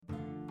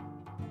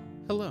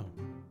Hello,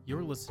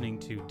 you're listening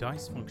to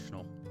Dice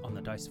Functional on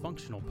the Dice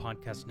Functional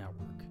Podcast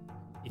Network.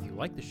 If you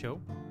like the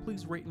show,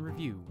 please rate and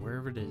review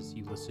wherever it is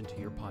you listen to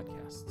your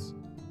podcasts.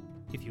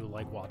 If you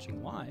like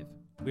watching live,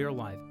 we are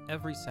live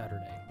every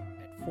Saturday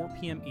at 4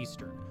 p.m.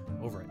 Eastern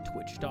over at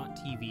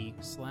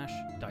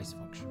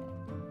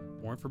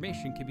twitch.tv/dicefunctional. More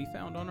information can be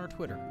found on our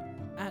Twitter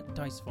at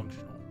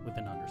dicefunctional with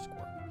an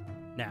underscore.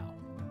 Now,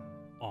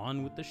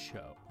 on with the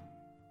show.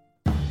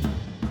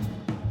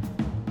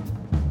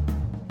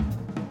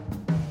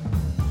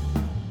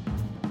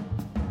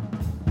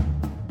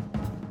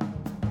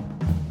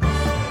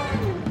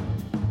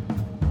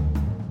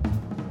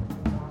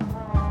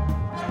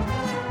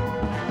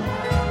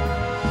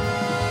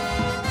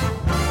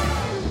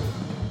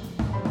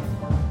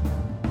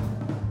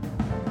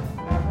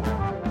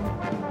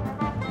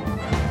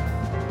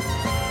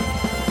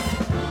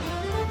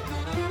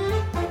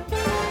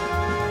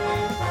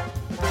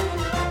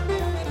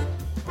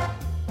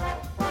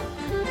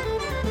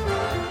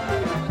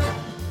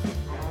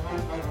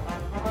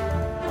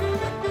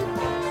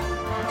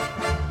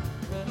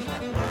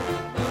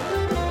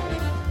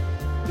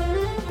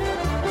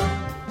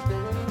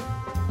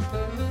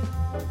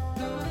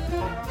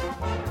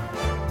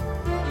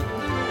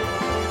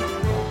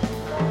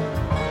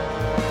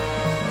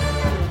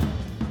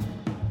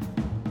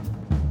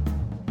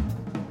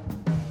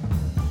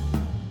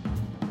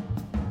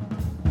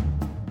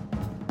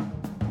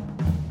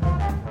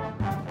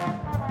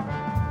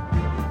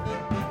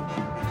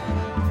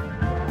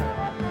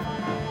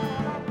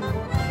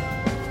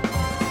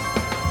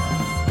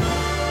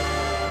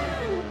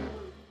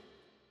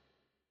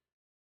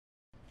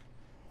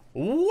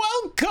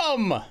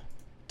 Welcome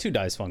to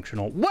Dice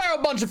Functional, where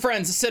a bunch of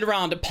friends sit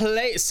around,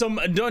 play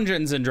some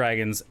Dungeons and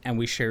Dragons, and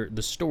we share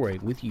the story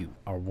with you,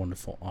 our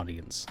wonderful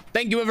audience.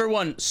 Thank you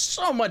everyone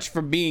so much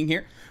for being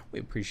here. We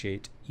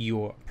appreciate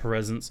your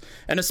presence,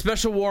 and a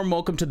special warm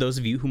welcome to those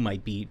of you who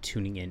might be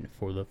tuning in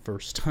for the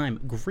first time.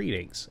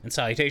 Greetings and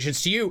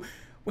salutations to you.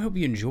 We hope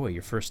you enjoy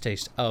your first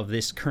taste of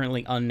this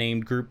currently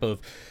unnamed group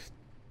of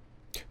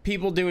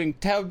people doing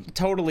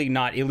totally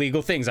not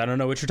illegal things. I don't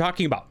know what you're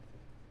talking about.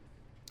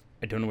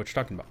 I don't know what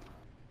you're talking about.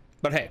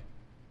 But hey,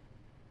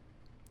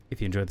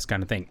 if you enjoy this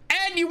kind of thing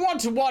and you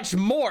want to watch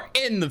more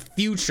in the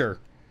future,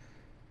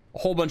 a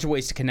whole bunch of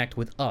ways to connect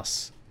with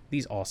us,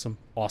 these awesome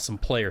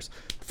players.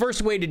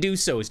 First way to do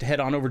so is to head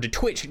on over to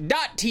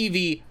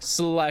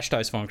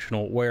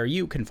twitch.tv/dicefunctional, where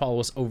you can follow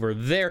us over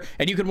there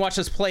and you can watch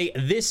us play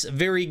this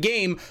very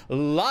game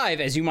live,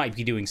 as you might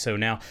be doing so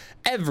now,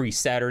 every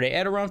Saturday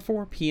at around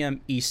 4 p.m.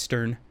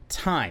 Eastern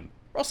time.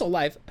 We're also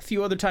live a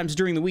few other times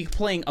during the week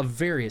playing a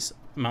various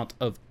amount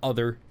of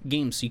other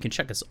games, so you can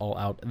check us all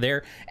out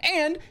there,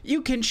 and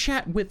you can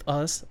chat with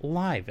us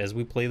live as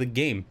we play the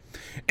game.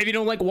 If you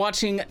don't like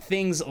watching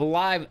things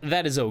live,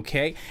 that is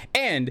okay,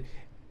 and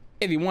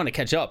if you want to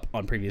catch up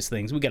on previous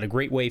things, we got a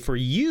great way for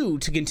you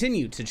to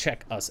continue to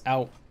check us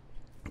out.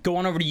 Go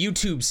on over to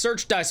YouTube,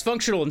 search Dice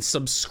Functional, and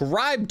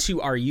subscribe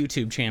to our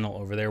YouTube channel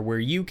over there, where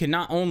you can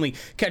not only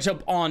catch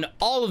up on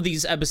all of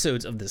these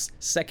episodes of this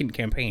second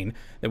campaign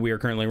that we are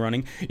currently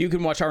running, you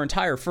can watch our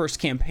entire first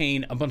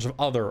campaign, a bunch of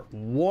other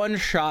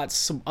one-shots,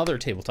 some other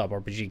tabletop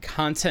RPG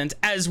content,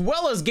 as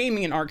well as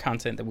gaming and art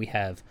content that we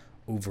have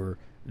over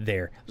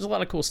there. There's a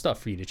lot of cool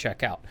stuff for you to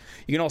check out.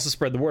 You can also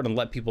spread the word and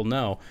let people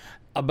know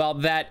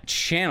about that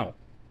channel,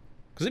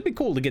 because it'd be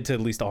cool to get to at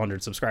least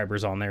 100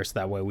 subscribers on there, so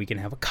that way we can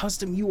have a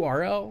custom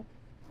URL.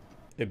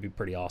 It'd be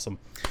pretty awesome.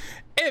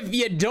 If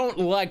you don't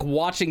like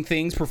watching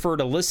things, prefer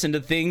to listen to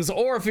things,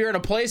 or if you're in a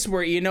place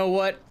where, you know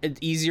what, it's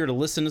easier to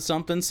listen to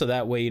something, so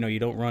that way, you know, you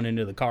don't run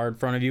into the car in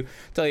front of you,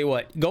 tell you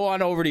what, go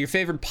on over to your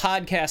favorite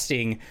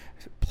podcasting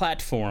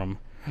platform,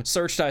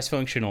 search Dice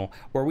Functional,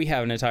 where we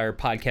have an entire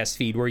podcast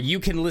feed where you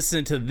can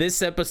listen to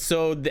this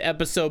episode, the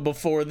episode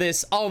before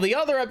this, all the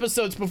other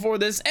episodes before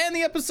this, and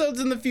the episodes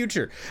in the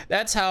future.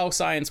 That's how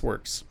science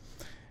works.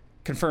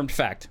 Confirmed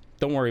fact.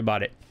 Don't worry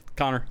about it.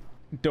 Connor,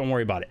 don't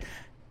worry about it.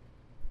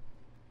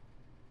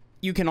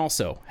 You can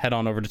also head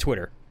on over to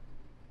Twitter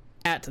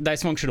at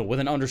Dice Functional with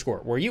an underscore,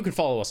 where you can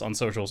follow us on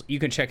socials. You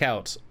can check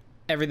out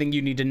everything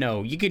you need to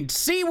know. You can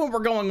see when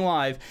we're going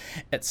live,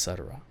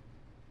 etc.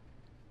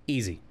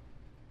 Easy.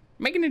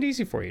 Making it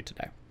easy for you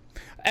today.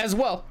 As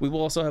well, we will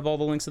also have all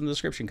the links in the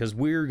description, because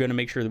we're going to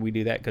make sure that we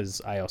do that,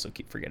 because I also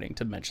keep forgetting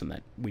to mention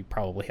that we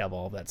probably have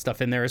all of that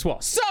stuff in there as well.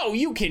 So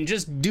you can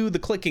just do the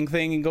clicking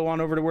thing and go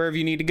on over to wherever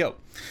you need to go.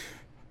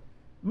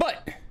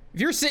 But if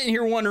you're sitting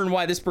here wondering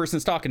why this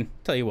person's talking,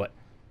 tell you what,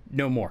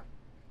 no more.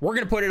 We're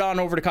going to put it on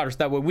over to Connor, so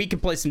that way we can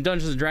play some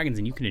Dungeons and Dragons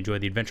and you can enjoy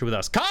the adventure with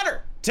us.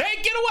 Connor,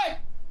 take it away!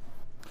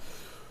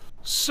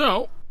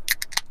 So,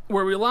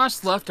 where we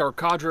last left our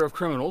cadre of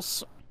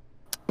criminals,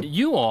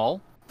 you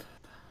all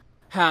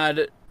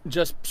had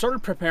just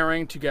started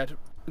preparing to get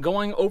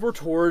going over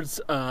towards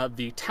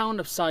the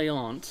town of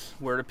Sayant,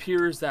 where it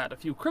appears that a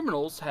few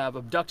criminals have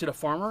abducted a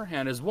farmer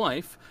and his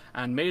wife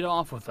and made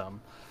off with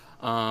them.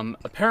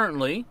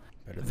 Apparently,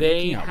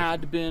 they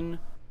had been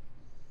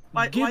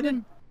Why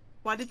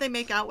did they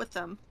make out with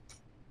them?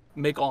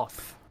 Make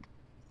off.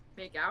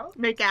 Make out?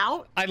 Make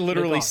out? I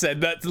literally Make off.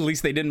 said that. At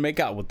least they didn't make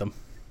out with them.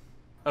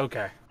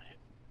 Okay.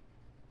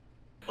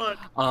 Look,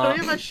 Uh,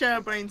 three of us share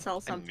a brain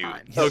cell I knew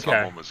sometimes. Okay.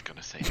 someone was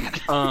gonna say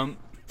that.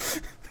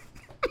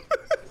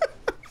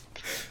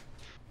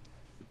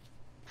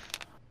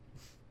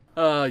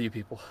 You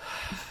people.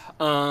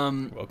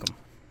 Welcome.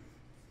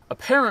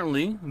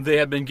 Apparently, they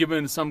have been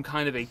given some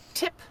kind of a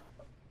tip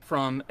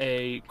from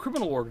a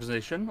criminal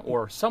organization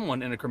or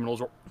someone in a criminal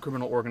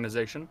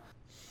organization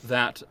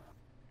that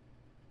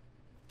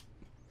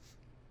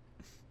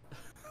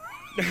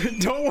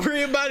Don't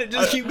worry about it.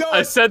 Just keep going.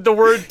 I said the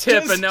word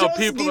tip, Just- and now just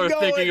people keep are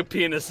going. thinking of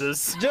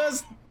penises.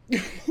 Just.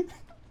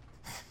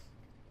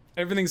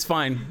 Everything's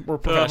fine. We're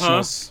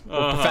professionals.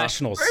 We're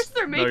professionals. First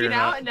they're you're making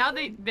out, not. and now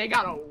they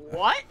got a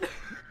what?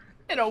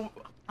 And a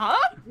huh?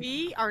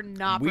 We are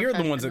not. We're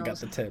the ones that got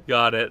professionals. the tip.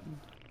 Got it.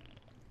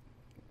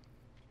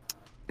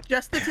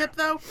 Just the tip,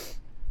 though?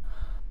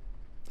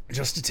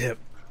 Just a tip.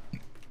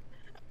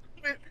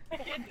 I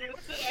can't do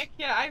this. I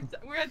can't.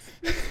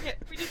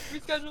 We just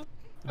reschedule.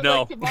 No.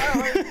 Like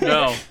tomorrow.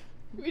 No.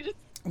 We just.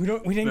 We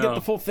didn't No. get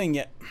the full thing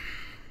yet.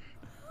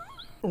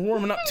 We're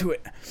warming up to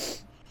it.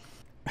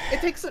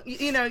 It takes,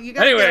 you know, you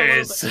gotta get a little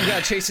Anyways. bit. You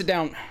gotta chase it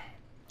down.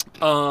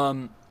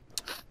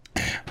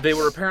 They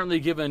were apparently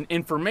given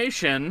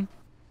information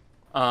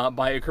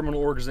by a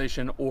criminal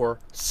organization or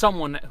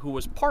someone who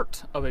was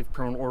part of a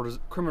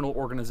criminal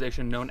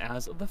organization known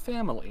as the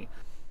Family.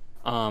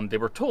 They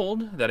were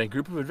told that a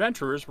group of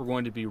adventurers were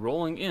going to be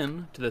rolling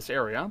in to this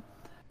area,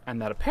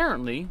 and that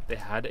apparently they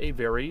had a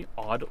very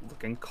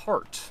odd-looking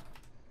cart.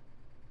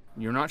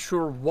 You're not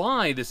sure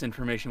why this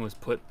information was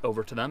put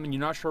over to them, and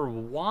you're not sure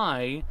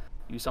why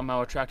you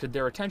somehow attracted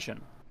their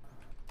attention.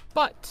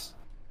 But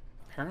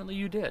apparently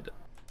you did.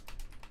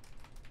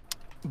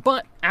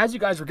 But as you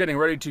guys were getting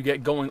ready to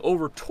get going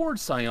over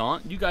towards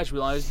Scion, you guys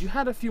realized you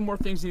had a few more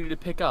things you needed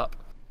to pick up.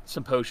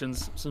 Some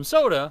potions, some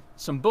soda,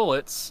 some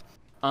bullets,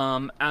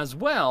 as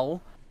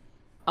well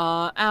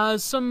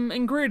as some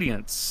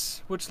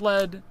ingredients, which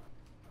led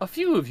a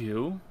few of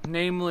you,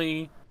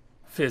 namely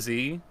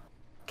Fizzy,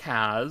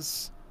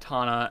 Kaz,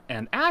 Tana,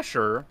 and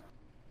Asher,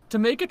 to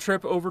make a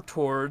trip over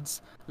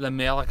towards the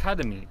Male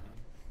Academy,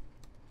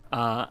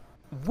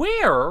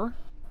 where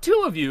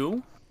two of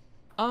you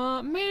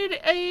made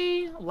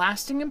a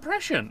lasting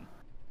impression.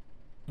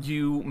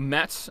 You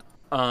met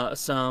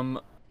some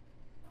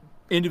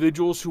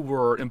individuals who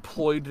were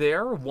employed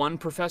there, one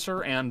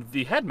professor and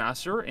the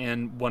headmaster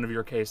in one of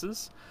your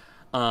cases,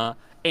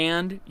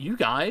 and you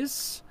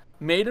guys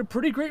made a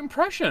pretty great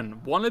impression.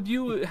 One of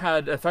you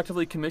had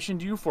effectively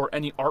commissioned you for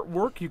any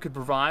artwork you could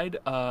provide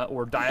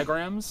or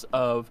diagrams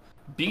of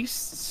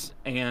beasts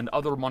and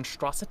other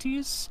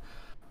monstrosities,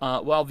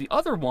 while the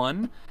other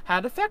one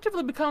had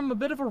effectively become a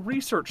bit of a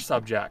research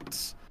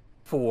subject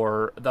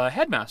for the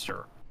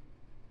headmaster.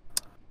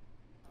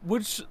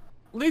 Which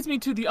leads me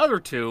to the other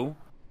two,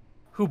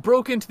 who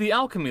broke into the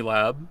alchemy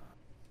lab,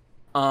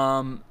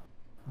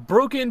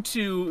 broke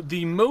into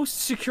the most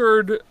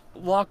secured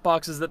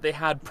lockboxes that they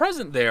had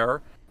present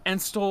there, and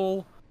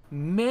stole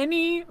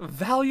many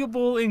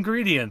valuable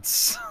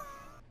ingredients.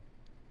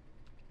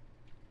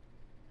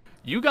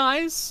 You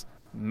guys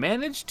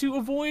managed to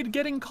avoid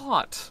getting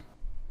caught,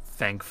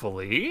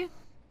 thankfully.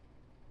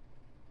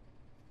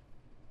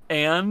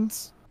 And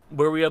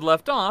where we had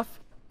left off,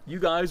 you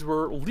guys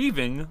were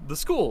leaving the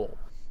school.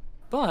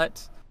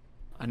 But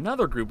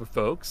another group of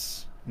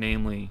folks,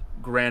 namely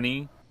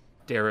Granny,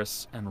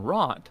 Darius, and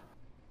Rot,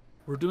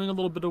 were doing a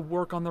little bit of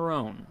work on their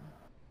own.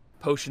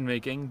 Potion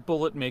making,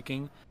 bullet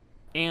making,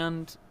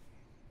 and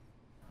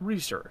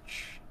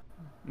research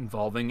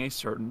involving a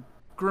certain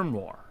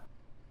grimoire.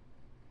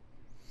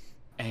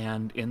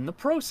 And in the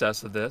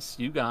process of this,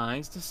 you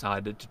guys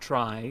decided to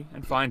try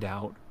and find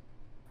out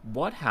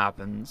what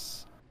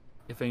happens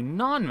if a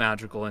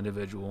non-magical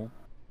individual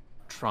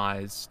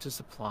tries to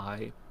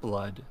supply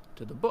blood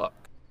to the book.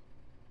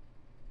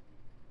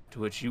 To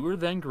which you were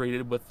then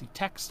greeted with the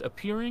text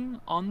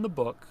appearing on the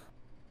book,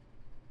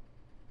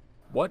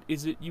 "What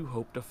is it you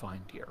hope to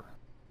find here?"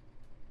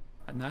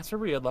 And that's where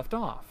we had left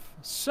off.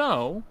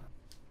 So,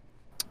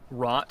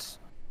 Rot,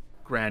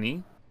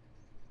 Granny,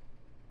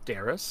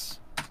 Darius,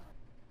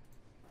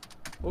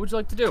 what would you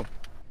like to do?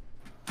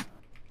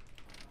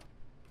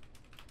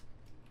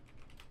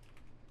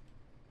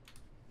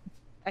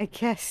 I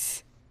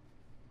guess.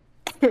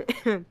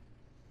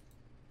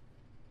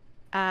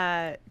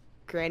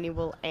 Granny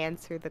will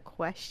answer the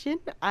question,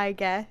 I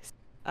guess.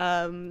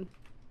 And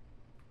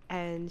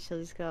she'll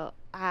just go,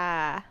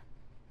 I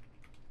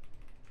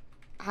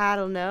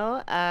don't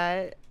know.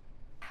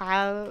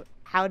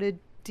 How to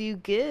do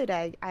good,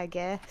 I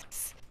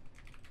guess.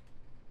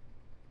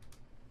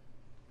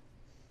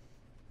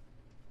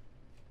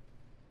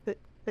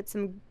 Put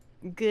some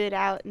good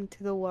out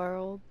into the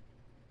world.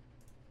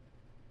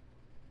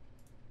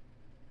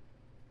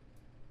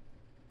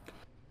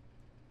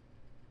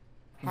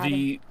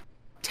 The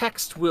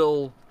text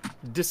will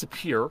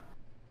disappear,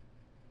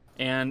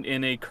 and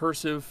in a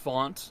cursive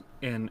font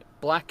in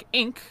black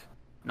ink,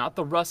 not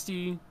the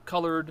rusty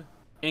colored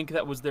ink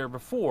that was there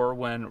before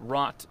when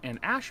Rot and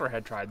Asher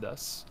had tried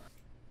this.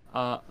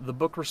 The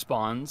book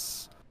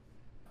responds,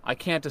 I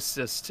can't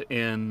assist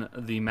in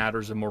the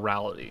matters of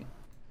morality.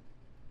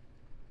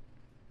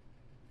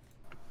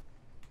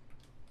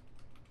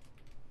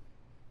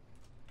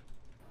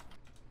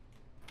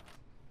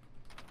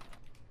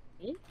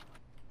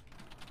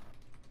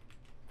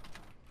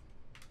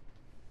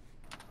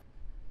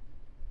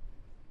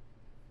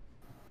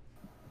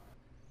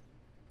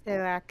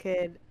 So I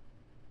could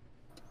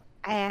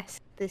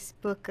ask this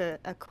book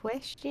a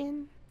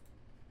question?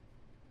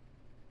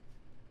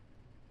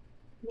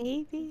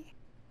 Maybe?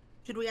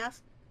 Should we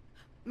ask?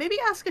 Maybe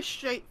ask a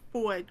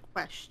straightforward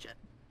question.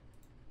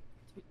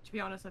 To be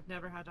honest, I've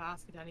never had to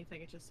ask it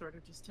anything. It just sort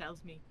of just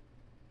tells me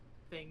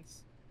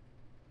things.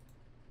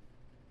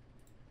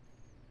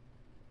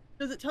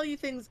 Does it tell you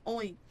things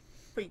only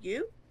for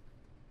you?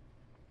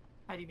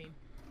 How do you mean?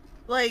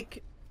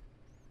 Like,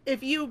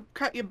 if you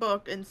cut your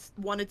book and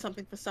wanted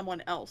something for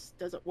someone else,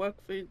 does it work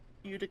for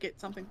you to get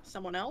something for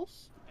someone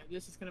else?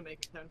 This is gonna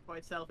make it sound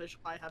quite selfish.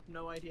 I have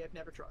no idea. I've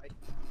never tried.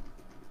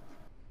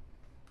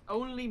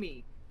 Only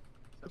me.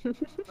 So,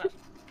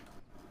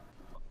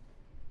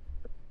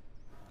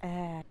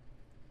 Uh,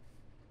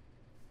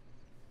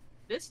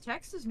 this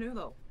text is new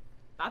though.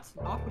 That's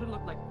not what it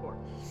looked like before.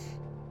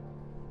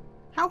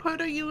 How hurt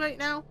are you right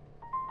now?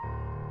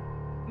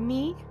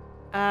 me?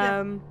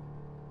 Yeah.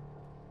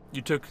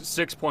 You took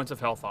 6 points of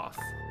health off.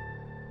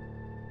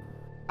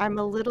 I'm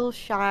a little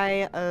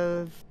shy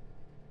of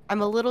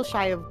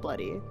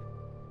bloody.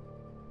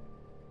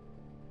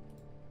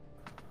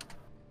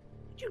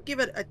 Could you give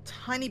it a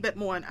tiny bit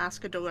more and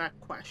ask a direct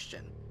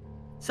question?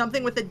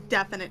 Something with a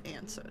definite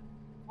answer.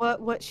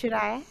 What should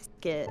I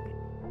ask it?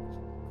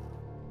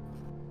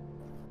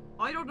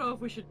 I don't know if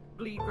we should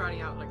bleed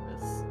Granny out like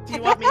this. Do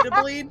you want me to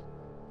bleed?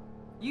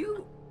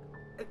 You...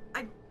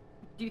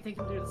 do you think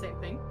you'll do the same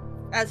thing?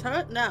 As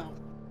her? No.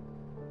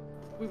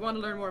 We want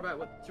to learn more about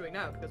what it's doing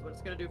now, because what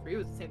it's going to do for you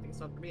is the same thing it's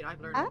done for me, and I've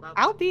learned about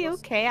I'll that. be Plus-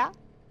 okay.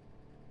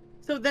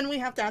 So then we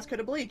have to ask her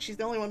to bleed. She's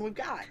the only one we've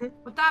got.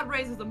 But that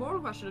raises the moral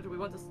question of do we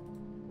want this...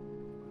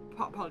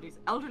 apologies.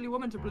 Elderly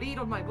woman to bleed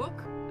on my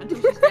book until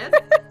she's dead?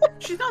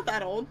 She's not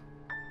that old.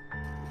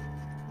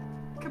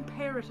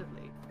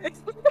 Comparatively.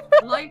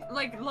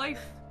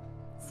 Life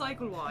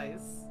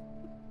cycle-wise.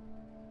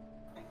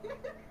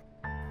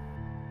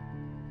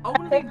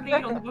 Only bleed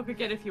on the book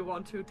again if you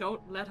want to.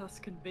 Don't let us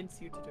convince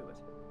you to do it.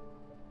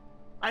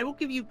 I will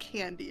give you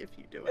candy if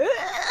you do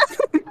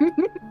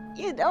it.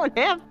 You don't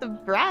have to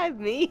bribe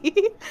me.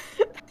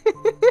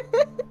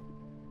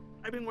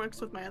 Bribing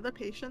works with my other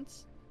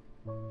patients.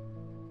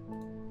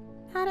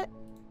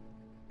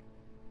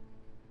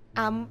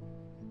 I'm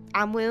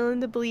willing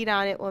to bleed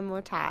on it one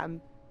more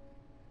time.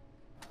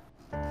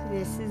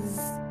 This is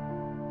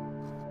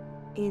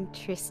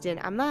interesting.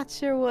 I'm not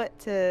sure what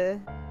to.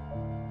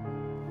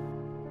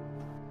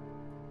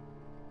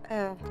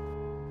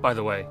 By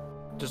the way,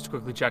 just to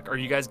quickly check, are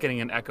you guys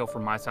getting an echo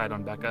from my side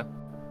on Becca?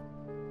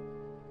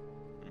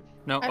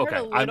 No? I Okay.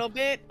 heard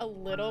a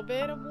little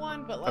bit of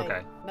one, but like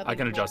Okay. nothing I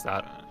can more. adjust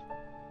that.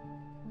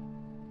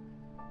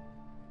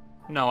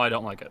 No, I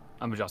don't like it.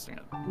 I'm adjusting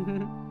it.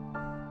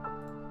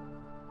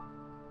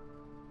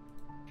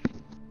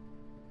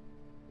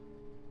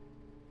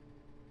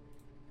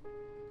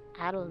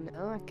 I don't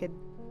know. I could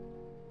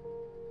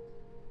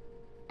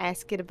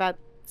ask it about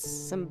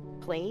some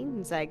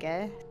planes, I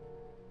guess.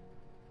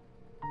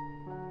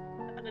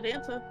 And an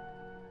answer.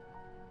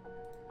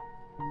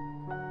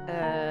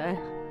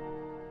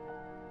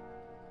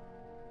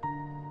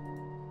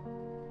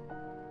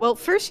 Well,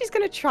 first she's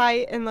gonna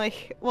try and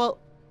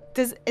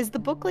is the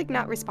book like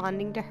not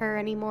responding to her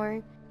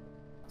anymore?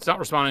 It's not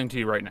responding to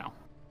you right now.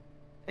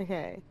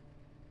 Okay.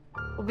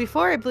 Well,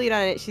 before I bleed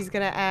on it, she's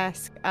gonna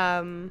ask,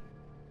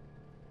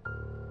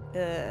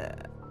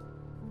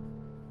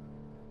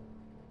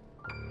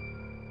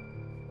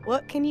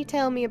 what can you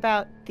tell me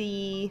about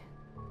the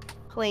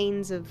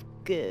planes of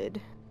good?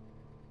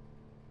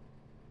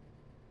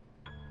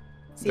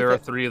 See There if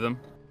are it- 3 of them.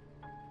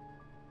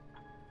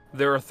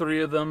 There are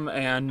 3 of them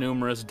and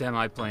numerous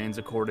demi-planes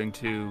according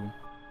to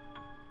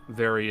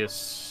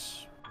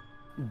various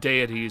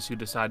deities who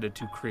decided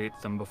to create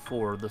them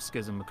before the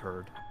schism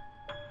occurred.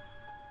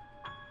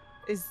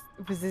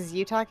 Was this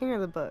you talking or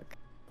the book?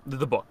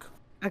 The book.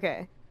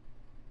 Okay.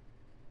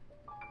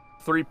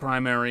 3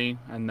 primary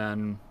and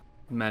then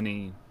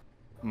many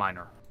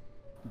minor.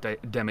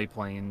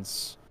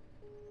 Demi-planes,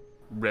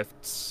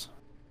 rifts,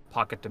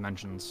 pocket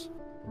dimensions.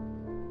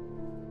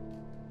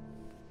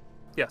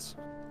 Yes.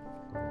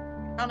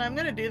 And I'm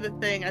gonna do the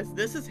thing as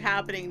this is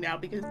happening now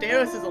because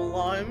Deus is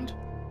alarmed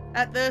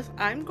at this.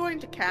 I'm going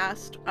to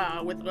cast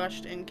with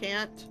Rushed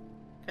Incant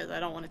because I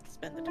don't want it to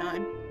spend the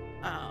time.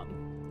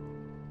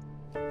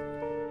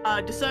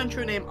 Discern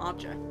True Name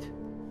Object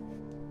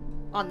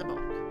on the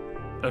book.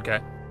 Okay.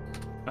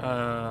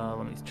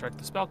 Let me check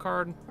the spell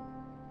card.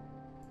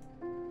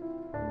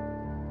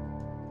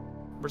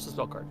 Where's the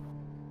spell card?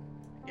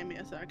 Give me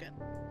a second.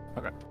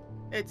 Okay.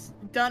 It's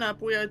done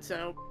up weird,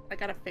 so I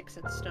gotta fix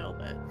it still,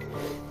 but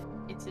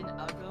It's in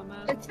Uggo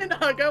mode. It's in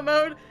Uggo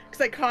mode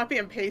because I copy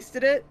and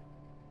pasted it.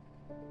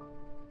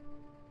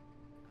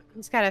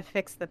 Just gotta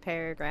fix the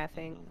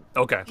paragraphing.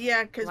 Okay.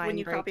 Yeah, because when Line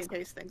you copy breaks. and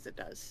paste things, it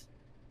does.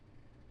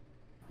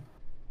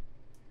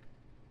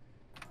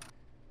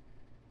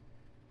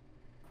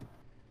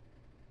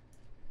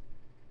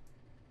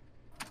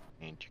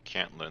 And you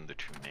can't learn the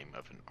true name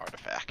of an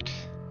artifact.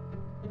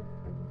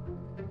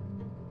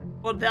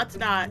 Well, that's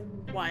not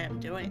why I'm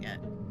doing it.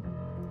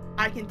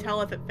 I can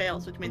tell if it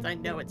fails, which means I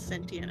know it's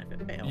sentient if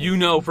it fails. You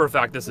know for a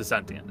fact this is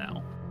sentient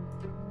now.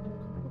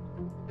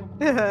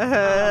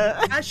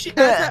 As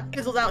that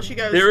fizzles out, she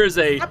goes. There is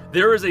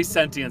a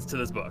sentience to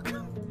this book.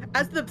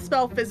 As the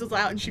spell fizzles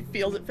out and she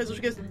feels it fizzle,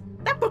 she goes,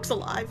 "That book's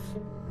alive."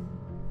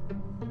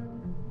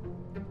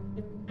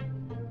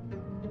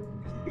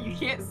 You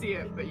can't see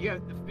it, but you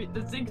have the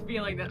distinct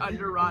feeling that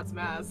under Rot's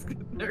mask,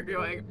 they're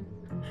going.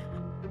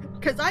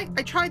 Because I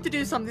tried to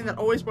do something that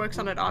always works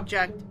on an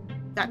object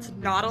that's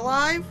not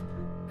alive.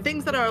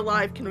 Things that are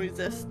alive can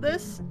resist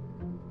this.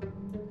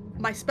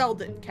 My spell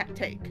didn't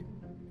take.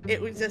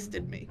 It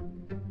resisted me.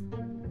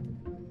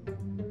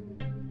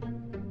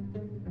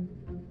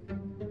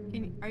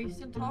 Are you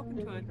still talking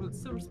to it? Will it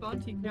still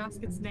respond to you? Can you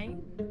ask its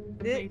name?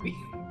 It- Maybe.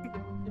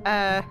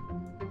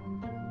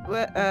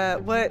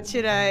 What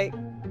should I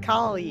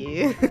call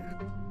you?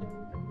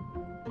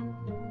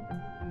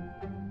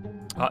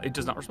 It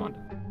does not respond.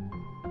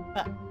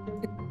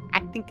 I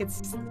think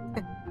it's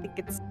One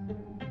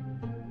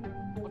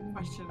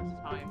question at a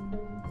time.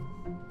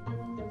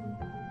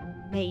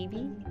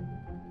 maybe.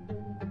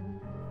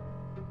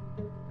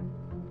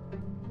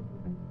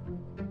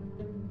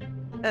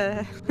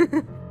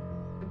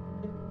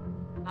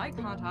 I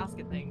can't ask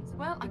it things.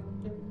 Well,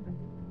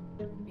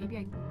 maybe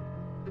I'm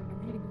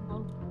reading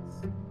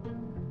photos.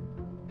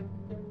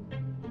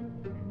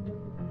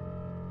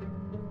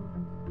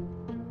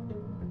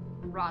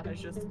 Rot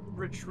has just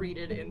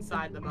retreated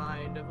inside the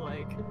mind of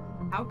like,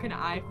 how can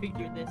I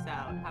figure this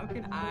out? How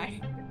can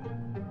I?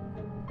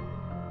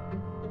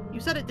 You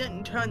said it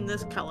didn't turn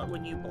this color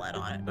when you bled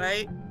on it,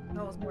 right?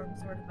 That was more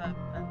sort of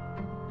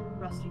a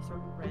rusty sort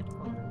of red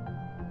color.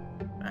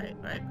 Right.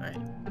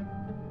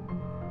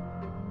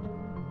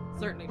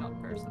 Certainly not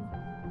cursive.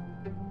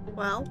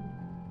 Well,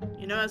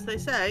 you know, as they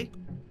say,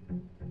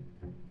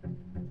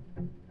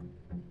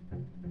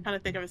 trying to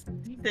think of a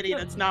city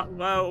that's not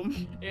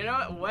Rome. You know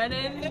what? When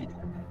in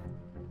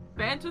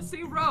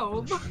fantasy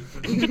Rome.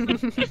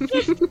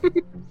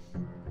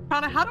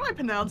 Connor, how do I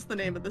pronounce the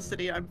name of the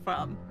city I'm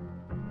from?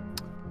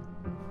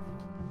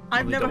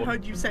 I've me never double-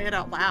 heard you say it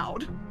out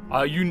loud.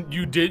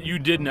 You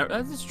did never.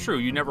 That's true.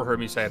 You never heard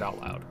me say it out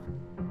loud.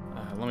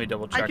 Let me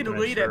double check. I can to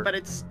make read sure. it, but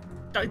it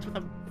starts with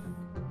a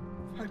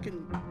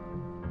fucking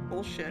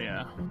bullshit.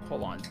 Yeah.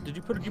 Hold on. Did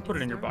you put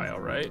it in your bio,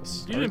 right?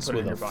 You didn't Starts put it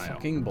in with your a bio.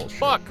 fucking bullshit.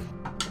 Fuck.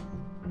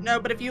 No,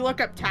 but if you look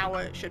up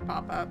tower, it should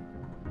pop up.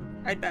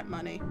 I'd bet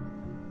money.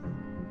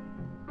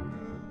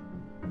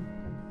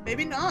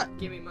 Maybe not.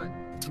 Give me money.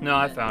 No,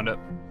 I found it.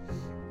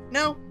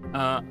 No.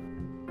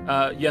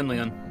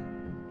 Yenlian.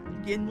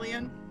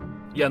 Yinlian?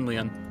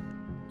 Yenlian.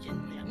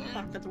 Yinlian.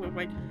 Fuck, that's a weird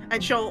way.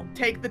 And she'll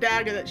take the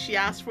dagger that she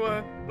asked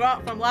for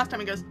from last time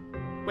and goes,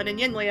 when in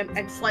Yinlian,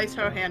 and slice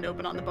her hand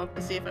open on the book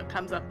to see if it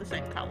comes up the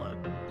same color.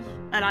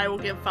 And I will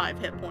give 5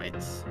 hit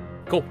points.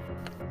 Cool.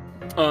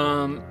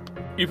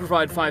 You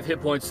provide 5 hit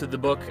points to the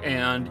book,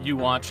 and you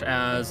watch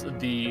as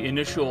the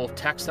initial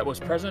text that was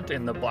present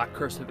in the black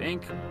cursive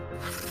ink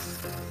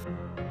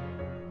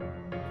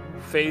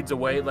fades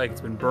away like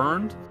it's been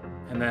burned,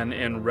 and then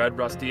in red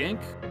rusty ink,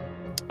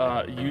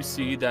 you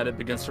see that it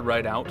begins to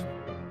write out.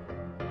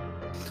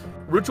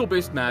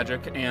 Ritual-based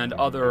magic and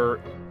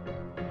other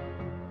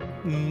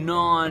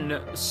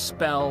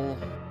non-spell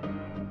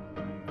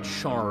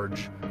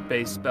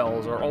charge-based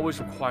spells are always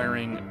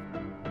requiring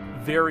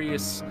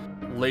various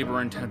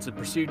labor-intensive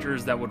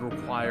procedures that would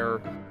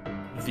require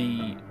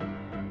the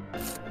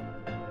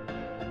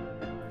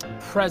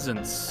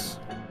presence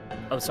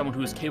of someone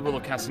who is capable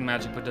of casting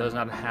magic but does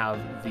not have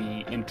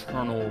the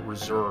internal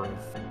reserve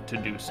to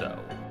do so.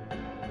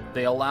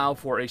 They allow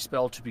for a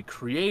spell to be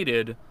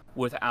created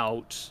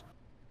without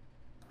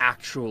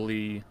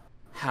actually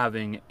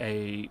having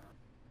a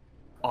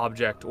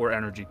object or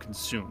energy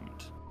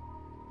consumed.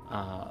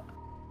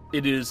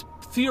 It is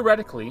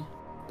theoretically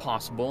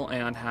possible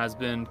and has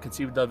been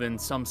conceived of in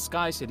some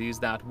sky cities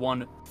that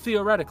one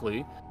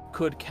theoretically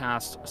could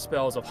cast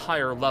spells of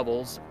higher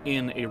levels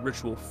in a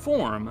ritual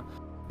form,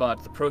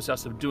 but the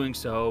process of doing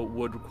so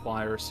would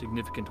require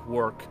significant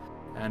work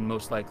and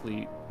most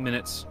likely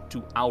minutes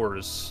to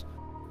hours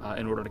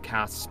in order to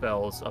cast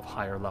spells of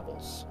higher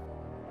levels.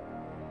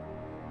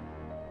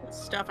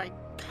 Stuff I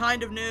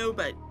kind of knew,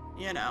 but,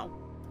 you know.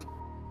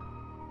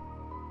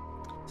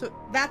 So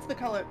that's the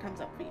color it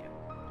comes up for you.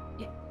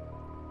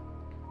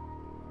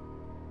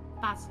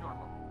 That's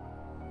normal.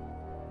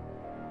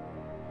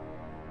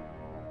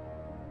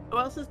 Who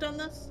else has done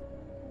this?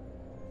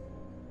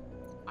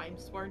 I'm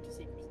sworn to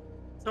secrecy.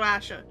 So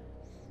Asha.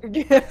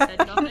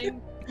 Said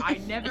nothing. I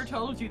never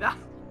told you that.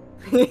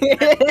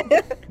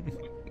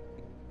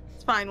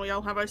 It's fine, we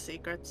all have our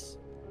secrets.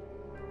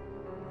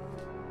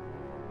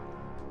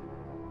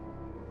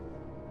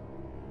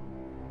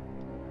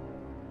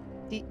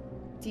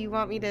 Do you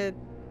want me to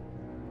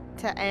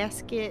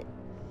ask it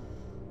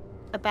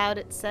about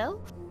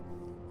itself?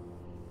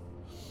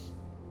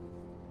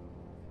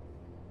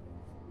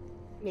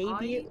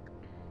 Maybe.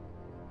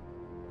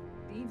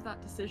 Leave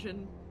that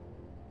decision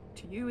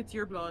to you. It's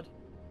your blood.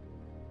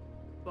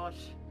 But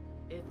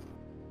it.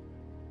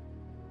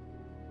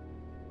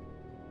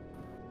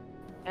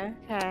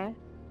 Okay.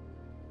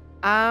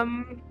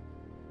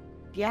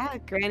 Yeah,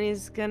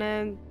 Granny's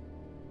gonna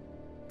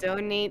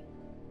donate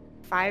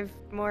 5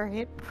 more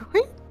hit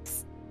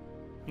points.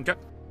 Okay.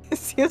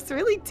 This feels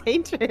really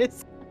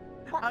dangerous.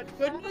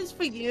 Good news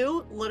for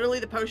you, literally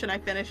the potion I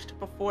finished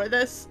before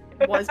this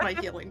was my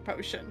healing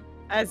potion.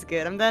 That's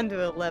good. I'm down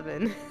to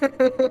 11.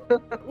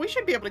 We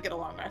should be able to get a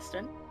long rest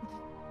in.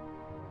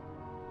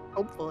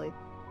 Hopefully.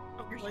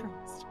 Hopefully.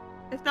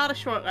 If not a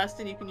short rest,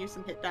 then you can use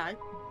some hit die.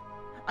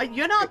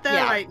 You're not there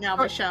Yeah. right now,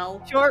 Short-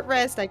 Michelle. Short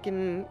rest, I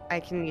can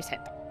use hit.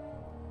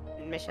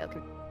 And Michelle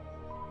can.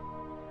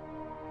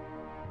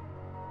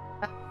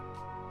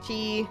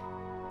 She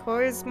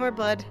pours more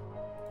blood,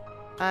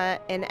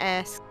 and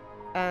asks,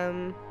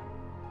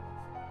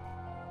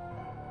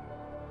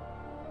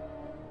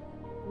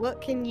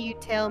 what can you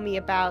tell me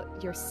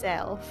about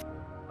yourself?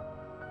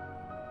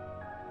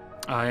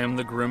 I am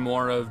the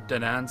Grimoire of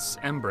Danance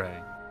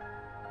Embre.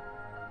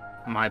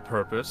 My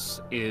purpose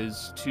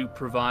is to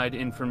provide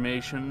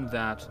information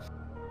that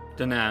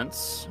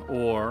Danance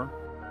or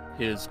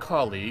his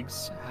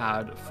colleagues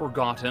had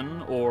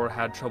forgotten or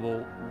had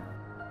trouble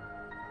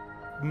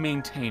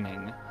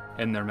maintaining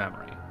in their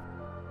memory.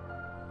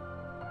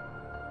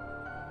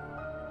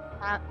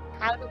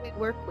 How do we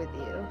work with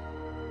you?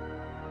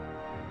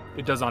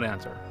 It does not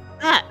answer.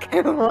 Fuck!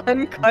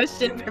 One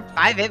question for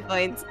 5 hit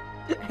points.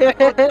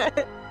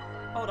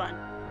 Hold on.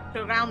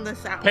 To round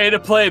this out. Pay to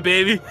play,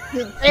 baby!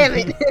 Damn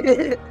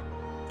it!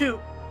 2.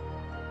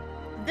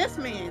 This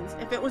means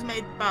if it was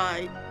made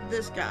by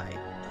this guy,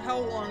 how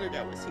long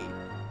ago was he?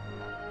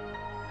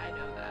 I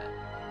know that.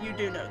 You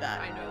do know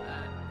that. I know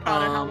that.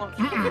 Connor, how long?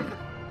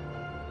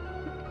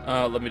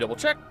 Let me double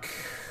check.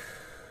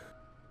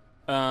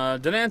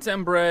 Danance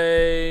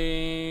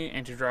Embre,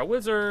 Anti-Dry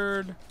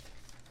Wizard.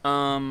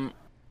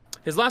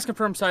 His last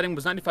confirmed sighting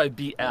was 95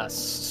 BS,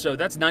 so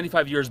that's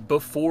 95 years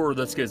before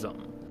the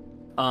schism.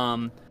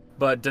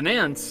 But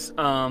Danance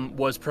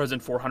was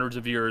present for hundreds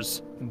of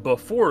years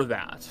before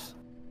that.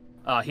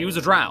 He was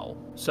a drow,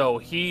 so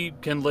he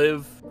can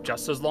live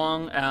just as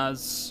long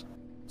as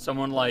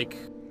someone like,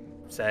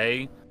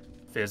 say,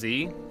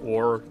 Fizzy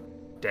or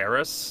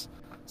Darius.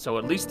 So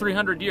at least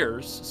 300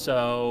 years,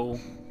 so...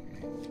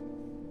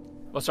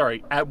 Well,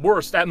 sorry, at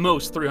most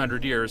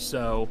 300 years,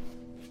 so...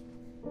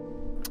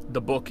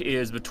 The book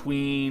is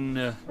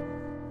between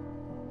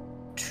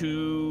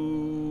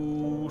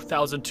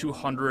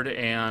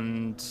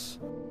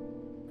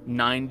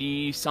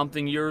 2,290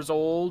 something years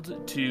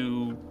old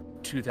to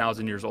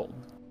 2,000 years old.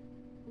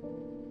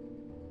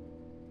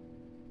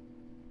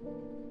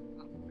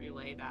 I'll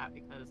relay that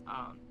because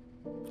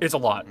It's a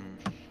lot.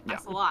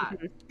 that's a lot.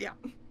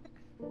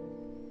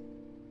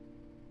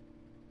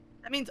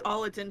 That means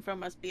all its info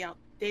must be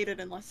outdated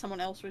unless someone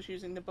else was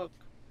using the book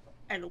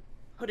and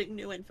putting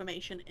new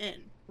information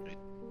in.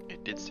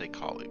 It did say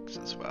colleagues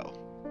as well.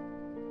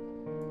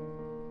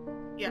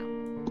 Yeah.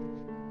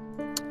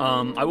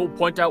 I will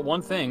point out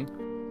one thing,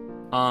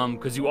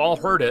 because you all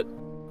heard it.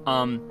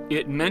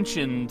 It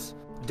mentioned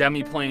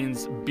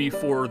demiplanes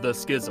before the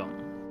schism.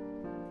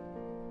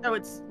 So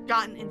it's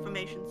gotten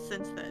information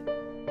since then.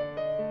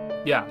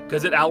 Yeah,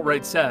 because it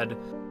outright said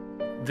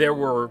there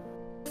were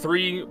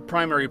 3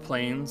 primary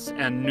planes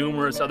and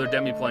numerous other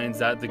demiplanes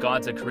that the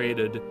gods had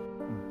created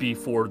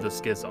before the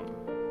schism.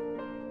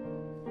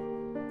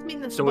 I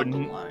mean, this So book it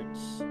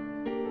learns.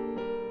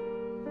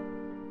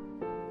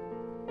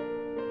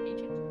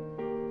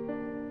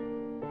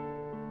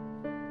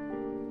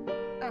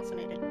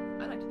 Fascinating.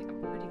 I like to think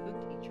I'm a pretty good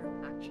teacher,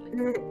 actually.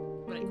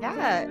 When it comes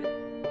Yeah. down to it.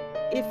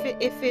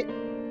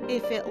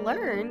 If it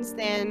learns,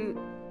 then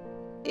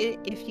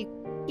if you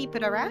keep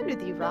it around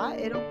with you, right,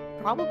 it'll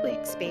probably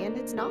expand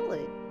its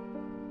knowledge.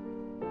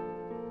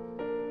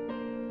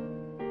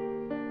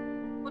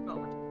 One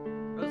moment.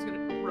 Rose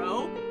gonna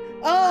grow.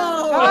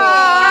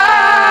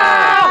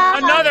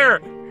 Another!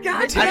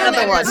 God 10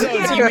 Another one.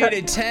 episodes. You made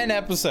it 10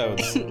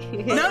 episodes.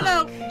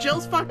 No,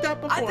 Jill's fucked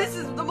up before. This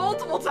is the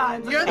multiple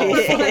times. You're the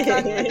first one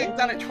that's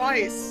done it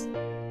twice.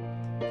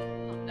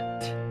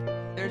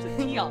 There's a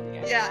T on the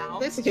end Yeah, now.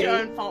 this is your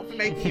own fault for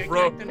making your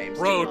Wrote- character names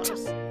wrote. too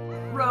close.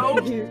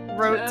 Wrote.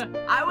 Wrote.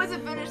 I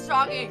wasn't finished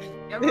talking.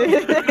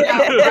 Everyone freaked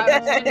out when I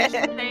was finished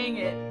saying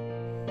it.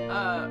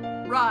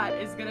 Rod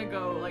is gonna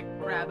go like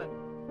grab a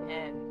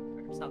pen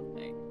or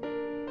something,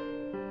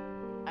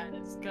 and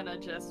it's gonna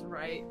just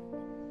write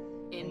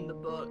in the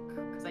book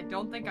because I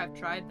don't think I've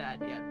tried that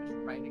yet. Just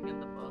writing in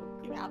the book.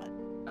 You haven't.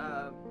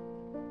 I'm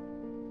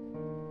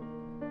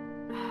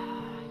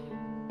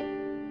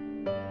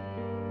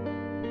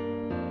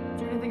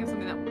trying to think of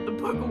something that the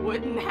book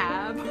wouldn't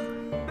have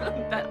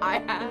that I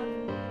have.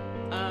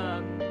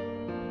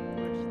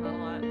 Which is not a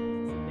lot.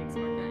 It's a big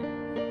smart guy.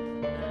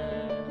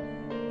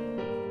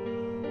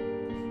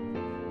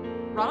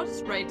 Ron will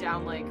just write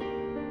down, like,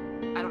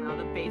 I don't know,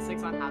 the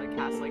basics on how to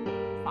cast, like,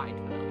 Find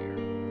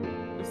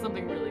Familiar. Just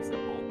something really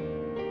simple.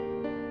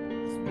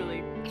 Just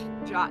really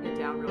jotting it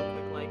down real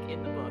quick, like,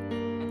 in the book,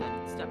 and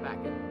then step back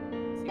and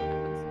see what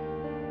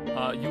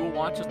happens. You will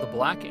watch as the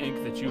black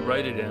ink that you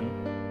write it in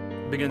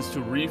begins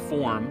to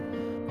reform,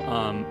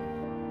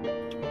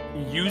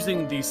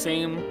 using the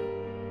same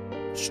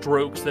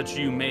strokes that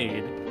you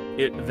made.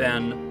 It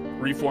then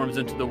reforms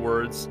into the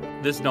words,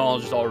 "This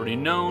knowledge is already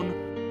known.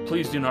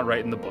 Please do not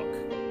write in the book."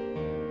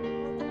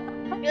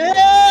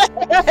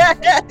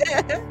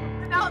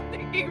 Without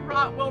thinking,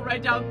 Ron will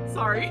write down,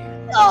 sorry.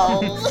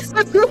 Oh.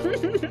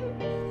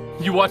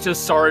 You watch as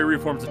sorry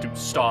reforms into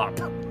stop.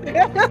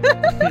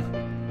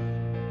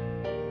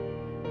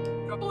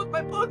 Trouble with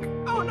my book.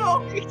 Oh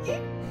no.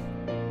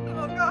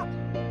 Oh god.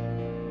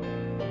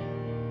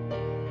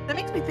 That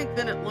makes me think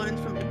that it learns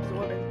from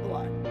absorbing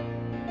blood.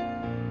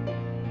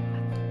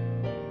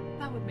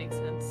 That would make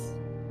sense.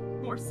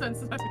 More sense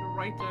than having to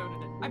write down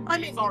in it. I'm I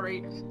mean-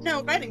 sorry.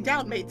 No, writing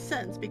down made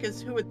sense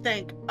because who would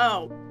think,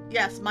 oh,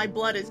 yes, my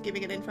blood is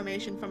giving it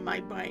information from my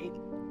brain.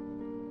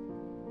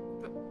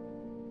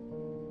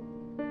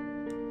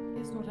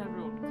 It's not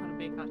everyone kind of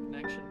make that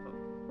connection, but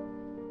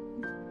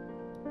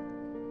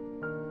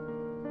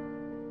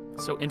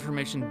So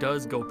information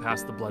does go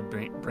past the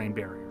blood-brain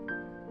barrier.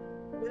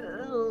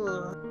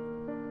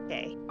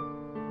 Okay.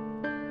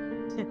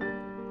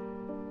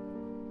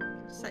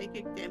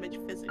 Psychic damage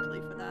physically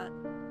for that.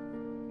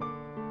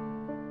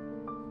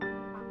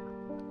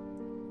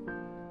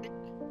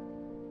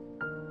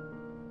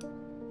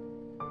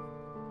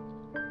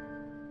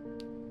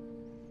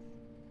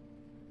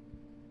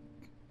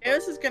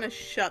 Eris is gonna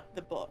shut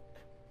the book.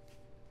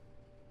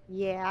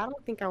 Yeah, I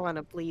don't think I want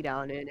to bleed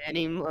on it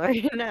anymore.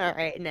 Not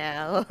right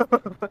now.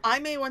 I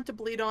may want to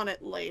bleed on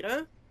it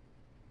later.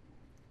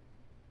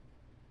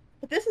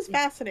 But this is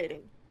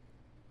fascinating.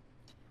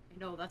 I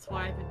know, that's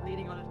why I've been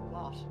bleeding on it a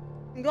lot.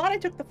 I'm glad I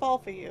took the fall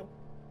for you.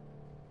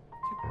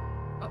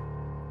 Oh.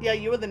 Yeah,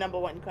 you were the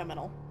 #1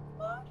 criminal.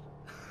 What?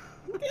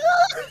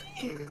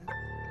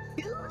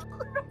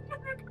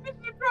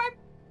 Committed a crime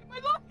in my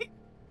life.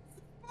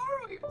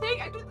 Borrowing.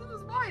 Dang, I did this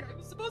was mine. I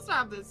was supposed to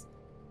have this.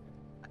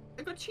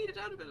 I got cheated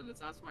out of it, and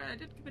it's not mine. I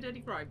didn't commit any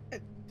crime.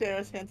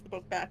 Darius hands the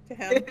book back to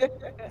him.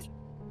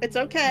 It's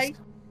okay.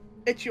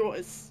 It's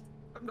yours.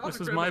 I'm not This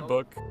a is my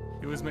criminal. book.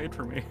 It was made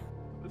for me. It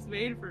was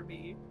made for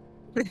me.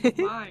 It's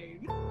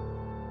mine.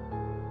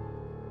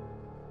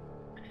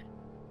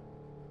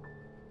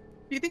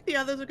 Do you think the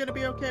others are gonna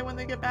be okay when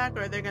they get back,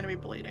 or are they gonna be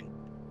bleeding?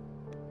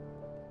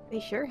 They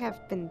sure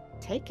have been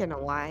taking a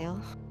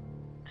while.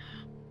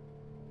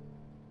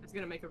 I was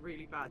gonna make a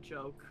really bad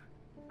joke.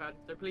 But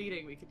if they're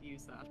bleeding, we could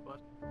use that, but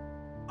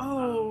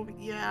Oh,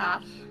 yeah.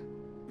 that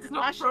it's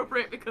not Ash-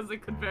 appropriate because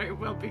it could very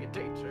well be a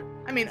danger.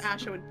 I mean,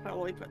 Asha would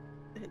probably put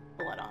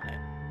blood on it,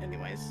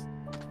 anyways.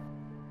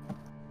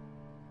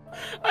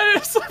 I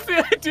just love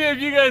the idea of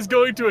you guys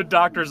going to a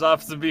doctor's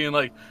office and being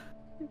like,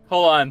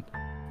 "Hold on,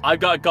 I've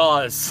got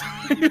gauze."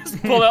 You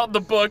just pull out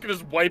the book and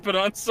just wipe it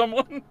on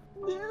someone.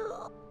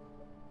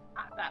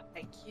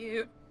 Thank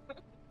you.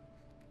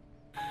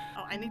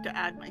 Oh, I need to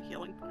add my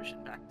healing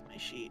potion back to my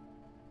sheet.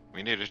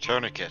 We need a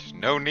tourniquet.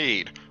 No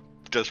need.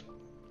 Just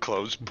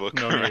close book.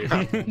 No need.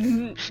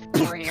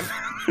 Bram.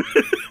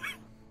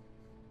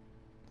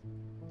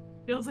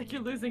 Feels like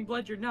you're losing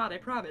blood. You're not. I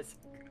promise.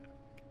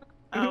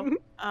 Oh,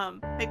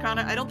 hey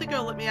Connor, I don't think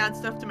it'll let me add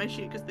stuff to my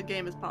sheet because the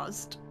game is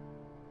paused.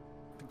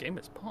 The game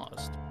is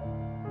paused.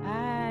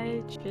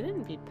 It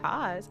shouldn't be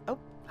paused. Oh,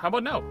 How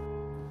about no?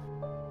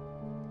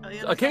 Oh,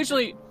 yeah,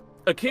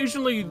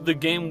 Occasionally the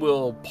game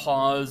will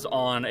pause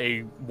on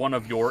one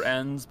of your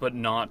ends, but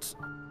not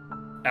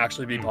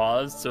actually be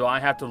paused. So I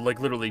have to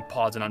literally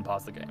pause and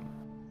unpause the game.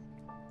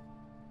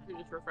 You're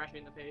just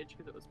refreshing the page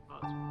because it was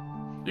paused.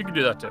 You can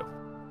do that too.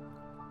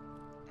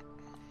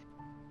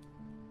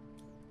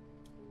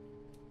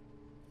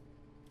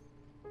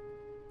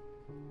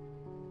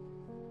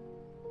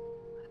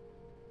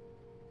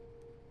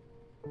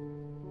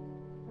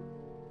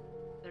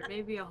 There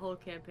may be a whole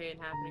campaign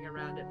happening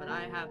around it, but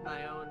I have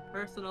my own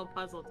personal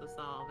puzzle to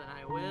solve, and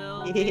I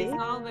will be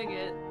solving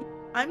it.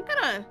 I'm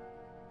gonna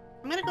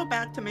go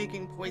back to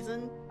making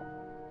poison.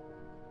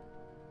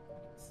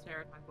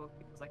 Stare at my book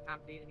because I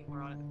can't bleed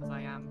anymore on it because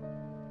I am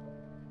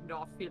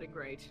not feeling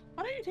great.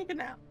 Why don't you take a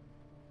nap?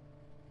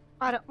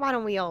 why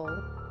don't we all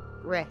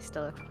rest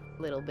a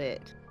little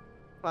bit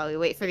while we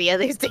wait for the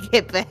others to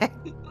get back?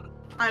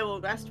 I will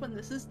rest when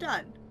this is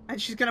done.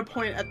 And she's gonna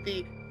point at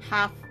the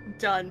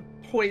half-done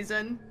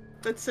poison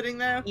that's sitting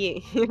there. Yeah.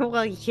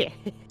 Well,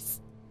 yes.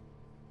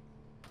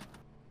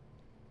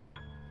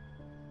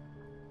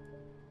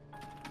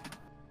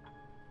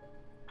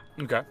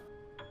 Okay.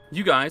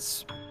 You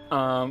guys,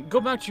 go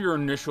back to your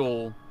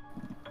initial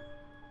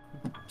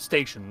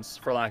stations,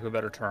 for lack of a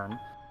better term.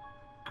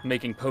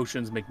 Making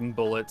potions, making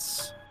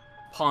bullets,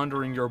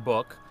 pondering your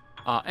book.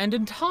 And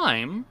in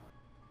time,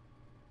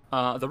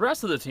 the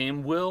rest of the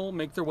team will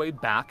make their way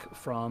back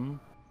from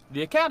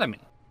the academy.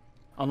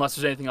 Unless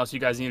there's anything else you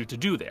guys needed to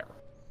do there.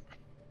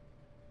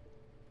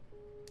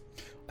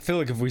 I feel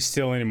like if we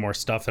steal any more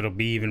stuff, it'll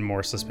be even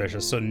more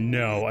suspicious. So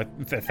no, I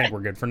think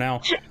we're good for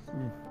now.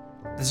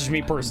 This is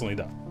me personally,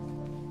 though.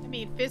 I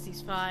mean,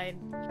 Fizzy's fine.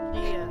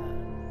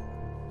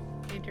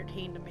 She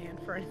entertained a man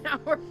for an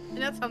hour, and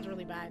that sounds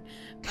really bad.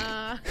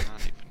 I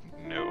don't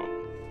even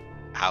know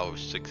how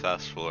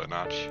successful or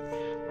not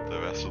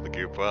the rest of the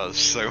group was,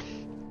 so...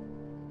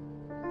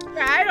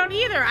 I don't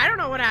either. I don't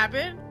know what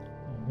happened.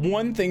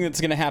 One thing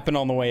that's gonna happen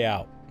on the way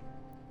out.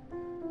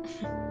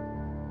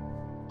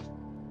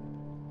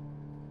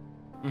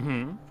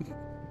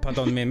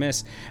 Pardon me,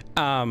 miss.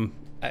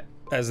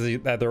 As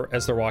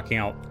they're walking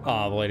out,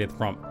 the lady at the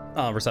front,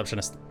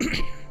 receptionist.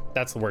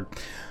 That's the word.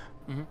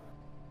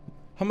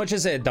 How much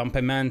is a down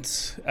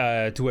payment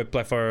to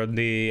apply for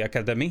the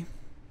academy?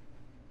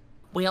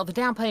 Well, the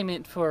down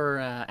payment for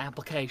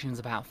application is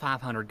about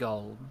 500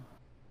 gold.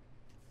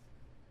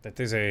 That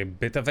is a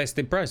bit of a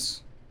steep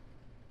price.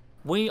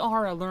 We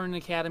are a learning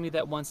academy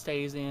that one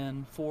stays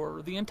in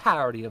for the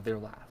entirety of their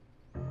life.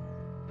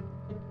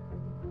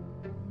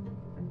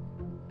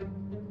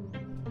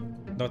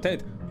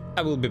 Noted.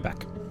 I will be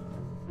back.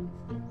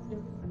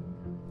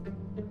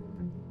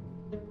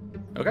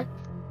 Okay.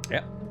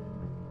 Yeah.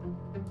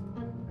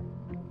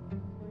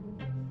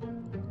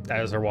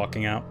 As they're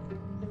walking out.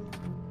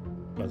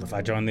 Well, if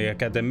I join the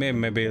academy,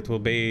 maybe it will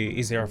be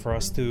easier for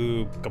us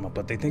to come up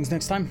with the things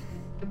next time.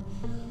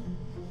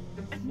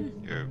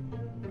 You're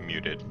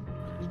muted.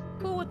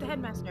 Cool with the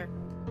headmaster.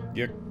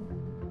 You're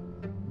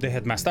the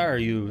headmaster,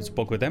 you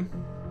spoke with them?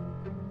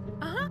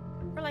 Uh-huh.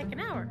 For like an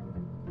hour.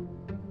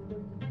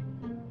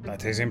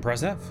 That is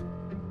impressive.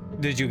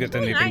 Did you get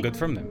Really anything nice. good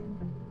from them?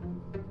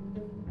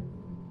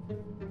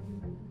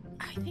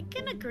 I think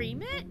an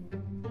agreement?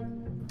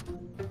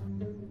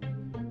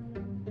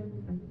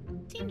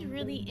 Seemed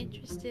really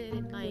interested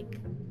in, like,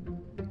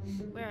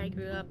 where I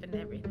grew up and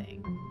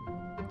everything.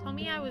 Told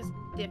me I was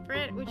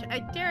different, which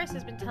Darius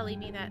has been telling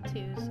me that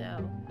too,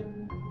 so...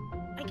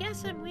 I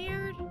guess I'm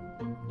weird.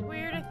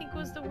 Weird, I think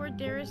was the word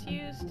Darius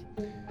used.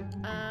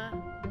 I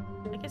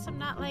guess I'm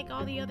not like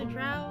all the other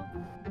drow.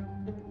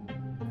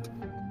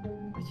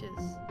 Which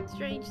is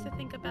strange to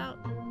think about.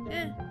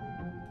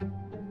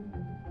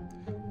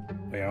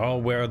 We are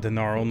all weird in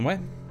our own way.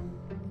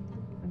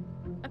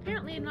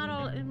 Apparently not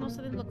all, most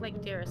of them look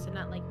like Darius and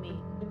not like me.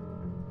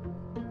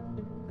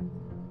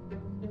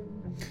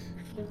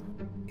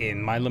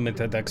 In my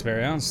limited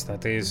experience,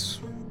 that is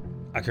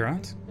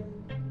accurate.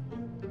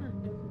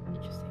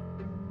 Interesting.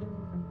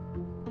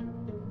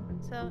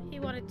 So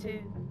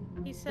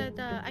he said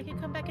I could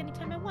come back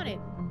anytime I wanted.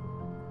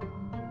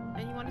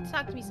 And he wanted to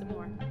talk to me some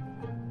more.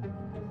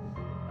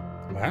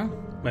 Well,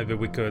 maybe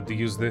we could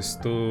use this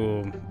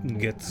to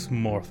get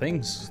more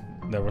things.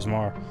 There was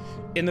more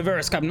in the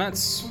various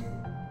cabinets.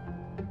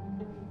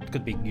 It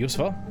could be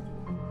useful.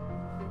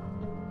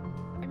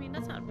 I mean,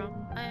 that's not a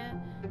problem.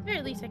 At the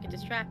very least I could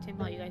distract him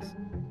while you guys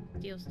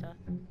steal stuff.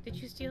 Did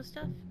you steal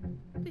stuff?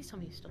 Please tell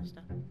me you stole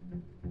stuff.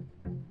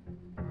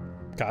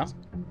 Kaz?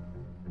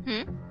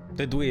 Hmm?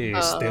 Did we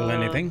steal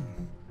anything?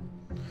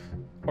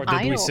 Or did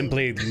I we don't-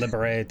 simply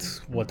liberate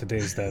what it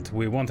is that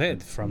we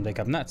wanted from the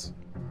cabinets?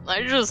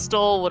 I just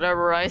stole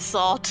whatever I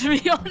saw, to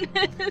be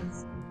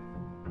honest.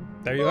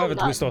 There you have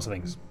it, we stole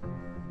things.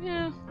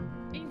 Yeah.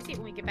 You can see it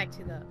when we get back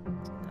to the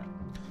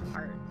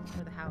part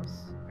for the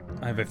house.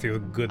 I have a few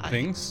good I-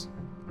 things.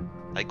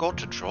 I got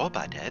to draw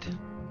by Dad.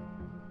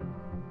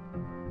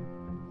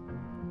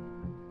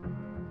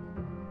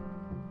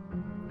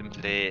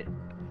 Simply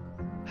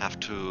have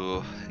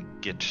to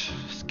get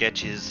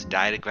sketches,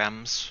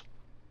 diagrams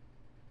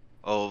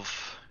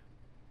of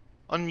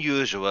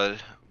unusual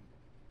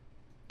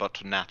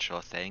but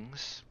natural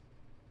things.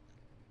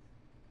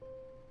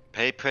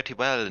 Pay pretty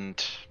well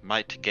and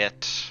might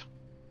get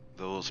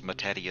those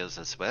materials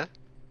as well.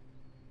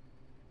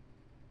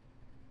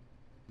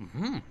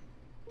 Mm-hmm.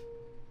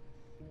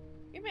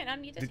 You might not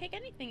need to take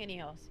anything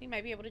else. You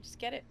might be able to just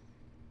get it.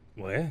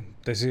 Well,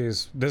 this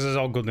is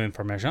all good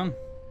information.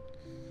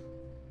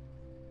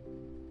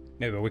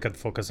 Maybe we could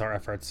focus our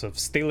efforts of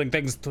stealing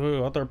things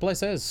to other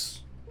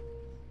places.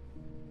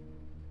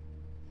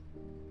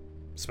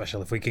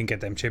 Especially if we can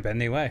get them cheap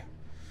anyway.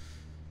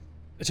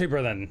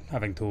 Cheaper than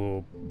having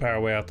to pay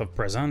our way out of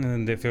prison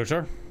in the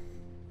future.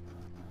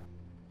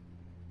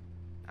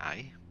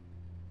 Aye.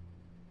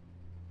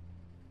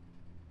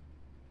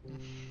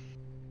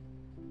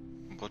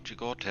 But you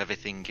got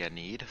everything you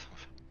need.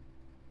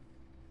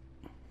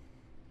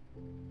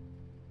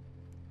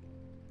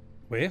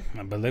 We,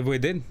 I believe we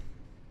did.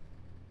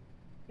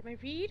 Can I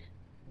read?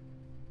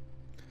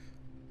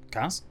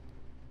 Cass?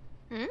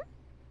 Hmm?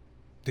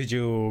 Did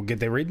you get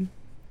the read?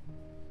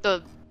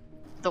 The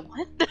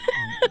what?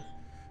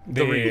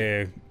 The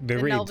read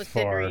Nelvis did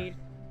for... read.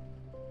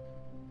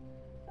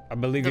 I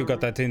believe you The-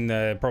 got that in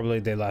probably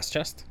the last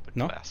chest,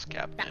 no? Glass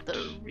cabinet.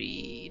 The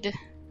read.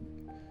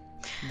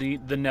 The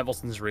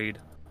Nevelson's read.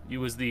 It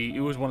was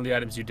one of the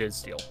items you did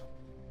steal.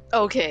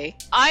 Okay,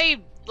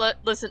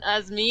 listen.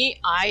 As me,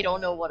 I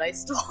don't know what I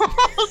stole,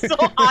 so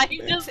I'm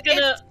just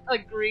gonna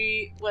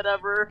agree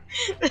whatever.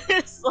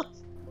 It's like-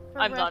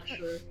 I'm not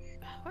sure.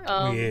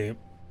 Where-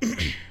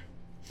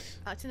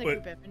 It's in the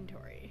Wait. group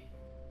inventory.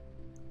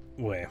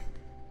 Well,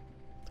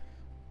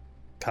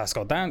 Cass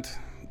got that.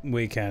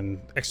 We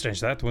can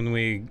exchange that when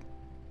we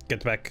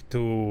get back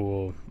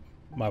to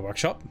my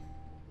workshop.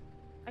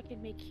 I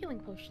can make healing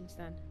potions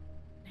then.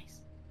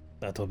 Nice.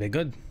 That will be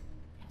good.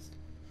 Yes.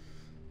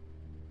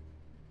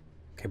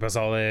 Keep us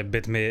all a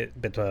bit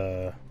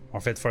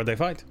more fit for the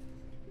fight.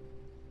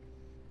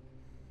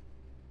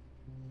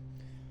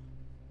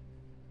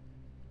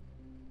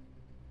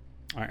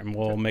 All right, and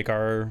we'll make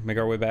our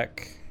way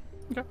back.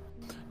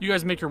 You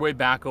guys make your way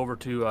back over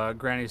to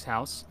Granny's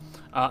house.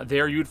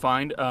 There you'd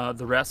find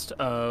the rest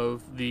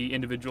of the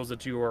individuals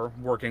that you are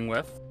working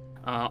with,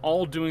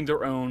 all doing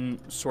their own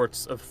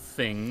sorts of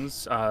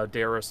things.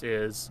 Darius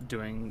is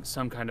doing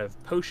some kind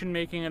of potion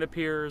making, it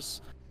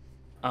appears.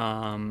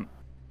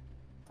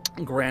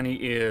 Granny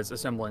is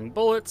assembling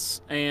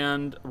bullets,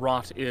 and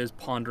Rot is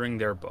pondering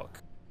their book.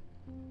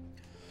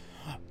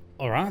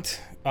 All right,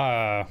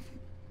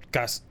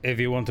 Cass, if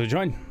you want to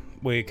join,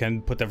 we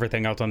can put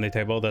everything out on the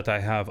table that I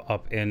have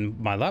up in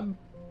my lab.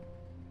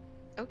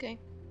 Okay.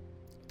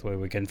 That way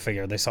we can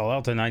figure this all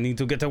out, and I need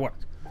to get to work.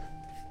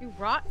 Do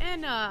Rot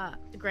and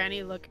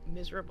Granny look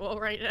miserable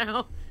right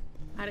now?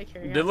 Out of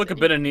curiosity. They look a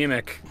bit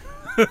anemic.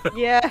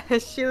 Yeah,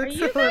 she Are looks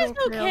you a guys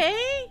little pale.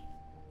 okay?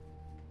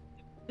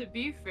 To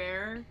be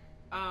fair,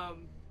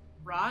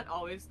 Rot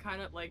always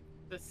kind of like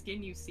the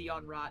skin you see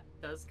on Rot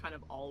does kind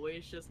of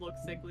always just look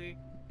sickly.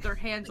 Their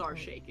hands are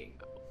shaking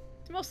though.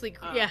 It's mostly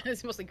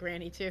it's mostly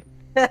Granny too.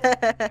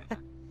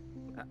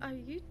 Are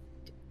you?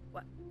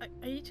 What?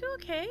 Are you two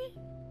okay?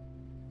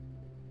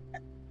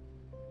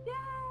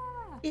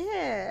 Yeah,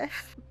 Yeah.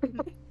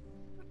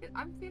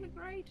 I'm feeling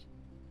great.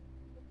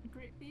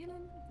 Great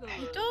feeling.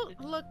 You don't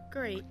look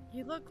great.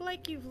 You look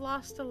like you've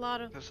lost a lot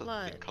of There's a thing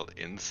blood. called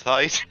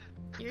insight.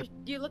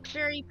 You look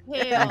very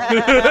pale.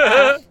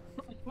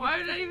 Why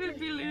would I even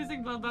be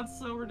losing blood? That's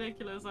so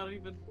ridiculous.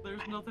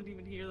 There's nothing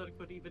even here that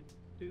could even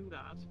do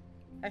that.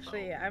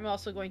 Actually, I'm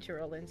also going to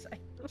roll insight.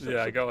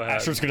 Yeah, go ahead.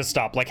 Asher's gonna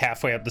stop like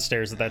halfway up the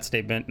stairs at that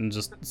statement and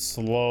just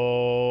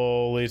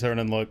slowly turn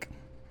and look.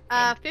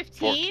 15.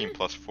 14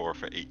 plus 4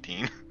 for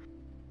 18.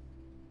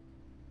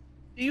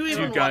 Do you even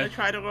you want guys- to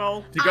try to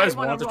roll? Do you guys I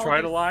wanna want to roll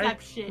try to lie?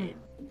 deception.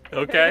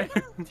 Okay.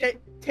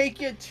 Take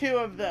your 2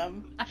 of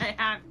them. I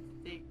have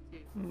to take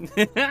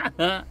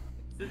 2.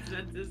 It's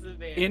a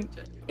disadvantage.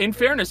 In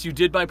fairness, you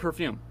did buy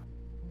perfume.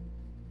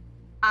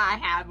 I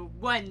have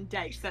 1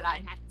 dice that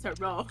I had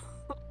to roll.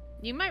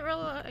 You might roll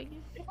a...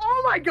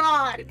 Oh my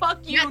god!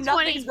 Fuck you, Nat 20.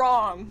 nothing's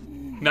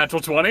wrong.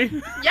 Natural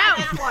 20? Yeah!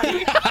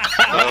 Okay.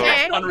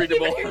 Okay.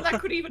 Unreadable. That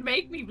could even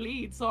make me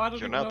bleed, so I don't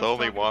You're even not know the what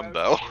only I'm one,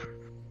 talking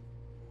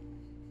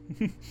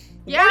though.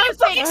 Yeah, I was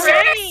like,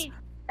 Granny!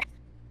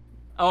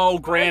 Oh,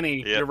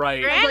 Granny. Yeah. You're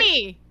right.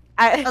 Granny!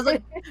 I was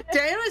like,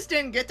 Darius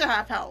didn't get to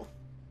half health.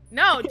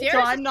 No, Darius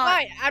I'm is not-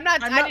 fine. I'm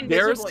not... I'm I not didn't...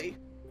 Darius- visibly.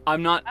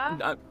 I'm not.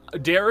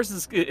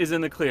 Darius is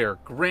in the clear.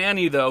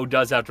 Granny, though,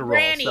 does have to roll.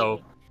 Granny.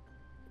 So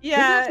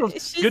Yeah,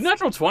 good she's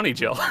natural 20,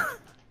 Jill. about.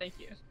 Thank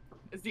you.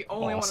 It's the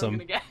only Awesome.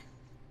 one I'm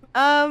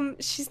gonna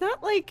get. she's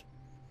not like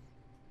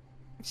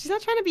she's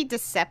not trying to be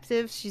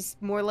deceptive. She's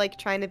more like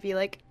trying to be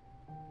like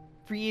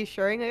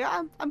reassuring. Like,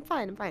 I'm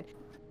fine.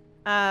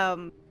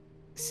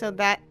 So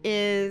that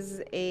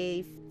is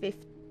a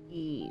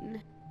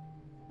 15.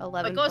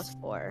 11 It goes- plus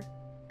 4.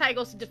 Ty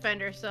goes to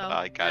Defender, so...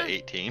 I got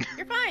 18.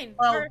 You're fine.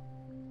 Well, Or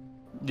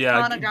Yeah.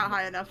 Tana got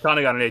high enough.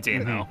 Tana got an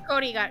 18, though.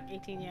 Cody got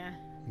 18, yeah.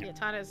 Yeah,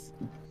 Tana's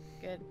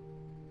good.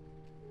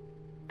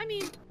 I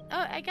mean,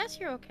 I guess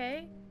you're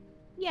okay.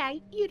 Yeah,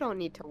 you don't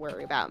need to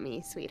worry about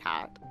me,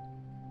 sweetheart.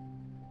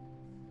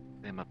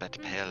 I'm a bit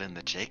pale in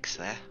the cheeks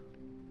there.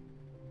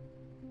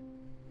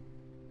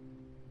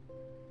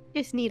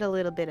 Just need a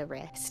little bit of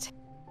rest.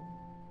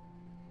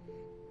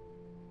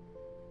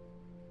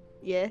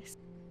 Yes.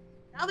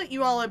 Now that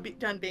you all are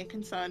done being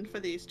concerned for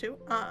these 2,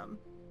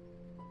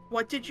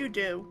 what did you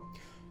do?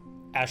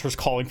 Asher's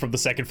calling from the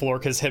second floor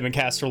because him and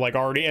Cass are like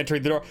already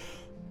entering the door.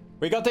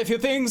 We got a few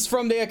things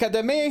from the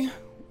academy.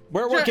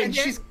 We're working.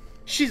 And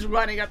she's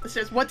running up the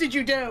stairs. What did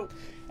you do?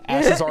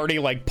 Ash is already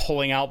like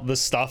pulling out the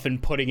stuff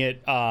and putting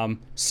it.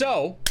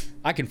 So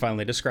I can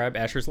finally describe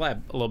Asher's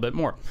lab a little bit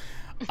more.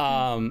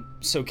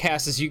 So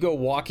Cass, as you go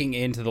walking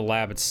into the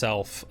lab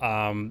itself,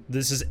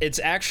 it's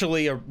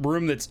actually a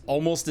room that's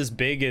almost as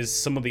big as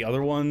some of the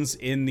other ones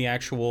in the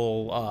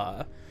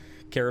actual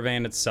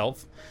caravan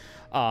itself.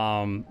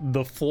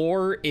 The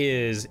floor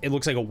it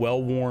looks like a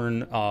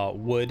well-worn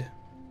wood.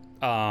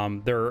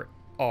 There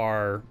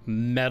are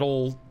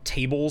metal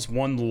tables,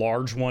 one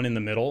large one in the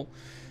middle.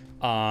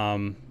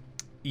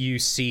 You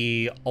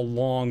see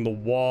along the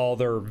wall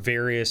there are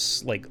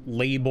various like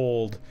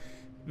labeled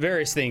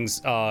various things,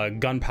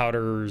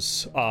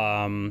 gunpowders,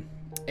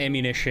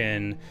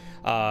 ammunition.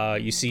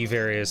 You see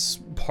various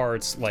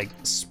parts like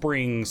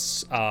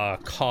springs,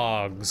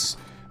 cogs.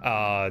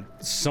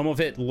 Some of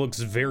it looks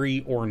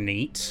very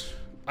ornate.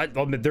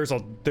 There's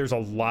a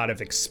lot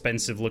of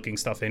expensive looking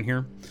stuff in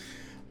here.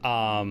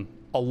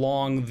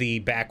 Along the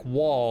back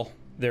wall,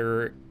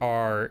 there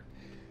are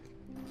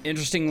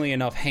interestingly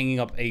enough, hanging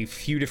up a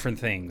few different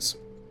things.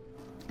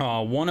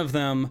 One of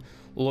them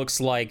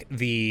looks like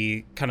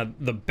the kind of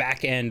the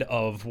back end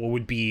of what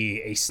would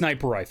be a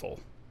sniper rifle,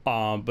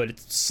 but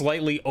it's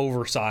slightly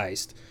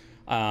oversized.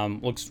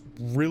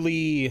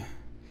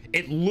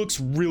 It looks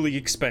really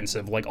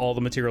expensive. Like, all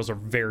the materials are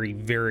very,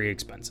 very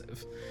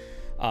expensive.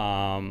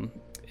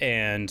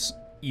 And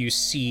you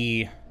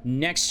see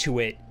next to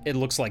it, it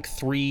looks like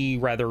 3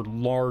 rather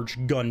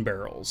large gun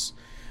barrels,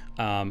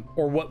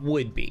 or what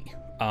would be.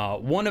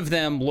 One of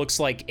them looks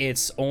like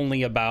it's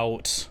only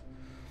about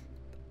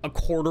a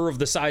quarter of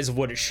the size of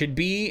what it should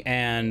be,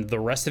 and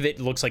the rest of it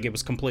looks like it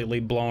was completely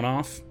blown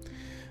off.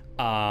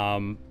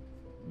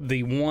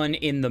 The one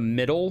in the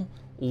middle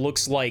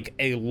looks like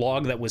a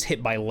log that was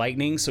hit by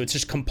lightning, so it's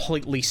just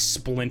completely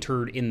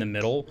splintered in the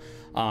middle.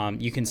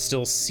 You can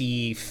still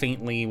see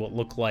faintly what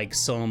look like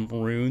some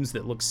runes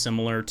that look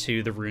similar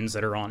to the runes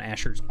that are on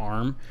Asher's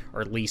arm,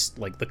 or at least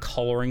like the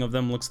coloring of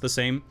them looks the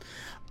same.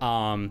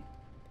 And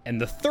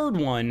the third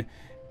one,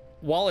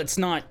 while it's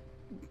not,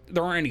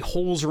 there aren't any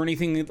holes or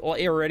anything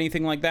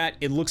like that,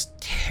 it looks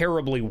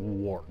terribly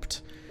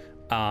warped.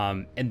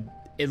 And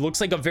it looks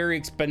like a very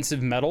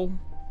expensive metal.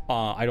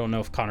 I don't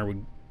know if Connor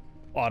would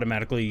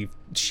automatically,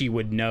 she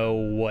would know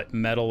what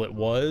metal it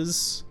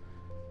was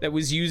that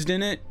was used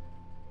in it,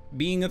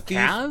 being a thief.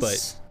 Kaz?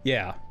 But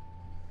yeah,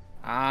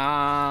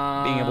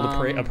 being able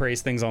to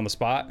appraise things on the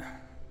spot.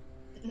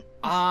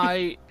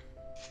 I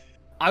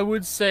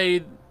would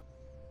say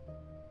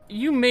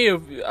you may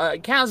have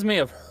Kaz may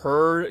have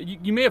heard,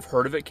 you may have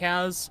heard of it,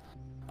 Kaz.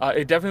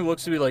 It definitely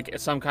looks to be like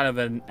some kind of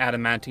an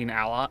adamantine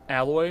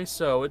alloy,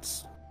 so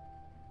it's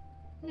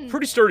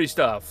pretty sturdy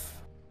stuff.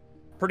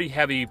 Pretty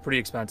heavy, pretty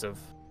expensive.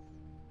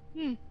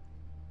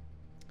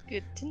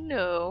 Good to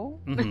know.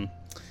 Mm-hmm.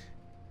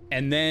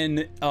 And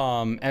then,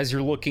 as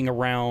you're looking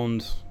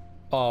around,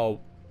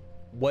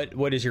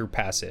 what is your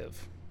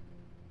passive?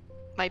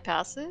 My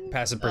passive?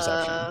 Passive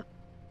perception.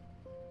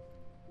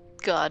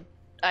 God,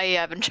 I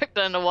haven't checked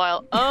that in a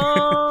while.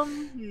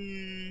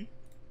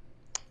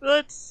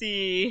 Let's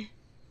see.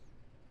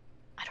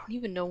 I don't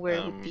even know where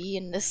it would be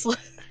in this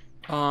list.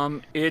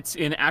 It's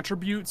in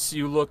attributes.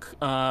 You look,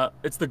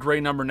 it's the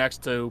gray number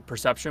next to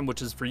perception,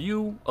 which is for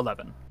you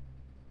 11.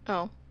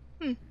 Oh.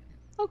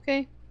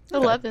 Okay.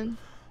 11.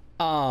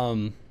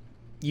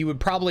 You would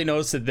probably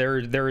notice that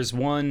there is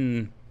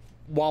one,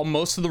 while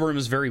most of the room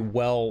is very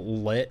well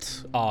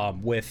lit,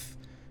 with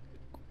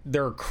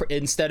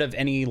instead of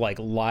any like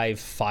live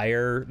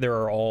fire, there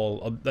are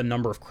all a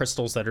number of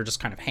crystals that are just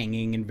kind of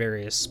hanging in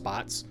various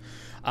spots.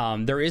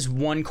 There is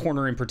one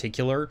corner in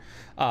particular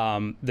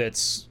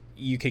that's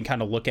you can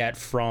kind of look at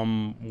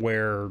from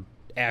where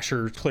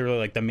Asher, clearly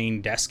like the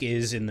main desk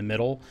is in the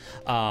middle,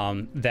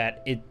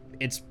 that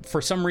it's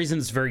for some reason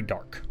it's very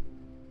dark.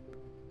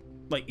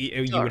 Like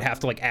you would have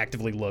to like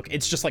actively look.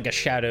 It's just like a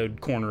shadowed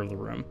corner of the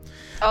room.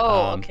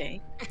 Oh,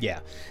 okay.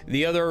 Yeah.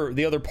 The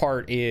other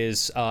part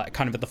is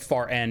kind of at the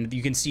far end.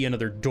 You can see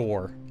another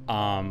door.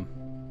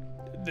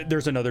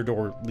 There's another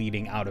door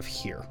leading out of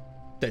here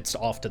that's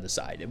off to the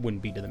side. It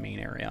wouldn't be to the main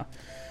area.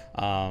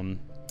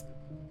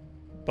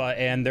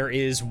 And there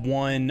is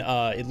one,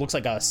 it looks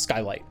like a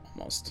skylight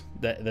almost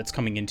that's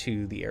coming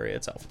into the area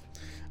itself.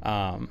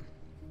 But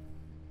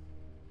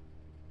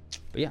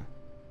yeah,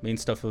 main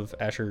stuff of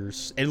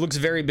Asher's, it looks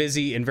very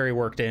busy and very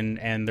worked in,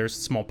 and there's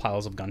small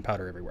piles of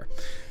gunpowder everywhere.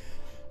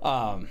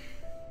 But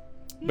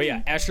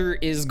yeah, Asher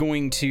is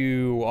going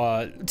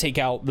to take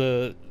out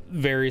the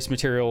various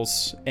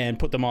materials and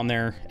put them on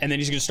there, and then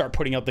he's going to start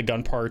putting out the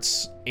gun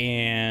parts.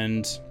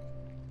 And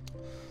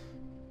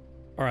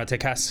all right,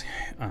 Cass,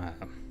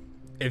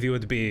 if you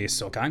would be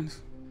so kind,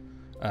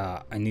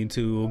 I need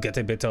to get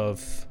a bit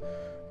of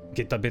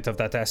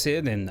that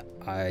acid, and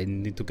I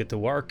need to get to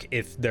work.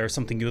 If there's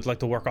something you would like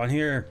to work on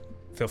here,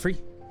 feel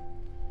free.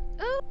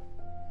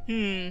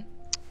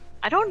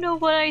 I don't know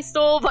what I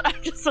stole, but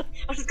I'm just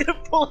gonna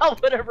pull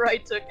out whatever I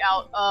took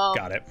out.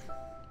 Got it.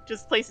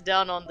 Just place it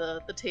down on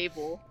the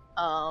table.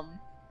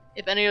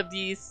 If any of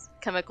these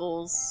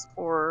chemicals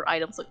or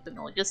items look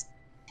familiar, just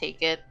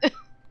take it.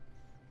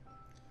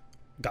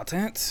 Got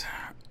it.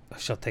 I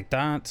shall take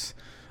that.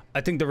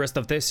 I think the rest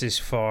of this is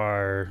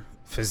for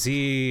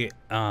Z.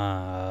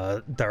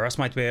 The rest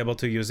might be able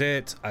to use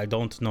it. I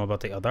don't know about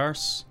the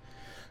others.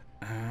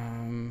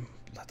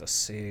 Let us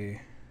see.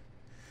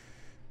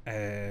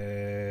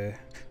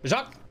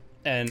 Jacques!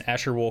 And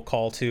Asher will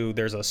call to,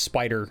 there's a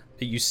spider,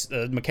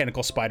 a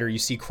mechanical spider you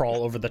see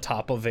crawl over the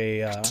top of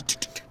over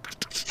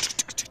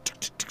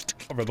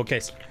a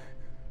bookcase.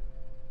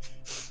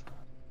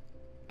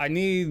 I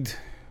need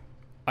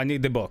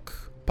the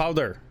book.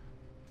 Powder.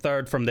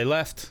 Third from the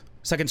left.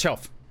 Second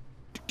shelf.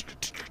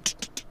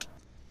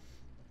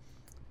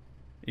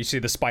 You see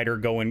the spider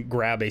go and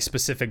grab a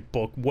specific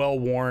book, well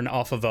worn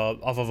off of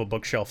a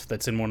bookshelf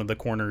that's in one of the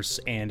corners,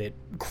 and it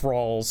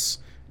crawls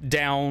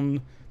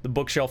down the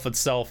bookshelf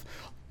itself,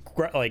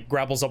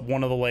 grapples up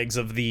one of the legs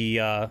of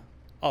the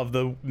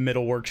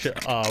middle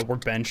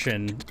workbench,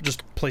 and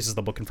just places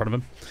the book in front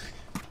of him.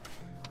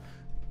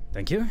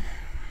 Thank you.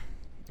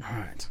 All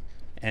right,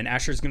 and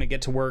Asher's gonna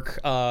get to work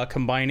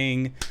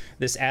combining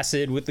this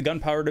acid with the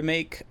gunpowder to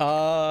make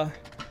high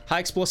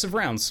explosive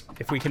rounds,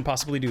 if we can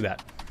possibly do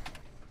that.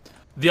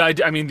 The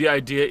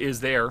idea is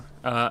there.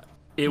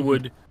 It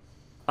would.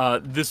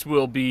 This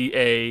will be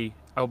a.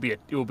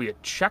 It will be a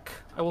check.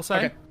 I will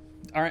say. Okay.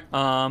 All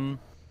right.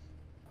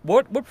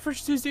 What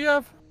proficiencies do you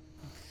have?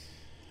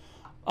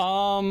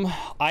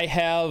 I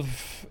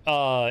have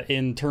I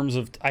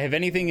have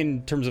anything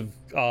in terms of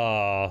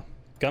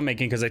gun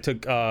making because I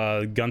took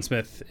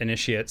gunsmith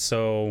initiate,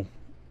 so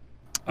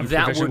I'm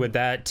proficient with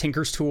that.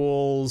 Tinker's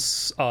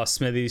tools,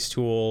 smithy's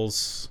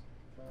tools.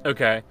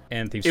 Okay.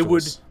 And thieves'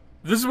 tools.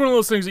 This is one of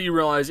those things that you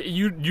realize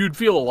you'd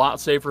feel a lot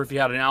safer if you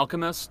had an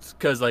alchemist,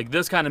 because like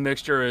this kind of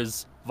mixture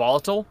is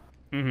volatile.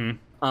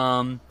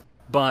 Mm-hmm.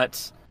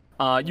 But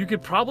you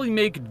could probably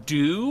make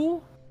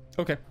do.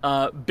 Okay.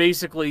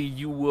 Basically,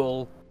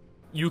 you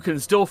can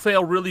still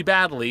fail really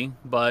badly,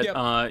 but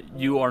Yep.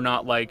 you are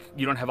not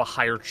you don't have a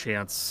higher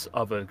chance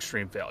of an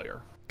extreme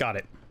failure. Got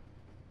it.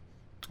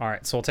 All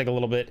right, so we'll take a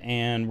little bit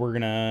and we're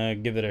gonna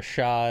give it a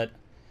shot.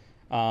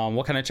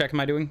 What kind of check am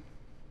I doing?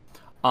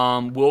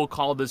 We'll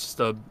call this just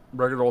a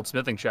regular old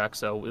smithing check,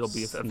 so it'll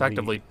be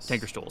effectively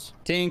Tinker's Tools.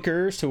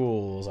 Tinker's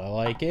Tools, I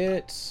like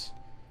it.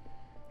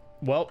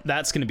 Well,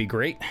 that's gonna be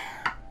great.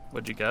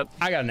 What'd you get?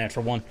 I got a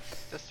natural 1.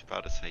 Just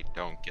about to say,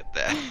 don't get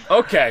that.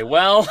 Okay,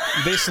 well.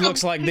 This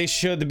looks like this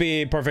should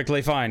be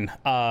perfectly fine.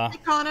 Hey,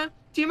 Connor,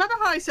 do you remember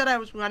how I said I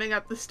was running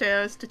up the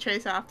stairs to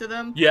chase after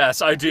them?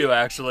 Yes, I do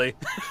actually.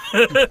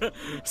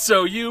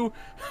 So you,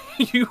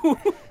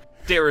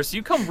 Darius,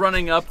 you come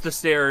running up the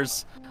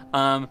stairs,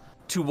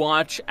 to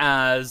watch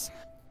as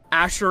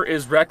Asher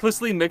is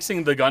recklessly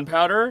mixing the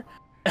gunpowder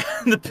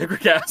and the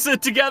picric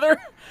acid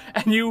together,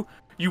 and you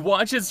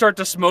watch it start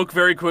to smoke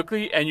very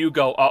quickly, and you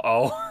go,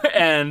 uh-oh,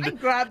 and... I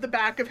grab the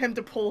back of him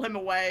to pull him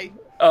away.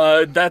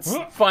 That's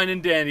fine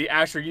and dandy.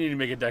 Asher, you need to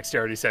make a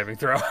dexterity saving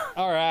throw.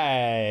 All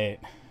right.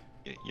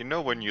 You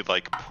know when you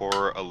like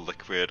pour a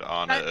liquid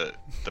on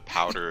the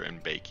powder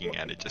and baking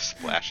and it just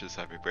splashes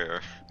everywhere?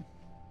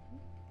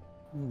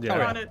 Yeah.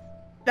 Connor,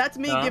 that's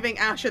me giving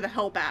Asher the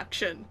help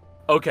action.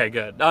 Okay,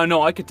 good.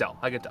 No, I could tell.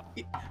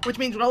 Which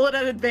means roll it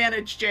at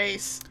advantage,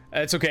 Jace.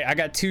 It's okay. I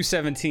got 2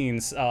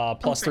 17s,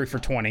 plus 3 for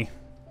 20.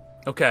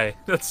 Okay,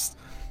 that's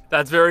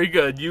very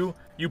good. You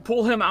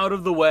pull him out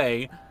of the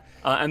way,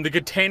 and the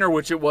container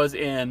which it was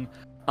in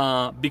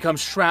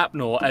becomes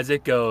shrapnel as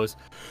it goes,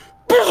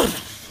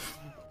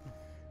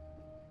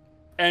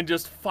 and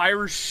just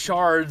fires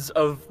shards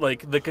of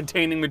like the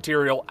containing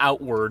material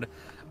outward.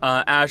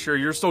 Asher,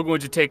 you're still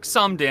going to take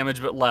some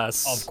damage, but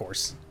less. Of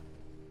course.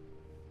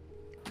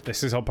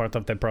 This is all part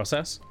of the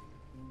process.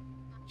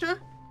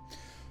 Sure.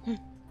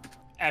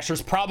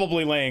 Asher's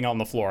probably laying on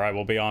the floor, I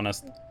will be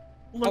honest.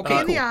 Look me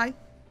in the eye.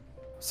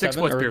 6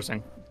 7 points or-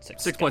 piercing.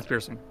 6 points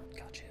piercing.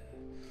 Gotcha.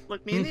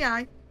 Look me in the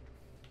eye.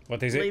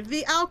 What is it? Leave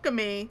the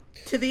alchemy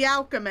to the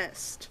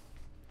alchemist.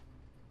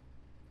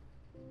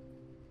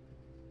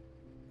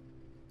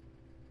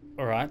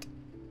 All right.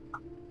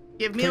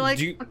 Give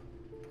me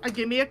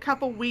give me a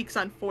couple weeks,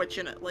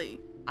 unfortunately.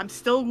 I'm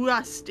still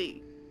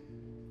rusty.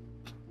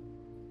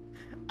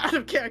 Out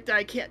of character,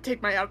 I can't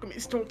take my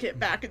alchemy's toolkit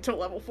back until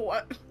level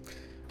 4.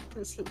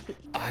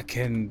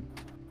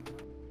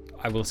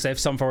 I will save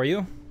some for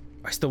you.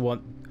 I still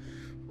want...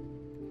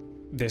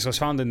 This was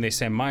found in the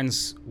same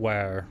mines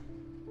where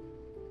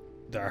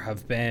there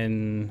have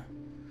been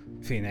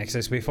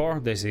phoenixes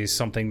before. This is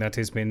something that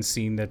has been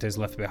seen that is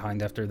left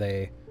behind after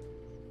they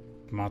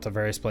come out of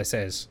various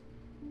places.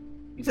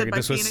 You said by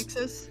This was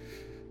phoenixes?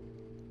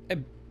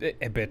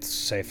 a bit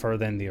safer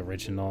than the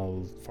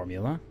original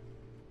formula.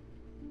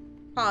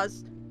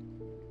 Pause.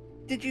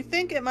 Did you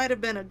think it might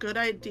have been a good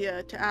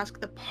idea to ask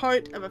the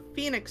part of a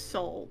phoenix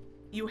soul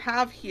you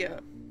have here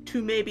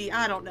to maybe,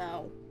 I don't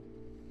know,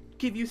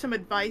 give you some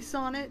advice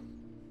on it?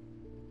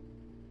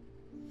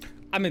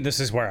 I mean, this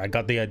is where I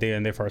got the idea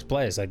in the first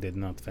place. I did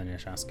not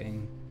finish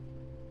asking.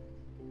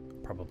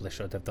 Probably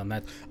should have done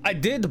that. I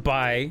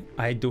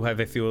do have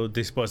a few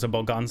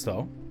disposable guns,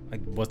 though. I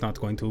was not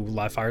going to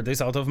live fire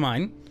this out of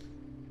mine.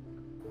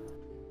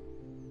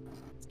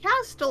 Is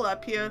Kaz still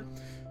up here?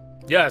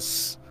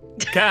 Yes.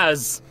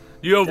 Kaz,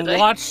 you have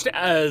watched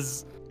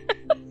as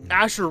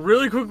Asher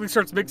really quickly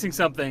starts mixing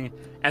something,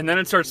 and then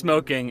it starts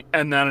smoking,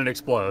 and then it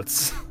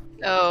explodes.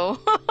 Oh.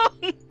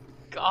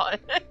 God.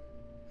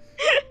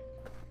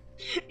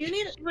 Do you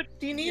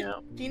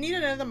need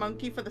another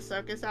monkey for the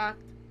circus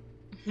act?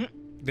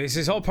 This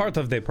is all part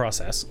of the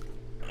process.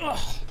 Ugh.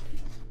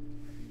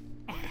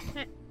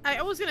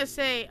 I was gonna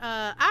say,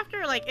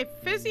 after, like, if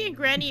Fizzy and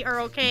Granny are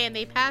okay and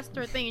they passed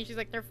her thing and she's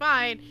like, they're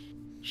fine,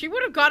 she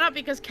would have gone up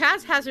because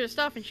Kaz has her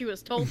stuff and she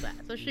was told that.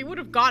 So she would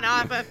have gone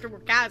off after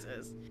where Kaz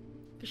is.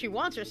 Because she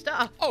wants her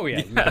stuff. Oh, yeah,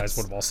 you guys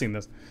would have all seen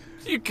this.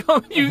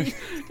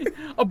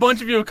 A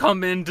bunch of you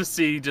come in to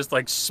see just,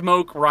 like,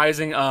 smoke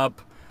rising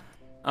up.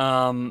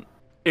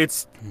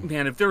 If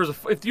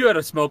you had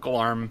a smoke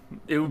alarm,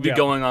 it would be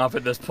going off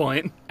at this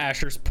point.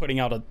 Asher's putting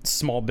out a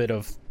small bit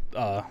of,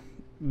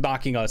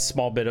 knocking a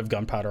small bit of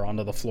gunpowder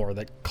onto the floor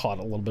that caught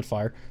a little bit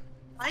fire.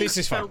 This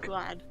is so fun.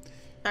 glad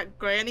that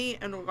Granny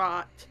and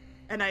Rot,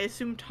 and I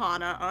assume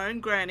Tana, are in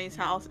Granny's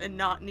house and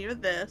not near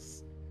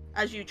this.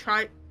 As you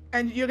try,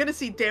 and you're gonna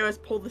see Darius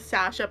pull the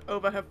sash up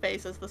over her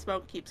face as the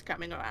smoke keeps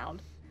coming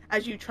around.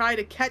 As you try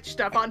to catch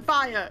stuff on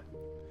fire.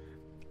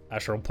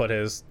 Asher will put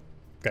his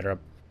cutter up.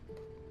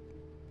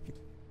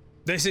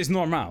 This is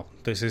normal.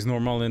 This is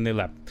normal in the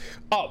lab.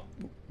 Oh,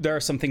 there are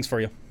some things for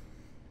you.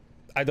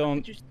 I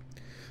don't.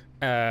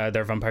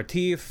 They're vampire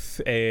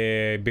teeth,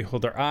 a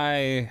beholder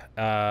eye.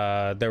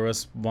 There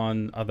was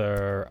one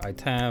other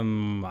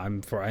item.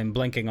 I'm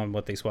blanking on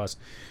what this was.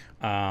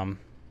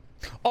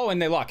 Oh,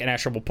 and they lock. And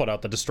Asher will put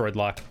out the destroyed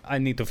lock. I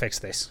need to fix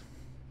this.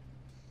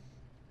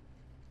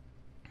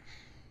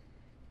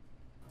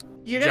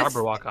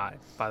 Jabberwock eye,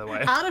 by the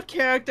way. Out of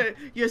character,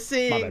 you're My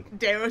seeing bad.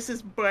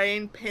 Darius's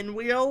brain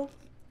pinwheel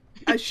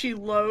as she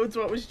loads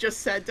what was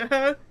just said to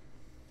her.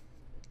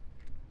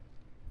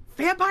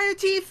 Vampire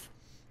teeth?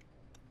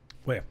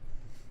 Where?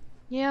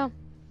 Yeah.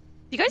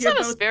 You guys You're have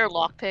a both- spare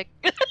lockpick?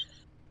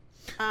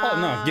 Oh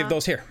no, give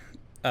those here.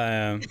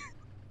 I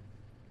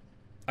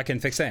can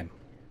fix them.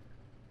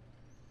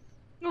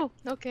 Oh,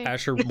 okay.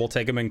 Asher will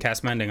take them and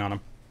cast mending on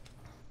them.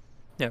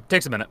 Yeah,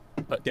 takes a minute,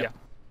 but Yeah. yeah.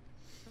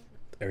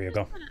 There you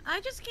go. I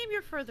just came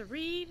here for the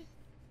read.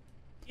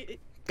 Yeah,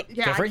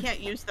 Jeffrey? I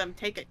can't use them.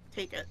 Take it.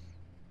 Take it.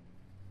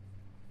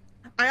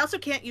 I also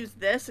can't use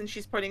this, and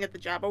she's pointing at the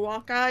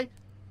Jabberwock eye.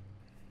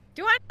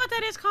 Do I know what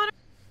that is,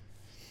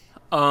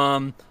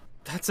 Connor?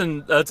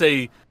 That's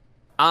a.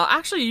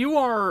 Actually, you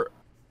are.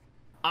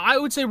 I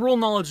would say roll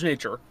knowledge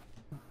nature.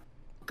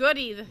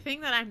 Goody, the thing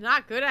that I'm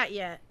not good at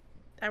yet.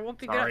 I won't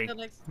be Sorry. good at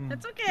the next.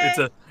 That's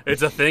okay.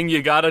 It's a thing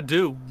you gotta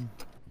do.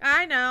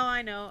 I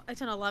know.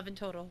 It's an 11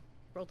 total.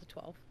 Rolled a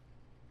 12.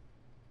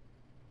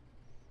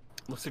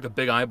 Looks like a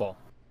big eyeball.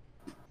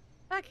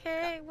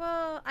 Okay,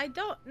 well, I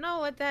don't know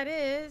what that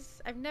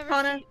is. I've never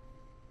Connor? seen...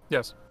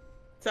 Yes.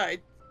 Sorry,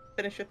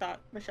 finish your thought,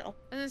 Michelle.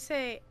 I was gonna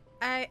say,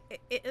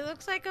 it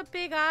looks like a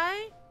big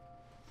eye.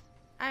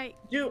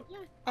 Do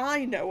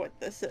I know what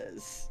this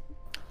is?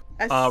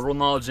 Roll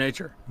knowledge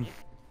nature.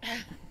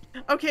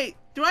 Okay,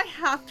 do I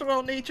have to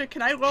roll nature?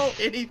 Can I roll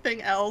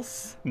anything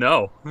else?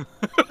 No. Listen,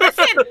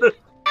 I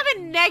have a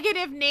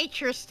negative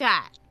nature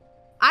stat.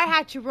 I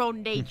had to roll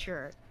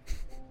nature.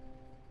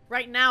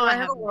 Right now, Do I I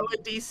have... have a lower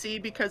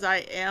DC because I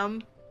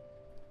am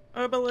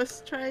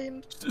herbalist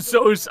trained?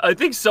 I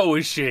think so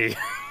is she.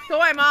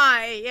 So am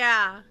I,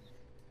 yeah.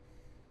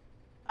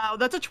 Oh,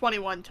 that's a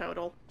 21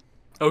 total.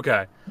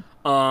 Okay.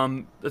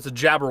 That's a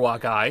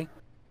Jabberwock eye.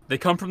 They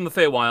come from the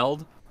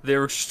Feywild.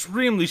 They're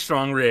extremely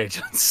strong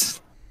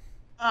reagents.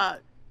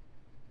 That's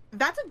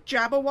a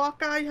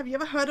Jabberwock eye. Have you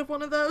ever heard of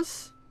one of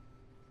those?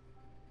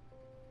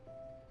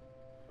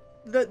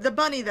 The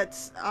bunny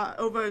that's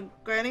over in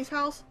Granny's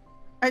house,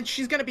 and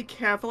she's gonna be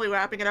carefully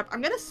wrapping it up.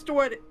 I'm gonna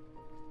store it,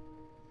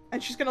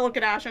 and she's gonna look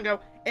at Ash and go,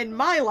 "In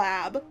my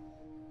lab,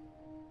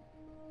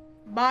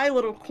 my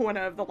little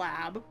corner of the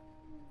lab."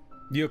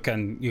 You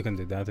can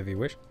do that if you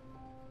wish.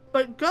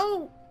 But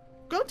go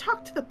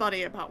talk to the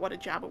bunny about what a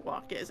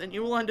Jabberwock is, and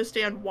you will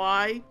understand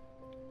why.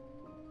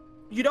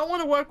 You don't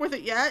want to work with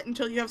it yet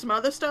until you have some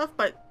other stuff,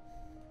 but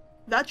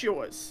that's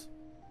yours.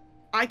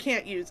 I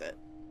can't use it.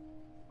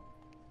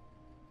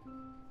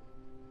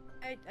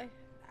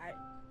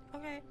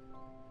 Okay.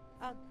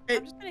 I'm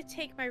It- just gonna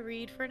take my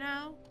read for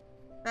now.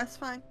 That's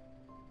fine.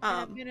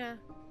 And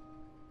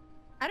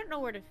I don't know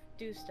where to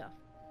do stuff.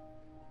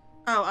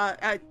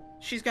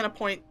 She's gonna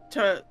point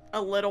to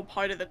a little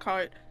part of the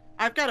cart.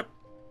 I've got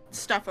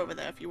stuff over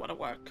there if you want to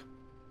work.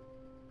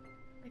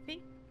 I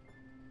think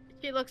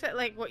she looks at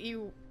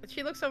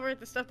she looks over at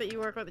the stuff that you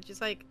work with and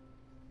she's like,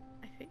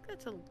 I think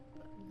that's a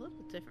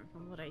little different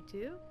from what I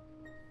do.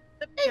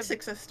 The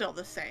basics are still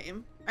the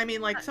same. I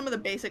mean, like, some of the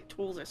basic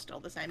tools are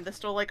still the same. There's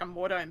still, like, a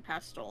mortar and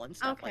pestle and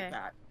stuff Okay. like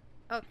that.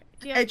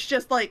 Okay. It's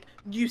just, like,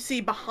 you see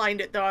behind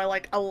it, there are,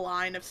 like, a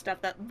line of stuff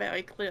that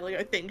very clearly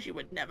are things you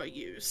would never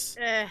use.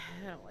 I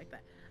don't like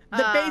that.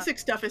 The basic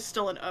stuff is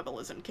still an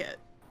herbalism kit.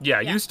 Yeah,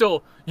 Yeah.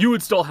 you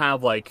would still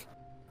have like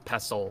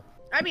pestle.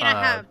 I mean,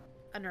 I have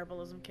an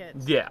herbalism kit.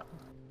 Yeah.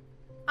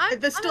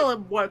 There's still a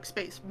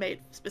workspace made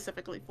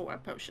specifically for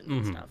potions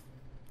and stuff.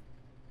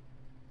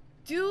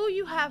 Do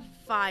you have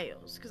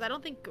vials? Because I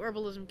don't think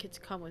herbalism kits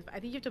come with. I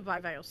think you have to buy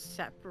vials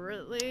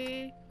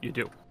separately. You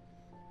do.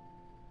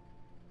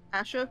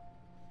 Asher?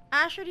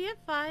 Asher, do you have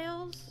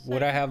vials?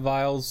 Would I have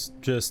vials?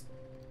 Just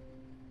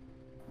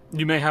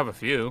You may have a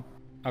few.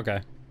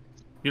 okay.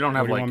 You don't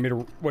have What do you like. want me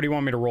to? What do you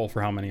want me to roll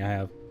for how many I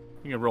have?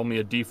 You can roll me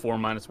a D4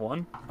 minus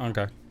 1.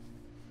 Okay.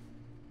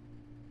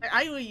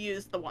 I will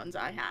use the ones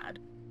I had.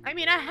 I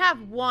mean, I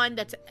have one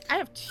that's. I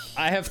have two.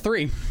 I have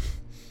 3.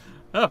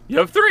 Oh, you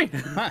have 3.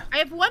 I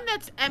have one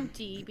that's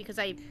empty because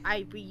I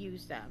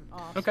reuse them.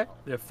 Also. Okay.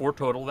 You have 4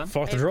 total then.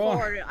 Fourth I have draw.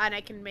 4, and I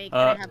can make. And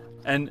I have,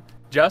 And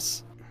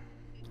Jess,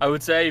 I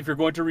would say if you're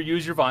going to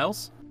reuse your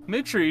vials,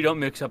 make sure you don't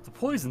mix up the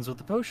poisons with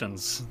the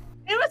potions.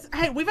 It was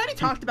Hey, we've already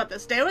talked about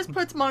this. Daris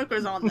puts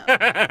markers on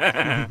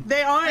them.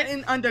 They aren't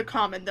in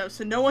Undercommon though,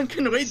 so no one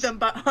can read them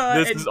but her.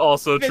 This and is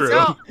also Fizzy.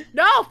 true.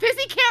 No,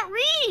 Fizzy can't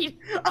read!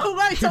 Oh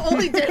right, so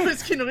only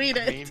Daris can read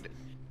I it. mean,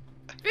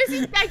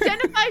 Fizzy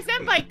identifies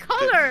them by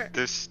color!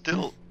 there's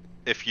still,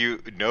 if you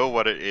know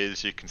what it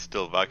is, you can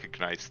still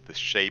recognize the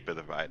shape of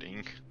the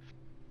writing.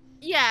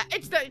 Yeah,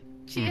 it's the...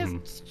 She has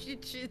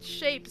it's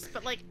shapes,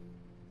 but like...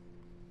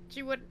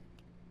 She would...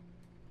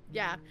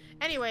 Yeah.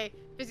 Anyway,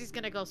 Fizzy's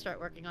gonna go start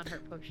working on her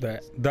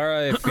potions. There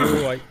are a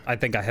few, I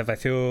think I have a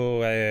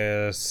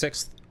few,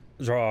 sixth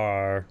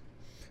drawer.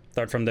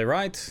 Start from the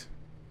right.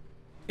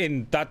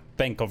 In that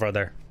bank over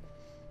there.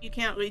 You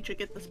can't reach or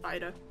get the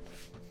spider.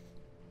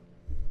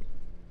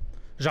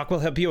 Jacques will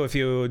help you if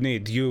you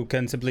need. You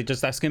can simply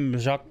just ask him,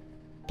 Jacques,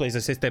 please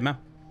assist me.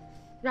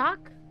 Rock?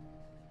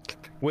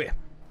 Oui.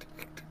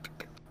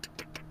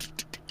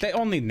 They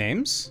all need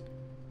names.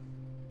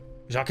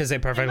 Jacques is a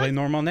perfectly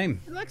normal name.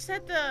 She looks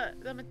at the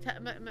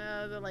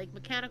like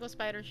mechanical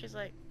spider and she's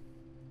like,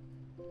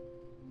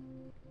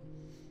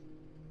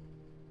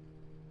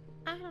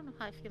 I don't know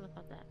how I feel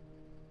about that.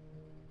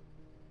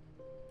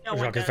 No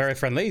one Jacques is does. very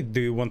friendly.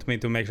 Do you want me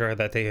to make sure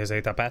that he has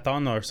a tapat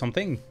on or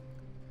something?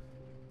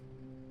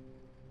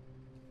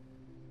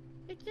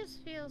 It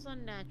just feels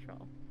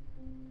unnatural.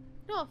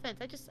 No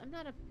offense, I'm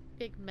not a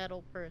big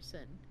metal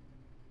person.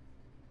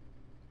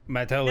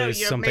 Metal No, is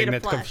you're something made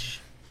that of comes. flesh.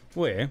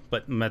 Oui,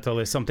 but metal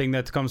is something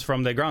that comes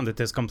from the ground. It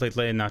is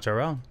completely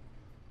natural.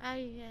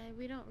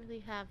 We don't really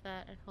have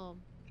that at home.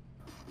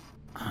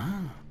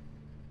 Ah.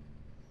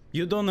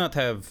 You do not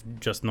have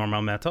just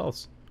normal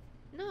metals.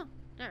 No,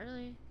 not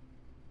really.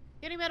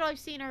 The only metal I've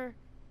seen are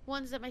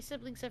ones that my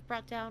siblings have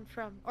brought down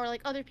from, or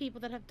like other people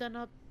that have done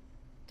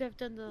the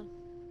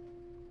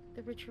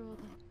ritual.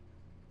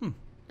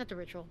 Not the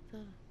ritual.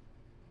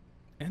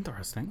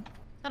 Interesting.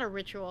 Not a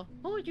ritual.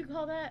 What would you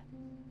call that?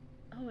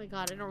 Oh my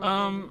god, I don't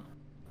remember.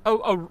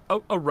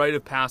 A rite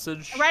of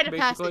passage. A rite of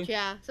basically. passage,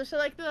 yeah. So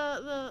like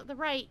the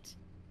rite.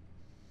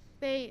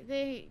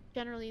 They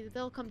generally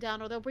they'll come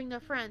down or they'll bring their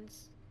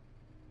friends,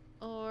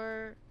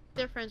 or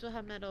their friends will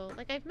have metal.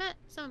 Like I've met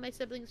some of my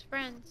siblings'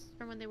 friends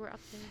from when they were up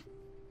there.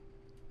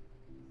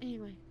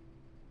 Anyway,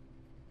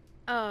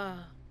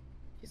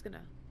 she's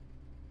gonna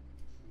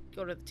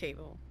go to the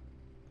table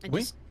and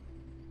Oui. just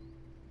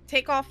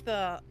take off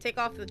the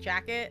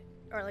jacket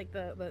or like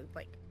the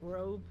like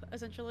robe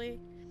essentially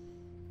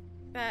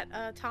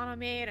that Tana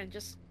made and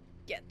just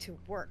get to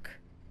work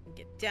and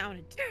get down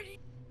and dirty.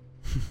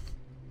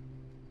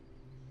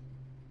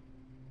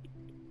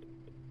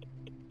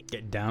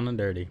 Get down and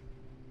dirty.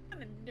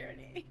 Down and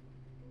dirty.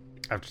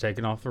 After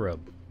taking off the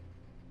robe.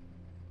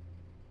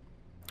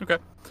 Okay.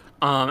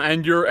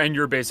 And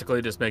you're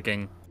basically just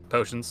making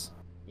potions.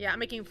 Yeah, I'm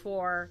making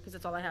 4 because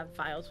that's all I have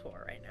files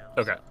for right now.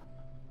 Okay.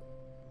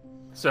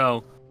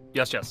 So,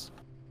 yes.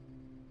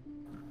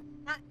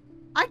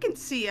 I can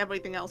see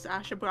everything else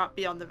Asha brought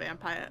beyond the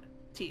vampire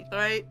teeth,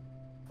 right?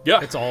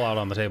 Yeah. It's all out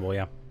on the table,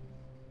 yeah.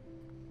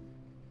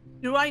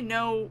 Do I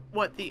know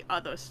what the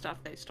other stuff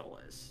they stole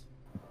is?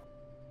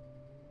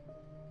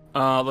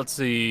 Let's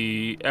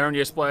see.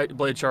 Arandius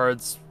blade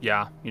shards.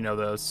 Yeah, you know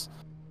those.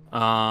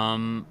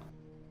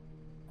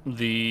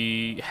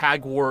 The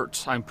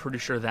hagwort. I'm pretty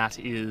sure that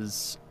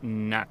is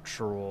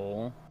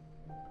natural.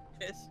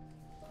 Yes.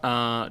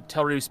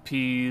 Telreus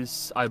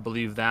peas. I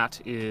believe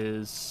that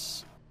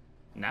is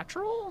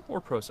natural or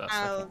processed.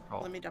 I can't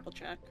recall. Let me double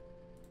check.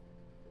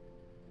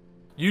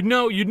 You'd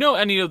know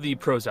any of the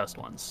processed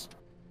ones,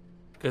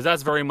 because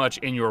that's very much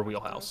in your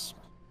wheelhouse.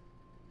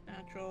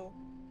 Natural.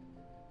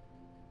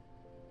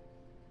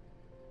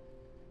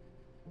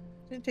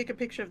 Didn't take a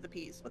picture of the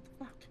peas. What the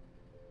fuck?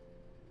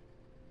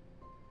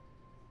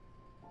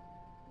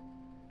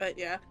 But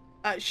yeah,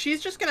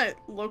 she's just gonna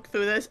look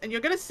through this, and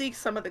you're gonna see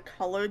some of the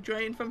color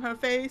drain from her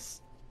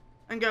face,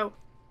 and go,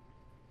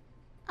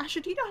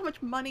 Asha, do you know how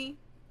much money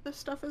this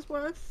stuff is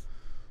worth?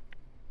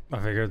 I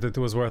figured it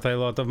was worth a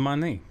lot of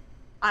money.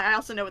 I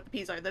also know what the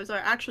peas are. Those are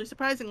actually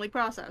surprisingly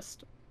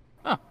processed.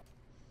 Oh.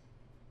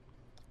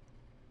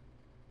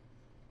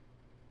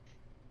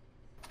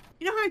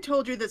 You know how I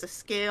told you there's a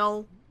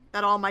scale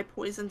that all my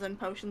poisons and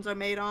potions are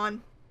made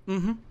on?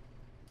 Mm-hmm.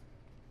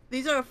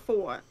 These are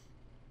 4.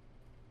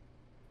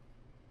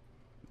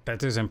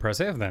 That is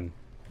impressive then.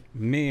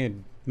 It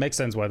makes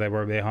sense why they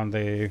were behind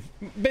the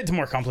bit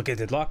more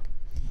complicated lock.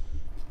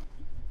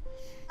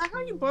 Is that how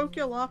you broke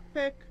your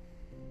lockpick?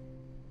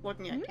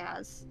 Looking at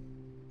Kaz.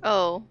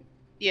 Oh,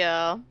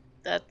 yeah.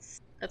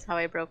 That's how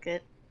I broke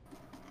it.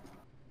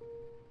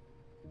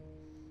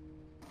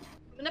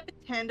 I'm gonna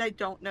pretend I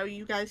don't know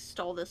you guys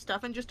stole this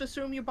stuff and just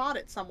assume you bought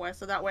it somewhere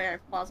so that way I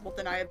have plausible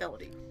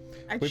deniability.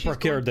 And We she's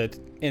procured it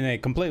in a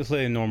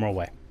completely normal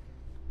way.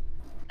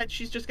 And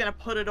she's just gonna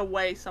put it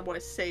away somewhere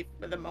safe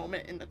for the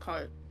moment in the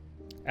cart.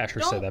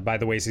 Asher Don't- said that. By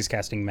the way, he's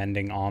casting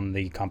Mending on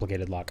the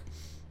complicated lock.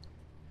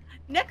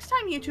 Next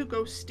time you two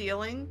go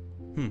stealing,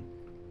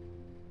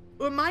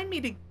 remind me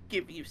to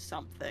give you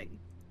something.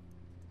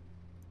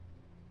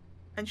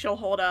 And she'll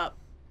hold up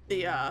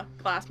the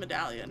glass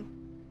medallion.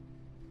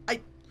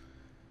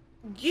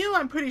 You,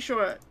 I'm pretty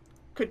sure,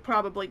 could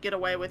probably get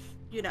away with,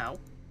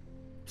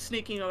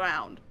 sneaking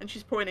around. And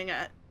she's pointing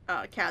at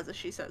Kaz as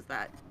she says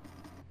that.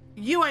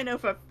 You, I know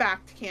for a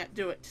fact, can't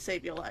do it to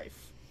save your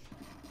life.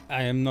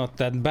 I am not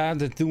that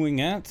bad at doing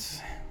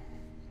it.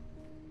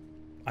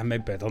 I'm a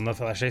bit on the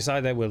flashy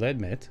side, I will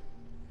admit.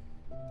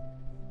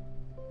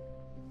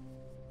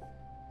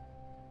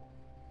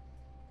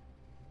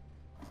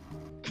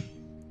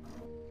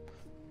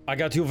 I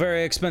got you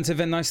very expensive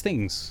and nice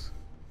things.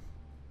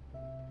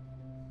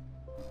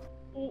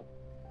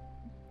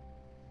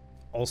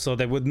 Also,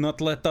 they would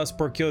not let us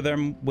procure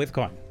them with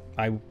coin.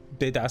 I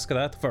did ask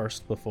that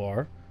first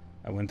before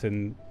I went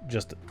and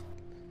just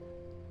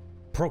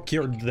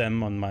procured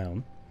them on my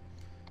own.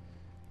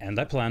 And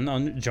I plan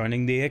on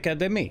joining the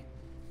academy.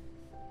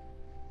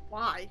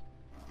 Why?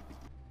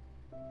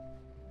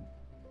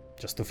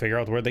 Just to figure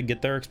out where they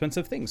get their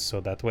expensive things, so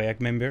that way I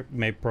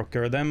may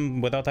procure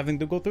them without having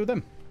to go through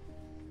them.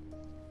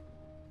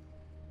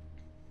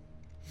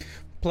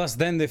 Plus,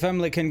 then the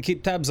family can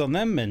keep tabs on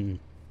them and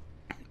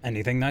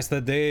anything nice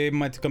that they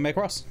might come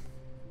across.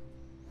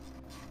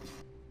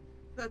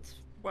 That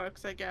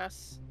works, I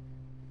guess.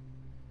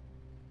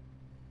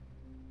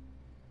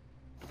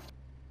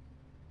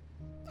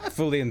 I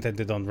fully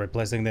intended on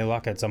replacing the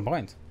lock at some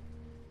point.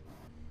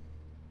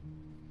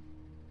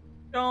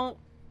 Don't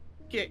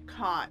get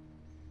caught.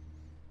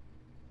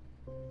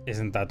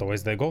 Isn't that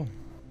always the goal?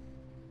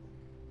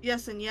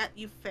 Yes, and yet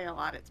you fail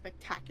at it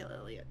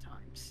spectacularly at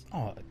times.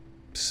 Oh,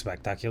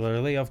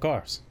 spectacularly, of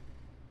course.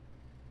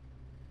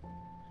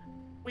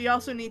 We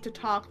also need to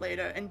talk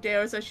later, and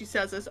Dares, as she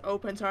says this,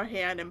 opens her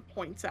hand and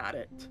points at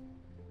it.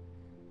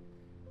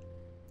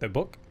 The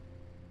book?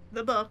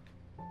 The book.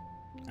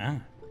 Ah.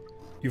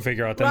 You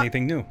figure out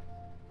anything new?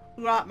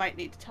 Rot might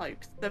need to tell you,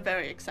 because they're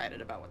very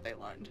excited about what they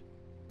learned.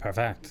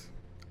 Perfect.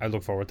 I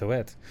look forward to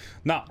it.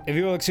 Now, if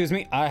you will excuse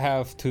me, I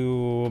have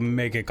to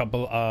make a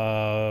couple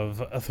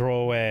of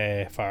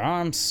throwaway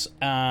firearms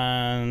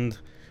and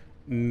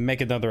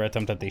make another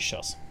attempt at these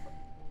shells.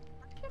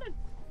 I'm gonna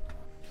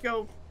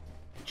go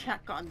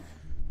check on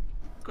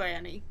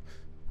Granny.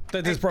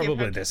 That is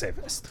probably the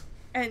safest.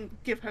 And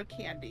give her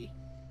candy.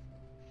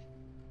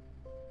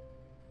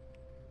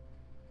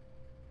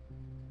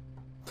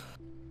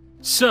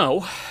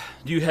 So,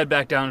 you head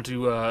back down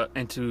to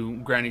into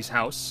Granny's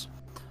house.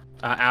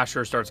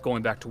 Asher starts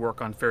going back to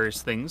work on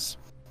various things.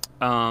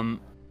 Any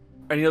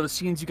other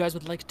scenes you guys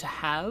would like to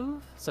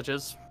have, such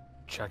as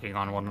checking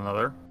on one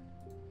another?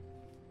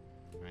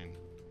 I mean,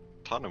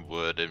 Tana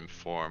would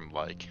inform,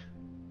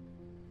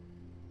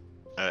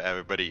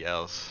 everybody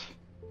else.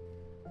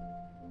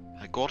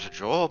 I got a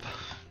job.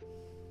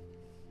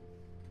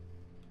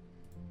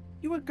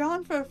 You were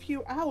gone for a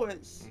few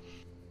hours.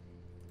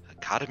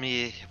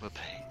 Academy will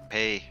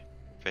pay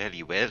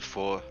fairly well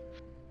for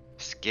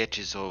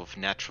sketches of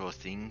natural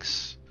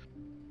things.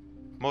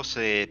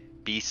 Mostly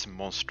beast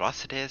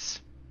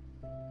monstrosities.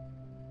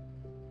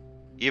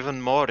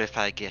 Even more if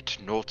I get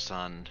notes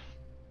on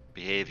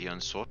behavior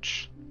and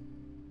such.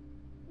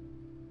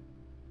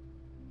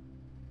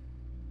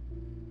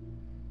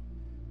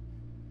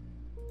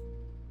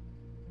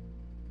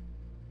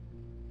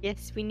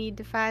 Yes, we need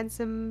to find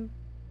some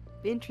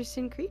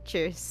interesting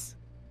creatures.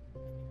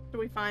 Do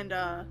we find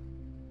the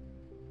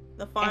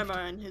farmer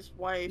and his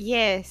wife?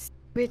 Yes,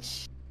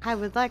 which I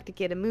would like to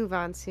get a move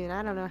on soon.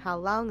 I don't know how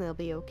long they'll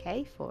be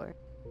okay for.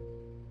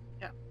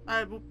 Yeah,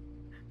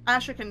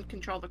 Asher can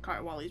control the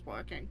cart while he's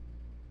working.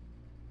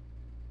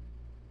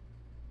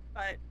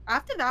 But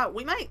after that,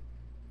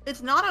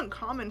 it's not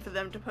uncommon for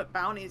them to put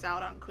bounties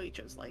out on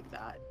creatures like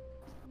that.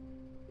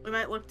 We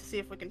might look to see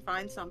if we can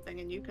find something,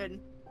 and you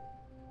can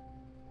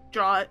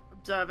draw it,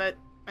 observe it,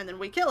 and then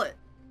we kill it.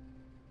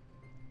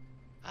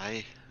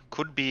 I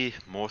could be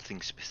more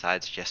things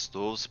besides just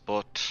those,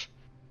 but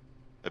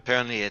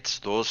apparently it's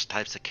those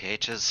types of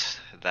creatures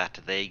that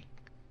they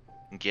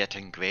get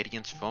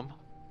ingredients from.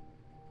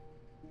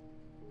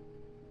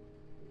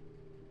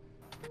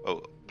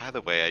 Oh, by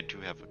the way, I do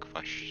have a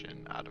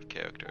question out of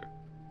character.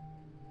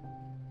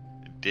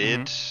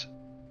 Did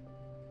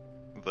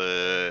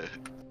the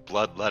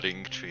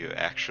bloodletting trio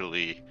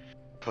actually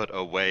put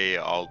away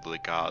all the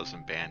gauze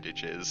and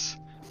bandages?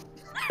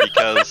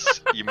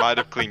 Because you might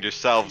have cleaned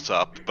yourselves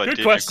up, but Good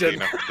did question. you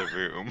clean up the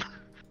room?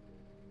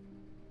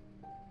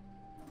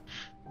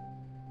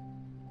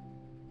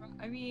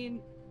 I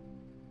mean,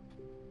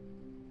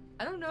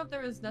 I don't know if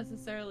there was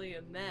necessarily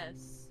a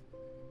mess.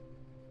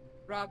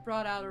 Rob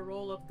brought out a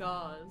roll of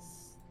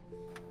gauze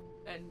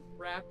and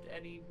wrapped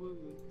any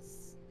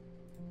wounds.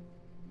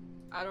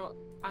 I don't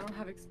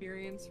have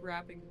experience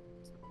wrapping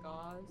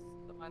gauze,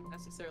 so I don't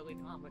necessarily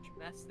know how much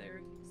mess there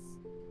is.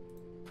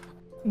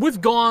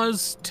 With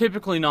gauze,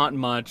 typically not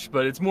much,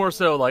 but it's more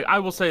so I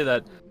will say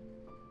that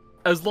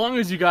as long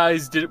as you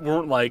guys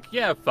weren't like,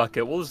 yeah, fuck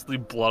it, we'll just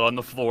leave blood on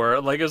the floor.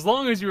 As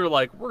long as you were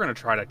like, we're gonna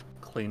try to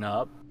clean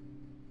up,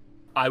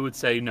 I would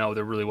say no,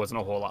 there really wasn't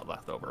a whole lot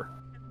left over.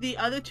 The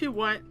other two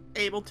weren't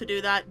able to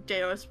do that.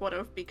 Deus would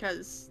have,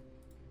 because,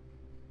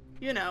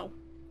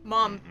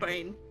 mom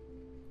brain.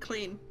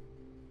 Clean.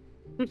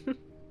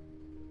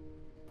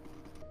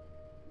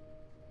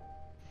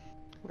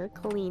 We're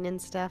cleaning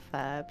stuff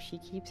up. She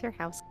keeps her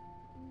house.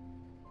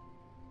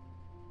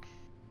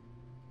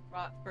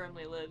 Rot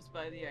firmly lives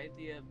by the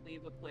idea of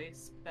leave a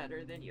place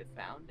better than you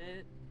found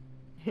it.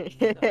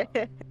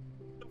 The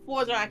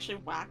floors are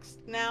actually waxed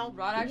now.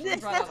 Rod actually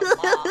brought out a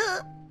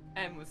mop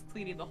and was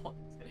cleaning the whole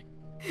thing.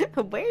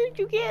 Where did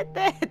you get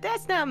that?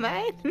 That's not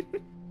mine.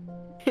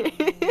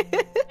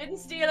 Didn't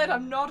steal it,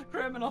 I'm not a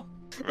criminal.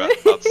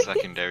 Rod's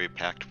secondary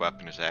packed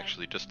weapon is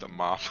actually just a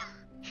mop.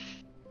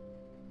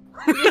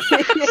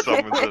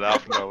 Summons it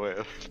out of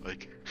nowhere.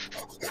 Like,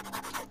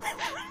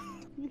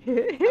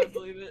 I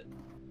believe it.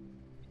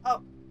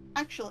 Oh,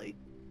 actually,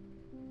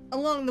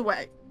 along the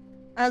way,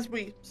 as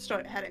we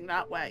start heading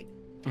that way,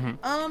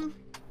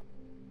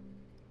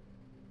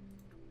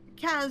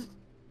 Kaz,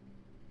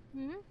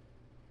 Hmm?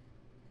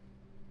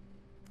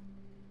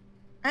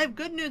 I have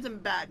good news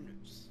and bad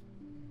news.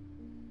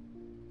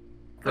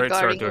 Great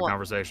start Regarding to a what?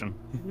 conversation.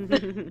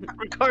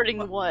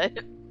 Regarding what?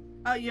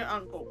 Your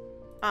uncle.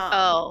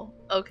 Oh,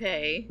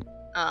 okay.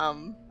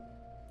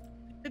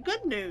 The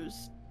good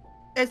news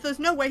is there's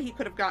no way he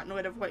could have gotten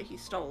rid of what he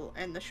stole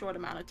in the short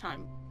amount of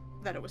time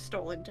that it was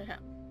stolen to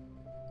him.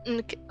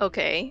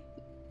 Okay.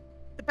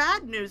 The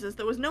bad news is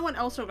there was no one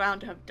else around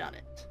to have done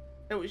it.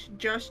 It was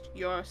just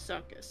your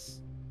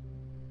circus.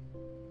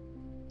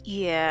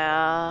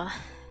 Yeah.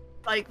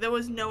 Like, there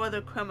was no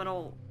other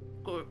criminal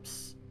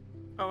groups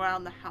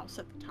around the house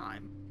at the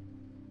time.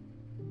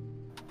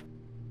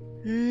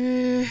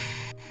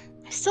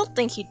 I still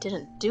think he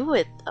didn't do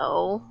it,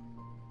 though.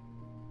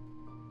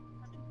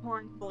 I'm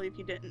inclined to believe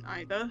he didn't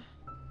either.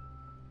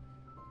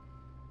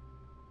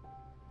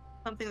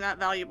 Something that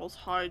valuable's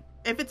hard.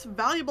 If it's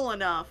valuable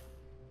enough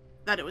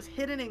that it was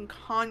hidden in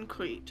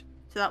concrete,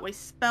 so that way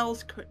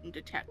spells couldn't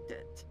detect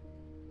it,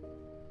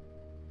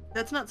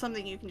 that's not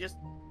something you can just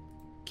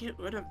get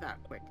rid of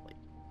that quickly.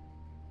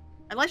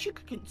 Unless you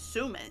could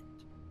consume it.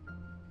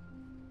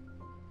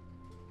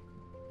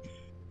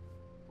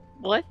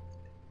 What?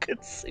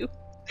 Consume.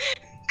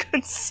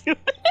 Consume.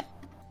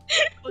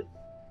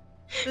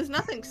 There's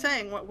nothing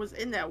saying what was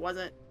in there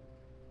wasn't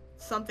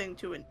something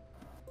to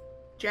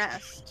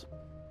ingest.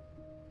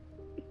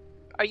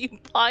 Are you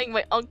implying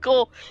my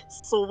uncle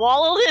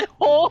swallowed it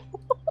whole?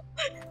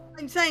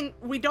 I'm saying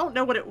we don't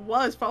know what it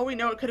was. For all we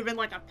know, it could have been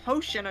like a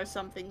potion or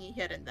something he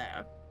hid in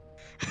there.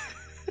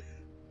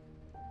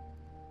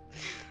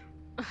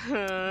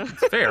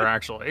 It's fair,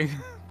 actually.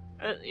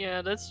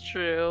 Yeah, that's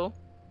true.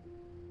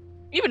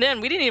 Even then,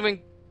 we didn't even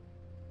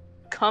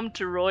come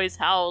to Roy's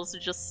house to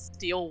just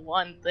steal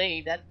one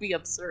thing. That'd be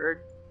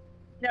absurd.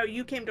 No,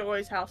 you came to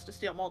Roy's house to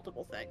steal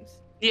multiple things.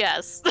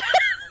 Yes.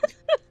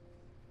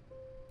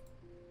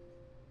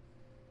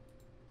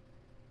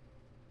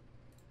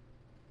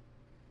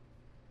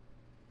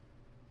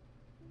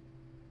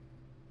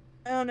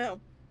 I don't know.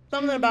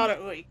 Something about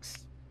it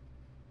leaks.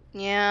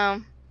 Yeah.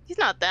 He's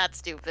not that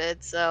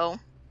stupid, so.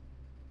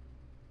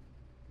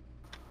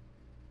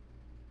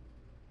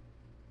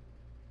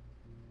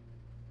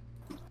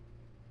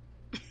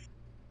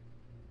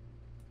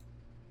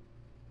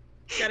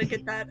 Gotta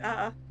get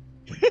that,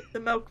 the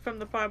milk from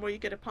the farm where you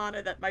get a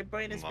Epona that my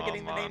brain is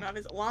forgetting the name Lon. of.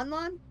 Is it Lon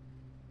Lon?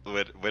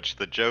 which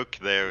the joke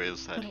there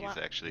is that Wow. he's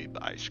actually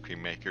the ice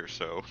cream maker,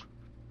 so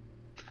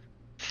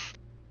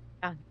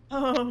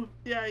Oh,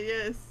 yeah, he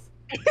is.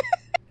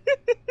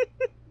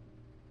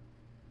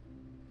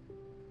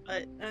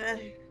 But,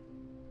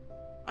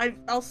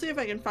 I'll see if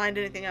I can find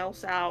anything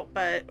else out,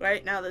 but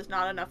right now there's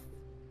not enough.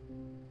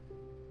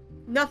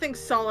 Nothing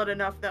solid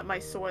enough that my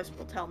source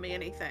will tell me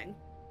anything.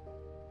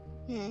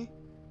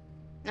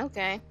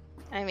 Okay.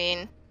 I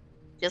mean,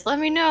 just let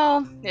me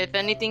know if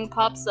anything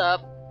pops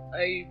up.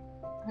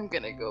 I'm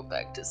gonna go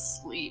back to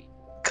sleep.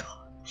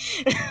 God.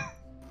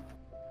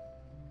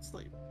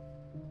 Sleep.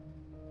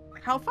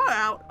 How far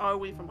out are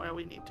we from where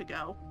we need to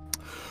go?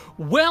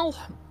 Well,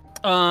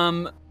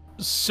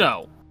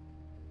 so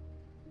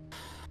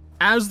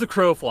as the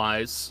crow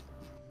flies,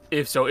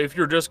 if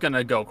you're just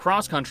gonna go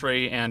cross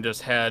country and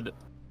just head,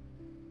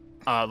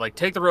 like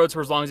take the roads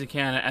for as long as you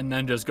can, and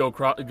then just go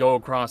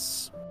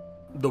across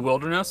the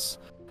wilderness,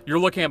 you're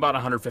looking at about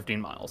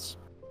 115 miles.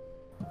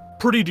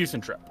 Pretty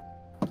decent trip.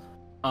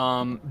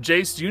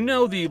 Jace, do you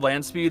know the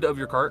land speed of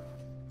your cart?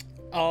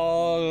 I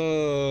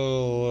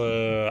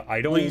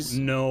don't Please.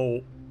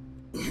 know.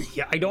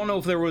 Yeah, I don't know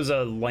if there was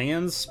a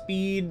land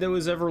speed that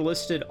was ever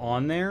listed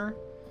on there.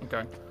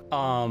 Okay.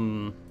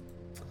 Oh,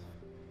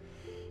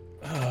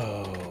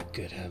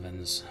 good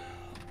heavens.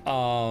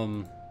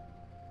 I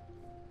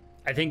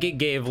think it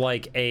gave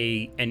like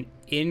an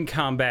in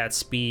combat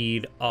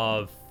speed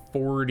of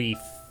 40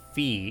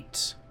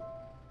 feet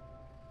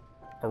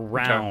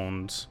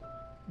around,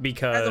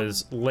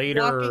 because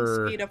later.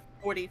 Walking speed of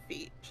 40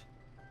 feet.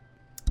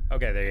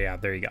 Okay,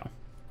 there you go.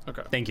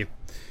 Okay. Thank you.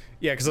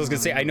 Yeah, because I was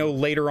gonna say I know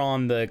later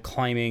on the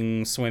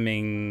climbing,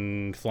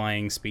 swimming,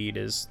 flying speed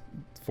is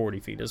 40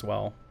 feet as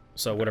well.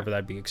 So whatever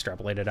that'd be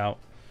extrapolated out.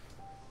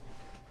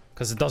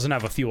 Because it doesn't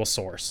have a fuel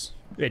source.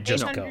 It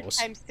just 800 goes.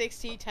 times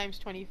 60 times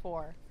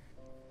 24.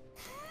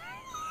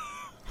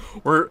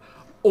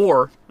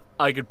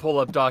 I could pull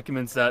up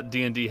documents that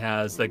D&D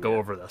has that go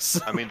over this.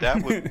 I mean,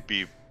 that would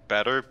be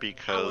better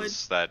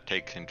because that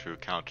takes into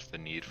account the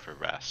need for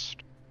rest.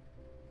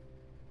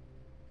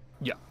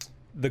 Yeah.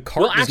 The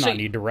cart Well, does not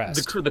actually, need to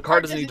rest. The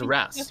cart doesn't need to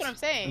rest. That's what I'm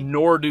saying.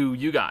 Nor do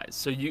you guys.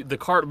 So the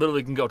cart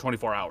literally can go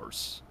 24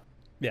 hours.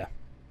 Yeah.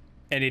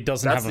 And it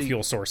doesn't That's have a the-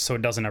 fuel source, so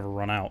it doesn't ever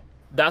run out.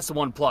 That's the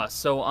one plus.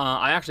 So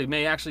I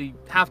may actually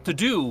have to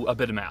do a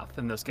bit of math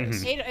in this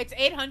case. It's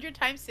 800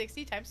 times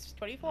 60 times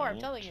 24. I'm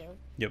telling you.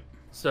 Yep.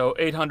 So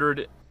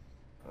 800.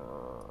 Where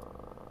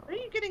are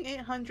you getting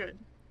 800?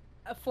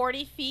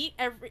 40 feet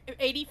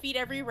 80 feet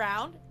every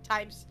round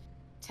times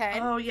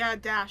 10. Oh yeah,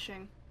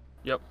 dashing.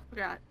 Yep.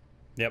 Forgot.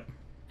 Yep.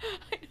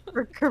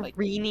 We're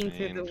careening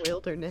through the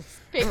wilderness.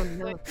 Oh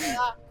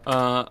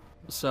no.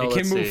 So It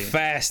let's can move see.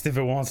 fast if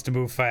it wants to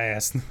move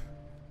fast.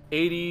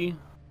 80.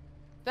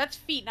 That's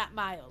feet, not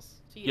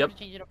miles. So you Yep. have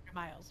to change it over to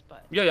miles.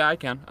 But Yeah, I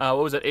can. What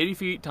was it? 80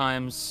 feet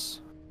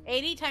times.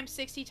 80 times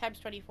 60 times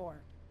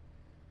 24.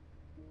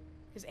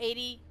 Because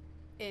 80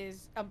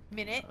 is a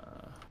minute.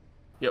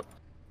 Yep.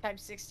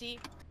 Times 60,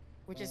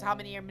 which is how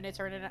many minutes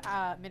are in an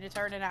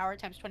hour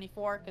times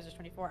 24, because there's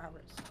 24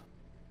 hours.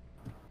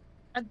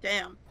 God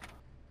damn.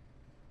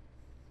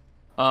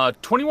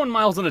 21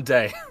 miles in a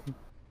day.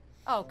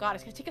 Oh god,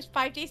 it's gonna take us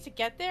 5 days to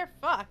get there?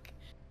 Fuck.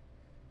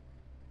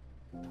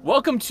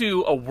 Welcome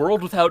to a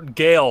world without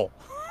Gale.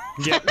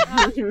 Yep.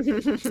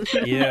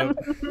 Yep.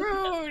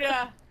 Rude.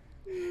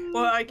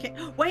 Well, I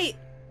can't. Wait!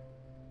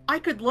 I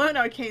could learn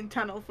Arcane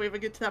Tunnel if we ever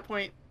get to that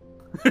point.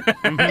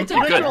 Mhm. It's a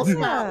literal spell.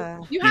 Yeah.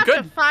 You You have to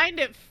could. find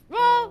it.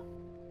 Well,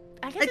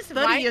 I guess It's it's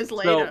 30 wide- years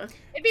later.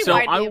 It'd be So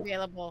widely I-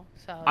 available.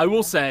 So I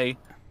will say,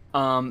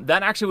 that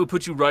actually would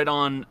put you right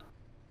on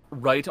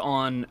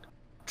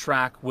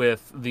track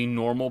with the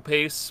normal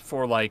pace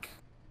for like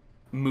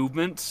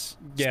movement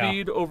Yeah.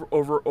 speed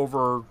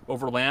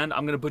over land.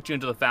 I'm gonna put you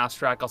into the fast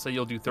track. I'll say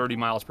you'll do 30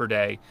 miles per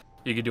day.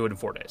 You could do it in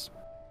 4 days.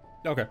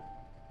 Okay.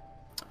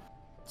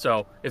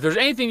 So if there's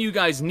anything you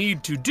guys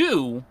need to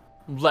do,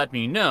 let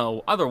me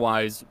know.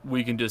 Otherwise,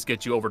 we can just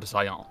get you over to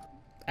Sion.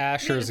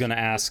 Asher is gonna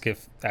ask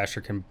if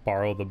Asher can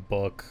borrow the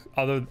book.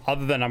 Other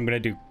than I'm gonna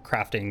do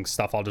crafting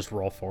stuff, I'll just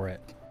roll for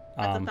it.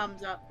 That's a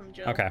thumbs up from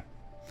Jill. Okay.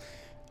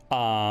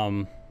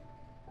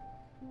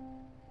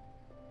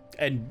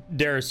 And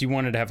Darius, you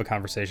wanted to have a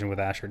conversation with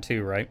Asher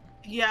too, right?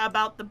 Yeah,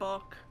 about the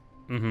book.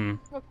 Mm-hmm.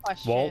 I have a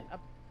question.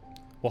 Well,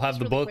 we'll have Just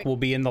the really book. quick. We'll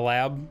be in the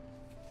lab.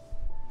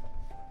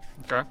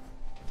 Okay.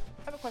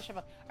 I have a question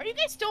about. Are you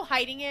guys still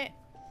hiding it?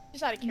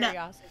 Just out of No.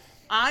 curiosity.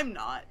 I'm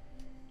not.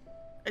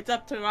 It's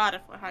up to Rod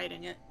if we're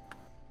hiding it.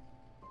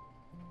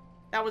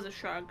 That was a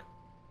shrug.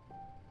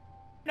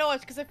 No,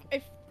 it's because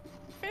if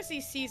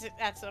Fizzy sees it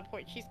at some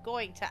point, she's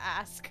going to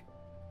ask.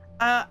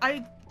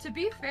 To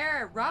be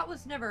fair, Rot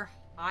was never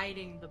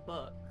hiding the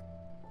book.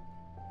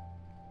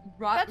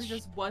 Rot That's-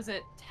 just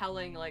wasn't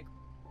telling like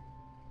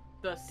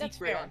the That's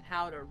secret fair. on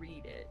how to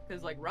read it,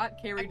 because like Rot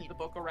carried mean- the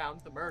book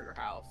around the murder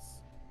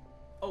house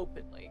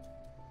openly.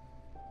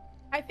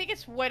 I think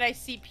it's when I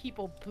see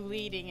people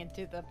bleeding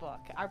into the book.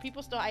 Are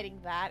people still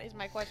hiding that? Is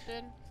my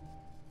question.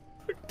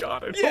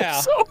 God, I Yeah.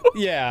 hope so.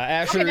 Yeah,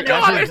 Asher. Okay, then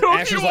God, I hope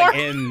Asher's you like are.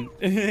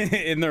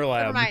 in their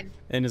lab. Never mind.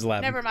 In his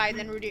lab. Never mind.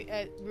 Then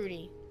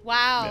Rudy.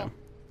 Wow. Yeah.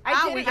 I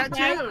Wow, did we it, got you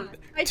guys. two.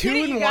 I Two did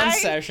it, in you one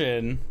guys.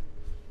 session.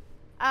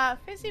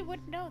 Fizzy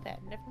wouldn't know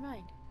that. Never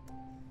mind.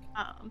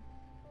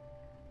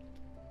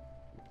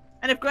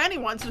 And if Granny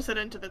wants to sit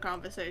into the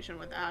conversation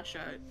with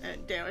Asher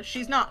and Darius,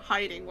 she's not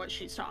hiding what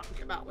she's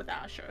talking about with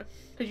Asher.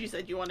 Because you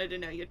said you wanted to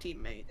know your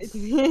teammates.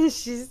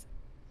 she's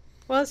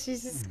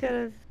just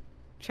gonna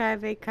try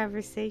to make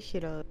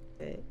conversational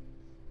with it.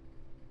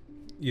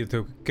 You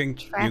two can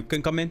you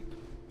can come in.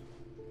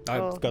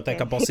 I've Oh, got a okay.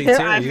 couple seats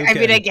here. I You mean,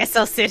 can- I guess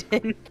I'll sit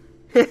in.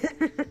 if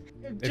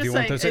Just you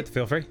want to saying, sit,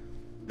 feel free.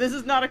 this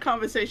is not a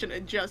conversation,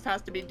 it just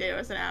has to be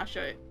Darius and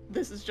Asher.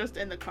 This is just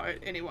in the cart,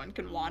 anyone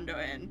can wander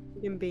in.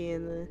 You can be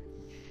in the.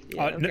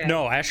 Yeah, okay.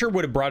 No, Asher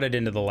would have brought it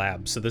into the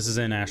lab, so this is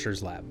in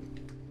Asher's lab.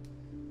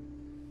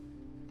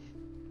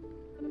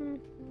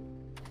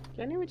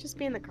 Jenny would just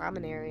be in the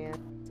common area,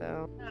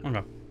 so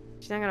Okay.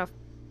 she's not gonna.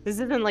 This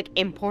isn't like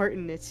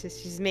important. It's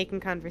just she's making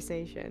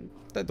conversation.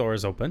 The door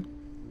is open.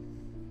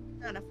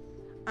 Fair enough.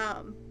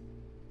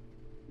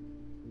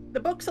 The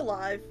book's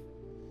alive.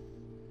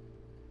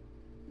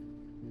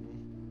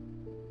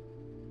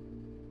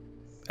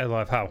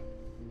 Alive how?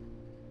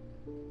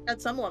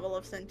 At some level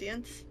of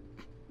sentience.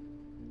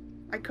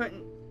 I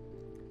couldn't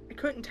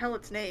tell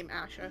its name,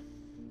 Asher.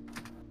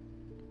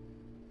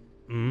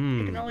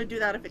 It can only do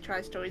that if it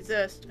tries to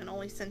resist, and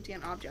only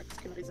sentient objects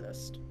can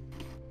resist.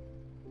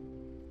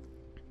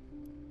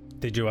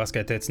 Did you ask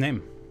it its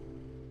name?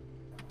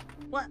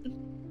 What?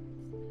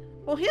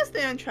 Well, here's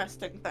the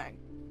interesting thing.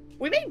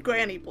 We made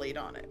Granny bleed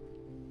on it.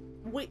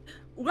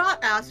 Rot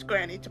asked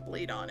Granny to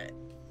bleed on it.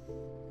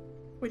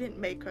 We didn't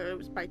make her, it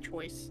was by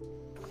choice.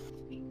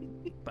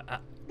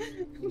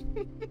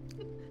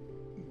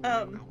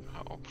 Oh.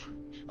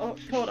 Oh,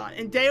 hold on.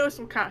 And Deus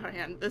will cut her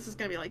hand. This is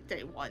gonna be like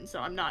day one, so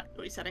I'm not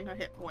resetting her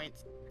hit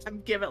points.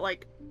 I'm give it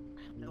like,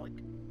 I don't know, like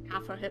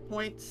half her hit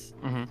points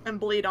Mhm. and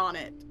bleed on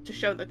it to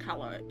show the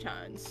color it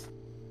turns.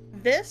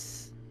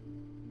 This,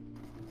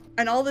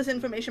 and all this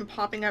information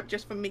popping up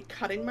just from me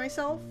cutting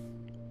myself,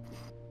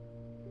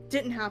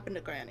 didn't happen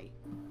to Granny.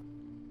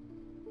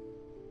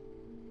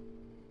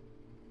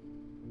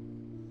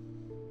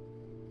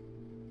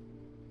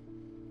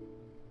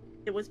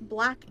 It was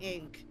black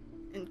ink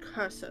in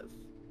cursive,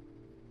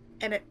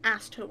 and it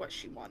asked her what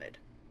she wanted.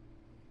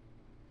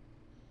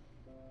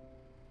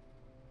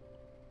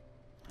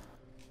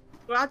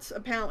 Rod's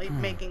apparently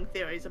making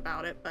theories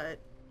about it, but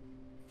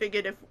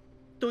figured if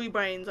 3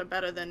 brains are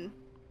better than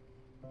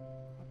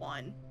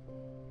 1.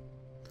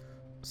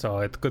 So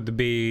it could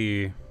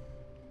be.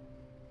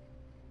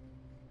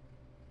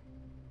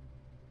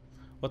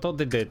 What all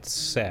did it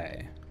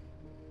say?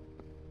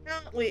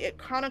 Apparently, it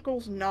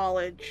chronicles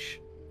knowledge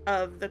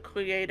of the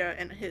creator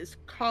and his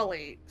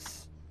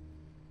colleagues,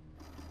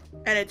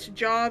 and its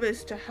job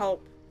is to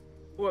help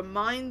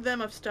remind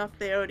them of stuff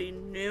they already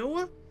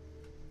knew,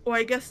 or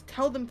I guess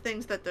tell them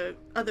things that the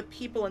other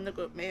people in the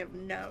group may have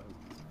known.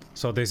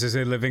 So this is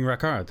a living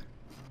record.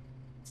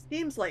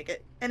 Seems like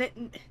it,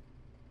 and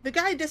the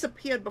guy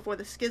disappeared before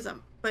the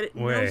schism, but it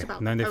knows Wait,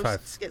 about 95. the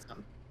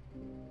post-schism.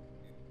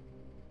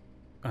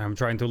 I'm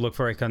trying to look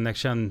for a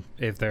connection,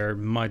 if there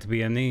might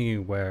be any,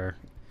 where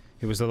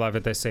he was alive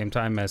at the same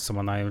time as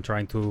someone I am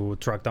trying to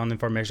track down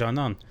information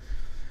on.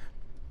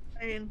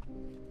 I mean,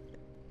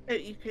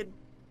 you could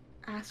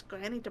ask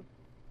Granny to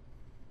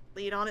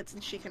lead on it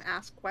since she can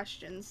ask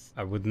questions.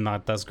 I would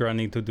not ask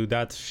Granny to do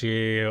that.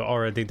 She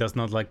already does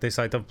not like the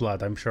sight of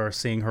blood. I'm sure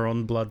seeing her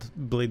own blood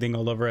bleeding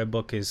all over a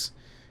book is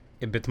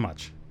a bit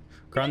much.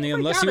 Granny,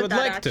 unless you would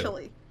like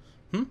to.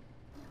 Hmm?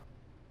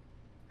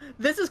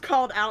 This is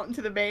called out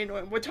into the main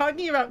room. We're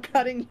talking about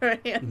cutting your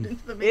hand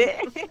into the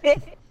main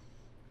room.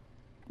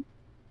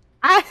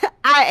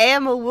 I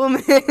am a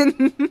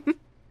woman.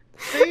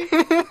 See?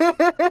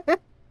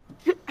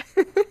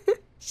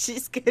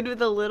 She's good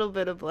with a little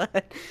bit of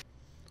blood.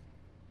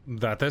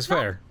 That is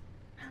fair.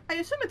 I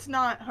assume it's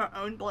not her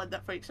own blood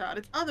that freaks her out.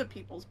 It's other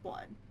people's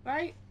blood,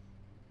 right?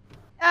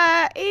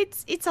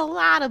 It's a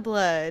lot of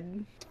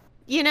blood.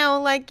 You know,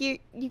 like you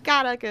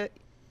got like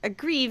a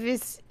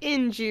grievous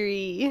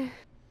injury.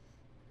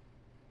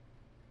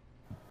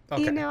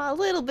 Okay. You know, a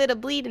little bit of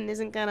bleeding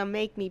isn't gonna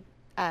make me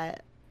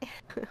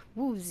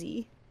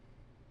woozy.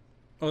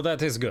 Oh,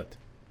 that is good.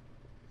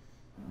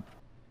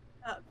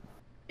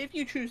 If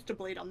you choose to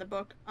bleed on the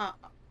book,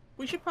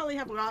 we should probably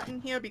have Rot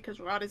in here because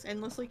Rot is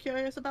endlessly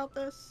curious about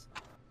this.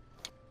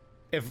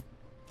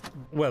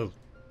 Well,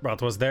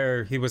 Rot was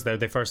there. He was there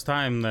the first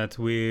time that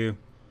we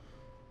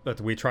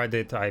tried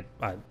it. I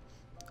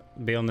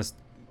be honest,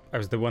 I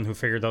was the one who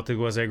figured out it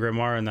was a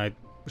grimoire, and I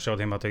showed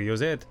him how to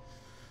use it.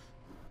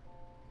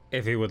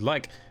 If he would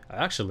like,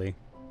 actually,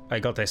 I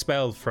got a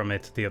spell from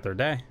it the other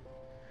day.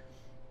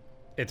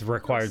 It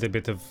required a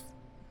bit of.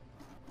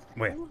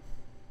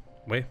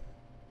 Wait.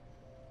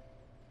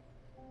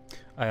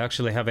 I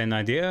actually have an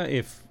idea.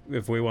 If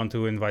we want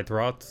to invite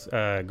Rot,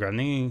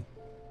 Granny,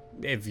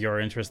 if you're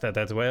interested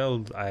as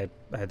well, I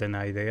had an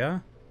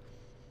idea.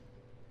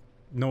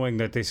 Knowing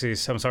that this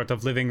is some sort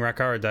of living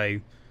record,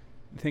 I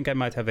think I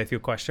might have a few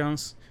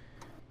questions.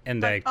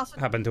 And I also,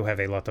 happen to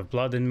have a lot of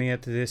blood in me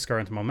at this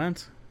current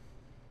moment.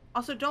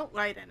 Also, don't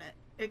write in it.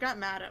 It got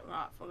mad at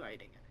Rot for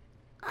writing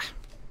it.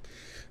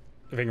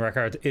 Living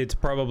record, it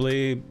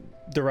probably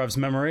derives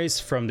memories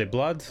from the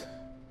blood,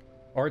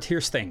 or it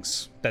hears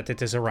things that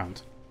it is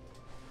around.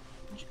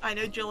 I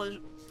know Jill is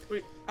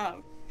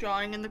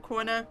drawing in the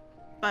corner,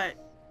 but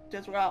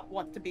does Rot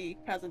want to be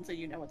present so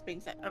you know what's being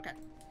said? Okay,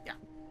 yeah.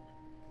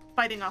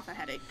 Fighting off a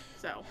headache,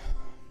 so.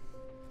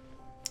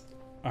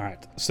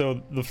 Alright,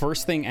 so the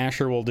first thing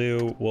Asher will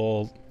do,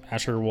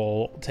 Asher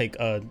will take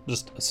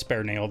just a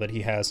spare nail that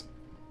he has,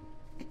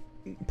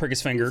 prick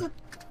his finger.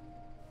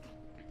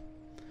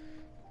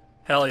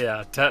 Hell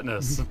yeah,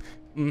 tetanus.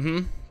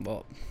 Mm-hmm.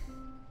 Well,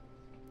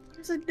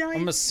 There's a knife.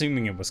 I'm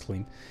assuming it was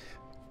clean,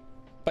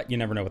 but you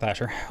never know with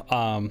Asher.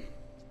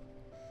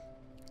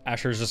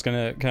 Asher's just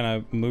gonna kind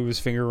of move his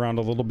finger around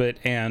a little bit,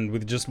 and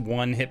with just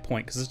 1 hit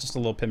point, because it's just a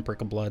little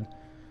pinprick of blood.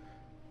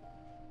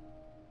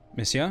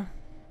 Monsieur,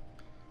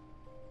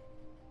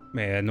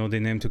 may I know the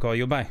name to call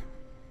you by?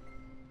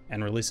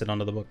 And release it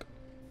onto the book.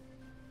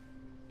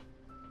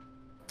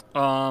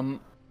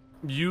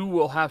 You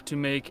will have to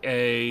make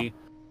a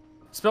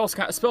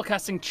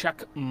spellcasting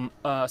check.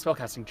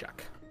 Spellcasting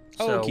check.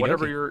 So Okey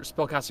whatever dokey. your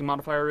spellcasting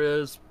modifier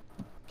is,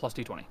 plus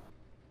d20.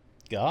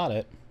 Got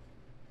it.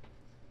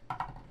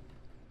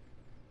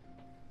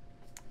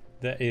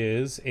 That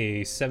is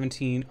a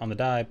 17 on the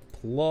die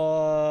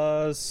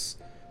plus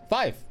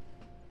 5.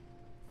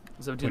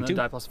 17 on the 22.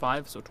 die plus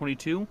 5, so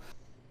 22.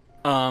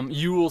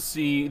 You will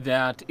see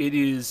that it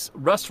is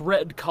rust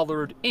red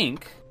colored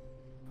ink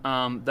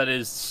that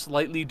is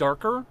slightly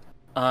darker,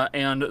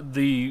 and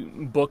the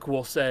book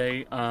will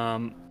say,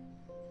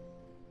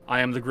 I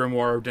am the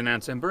Grimoire of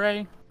Denance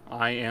Embray.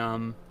 I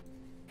am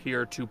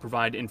here to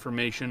provide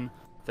information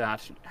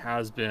that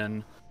has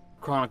been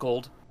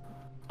chronicled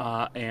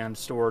and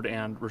stored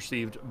and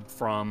received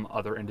from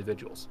other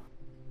individuals.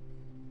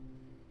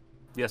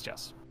 Yes,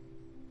 Jess.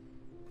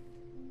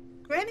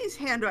 Granny's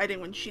handwriting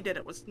when she did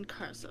it was in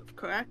cursive,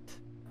 correct?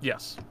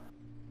 Yes.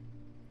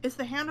 Is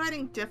the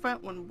handwriting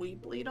different when we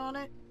bleed on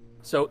it?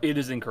 So it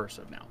is in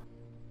cursive now.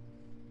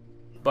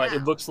 But it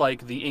Now. looks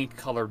like the ink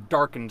color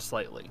darkened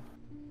slightly.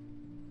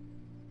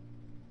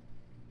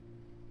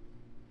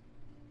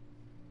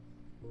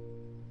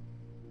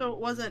 So it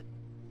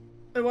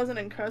wasn't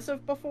in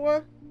cursive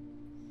before?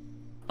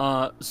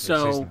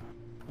 So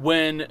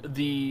when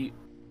the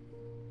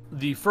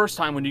first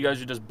time when you guys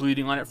were just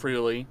bleeding on it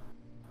freely,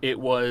 it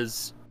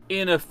was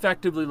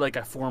ineffectively like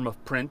a form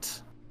of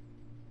print.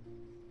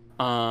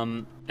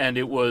 And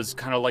it was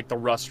kind of like the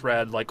rust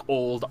red, like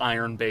old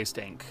iron-based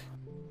ink.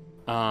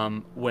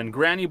 When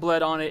Granny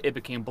bled on it, it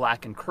became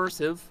black and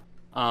cursive.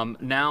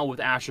 Now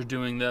with Asher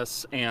doing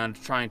this and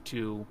trying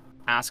to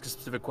ask a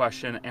specific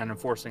question and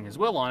enforcing his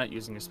will on it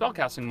using a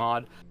spellcasting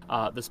mod,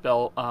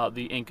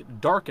 the ink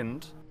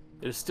darkened.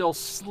 It is still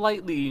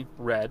slightly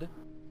red,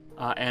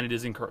 and it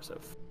is in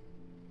cursive.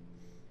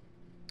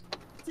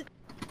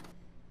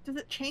 Does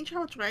it change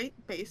how it's right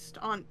based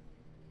on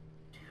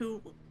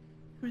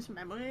whose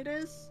memory it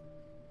is?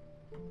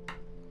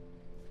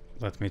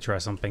 Let me try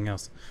something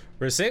else.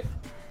 Receipt?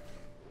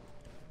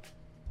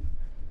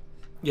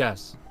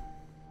 Yes.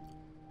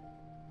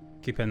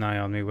 Keep an eye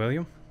on me, will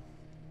you?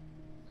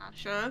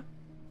 Sure.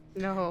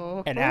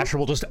 No. And Asher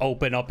will just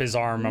open up his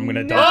arm. I'm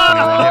gonna dump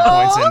 21 hit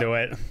points into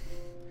it.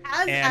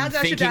 And As Asher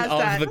thinking does of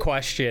that, the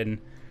question,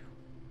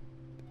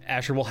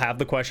 Asher will have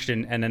the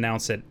question and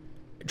announce it,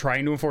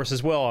 trying to enforce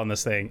his will on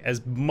this thing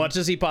as much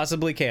as he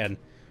possibly can.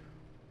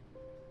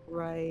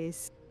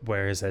 Rice.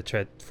 Where is that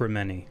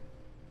Tremeni?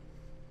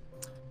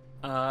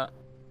 A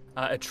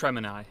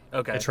Tremini.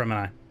 Okay.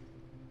 Tremeni.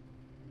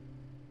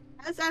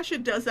 as Asher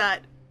does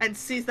that and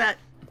sees that,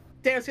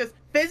 Darius goes,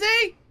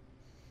 "Fizzy!"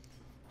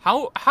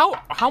 How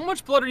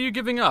much blood are you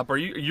giving up? Are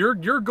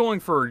you're going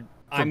for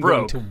I'm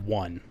broke? going to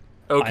 1.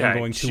 Okay. I'm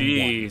going to 1.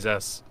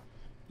 Jesus.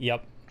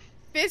 Yep.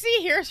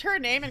 Fizzy hears her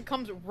name and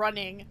comes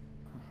running.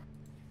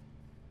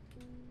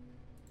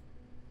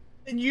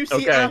 And you see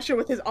Okay. Asher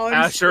with his arms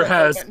Asher split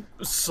has open.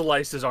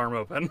 sliced his arm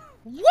open.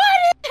 What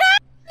is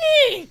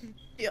happening?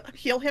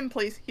 Heal him,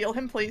 please. Heal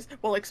him, please.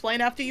 We'll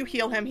explain after you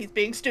heal him. He's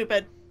being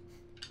stupid.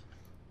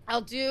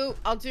 I'll do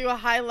a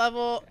high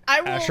level.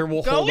 I will Asher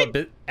will go hold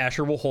in- up.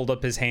 Asher will hold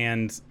up his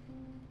hand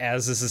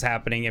as this is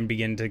happening and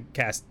begin to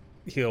cast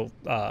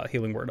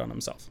healing word on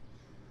himself.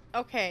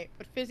 Okay,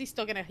 but Fizzy's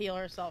still gonna heal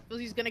herself.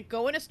 Fizzy's gonna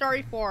go in a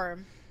starry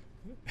form,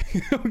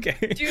 Okay.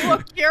 do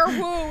a cure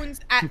wounds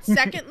at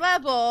second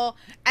level,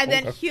 and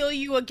then Okay. heal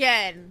you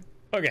again.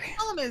 Okay.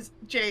 Problem is,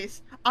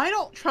 Jace, I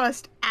don't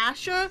trust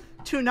Asher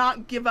to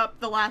not give up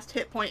the last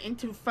hit point and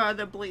to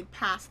further bleed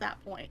past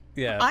that point.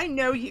 Yeah. I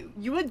know you.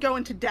 You would go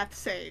into death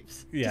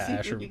saves Yeah, to see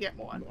Asher. if you get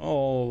more.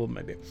 Oh,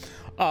 maybe.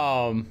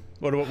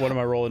 What am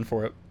I rolling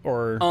for it?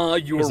 Or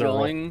You is were there a roll?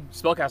 rolling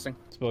spellcasting.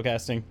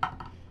 Spellcasting.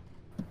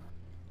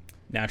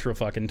 Natural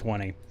fucking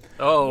 20.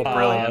 Oh,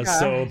 brilliant.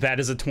 So that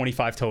is a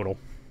 25 total.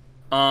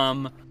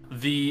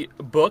 The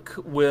book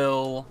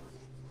will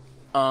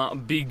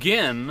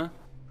begin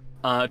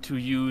to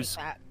use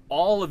That.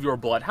 all of your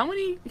blood. How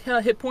many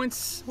hit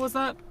points was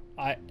that?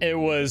 It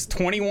was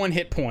 21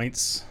 hit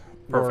points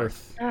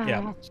worth.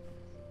 Yeah.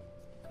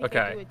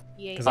 Okay.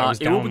 Because I was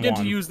It will down begin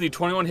to 1. use the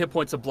 21 hit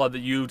points of blood that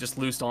you just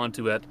loosed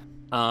onto it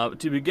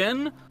to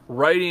begin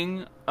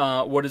writing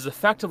what is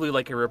effectively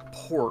like a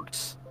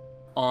report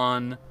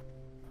on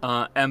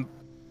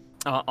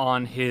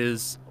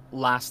his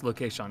last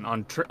location,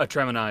 on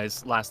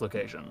Tremeni's last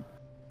location.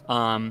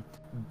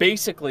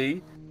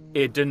 Basically,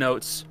 it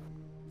denotes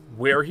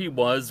where he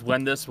was,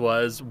 when this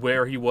was,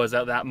 where he was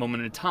at that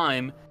moment in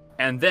time,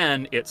 and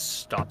then it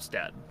stops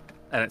dead.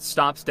 And it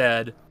stops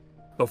dead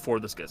before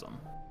the schism.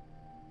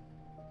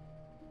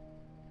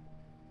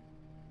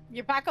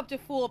 You're back up to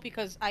full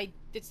because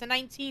it's the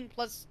 19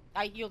 plus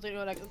I healed it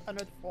like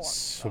another 4.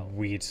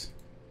 Sweet.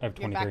 I have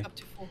You're 23. back up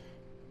to full.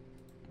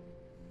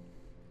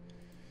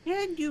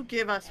 Can you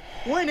give us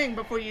warning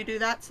before you do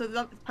that? So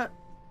that. Why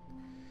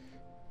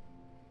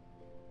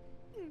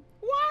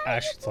are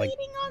Ash, you it's like-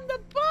 bleeding on the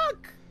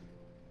book?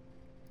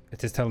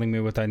 It is telling me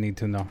what I need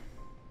to know.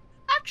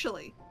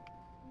 Actually,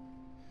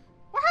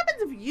 what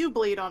happens if you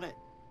bleed on it?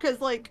 Because,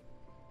 like,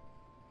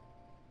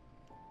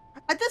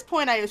 at this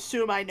point, I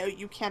assume I know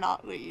you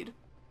cannot read.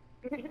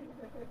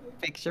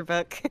 Picture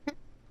book.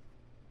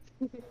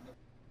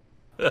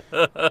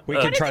 We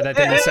can try that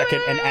in a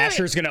second, and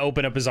Asher's gonna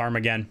open up his arm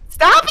again.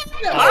 Stop it!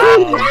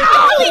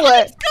 Oh, No!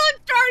 It's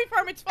good starting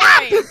from it's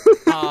fine.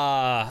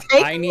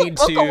 Take I the need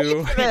book away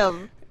to. from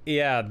him.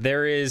 Yeah,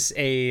 there is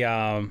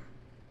a.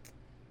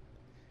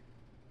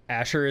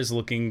 Asher is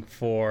looking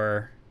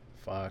for.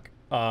 Fuck.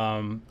 He's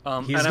and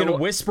I gonna will-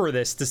 whisper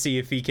this to see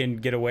if he can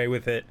get away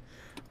with it.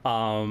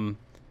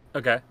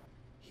 Okay.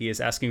 He is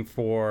asking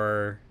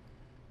for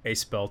a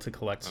spell to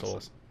collect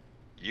souls.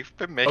 You've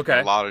been making Okay.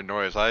 a lot of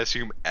noise. I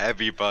assume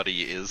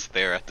everybody is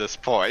there at this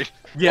point.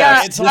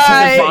 Yeah, it's this a is whole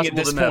thing impossible at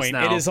this to miss point.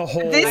 now. It is a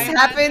whole. This I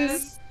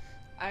happens.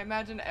 I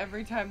imagine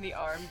every time the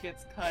arm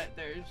gets cut,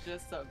 there's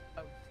just a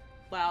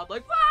loud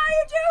like, "What are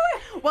you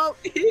doing?" Well,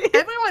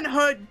 everyone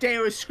heard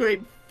Dara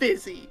scream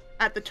 "fizzy"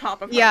 at the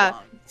top of her Yeah.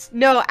 lungs.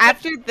 No,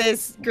 after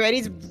this,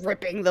 Granny's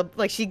ripping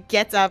she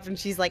gets up and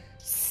she's like,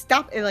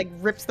 stop, and like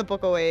rips the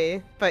book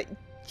away. But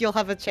you'll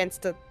have a chance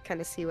to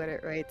kind of see what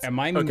it writes. Am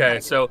I Okay,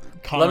 so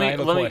Connor, let I have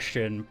a me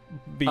question.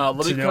 let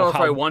me to know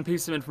clarify how- one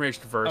piece of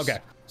information first. Okay.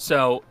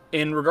 So,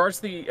 in regards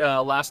to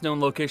the last known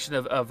location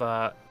of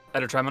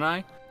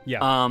Edotremini,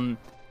 Yeah.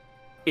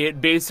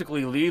 it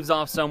basically leaves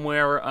off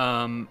somewhere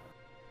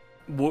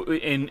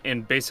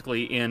in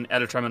basically in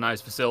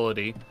Edotremini's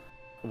facility,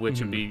 which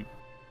would be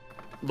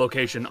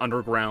location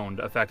underground,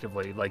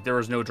 effectively. Like there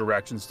is no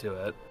directions to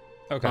it.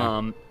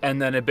 Okay.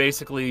 And then it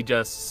basically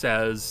just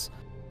says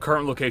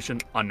current location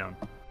unknown.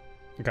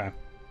 Okay.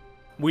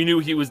 We knew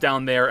he was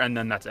down there, and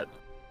then that's it.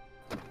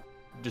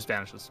 Just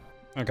vanishes.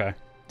 Okay.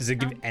 Does it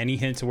give any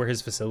hint to where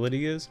his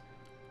facility is?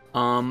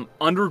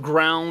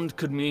 Underground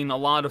could mean a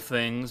lot of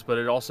things, but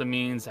it also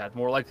means that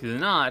more likely than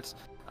not,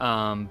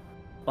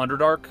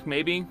 Underdark,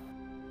 maybe?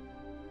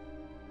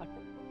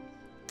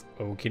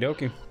 Okie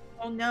dokie.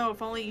 Oh no!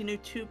 If only you knew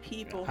two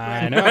people. who I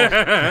had know.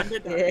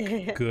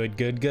 Underdark. Good,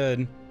 good,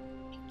 good.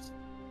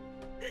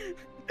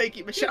 Thank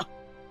you, Michelle.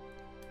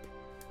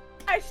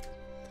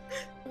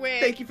 Wait.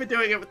 Thank you for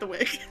doing it with the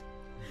wig.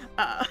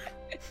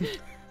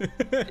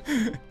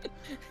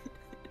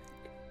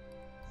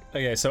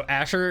 Okay, so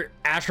Asher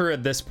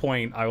at this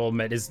point, I will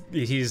admit,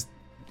 he's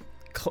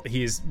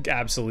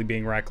absolutely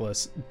being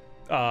reckless.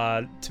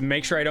 To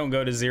make sure I don't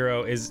go to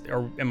 0,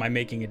 or am I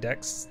making a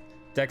dex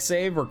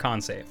save or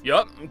con save?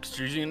 Yup,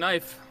 using a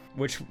knife.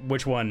 Which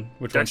one?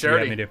 Which one should you have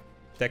Dexterity. me do?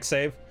 Dex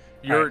save?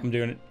 You're Alright, I'm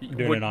doing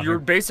it on You're her.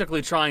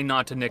 basically trying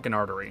not to nick an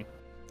artery.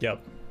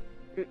 Yep.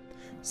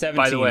 17.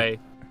 By the way,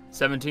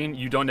 17,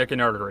 you don't nick an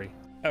artery.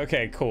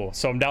 Okay, cool.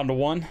 So I'm down to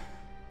 1.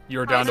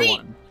 You're down to Sweet.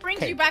 1. Brings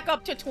Okay. you back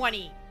up to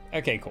 20.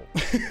 Okay, cool.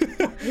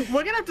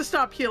 We're gonna have to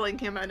stop healing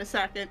him in a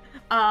second.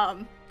 I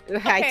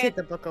Okay. take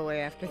the book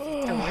away after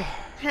this. Don't worry.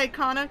 Hey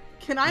Connor,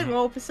 can I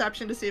roll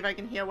perception to see if I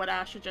can hear what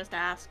Asher just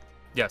asked?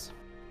 Yes.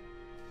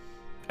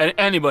 And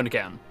anyone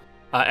can.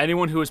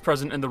 Anyone who is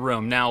present in the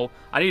room. Now,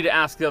 I need to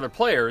ask the other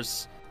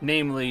players,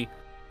 namely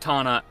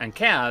Tana and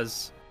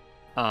Kaz,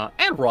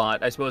 and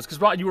Rod, I suppose,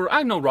 because Rod,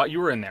 I know Rod, you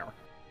were in there.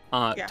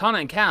 Yeah. Tana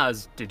and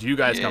Kaz, did you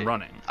guys come Yeah.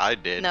 running? I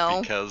did No.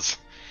 because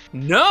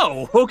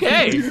No.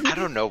 Okay. I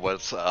don't know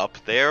what's up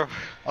there.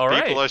 All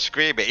right. People are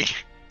screaming.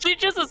 She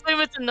just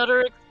assumed it's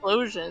another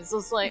explosion. So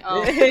it's like,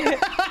 oh,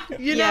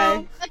 You Yeah.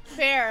 know,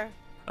 Fair.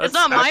 it's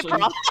not my actually-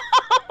 problem.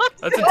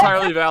 That's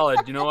entirely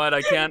valid. You know what?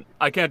 I can't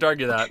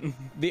argue that.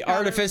 The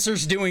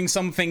artificer's doing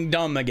something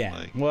dumb again.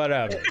 Like-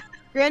 Whatever.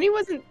 Granny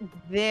wasn't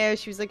there.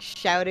 She was like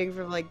shouting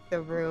from like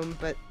the room,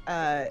 but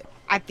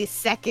at the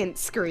second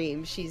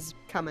scream, she's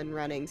coming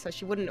running, so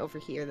she wouldn't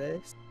overhear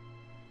this.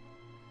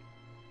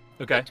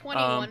 Okay.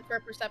 21 for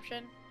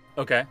perception.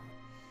 Okay.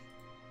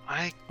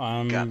 I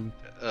Um,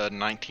 got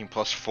 19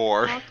 plus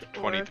 4, Fuck,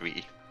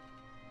 23.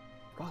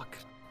 Fuck.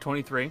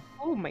 23.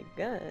 Oh my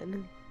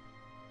god.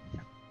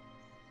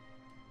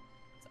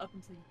 it's up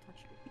until you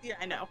touch it. Yeah,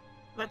 I know.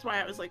 That's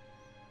why I was like,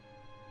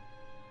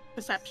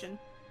 perception.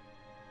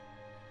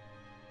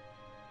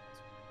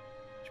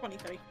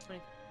 23.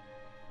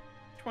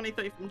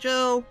 23 from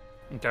Joe.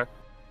 Okay.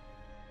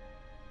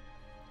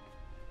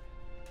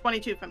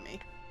 22 from me.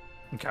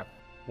 Okay.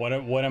 what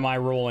am I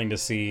rolling to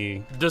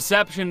see?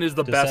 Deception is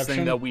the best thing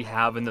Deception? that we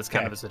have in this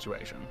kind Okay. of a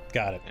situation.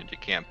 Got it. And you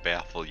can't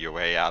baffle your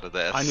way out of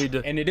this. I need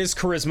to And it is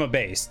charisma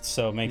based,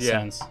 so it makes Yeah.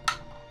 sense.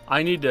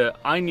 I need to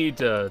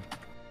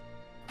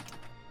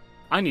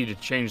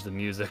change the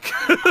music.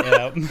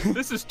 Yep.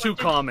 This is too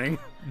calming.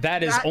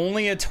 That is That-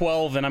 only a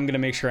 12, and I'm gonna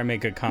make sure I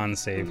make a con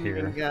save Oh my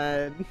here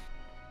god.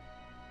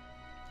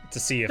 to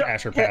see if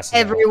Asher passes. out.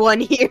 Everyone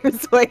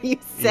hears what you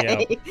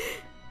say. Yep.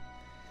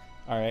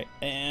 All right,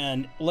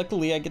 and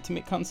luckily I get to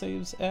make con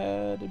saves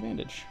at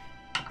advantage.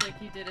 Like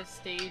you did a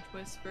stage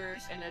whisper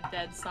in a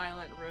dead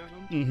silent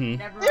room. Mm-hmm.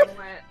 And everyone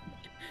went,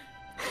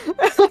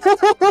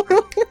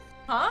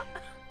 huh?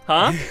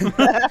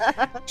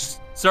 Huh?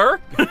 Sir?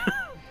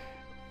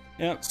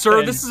 Yep. Sir,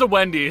 and- this is a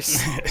Wendy's.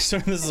 so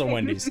this is a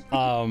Wendy's.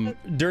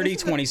 Dirty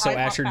 20, so I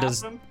walk Asher past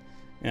does. him.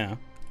 Yeah.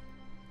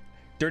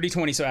 Dirty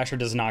 20, so Asher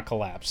does not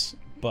collapse,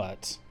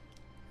 but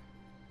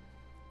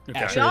Okay.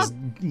 Asher is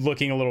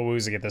looking a little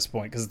woozy at this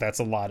point because that's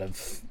a lot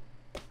of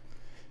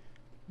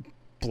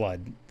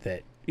blood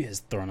that is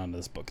thrown onto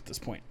this book at this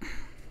point.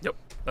 Yep.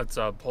 That's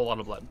a whole lot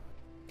of blood.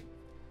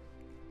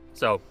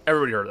 So,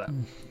 everybody heard of that.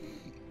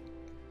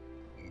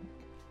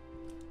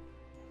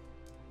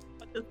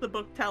 What does the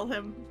book tell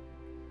him?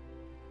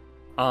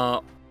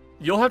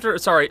 You'll have to.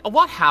 Sorry, a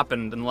lot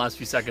happened in the last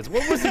few seconds.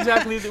 What was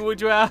exactly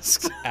what you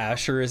asked?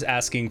 Asher is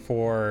asking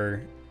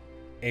for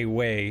a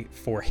way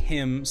for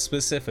him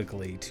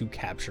specifically to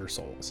capture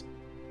souls,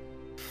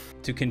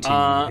 to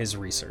continue his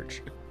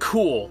research.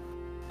 Cool.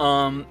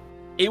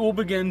 it will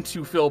begin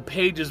to fill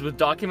pages with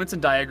documents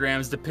and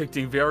diagrams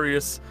depicting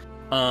various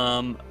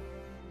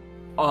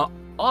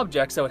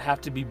objects that would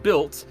have to be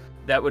built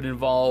that would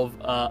involve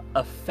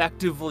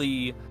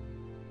effectively,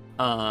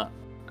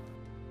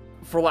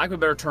 for lack of a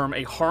better term,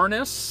 a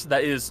harness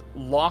that is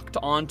locked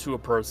onto a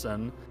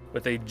person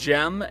with a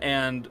gem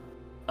and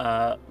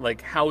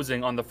like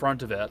housing on the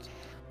front of it,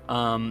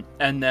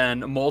 and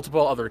then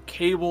multiple other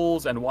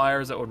cables and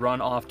wires that would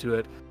run off to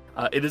it.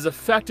 It is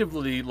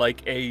effectively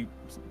like a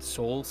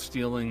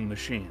soul-stealing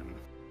machine.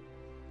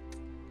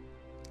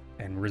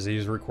 And Rizzy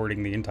is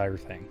recording the entire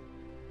thing.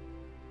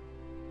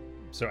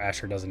 So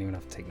Asher doesn't even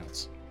have to take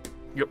notes.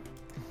 Yep.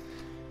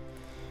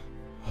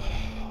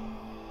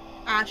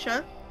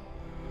 Asha,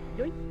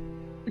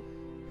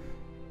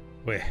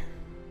 Wait.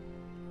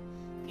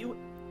 you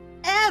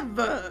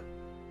ever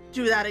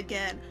do that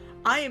again,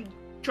 I am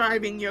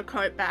driving your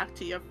cart back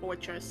to your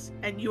fortress,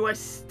 and you are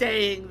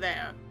staying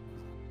there.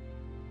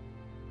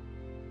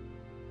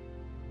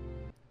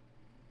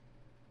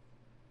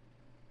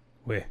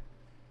 Wait.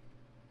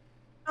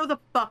 Go the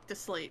fuck to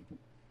sleep.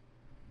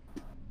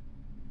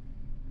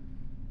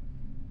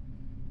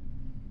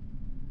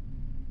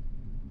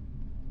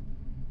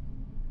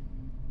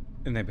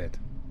 In their bed.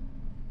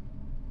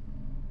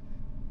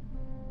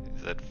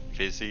 Is that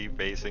Fizzy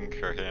raising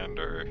her hand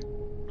or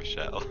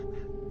Michelle?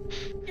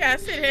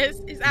 Yes, it is.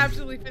 It's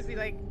absolutely fizzy.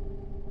 Like,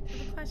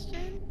 a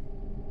question?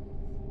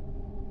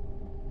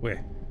 Wait.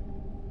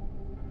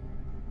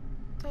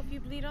 So if you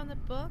bleed on the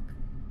book,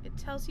 it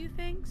tells you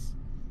things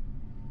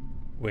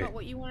Wait. about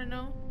what you want to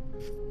know?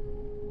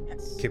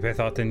 Yes. Keep a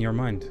thought in your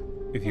mind.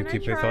 If you Can I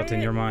keep a try thought in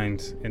it? your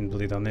mind and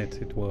bleed on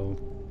it, it will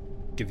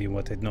give you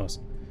what it knows.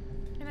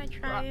 Can I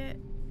try it?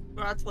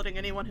 We're not letting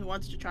anyone who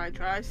wants to try,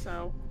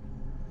 so...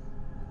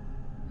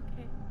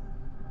 Okay.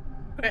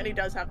 Granny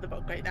does have the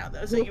book right now,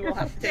 though, so you will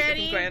have to take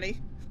it from Granny.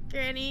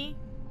 Granny,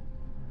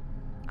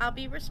 I'll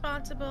be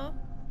responsible.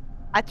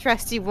 I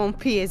trust you won't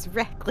be as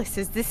reckless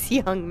as this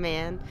young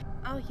man.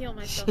 I'll heal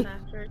myself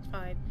after. It's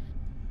fine.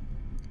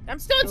 I'm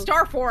still in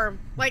star form.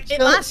 Like, it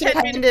She'll lasts 10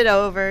 hand minutes. it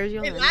over.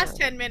 You'll It hand lasts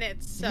over. 10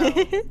 minutes, so...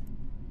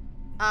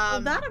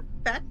 Will that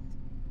affect...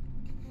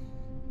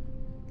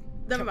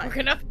 Never mind.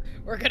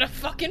 We're gonna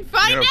fucking You're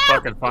find gonna out!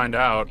 fucking find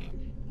out.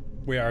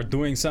 We are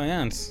doing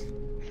science.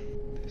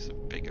 There's a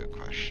bigger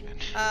question.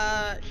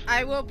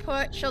 I will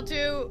put... She'll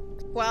do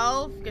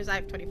 12, because I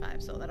have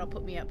 25, so that'll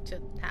put me up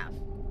to half.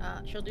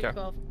 She'll do Okay.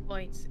 12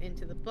 points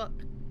into the book.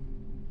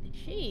 And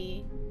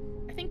she...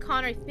 I think,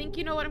 Connor, I think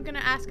you know what I'm gonna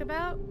ask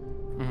about?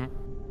 Mm-hmm.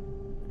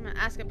 I'm gonna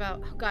ask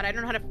about... Oh god, I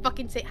don't know how to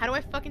fucking say... How do I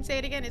fucking say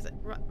it again? Is it...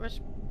 How do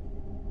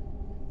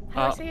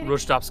I say it again?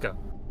 Rostopska.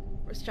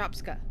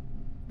 Rostopska.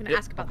 I'm gonna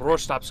ask about that.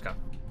 Rostopska.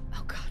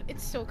 Oh god,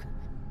 it's so good.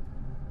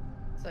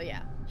 So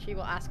yeah, she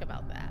will ask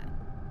about that.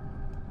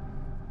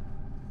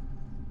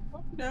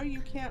 No,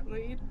 you can't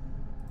read.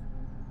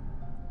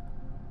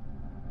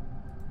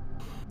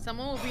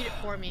 Someone will read it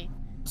for me.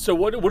 So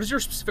what is your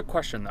specific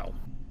question, though?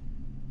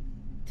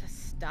 To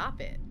stop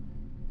it.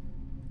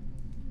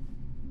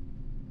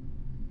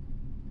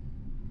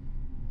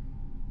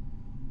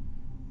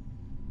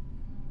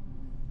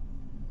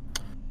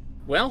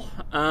 Well,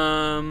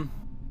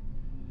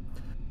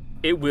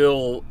 it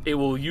will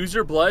use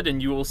your blood,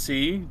 and you will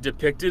see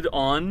depicted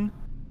on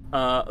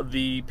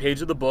the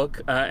page of the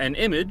book an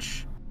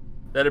image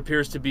that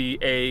appears to be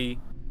a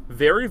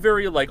very,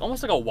 very, like,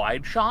 almost like a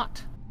wide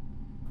shot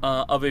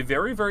of a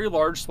very, very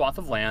large swath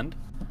of land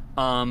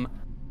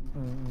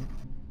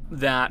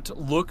that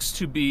looks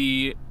to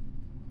be,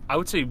 I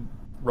would say,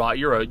 Rod,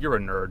 you're a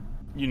nerd.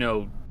 You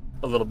know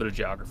a little bit of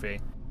geography.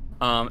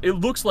 It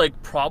looks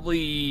like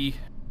probably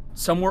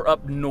somewhere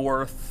up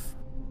north,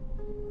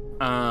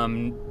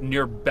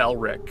 near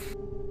Belric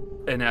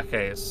in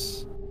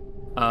Ekes.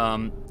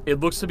 It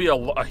looks to be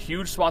a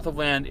huge swath of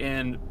land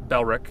in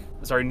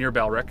near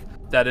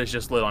Belric, that is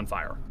just lit on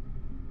fire.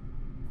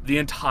 The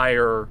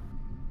entire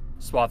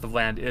swath of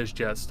land is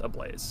just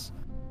ablaze.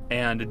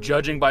 And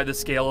judging by the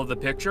scale of the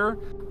picture,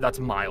 that's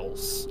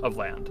miles of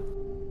land.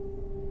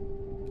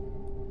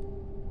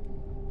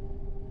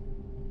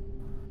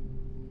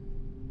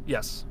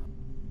 Yes.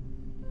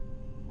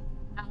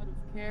 Out of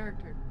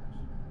character.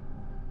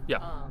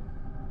 Yeah.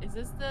 Is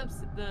this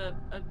the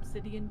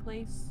obsidian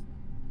place?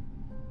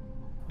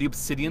 The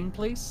obsidian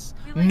place?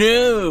 We like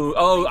No.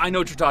 Oh, I know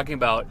what you're talking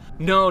about.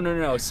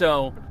 No.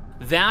 So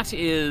that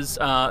is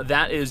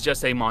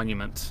just a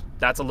monument.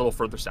 That's a little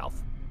further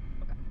south.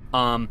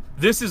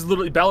 This is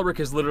literally Belric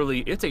is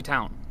literally it's a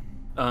town.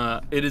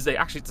 It's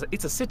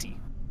a city.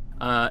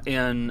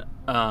 In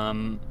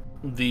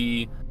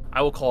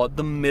I will call it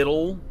the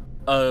middle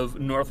of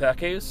North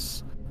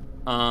Ekes.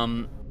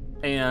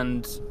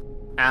 And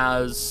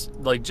as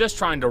like just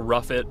trying to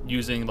rough it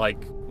using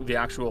like the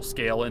actual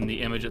scale in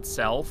the image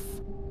itself,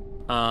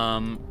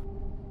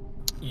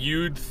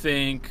 you'd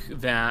think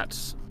that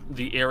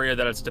the area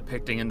that it's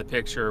depicting in the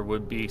picture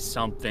would be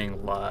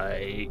something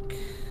like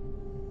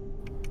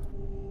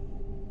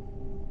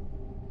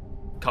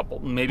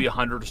maybe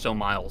 100 or so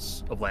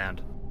miles of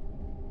land.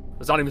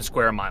 It's not even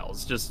square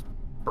miles, just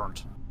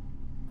burnt.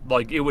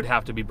 Like, it would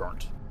have to be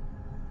burnt.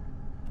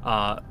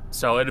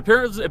 So it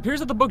appears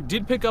that the book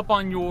did pick up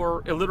on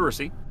your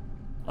illiteracy,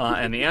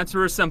 and the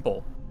answer is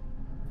simple: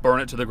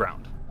 burn it to the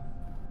ground.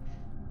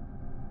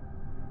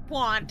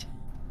 Want.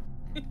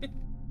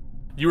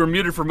 You were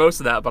muted for most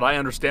of that, but I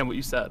understand what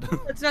you said.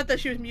 It's not that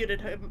she was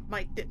muted. Her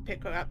mic didn't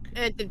pick her up.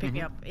 It didn't pick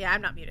me up. Yeah,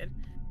 I'm not muted.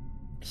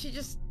 She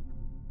just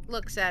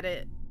looks at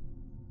it,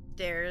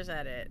 stares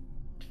at it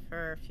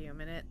for a few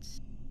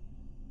minutes.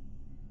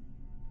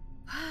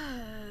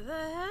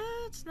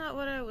 That's not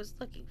what I was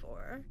looking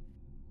for.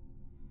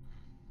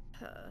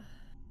 Oh.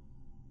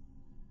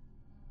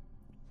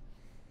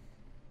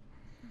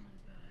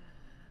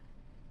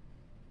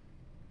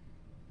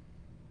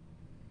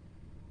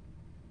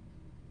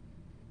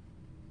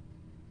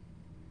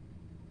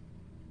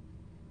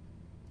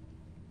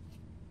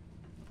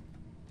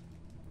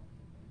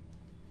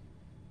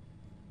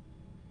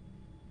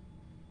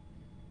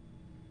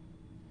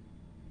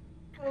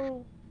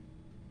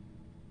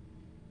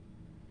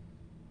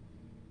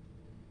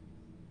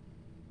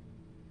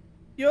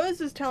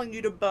 Yours is telling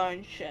you to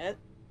burn shit.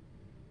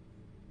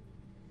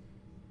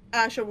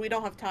 Asha, we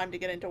don't have time to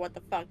get into what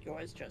the fuck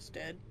yours just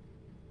did.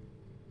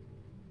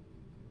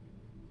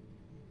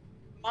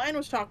 Mine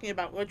was talking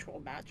about ritual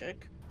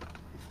magic.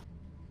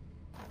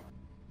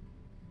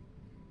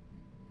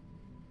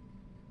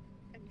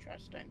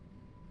 Interesting.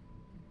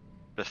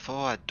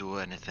 Before I do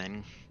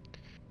anything,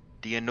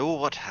 do you know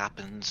what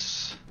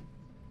happens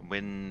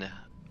when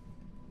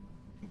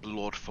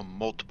blood from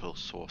multiple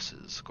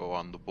sources go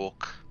on the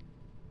book?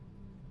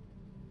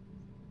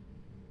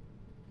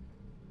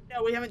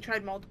 No, we haven't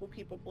tried multiple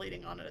people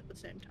bleeding on it at the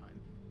same time.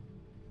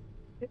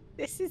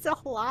 This is a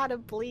lot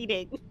of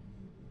bleeding.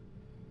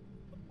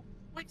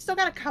 We still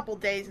got a couple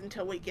days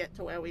until we get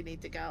to where we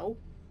need to go.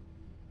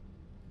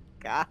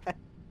 God.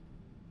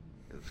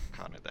 Because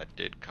kind of that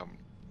did come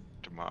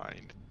to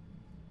mind.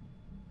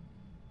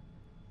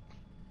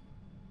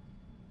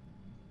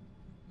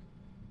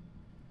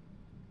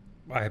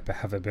 I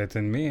have a bit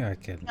in me. I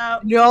can.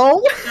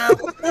 No. No.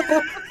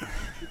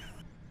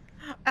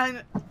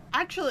 And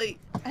actually,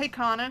 hey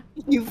Connor,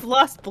 You've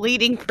lost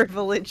bleeding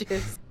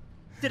privileges.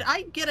 did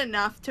I get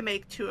enough to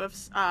make 2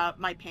 of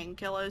my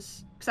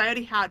painkillers? Because I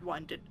already had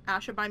one. Did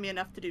Asha buy me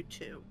enough to do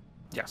 2?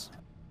 Yes.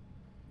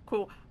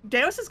 Cool.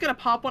 Deus is gonna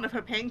pop one of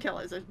her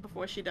painkillers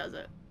before she does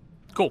it.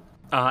 Cool.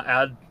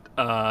 Add.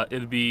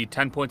 It'd be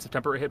 10 points of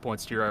temporary hit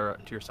points to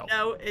yourself.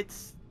 No,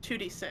 it's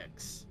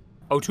 2d6.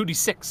 Oh,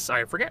 2d6.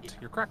 I forget.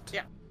 You're correct.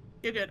 Yeah,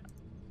 you're good.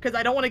 Because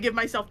I don't want to give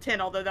myself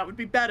 10, although that would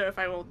be better if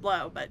I rolled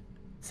low, but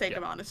sake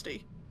of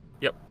honesty.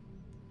 Yep.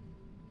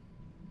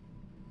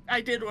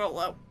 I did roll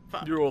low.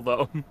 Fuck. You roll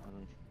low.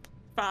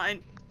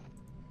 Fine.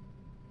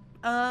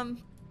 God.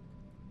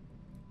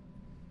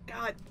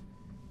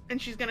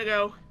 And she's gonna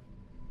go,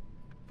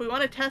 if we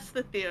want to test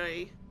the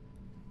theory,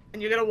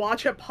 and you're gonna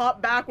watch it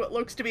pop back what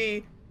looks to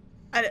be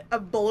a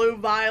blue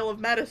vial of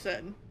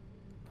medicine.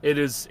 It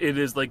is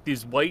like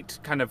these white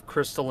kind of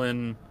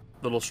crystalline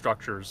little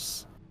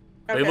structures.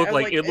 They Okay, look I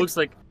was like, it looks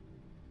like,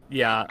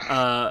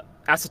 yeah,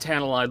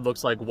 acetanilide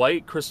looks like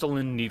white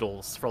crystalline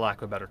needles, for lack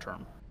of a better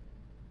term.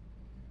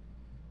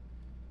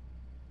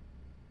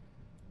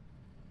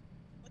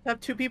 Let's have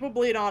 2 people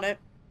bleed on it,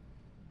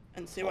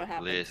 and see what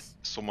Hopefully happens.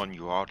 someone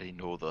you already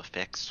know the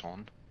effects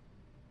on.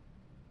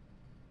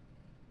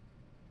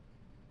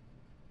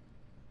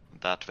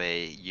 That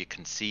way you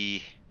can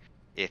see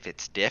if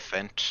it's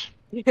different.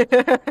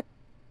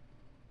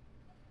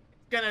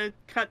 Gonna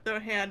cut their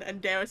hand,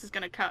 and Darius is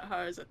gonna cut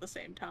hers at the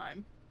same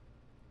time.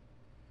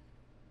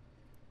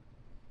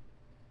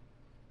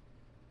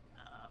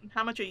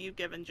 How much are you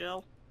giving,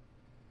 Jill?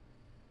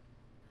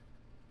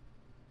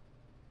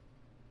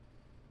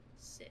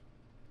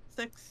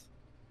 6.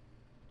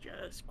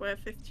 Just square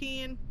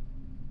 15.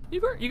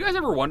 You guys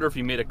ever wonder if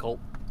you made a cult?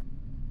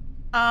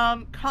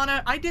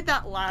 Connor, I did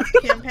that last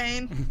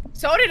campaign,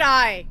 So did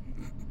I.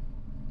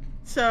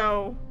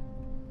 so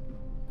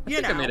I you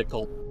think know. I made a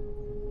cult.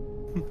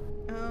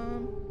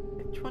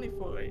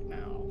 24 right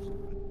now.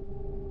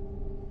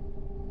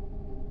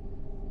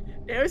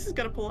 Darius is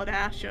gonna pull an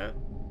Asha.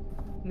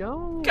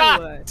 No.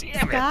 God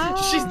damn it!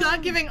 Stop. She's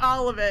not giving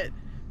all of it.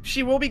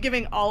 She will be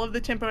giving all of the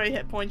temporary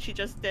hit points she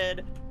just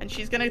did, and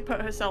she's gonna put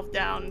herself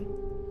down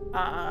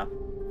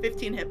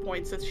 15 hit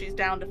points, so she's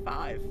down to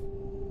 5.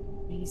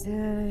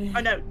 Jesus.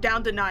 Oh no,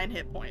 down to 9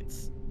 hit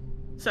points.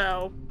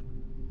 So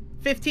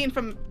 15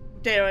 from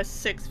Darius,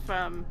 6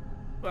 from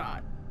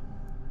Rod.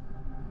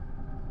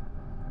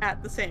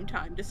 At the same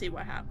time to see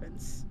what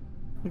happens.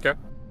 Okay.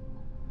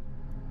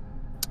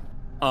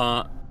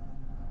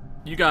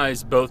 You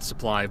guys both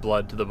supply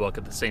blood to the book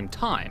at the same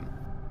time.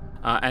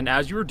 And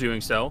as you were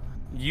doing so,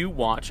 you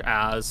watch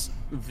as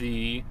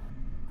the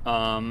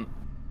book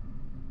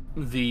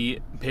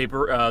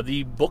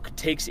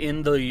takes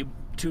in the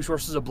 2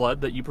 sources of blood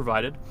that you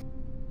provided.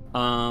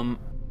 And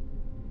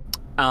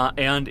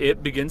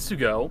it begins to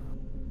go.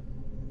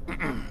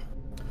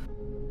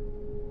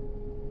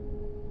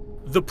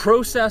 The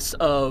process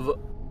of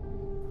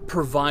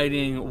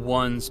providing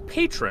one's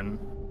patron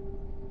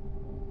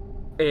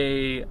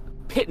a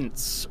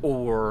pittance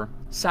or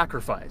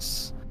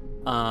sacrifice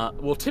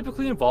will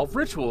typically involve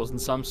rituals in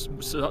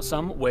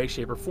some way,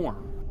 shape, or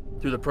form.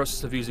 Through the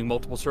process of using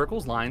multiple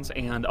circles, lines,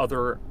 and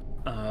other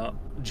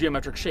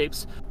geometric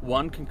shapes,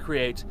 one can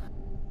create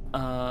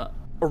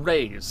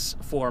arrays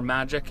for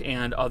magic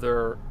and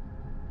other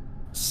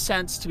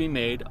sense to be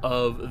made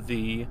of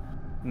the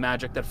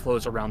magic that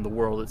flows around the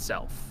world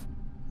itself.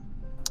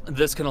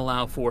 This can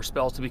allow for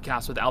spells to be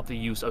cast without the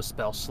use of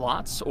spell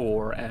slots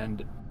or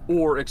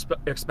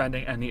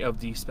expending any of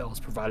the spells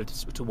provided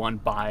to one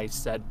by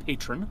said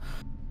patron,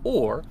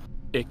 or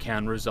it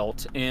can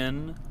result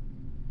in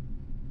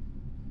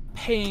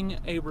paying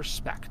a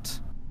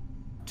respect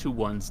to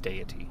one's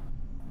deity.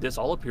 This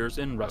all appears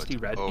in rusty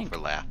red ink.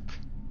 Overlap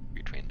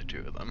between the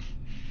two of them.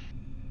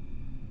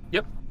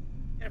 Yep.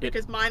 Yeah,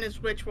 because mine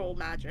is ritual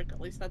magic.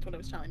 At least that's what I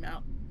was telling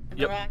out. And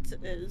Yep. Rat's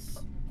is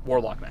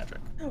Warlock magic.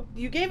 Oh,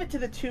 you gave it to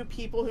the two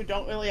people who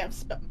don't really have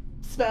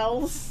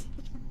spells.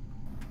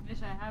 Wish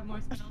I had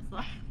more spell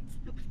slots.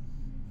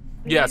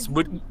 Yes,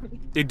 but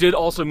it did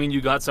also mean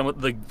you got some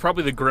of the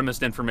probably the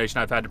grimmest information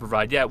I've had to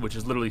provide yet, which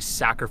is literally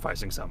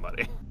sacrificing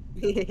somebody.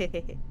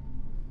 I'm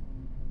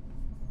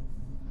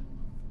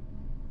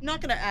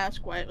not gonna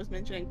ask why it was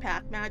mentioning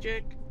pack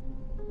magic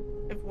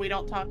if we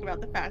don't talk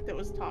about the fact that it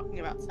was talking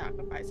about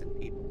sacrificing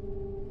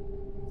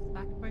people.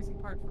 Sacrificing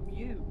part from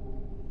you.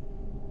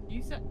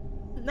 You said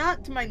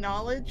Not to my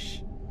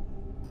knowledge.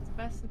 it's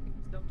best if you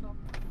just don't talk.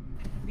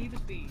 Leave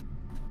it be.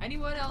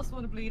 Anyone else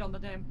want to bleed on the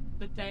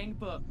dang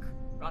book?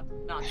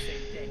 Not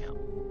say damn.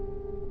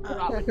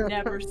 I would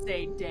never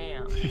say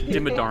damn.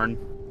 Dimmadarn.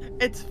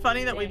 It's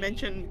funny that we Dang.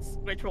 mentioned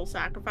ritual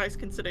sacrifice,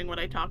 considering what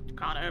I talked to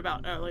Connor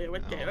about earlier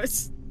with Oh.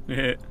 Darius.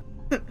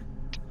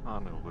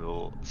 Anna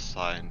will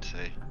sigh and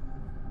say,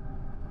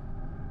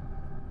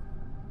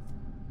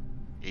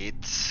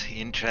 "It's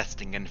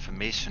interesting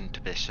information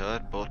to be sure,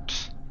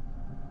 but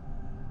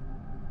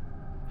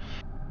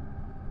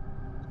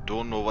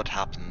don't know what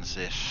happens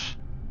if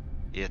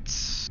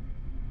it's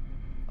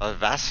a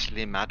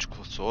vastly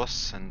magical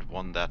source and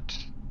one that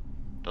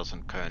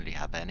doesn't currently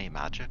have any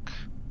magic."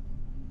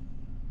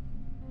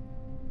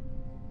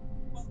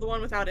 Well, the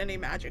one without any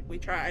magic we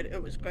tried,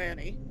 it was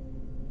Granny.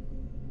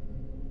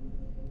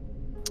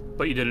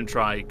 But you didn't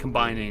try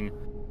combining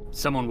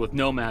someone with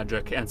no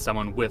magic and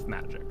someone with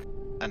magic.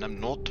 And I'm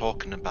not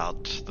talking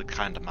about the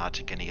kind of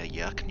magic any of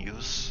you can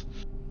use.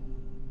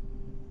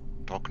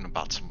 I'm talking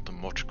about something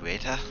much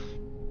greater.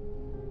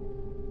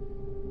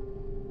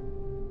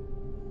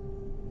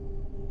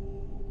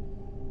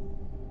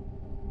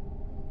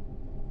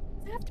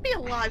 Does it have to be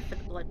alive for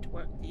the blood to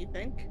work, do you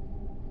think?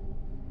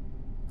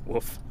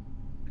 Woof.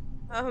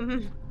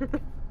 I'm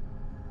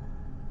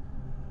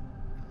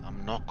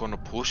not gonna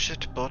push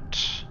it,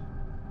 but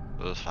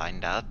we'll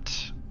find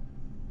out.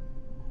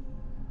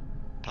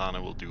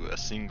 Tana will do a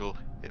single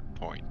hit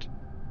point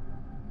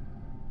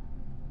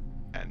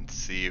and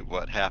see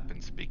what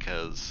happens,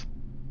 because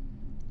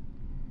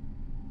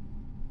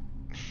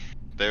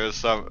there is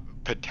some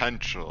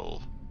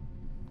potential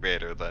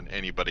greater than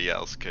anybody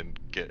else can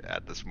get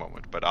at this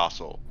moment, but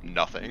also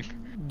nothing.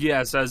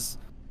 Yes, as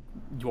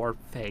your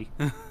Fae.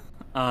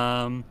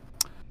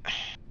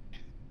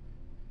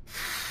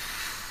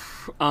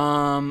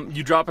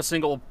 You drop a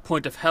single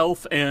point of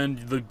health, and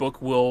the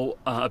book will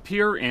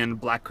appear in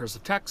black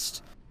cursive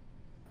text.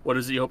 What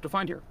is it you hope to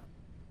find here?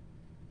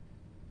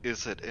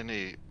 Is it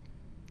any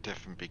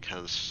different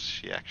because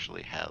she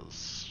actually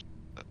has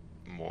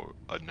more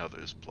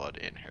another's blood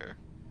in her?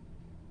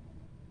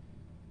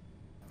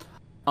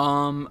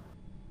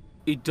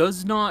 It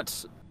does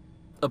not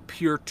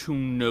appear to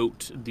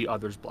note the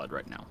other's blood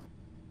right now.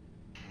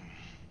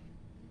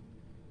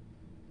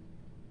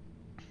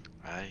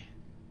 I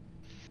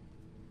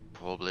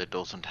probably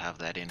doesn't have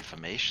that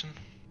information.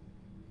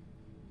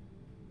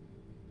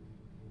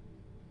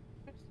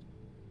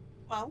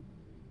 Well,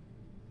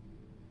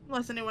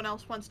 unless anyone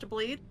else wants to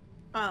bleed,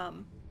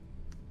 Rod,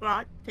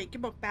 take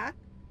your book back.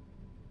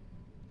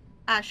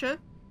 Asher,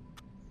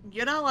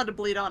 you're not allowed to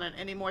bleed on it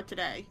anymore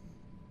today.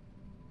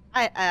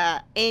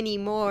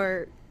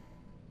 Anymore.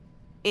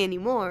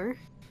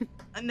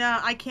 No,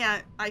 I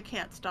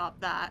can't stop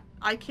that.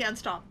 I can't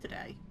stop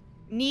today.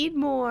 Need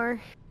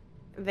more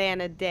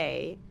than a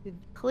day.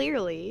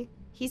 Clearly,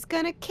 he's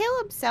gonna kill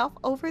himself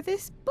over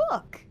this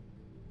book.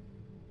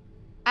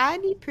 I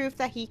need proof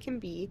that he can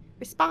be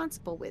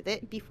responsible with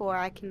it before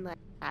I can let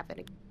him have it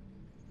again.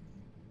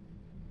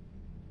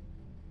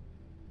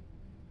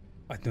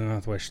 I do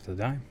not wish to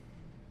die.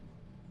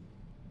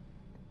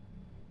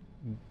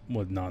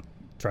 Would not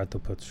try to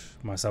put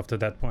myself to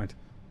that point.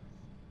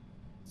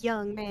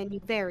 Young man, you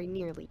very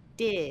nearly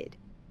did.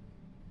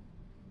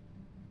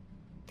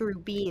 Through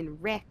being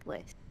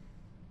reckless.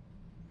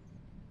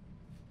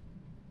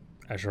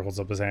 Asher holds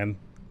up his hand.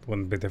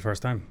 Wouldn't be the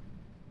first time.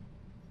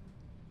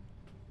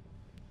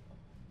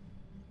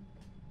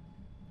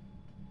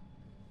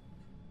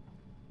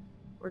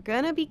 We're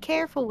gonna be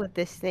careful with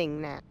this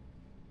thing now.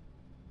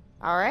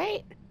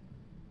 Alright?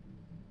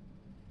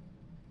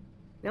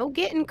 No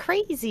getting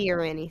crazy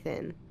or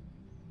anything.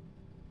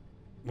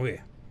 We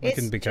It's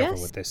can be careful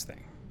just- with this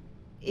thing.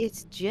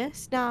 It's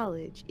just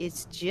knowledge.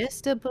 It's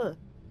just a book.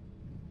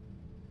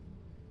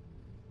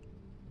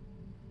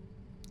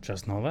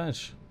 Just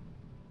knowledge.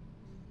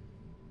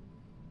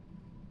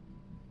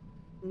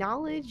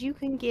 Knowledge you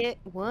can get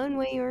one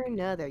way or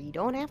another. You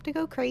don't have to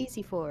go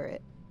crazy for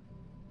it.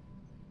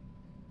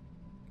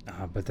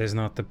 But there's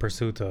not the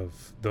pursuit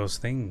of those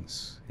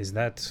things. Is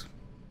that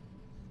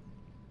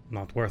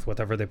not worth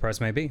whatever the price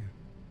may be?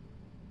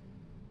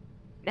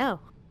 No.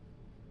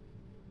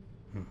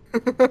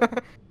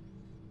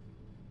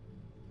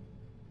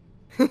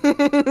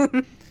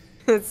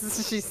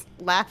 She's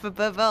laugh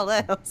above all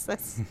else.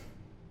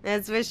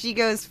 That's what she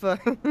goes for.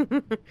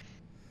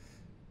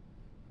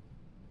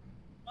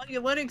 Well,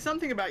 you're learning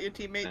something about your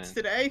teammates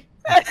today.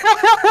 Oh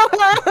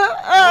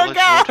Knowledge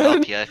won't help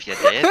god! you if you're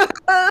dead.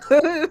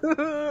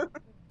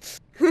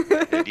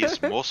 It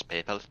is most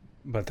people.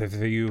 But if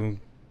you...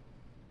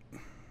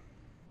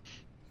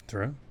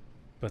 True.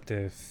 But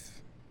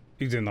if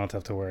you do not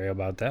have to worry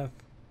about death,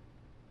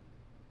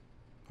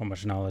 how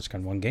much knowledge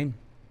can one gain?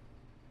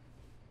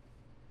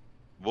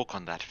 Work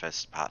on that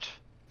first part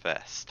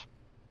first.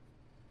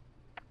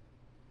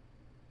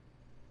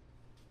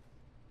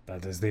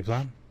 That is the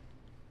plan.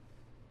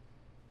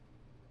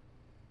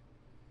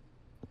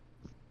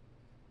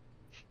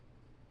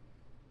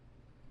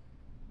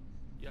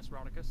 Yes,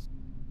 Rodicus?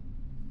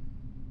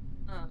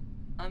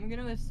 I'm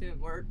gonna assume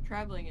we're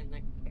traveling in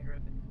the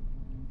caravan.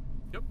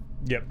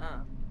 Yep.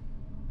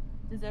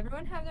 Does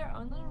everyone have their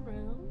own little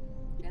room?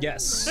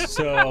 Yes.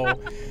 So,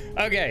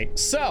 okay.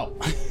 So,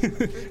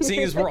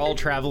 seeing as we're all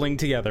traveling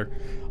together,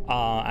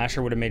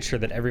 Asher would have made sure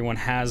that everyone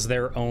has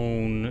their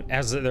own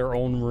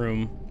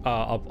room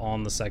up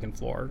on the second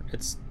floor.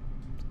 It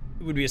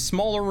would be a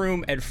smaller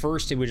room at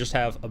first. It would just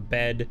have a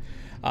bed.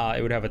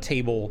 It would have a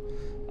table.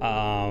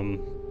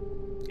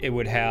 It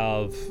would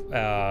have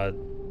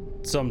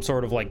some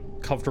sort of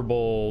like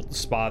comfortable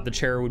spot. The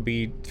chair would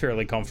be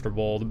fairly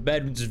comfortable. The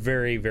bed is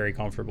very, very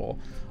comfortable.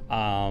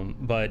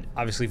 But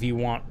obviously, if you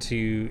want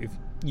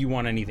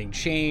anything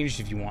changed,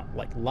 if you want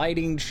like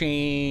lighting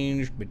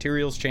changed,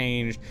 materials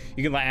changed,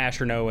 you can let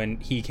Asher know and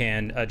he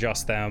can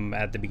adjust them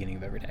at the beginning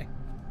of every day.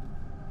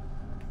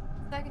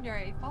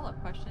 Secondary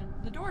follow-up question.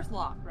 The door's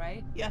locked,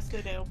 right? Yes,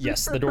 they do.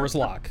 Yes, the door's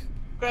locked.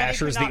 Granny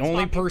Asher is could the not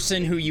only stop you.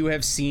 person who you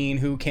have seen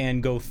who can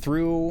go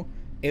through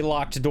a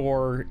locked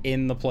door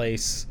in the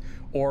place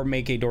or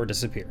make a door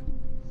disappear.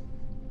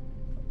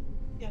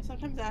 Yeah,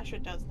 sometimes Asher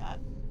does that.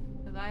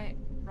 Because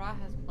Ra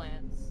has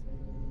plans.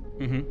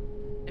 Mm-hmm.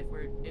 If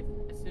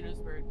as soon as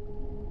we're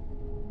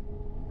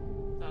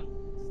done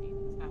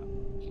seeing this happen.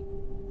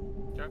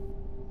 Sure. I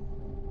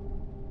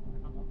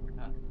don't know if we're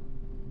done.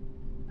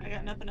 I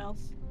got nothing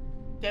else.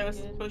 Darius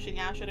is Good. pushing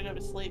Asher to go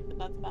to sleep, but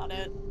that's about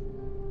it.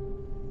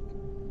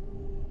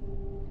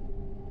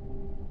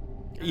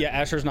 Yeah,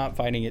 Asher's not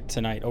fighting it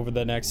tonight. Over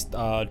the next 2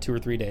 or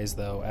 3 days,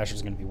 though,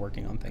 Asher's going to be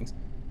working on things.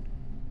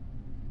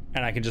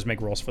 And I can just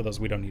make rolls for those.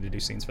 We don't need to do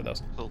scenes for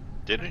those. So,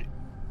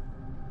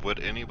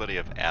 would anybody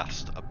have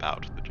asked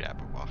about the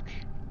Jabberwock?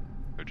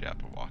 Or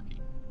Jabberwocky?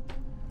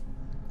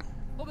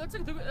 Oh, that's a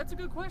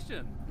good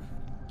question.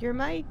 Your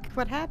mic,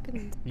 what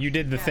happened? You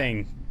did the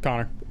thing,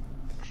 Connor.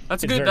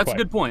 That's It's very a quiet.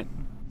 good point.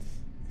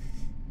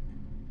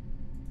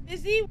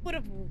 Izzy would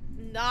have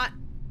not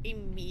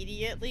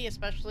immediately,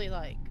 especially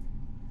like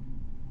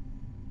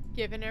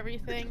given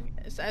everything,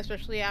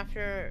 especially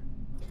after.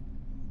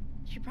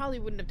 She probably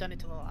wouldn't have done it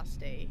till the last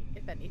day,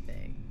 if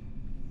anything.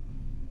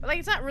 But like,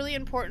 it's not really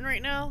important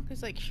right now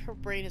because like her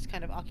brain is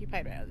kind of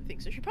occupied by other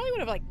things. So she probably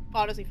would have like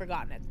honestly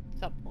forgotten at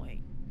some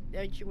point.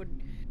 She would.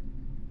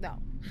 No.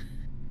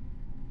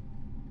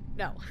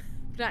 No,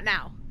 not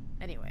now.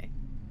 Anyway,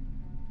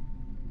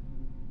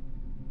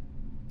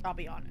 I'll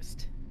be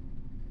honest.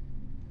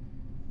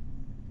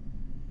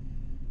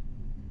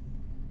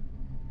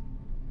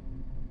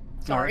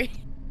 Sorry.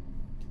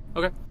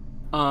 Okay.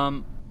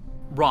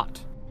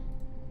 Rot.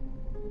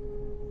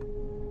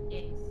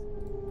 Yes.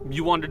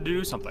 You wanted to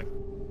do something.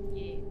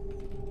 Yes.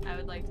 I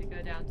would like to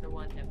go down to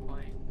 1 hit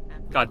point.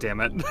 God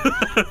damn it. But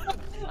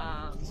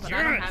I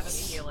don't have any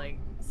healing,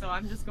 so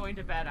I'm just going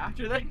to bed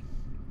after that.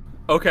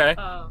 Okay.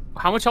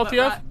 How much health do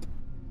you have?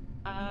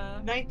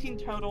 19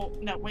 total.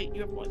 No, wait,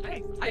 you have what?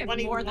 I have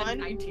more than 21?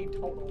 19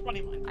 total.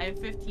 21. I have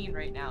 15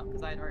 right now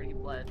because I'd already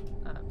bled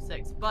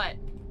 6. But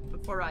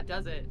before Rot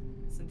does it,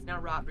 since now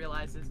Rot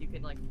realizes you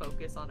can like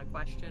focus on a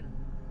question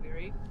or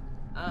query,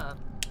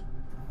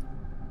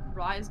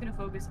 Rot is gonna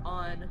focus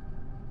on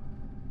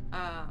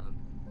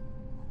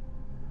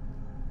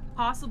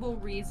possible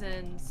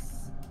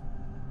reasons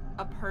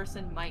a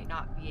person might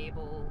not be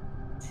able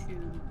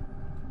to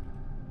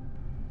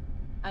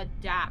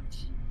adapt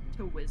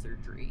to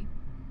wizardry.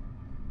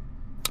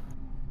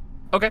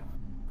 Okay.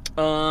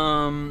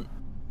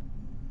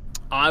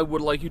 I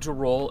would like you to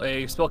roll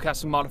a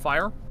spellcasting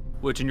modifier,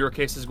 which in your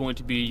case is going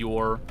to be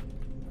your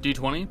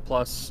d20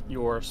 plus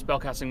your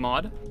spellcasting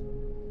mod,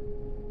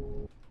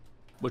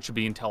 which would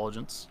be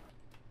intelligence,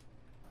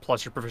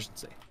 plus your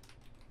proficiency.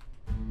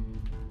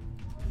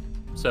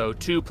 So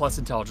 2 plus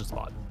intelligence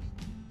mod.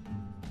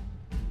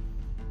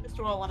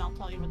 roll and I'll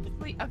tell you what the.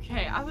 Wait,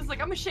 okay, I was like,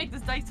 I'm gonna shake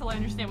this dice till I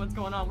understand what's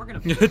going on. We're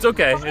gonna. It's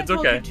okay. Well, I It's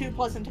told okay. you 2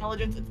 plus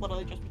intelligence. It's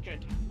literally just what you're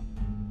doing.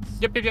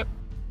 Yep.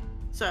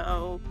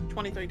 So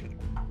 23 total.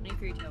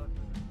 23 total.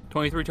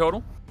 23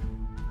 total.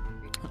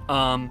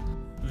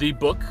 The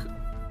book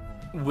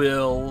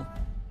will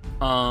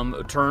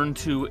turn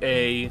to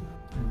a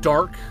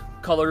dark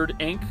colored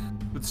ink,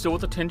 but still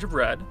with a tinge of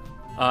red,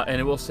 and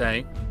it will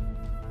say,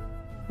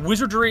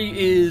 "Wizardry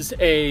is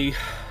a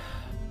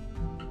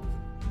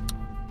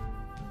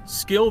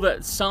skill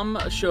that some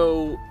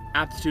show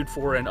aptitude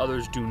for and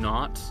others do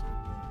not.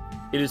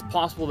 It is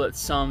possible that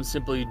some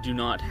simply do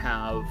not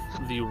have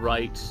the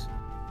right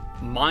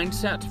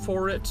mindset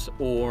for it,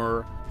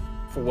 or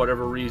for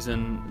whatever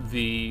reason,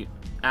 the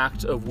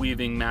act of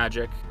weaving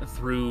magic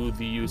through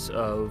the use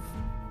of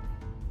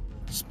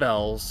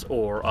spells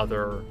or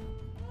other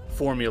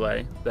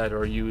formulae that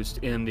are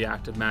used in the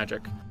act of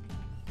magic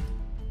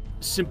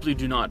simply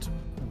do not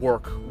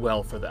work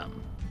well for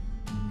them.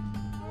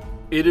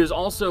 It is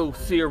also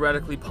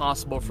theoretically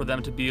possible for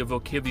them to be a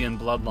Volkivian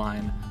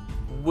bloodline,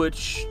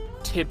 which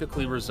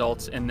typically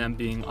results in them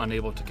being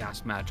unable to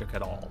cast magic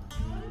at all.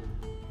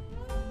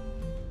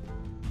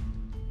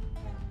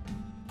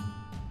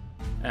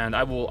 And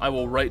I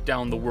will write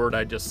down the word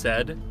I just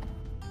said.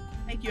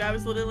 Thank you. I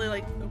was literally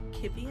like,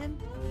 Okibian?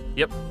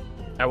 Yep.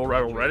 I will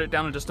write it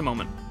down in just a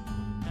moment.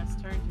 Ness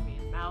turned to me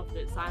and mouthed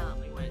it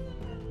silently. Went.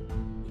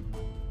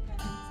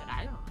 I said,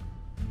 I don't know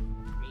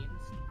what it means.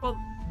 Well.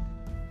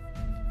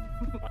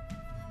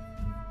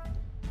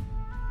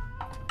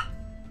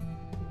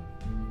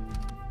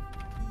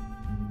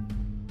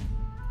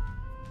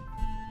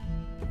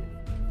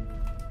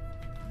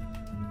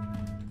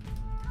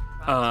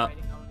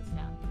 Writing all this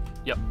down.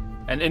 Yep.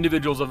 And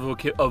individuals of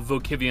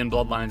Volkivian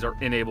bloodlines are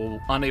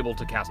unable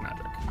to cast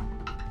magic.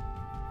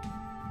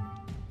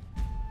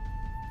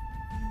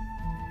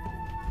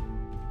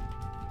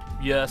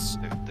 Yes,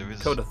 There is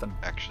Codathan.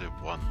 actually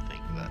one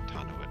thing that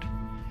Tana would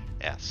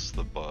ask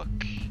the book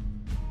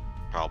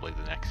probably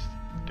the next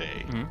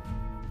day. Mhm.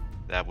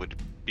 That would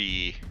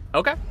be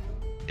Okay.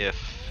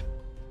 if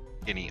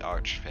any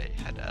archfey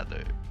had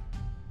other,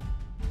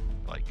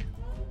 like,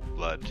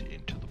 blood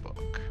into the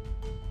book.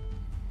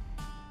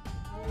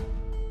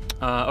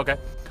 Okay.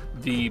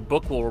 The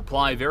book will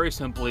reply very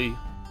simply,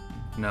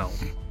 no.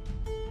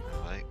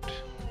 Right.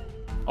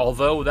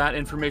 Although that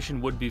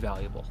information would be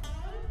valuable.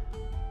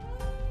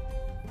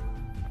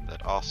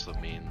 That also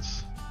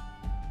means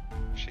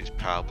she's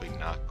probably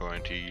not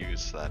going to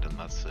use that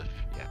unless if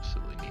he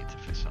absolutely needs it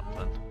for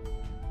something.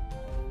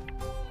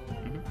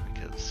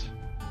 Because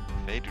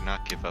they do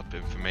not give up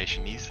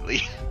information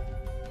easily.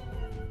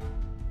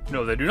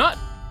 No, they do not.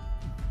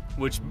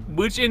 Which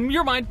in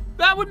your mind,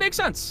 that would make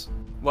sense.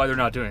 Why they're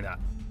not doing that.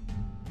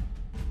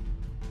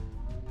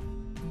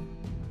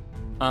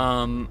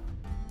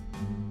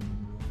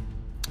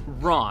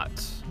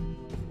 Rot.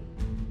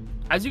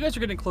 As you guys are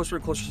getting closer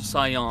and closer to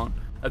Sion,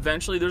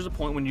 eventually there's a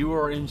point when you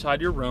are inside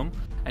your room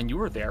and you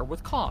are there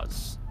with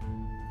Cause,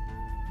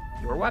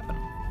 your weapon.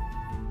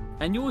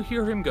 And you will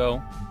hear him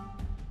go,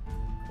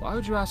 "Why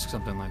would you ask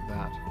something like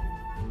that?"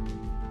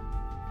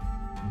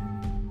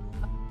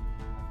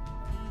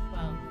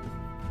 Well,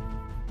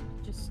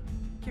 just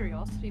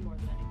curiosity more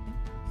than anything.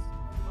 Just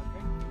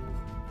wondering.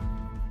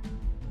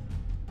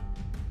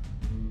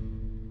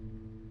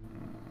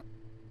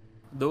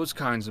 Those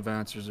kinds of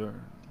answers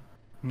are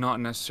not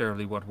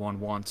necessarily what one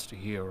wants to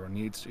hear or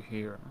needs to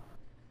hear.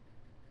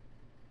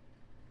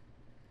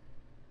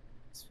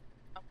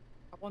 I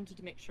wanted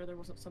to make sure there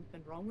wasn't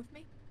something wrong with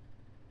me.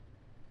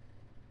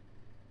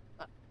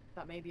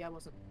 That maybe I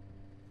wasn't.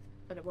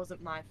 That it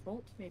wasn't my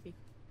fault, maybe.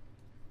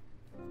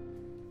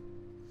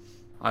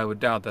 I would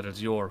doubt that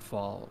it's your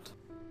fault.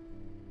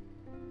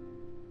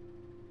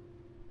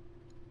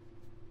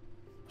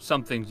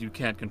 Some things you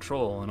can't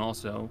control, and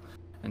also,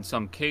 in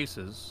some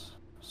cases,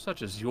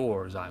 such as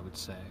yours, I would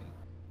say,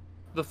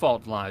 the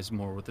fault lies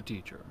more with the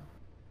teacher.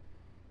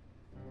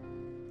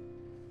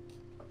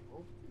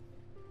 Oh.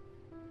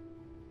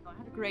 I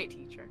had a great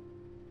teacher.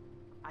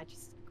 I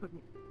just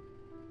couldn't.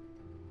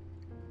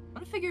 I'm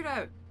gonna figure it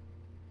out.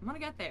 I'm gonna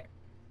get there.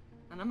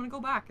 And I'm gonna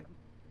go back and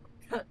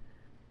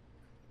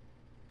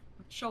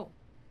show.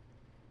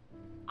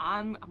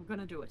 I'm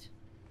gonna do it.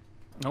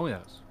 Oh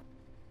yes.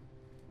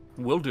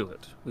 We'll do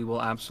it. We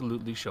will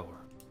absolutely show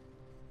her.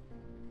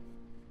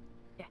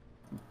 Yeah.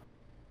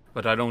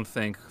 But I don't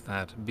think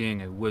that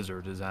being a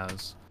wizard is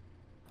as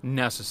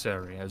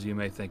necessary as you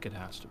may think it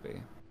has to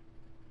be.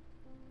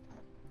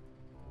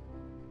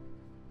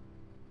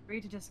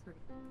 Agree to disagree.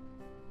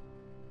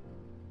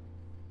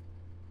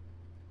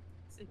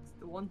 It's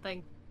the one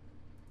thing.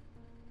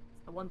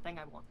 It's the one thing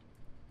I want.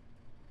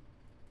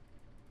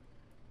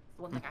 It's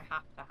the one thing I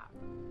have to have.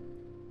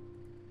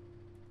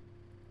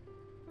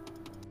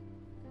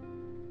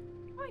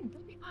 Fine,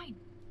 it'll be fine.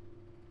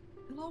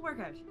 It'll all work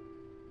out.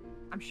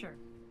 I'm sure.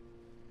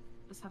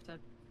 Just have to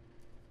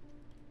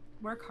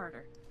work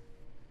harder.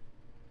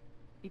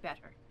 Be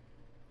better.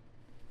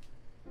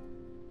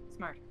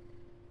 Smarter.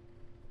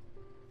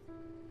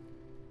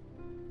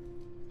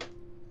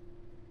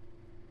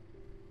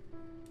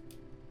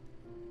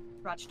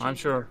 Rot's I'm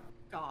changing sure.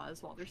 their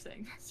gauze while they're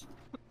saying this.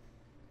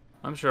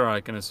 I'm sure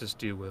I can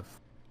assist you with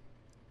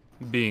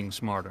being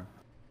smarter.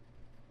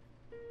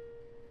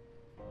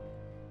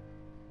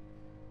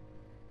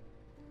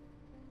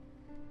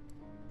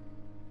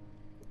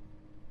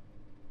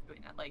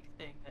 Doing that like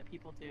thing that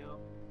people do,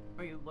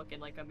 where you look in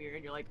like a mirror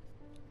and you're like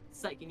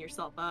psyching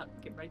yourself up,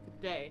 getting ready for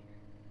the day.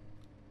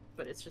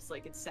 But it's just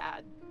like it's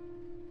sad.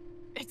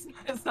 It's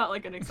not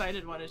like an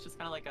excited one. It's just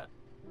kind of like a.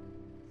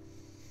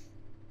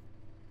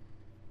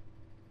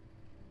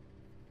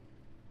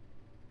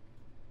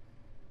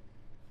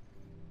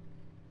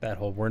 That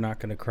whole "we're not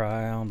gonna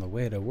cry on the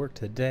way to work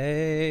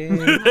today."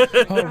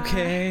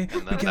 Okay, And we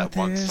then got that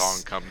one this.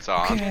 song comes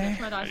on, Okay.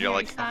 and you're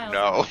like,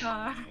 no.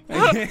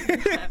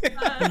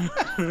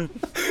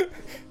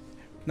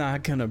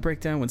 Not gonna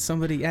break down when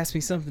somebody asks me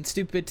something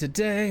stupid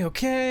today.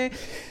 Okay.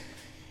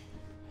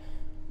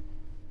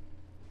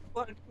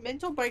 Look,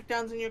 mental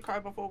breakdowns in your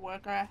car before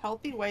work are a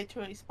healthy way to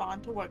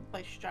respond to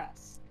workplace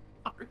stress.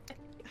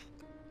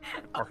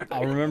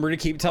 I'll remember to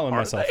keep telling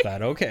myself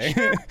that. Okay.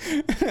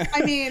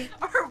 I mean,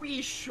 Are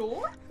we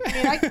sure?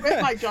 I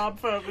quit my job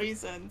for a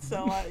reason,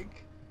 so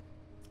like,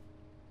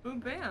 Boom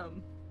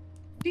bam.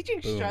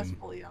 teaching's Boom.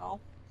 stressful, y'all.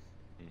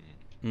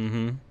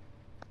 Mm-hmm.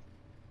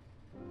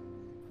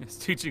 It's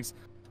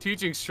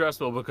teaching's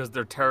stressful because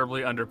they're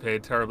terribly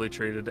underpaid, terribly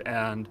treated,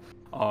 and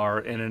are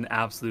in an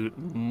absolute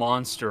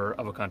monster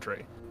of a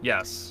country.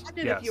 Yes.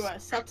 Imagine Yes. if you were a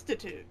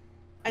substitute,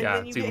 and Yeah,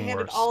 then you it's get even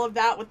handed worse. all of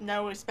that with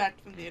no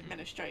respect from the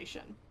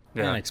administration.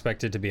 And Yeah.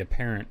 expected to be a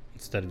parent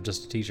instead of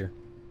just a teacher.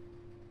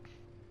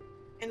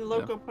 And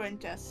local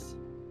apprentice.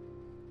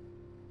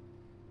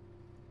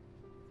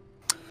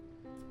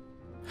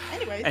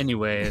 Anyways.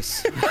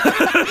 Anyways.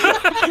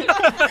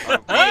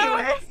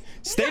 Anyway.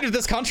 State of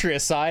this country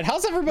aside,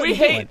 how's everybody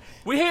doing?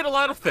 we hate a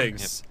lot of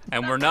things,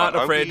 and we're not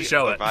Are afraid we to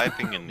show it.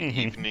 arriving in the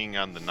evening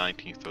on the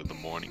 19th or the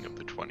morning of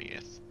the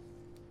 20th?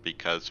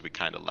 Because we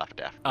kind of left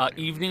after.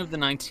 Evening of the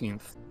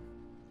 19th.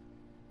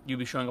 You'll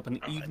be showing up on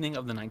the evening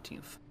of the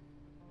 19th.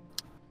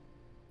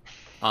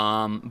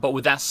 But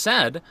with that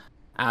said,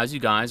 as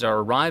you guys are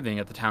arriving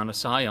at the town of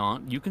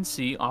Sion, you can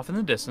see off in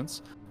the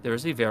distance there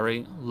is a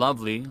very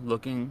lovely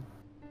looking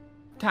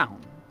town.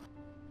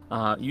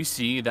 You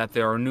see that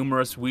there are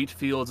numerous wheat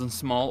fields and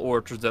small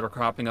orchards that are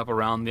cropping up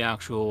around the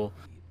actual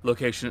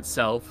location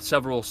itself.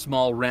 Several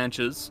small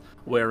ranches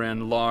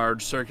wherein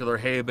large circular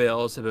hay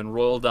bales have been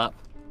rolled up,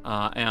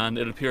 and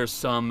it appears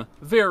some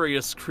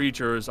various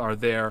creatures are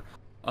there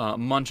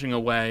munching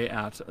away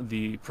at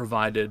the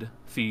provided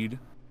feed.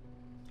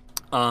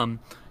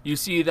 You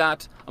see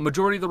that a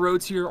majority of the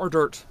roads here are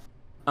dirt.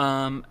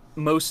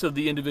 Most of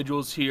the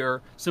individuals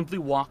here simply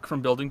walk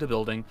from building to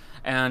building,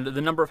 and the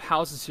number of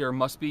houses here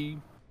must be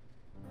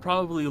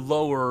probably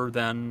lower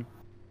than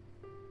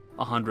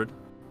 100,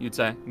 you'd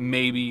say,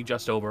 maybe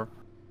just over.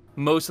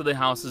 Most of the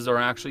houses are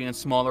actually in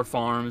smaller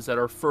farms that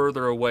are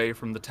further away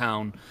from the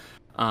town,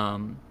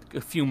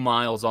 a few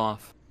miles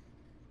off.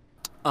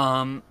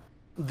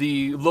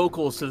 The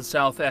locals to the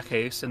south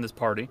Ekes in this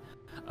party,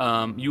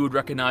 you would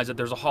recognize that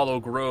there's a hollow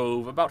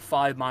grove about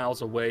 5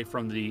 miles away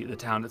from the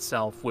town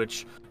itself,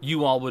 which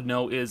you all would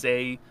know is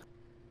a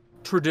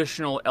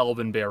traditional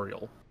elven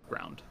burial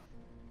ground.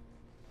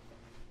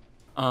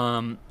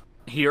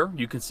 Here,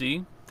 you can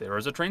see there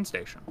is a train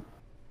station.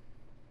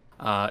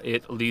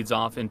 It leads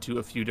off into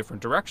a few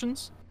different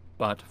directions,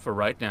 but for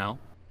right now,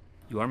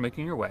 you are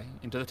making your way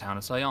into the town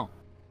of Sion.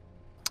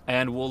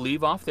 And we'll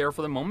leave off there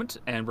for the moment,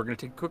 and we're going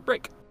to take a quick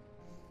break.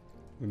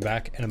 We're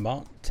back in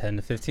about 10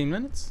 to 15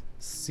 minutes.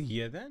 See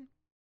you then.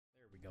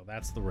 There we go.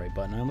 That's the right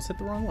button. I almost hit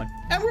the wrong one.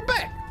 And we're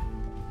back.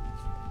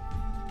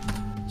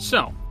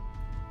 So,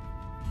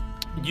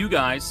 you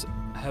guys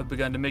have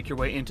begun to make your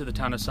way into the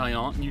town of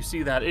Sion. You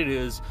see that it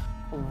is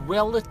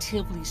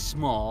relatively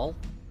small,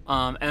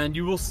 and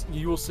you will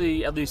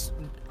see, at least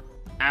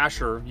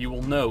Asher, you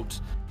will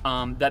note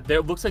that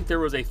there looks like there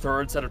was a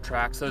third set of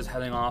tracks that is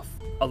heading off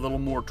a little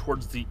more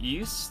towards the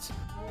east,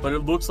 but it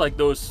looks like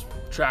those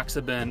tracks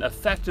have been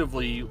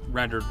effectively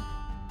rendered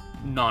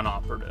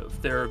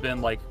non-operative. There have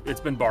been,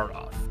 it's been barred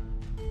off.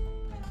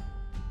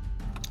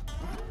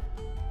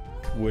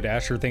 Would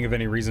Asher think of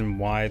any reason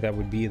why that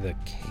would be the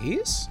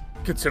case?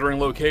 Considering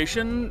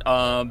location,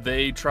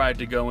 they tried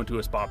to go into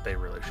a spot they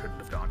really shouldn't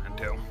have gone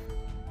into.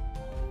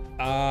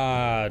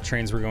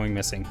 Trains were going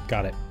missing.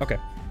 Got it. Okay.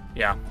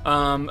 Yeah.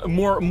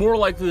 More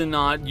likely than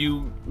not,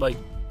 you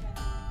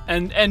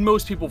and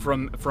most people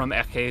from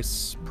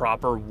Ekes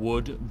proper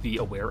would be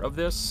aware of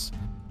this.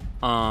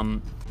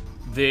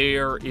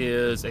 There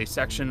is a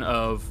section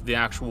of the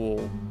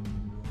actual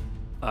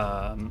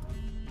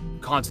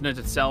continent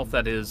itself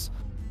that is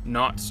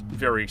not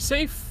very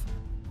safe.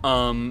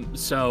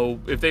 So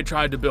if they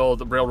tried to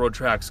build railroad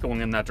tracks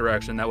going in that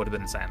direction, that would have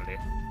been insanity.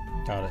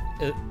 Got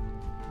it.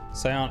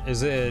 Sion,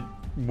 is it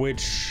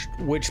which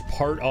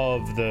part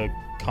of the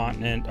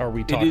continent are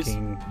we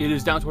talking? It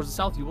is down towards the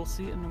south. You will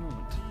see it in a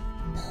moment.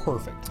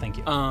 Perfect. Thank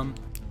you.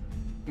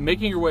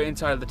 Making your way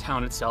inside of the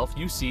town itself,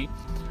 you see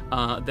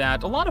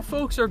that a lot of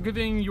folks are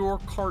giving your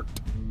cart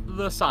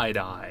the side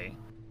eye.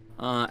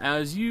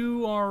 as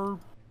you are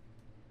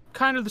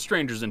kind of the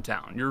strangers in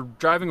town. You're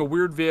driving a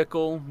weird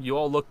vehicle. You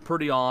all look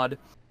pretty odd.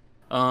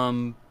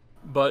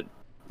 But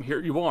here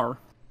you are.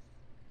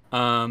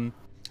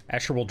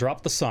 Asher will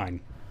drop the sign.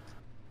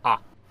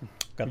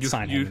 Got the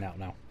sign hanging out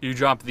now. You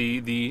drop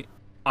the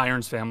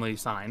Irons family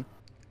sign.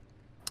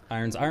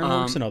 Irons,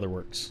 Ironworks, and other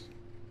works.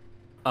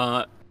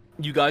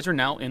 You guys are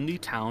now in the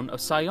town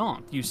of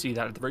Sion. You see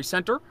that at the very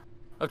center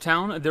of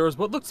town, there is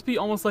what looks to be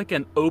almost like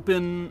an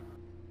open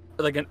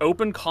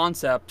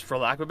concept, for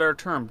lack of a better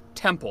term,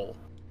 temple.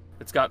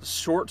 It's got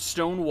short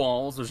stone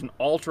walls. There's an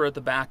altar at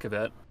the back of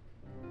it,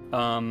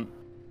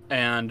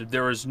 and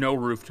there is no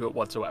roof to it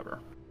whatsoever.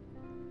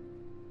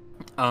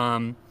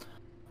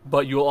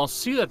 But you'll also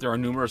see that there are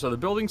numerous other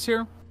buildings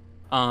here,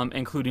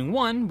 including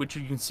one which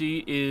you can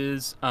see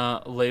is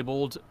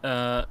labeled.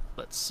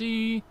 Let's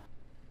see.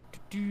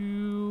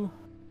 You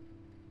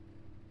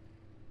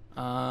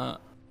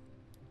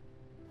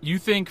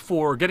think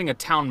for getting a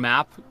town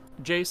map,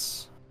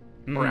 Jace,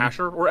 or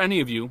Asher, or any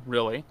of you,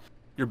 really,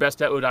 your best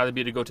bet would either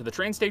be to go to the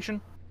train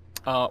station,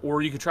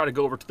 or you could try to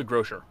go over to the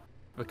grocer,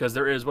 because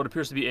there is what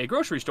appears to be a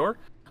grocery store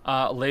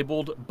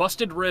labeled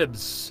Busted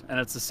Ribs, and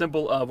it's a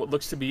symbol of what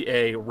looks to be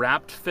a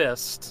wrapped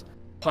fist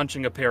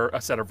punching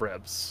a set of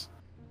ribs.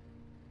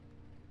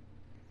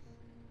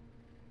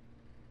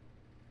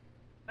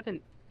 What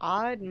an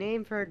odd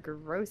name for a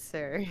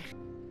grocer.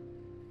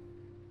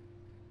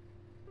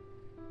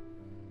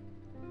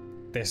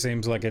 This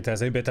seems like it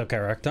has a bit of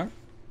character.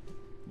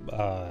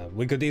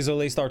 We could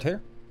easily start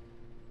here.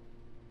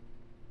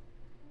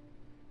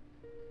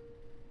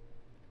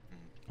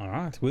 All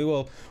right,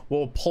 we'll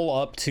pull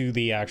up to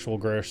the actual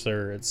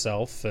grocer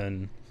itself,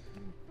 and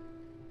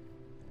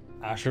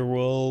Asher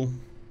will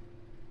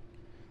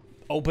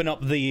open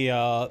up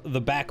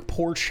the back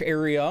porch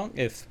area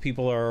if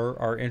people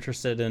are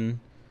interested in.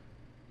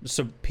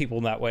 So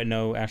people that way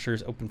know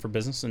Asher's open for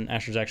business, and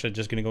Asher's actually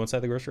just gonna go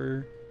inside the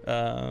grocery.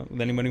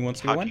 With anybody who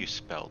wants to go in. How do you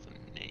spell the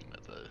name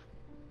of the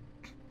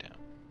town?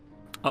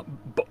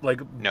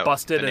 No,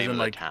 busted as in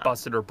like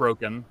busted or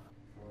broken.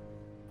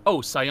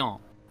 Oh, Sion.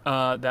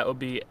 That would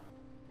be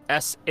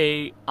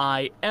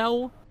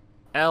Saillant.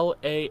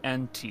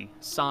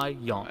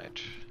 Sion.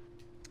 Right.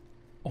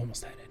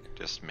 Almost had it.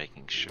 Just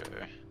making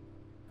sure.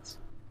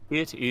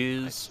 It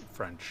is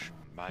French.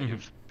 Might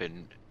have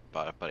been,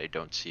 but I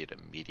don't see it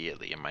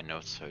immediately in my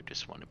notes, so I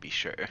just want to be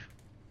sure.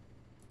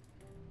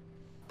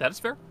 That is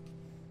fair.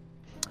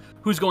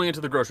 Who's going into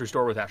the grocery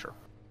store with Asher?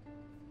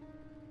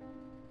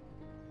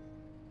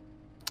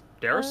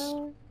 Darius?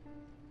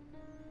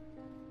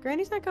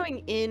 Granny's not going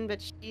in,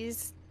 but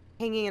she's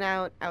hanging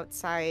out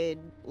outside,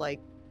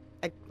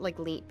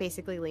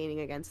 basically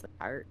leaning against the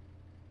cart.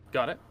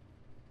 Got it.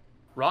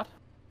 Rot?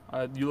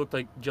 You look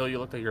like Jill. You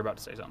look like you're about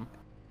to say something.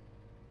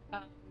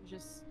 I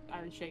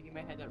was shaking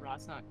my head that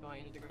Rot's not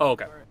going into the Oh,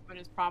 okay. store, but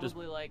it's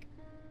probably like,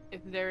 if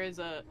there is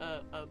a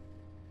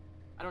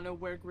I don't know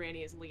where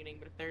Granny is leaning,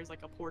 but if there's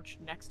like a porch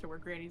next to where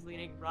Granny's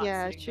leaning, Rot's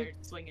sitting there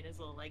swinging his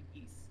little leg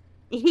piece.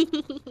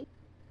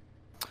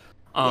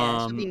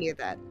 Yeah, she'll be near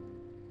that.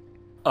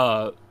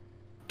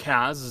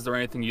 Kaz, is there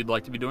anything you'd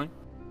like to be doing?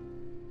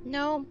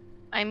 No,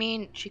 I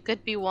mean, she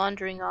could be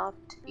wandering off,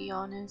 to be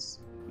honest.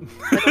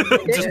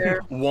 Just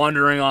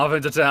wandering off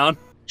into town.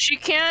 She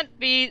can't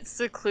be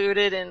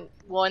secluded in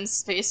one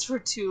space for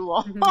too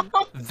long.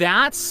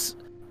 That's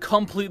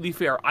completely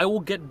fair. I will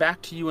get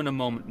back to you in a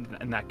moment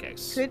in that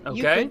case.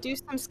 You could do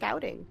some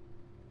scouting.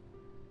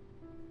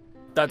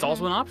 That's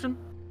also an option.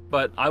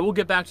 But I will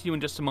get back to you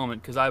in just a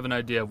moment because I have an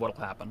idea of what'll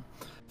happen.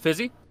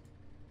 Fizzy?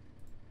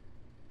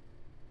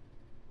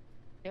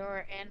 There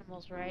are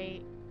animals,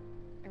 right?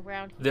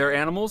 Around here. There are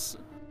animals?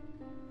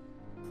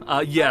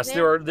 Yes,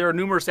 there are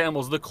numerous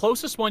animals. The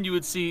closest one you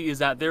would see is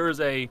that there is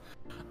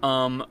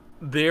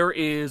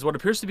what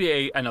appears to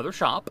be another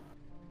shop.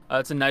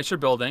 It's a nicer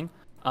building.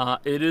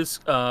 There's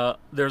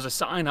a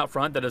sign out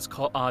front that is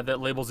that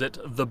labels it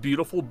the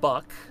Beautiful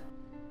Buck.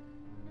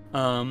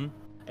 And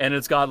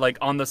it's got like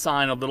on the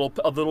sign a little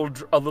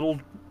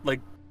like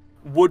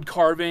wood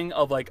carving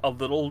of like a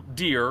little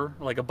deer,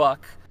 like a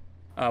buck,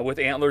 with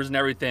antlers and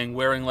everything,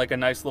 wearing like a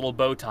nice little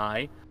bow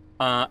tie.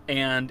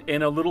 And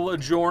in a little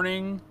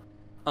adjoining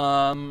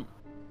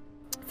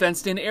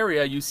fenced-in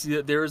area, you see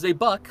that there is a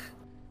buck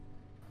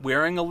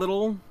wearing a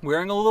little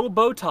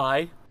bow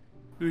tie,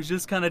 who's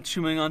just kind of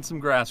chewing on some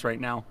grass right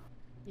now.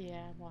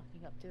 Yeah, I'm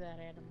walking up to that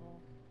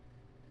animal.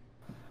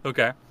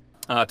 Okay,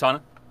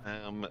 Tana.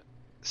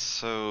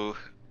 So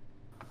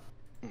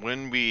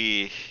when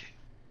we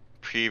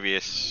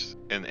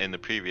in the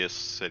previous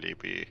city,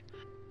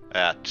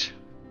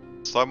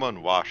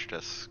 someone watched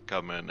us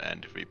come in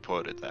and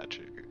reported that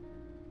to her.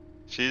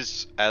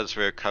 As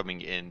we're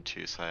coming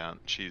into Sion,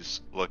 she's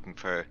looking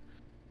for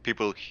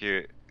people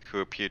here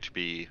who appear to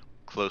be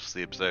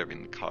closely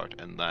observing the cart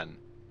and then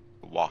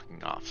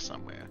walking off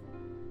somewhere.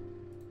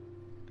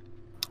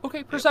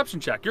 Okay, perception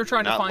check. You're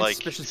trying to find like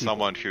suspicious people.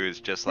 Someone who is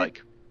just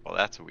like, well,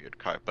 that's a weird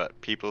cart, but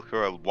people who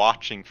are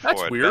watching for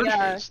That's weird.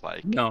 adventures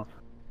like No.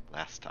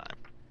 last time.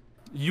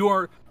 You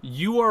are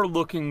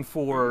looking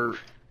for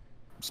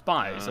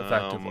spies,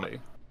 effectively.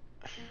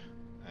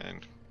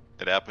 And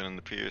it happened in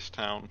the previous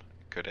town.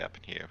 It could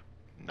happen here.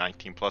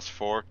 19 plus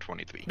 4,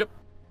 23. Yep.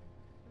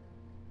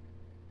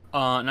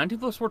 19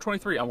 plus 4,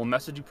 23. I will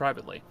message you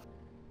privately.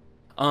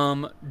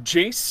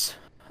 Jace,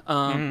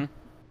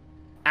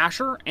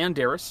 Asher, and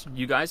Darius,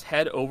 you guys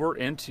head over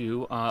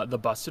into the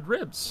Busted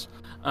Ribs.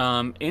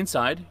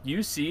 Inside,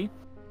 you see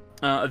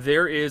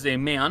there is a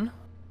man.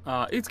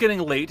 It's getting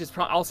late.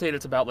 I'll say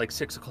it's about like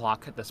 6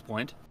 o'clock at this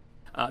point.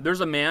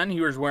 There's a man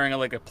who is wearing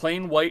like a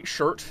plain white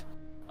shirt,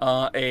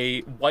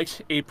 a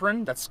white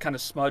apron that's kind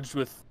of smudged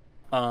with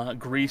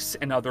grease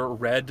and other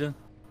red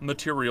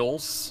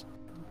materials.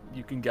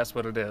 You can guess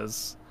what it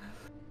is.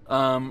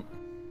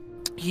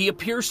 He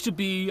appears to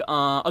be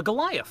a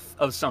Goliath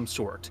of some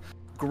sort.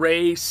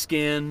 Gray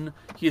skin.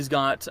 He's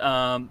got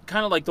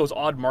kind of like those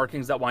odd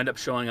markings that wind up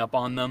showing up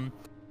on them.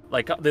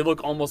 Like they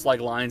look almost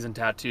like lines and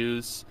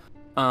tattoos.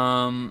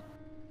 But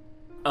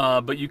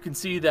you can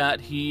see that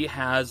he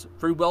has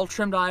very well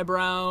trimmed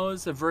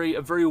eyebrows, a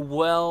very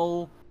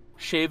well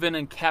shaven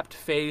and kept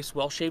face,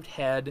 well shaved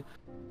head.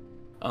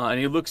 And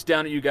he looks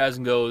down at you guys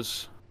and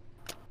goes,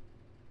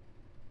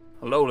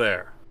 "Hello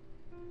there.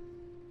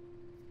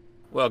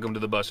 Welcome to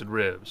the Busted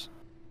Ribs.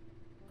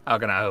 How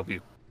can I help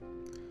you?"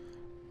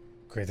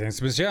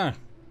 Greetings, monsieur.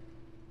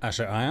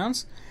 Asher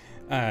Ions.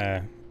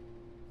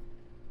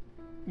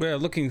 We're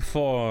looking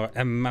for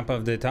a map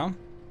of the town.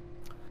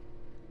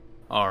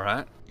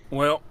 Alright.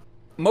 Well,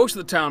 most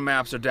of the town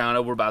maps are down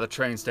over by the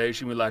train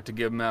station. We like to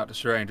give them out to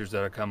strangers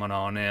that are coming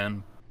on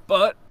in.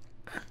 But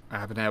I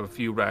happen to have a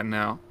few right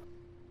now.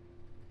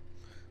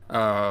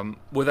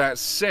 With that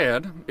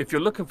said, if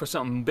you're looking for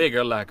something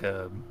bigger like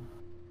a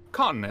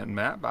continent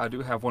map, I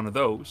do have one of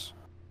those,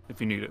 if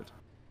you need it.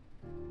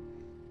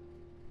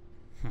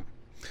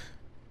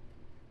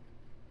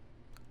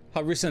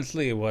 How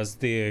recently was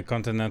the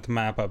continent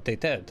map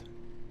updated?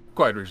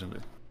 Quite recently.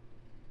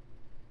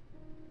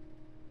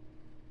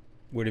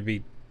 Would it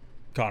be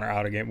Connor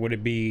out again? Would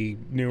it be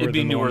newer It'd be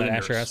than newer the one than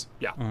that Asher yours. has?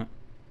 Yeah. Uh-huh.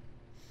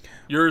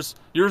 Yours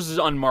is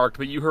unmarked,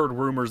 but you heard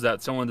rumors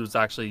that someone was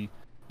actually,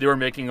 they were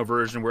making a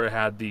version where it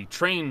had the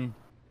train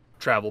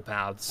travel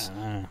paths,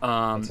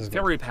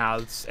 ferry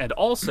paths, and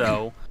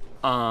also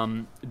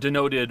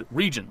denoted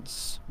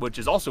regions, which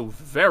is also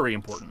very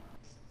important.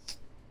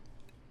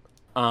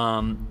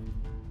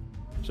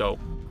 So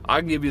I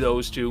can give you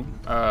those two.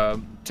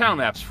 Town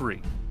map's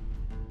free.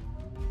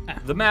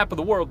 The map of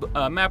the world,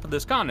 map of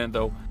this continent,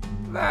 though,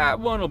 that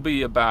one will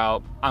be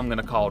about, I'm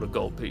gonna call it a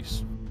gold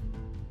piece.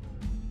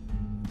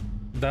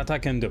 That I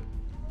can do.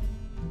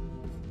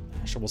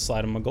 Asher will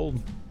slide him a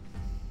gold.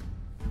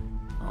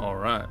 All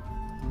right.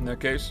 In that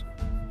case,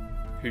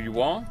 here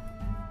you are.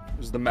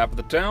 This is the map of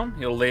the town.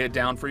 He'll lay it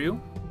down for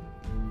you.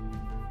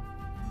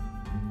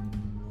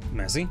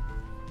 Messy.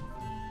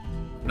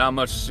 Not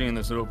much to see in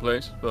this little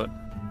place, but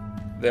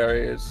there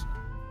is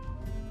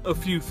a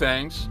few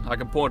things. I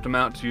can point them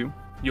out to you.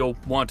 You'll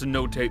want to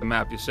notate the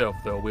map yourself,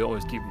 though. We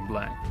always keep them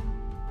blank.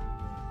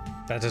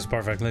 That is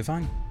perfectly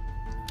fine.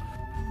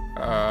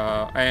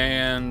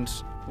 And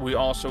we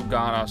also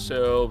got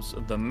ourselves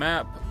the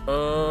map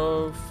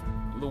of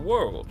the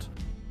world.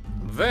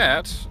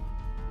 That,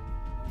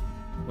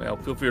 well,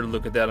 feel free to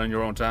look at that on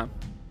your own time.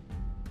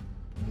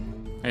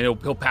 And he'll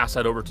pass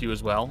that over to you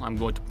as well. I'm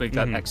going to make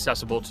that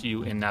accessible to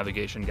you in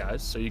navigation,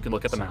 guys, so you can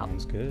look at the map.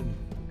 Sounds good.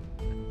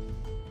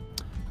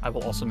 I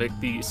will also make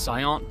the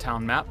Scient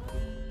town map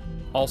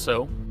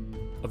also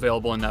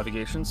available in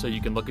navigation, so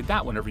you can look at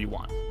that whenever you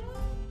want.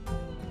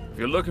 If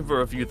you're looking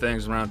for a few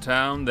things around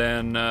town,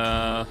 then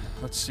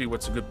let's see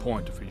what's a good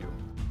point for you.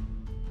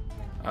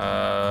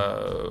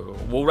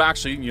 Well,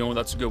 actually,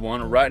 that's a good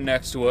one. Right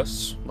next to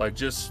us, like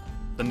just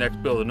the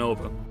next building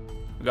over,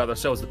 we got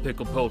ourselves the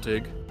Pickled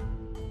Poltig.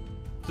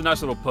 It's a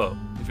nice little pub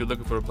if you're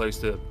looking for a place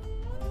to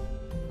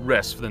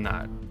rest for the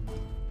night.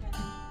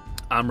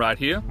 I'm right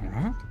here.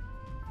 Uh-huh.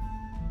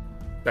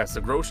 That's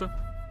the grocer.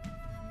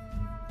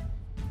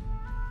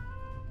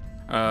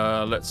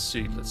 Let's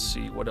see.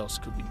 What else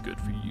could be good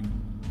for you?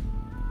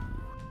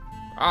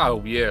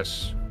 Oh,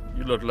 yes.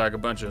 You look like a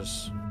bunch of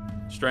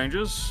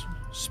strangers.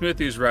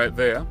 Smithy's right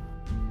there.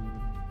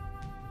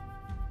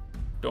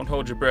 Don't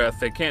hold your breath.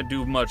 They can't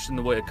do much in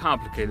the way of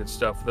complicated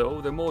stuff, though.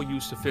 They're more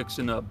used to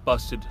fixing up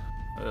busted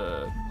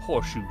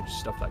horseshoes,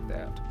 stuff like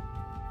that.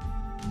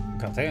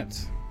 Got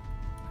it.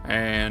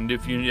 And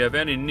if you have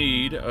any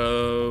need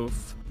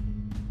of,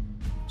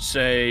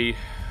 say,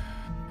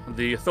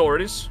 the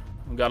authorities,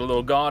 we've got a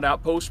little guard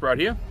outpost right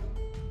here.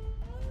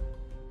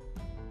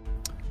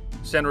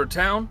 Center of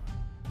town,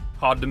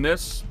 hard to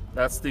miss.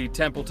 That's the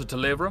Temple to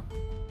Televra.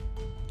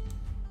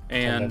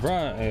 And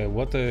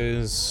what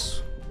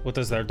is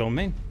their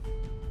domain?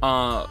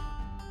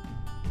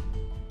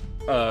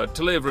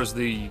 Televra is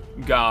the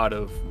god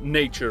of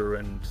nature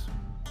and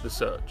the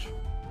such.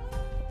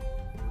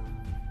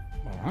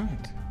 All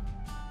right.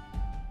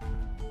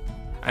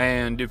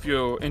 And if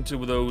you're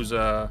into those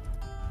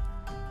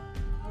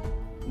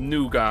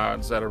new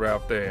gods that are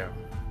out there,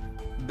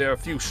 there are a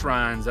few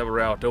shrines that were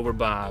out over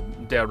by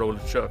Daryl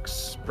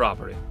Chuck's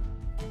property.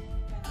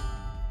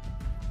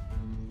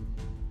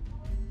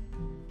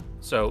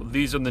 So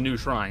these are the new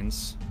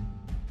shrines,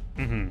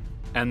 Mm-hmm.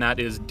 and that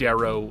is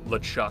Darrow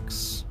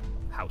LeChuck's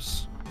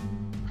house.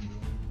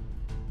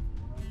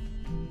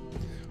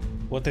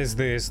 What is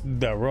this?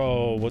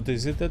 Darrow? What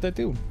is it that I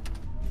do?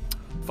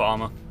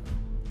 Farmer.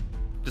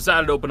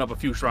 Decided to open up a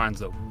few shrines,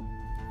 though.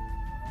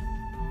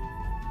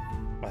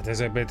 That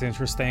is a bit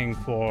interesting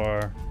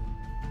for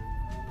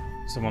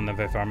someone of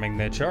a farming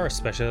nature,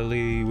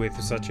 especially with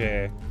such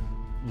a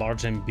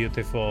large and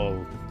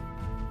beautiful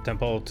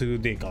temple to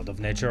the god of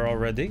nature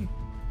already.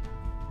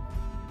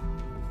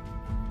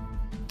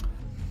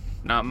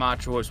 Not my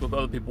choice what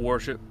other people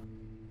worship.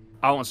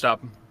 I won't stop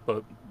them,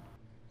 but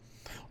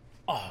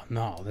Oh,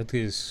 no, that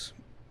is...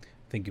 I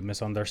think you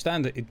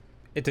misunderstand.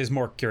 It is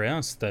more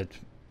curious that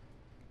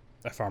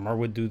a farmer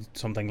would do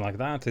something like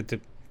that.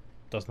 It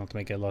does not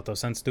make a lot of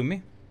sense to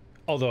me.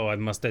 Although I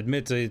must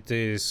admit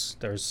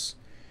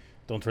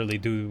don't really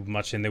do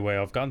much in the way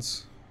of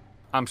gods.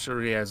 I'm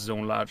sure he has his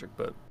own logic,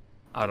 but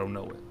I don't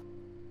know it.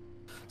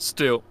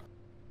 Still,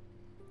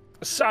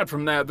 aside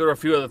from that, there are a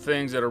few other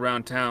things that are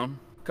around town.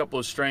 A couple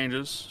of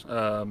strangers,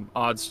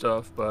 odd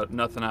stuff, but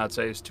nothing I'd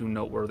say is too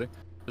noteworthy.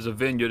 There's a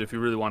vineyard if you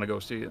really want to go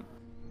see it.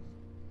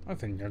 I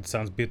think that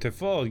sounds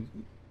beautiful.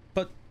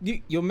 But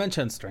you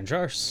mentioned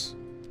strangers.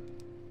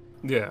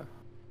 Yeah.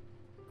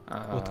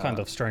 What kind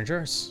of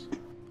strangers?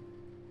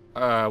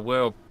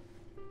 Well,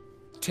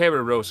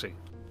 Terry Rossi.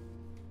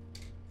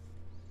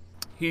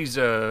 He's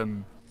a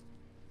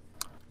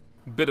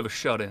bit of a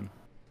shut-in.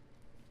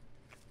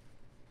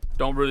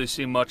 Don't really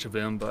see much of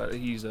him, but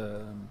he's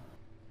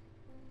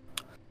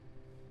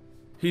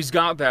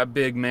got that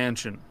big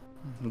mansion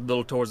a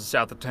little towards the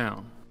south of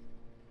town.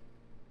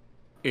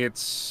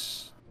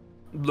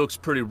 Looks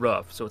pretty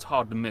rough, so it's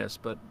hard to miss,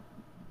 but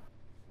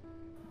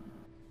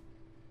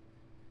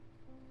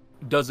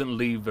doesn't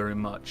leave very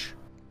much.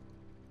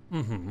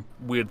 Mm-hmm.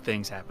 Weird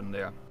things happen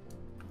there.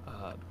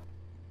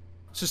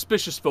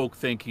 Suspicious folk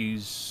think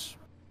he's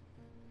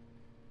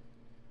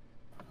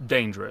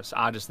dangerous.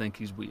 I just think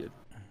he's weird.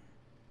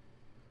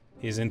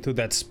 He's into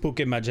that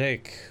spooky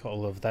magic,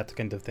 all of that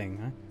kind of thing,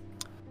 huh?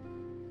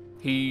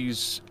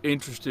 He's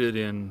interested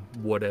in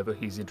whatever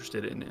he's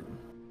interested in.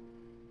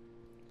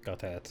 Got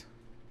that.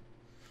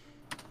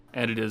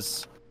 And it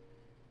is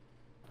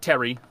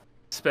Terry,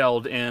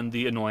 spelled in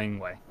the annoying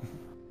way.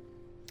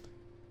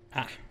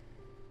 Ah.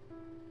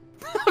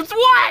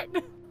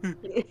 What?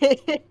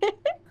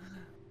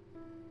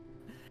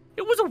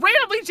 It was a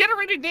randomly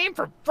generated name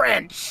for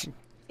French.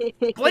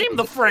 Blame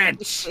the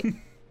French.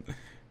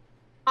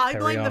 I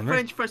Carry blame the on,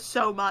 French for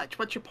so much.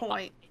 What's your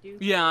point?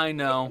 Yeah, I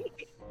know.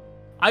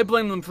 I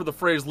blame them for the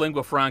phrase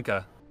lingua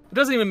franca. It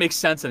doesn't even make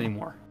sense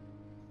anymore.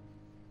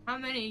 How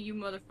many of you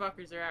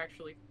motherfuckers are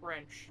actually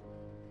French?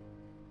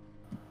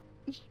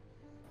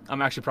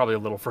 I'm actually probably a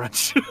little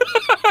French.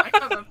 I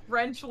have a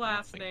French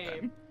last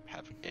name.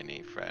 Have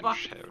any French Fuck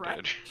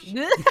heritage?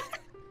 French.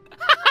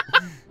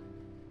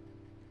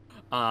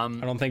 I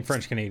don't think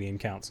French Canadian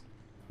counts.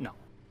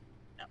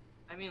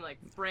 I mean, like,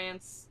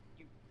 France,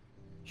 you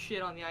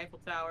shit on the Eiffel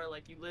Tower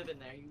like you live in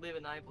there. You live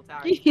in the Eiffel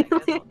Tower. You take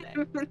this all day.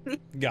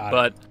 Got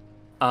But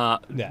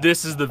Yeah.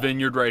 this is the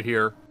vineyard right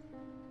here.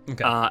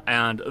 it. Okay.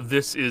 And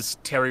this is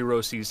Terry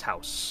Rossi's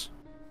house.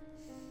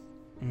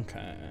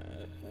 Okay.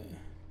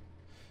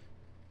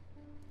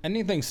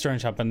 Anything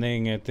strange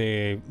happening at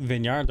the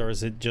vineyard, or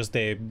is it just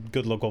a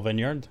good local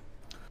vineyard?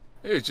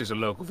 It's just a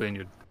local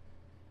vineyard.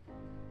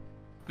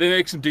 They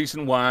make some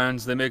decent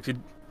wines. They make a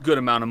good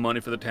amount of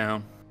money for the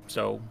town.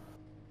 So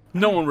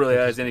no one really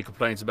has any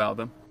complaints about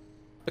them.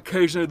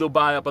 Occasionally they'll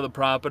buy up other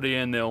property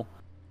and they'll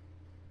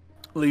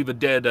leave a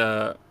dead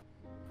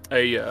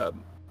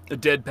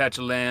patch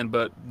of land,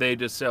 but they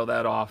just sell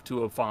that off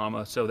to a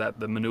farmer so that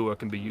the manure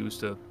can be used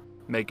to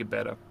make it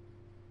better.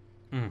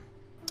 Mm.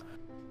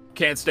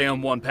 Can't stay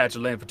on one patch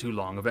of land for too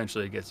long.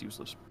 Eventually it gets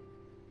useless.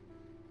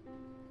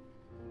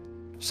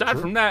 Aside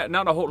from that,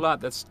 not a whole lot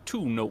that's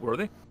too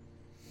noteworthy.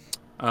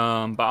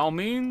 By all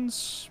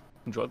means,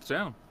 enjoy the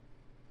town.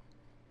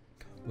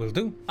 Will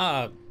do.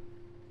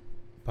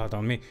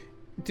 Pardon me.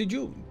 Did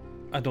you...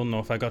 I don't know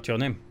if I got your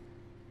name.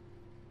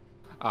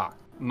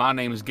 My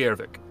name is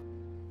Gervik.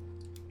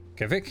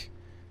 Kevik?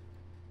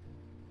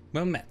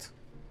 Well met.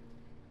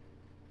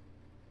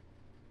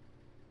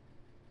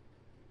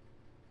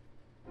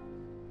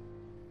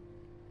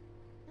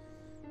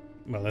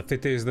 Well, if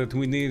it is that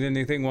we need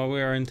anything while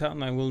we are in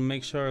town, I will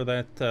make sure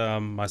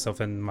that myself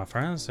and my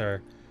friends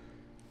are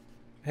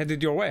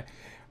headed your way.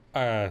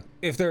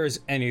 If there is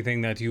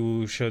anything that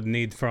you should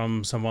need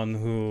from someone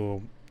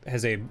who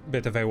has a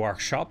bit of a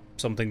workshop,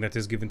 something that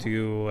is given to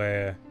you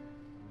a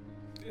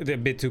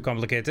bit too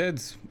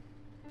complicated,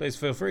 please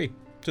feel free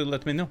to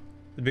let me know.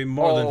 I'd be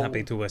more than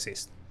happy to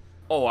assist.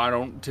 Oh, I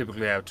don't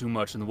typically have too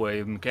much in the way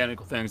of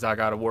mechanical things I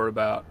gotta worry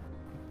about.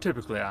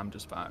 Typically, I'm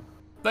just fine.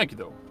 Thank you,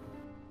 though.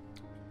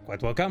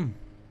 Quite welcome.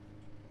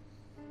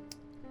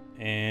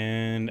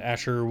 And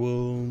Asher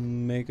will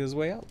make his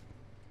way out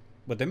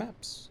with the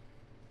maps.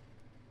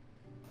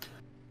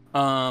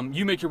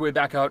 You make your way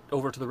back out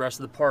over to the rest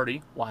of the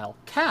party, while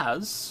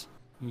Kaz,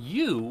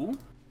 you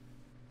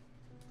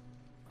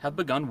have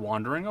begun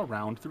wandering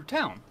around through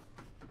town.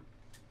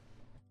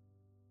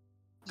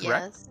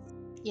 Correct?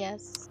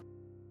 Yes.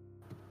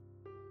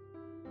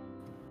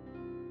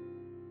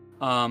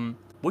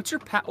 What's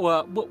your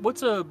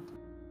what's a?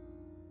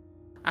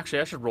 Actually,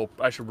 I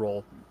should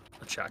roll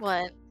a check.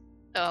 What?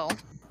 Oh.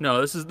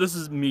 No, this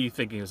is me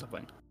thinking of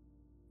something.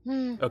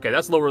 Hmm. Okay,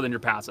 that's lower than your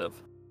passive.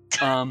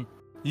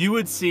 You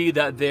would see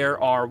that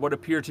there are what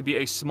appear to be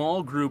a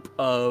small group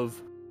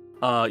of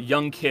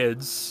young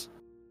kids.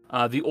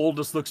 The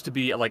oldest looks to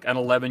be like an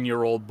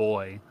 11-year-old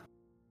boy.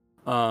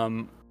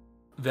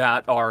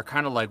 That are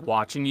kind of like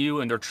watching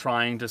you, and they're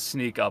trying to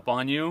sneak up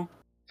on you,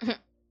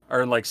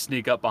 or like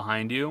sneak up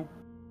behind you,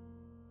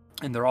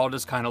 and they're all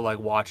just kind of like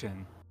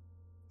watching.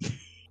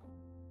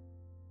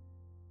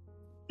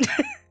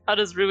 How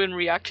does Ruin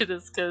react to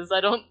this? Because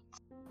I don't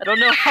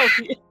know how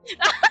he...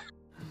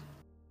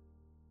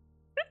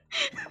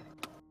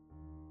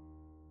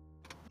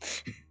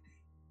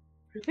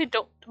 Ruin,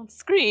 don't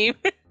scream.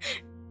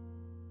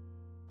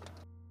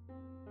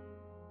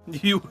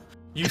 You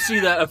see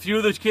that a few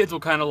of the kids will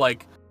kind of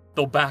like,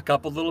 they'll back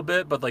up a little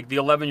bit, but like the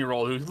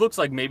 11-year-old, who looks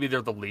like maybe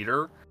they're the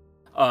leader,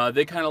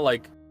 they kind of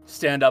like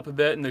stand up a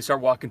bit and they start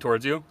walking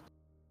towards you.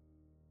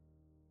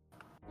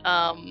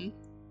 Can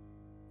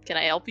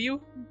I help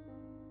you?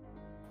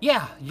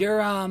 Yeah, you're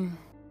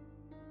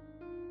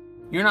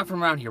not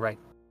from around here, right?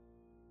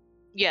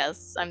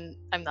 Yes, I'm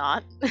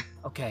not.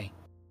 Okay.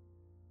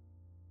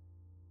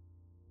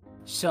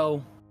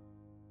 So,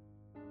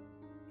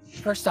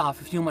 first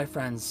off, a few of my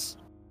friends,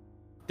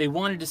 they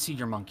wanted to see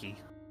your monkey.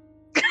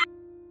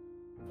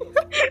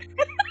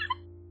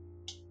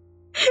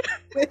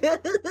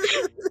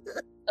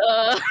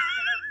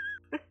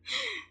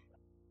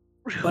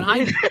 But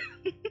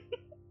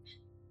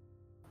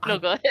No,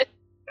 go ahead.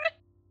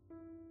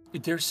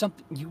 There's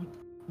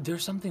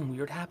something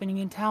weird happening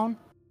in town,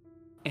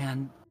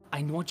 and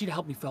I want you to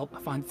help me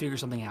figure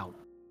something out.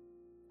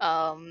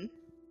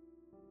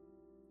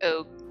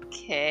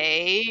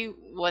 Okay.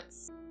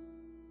 What's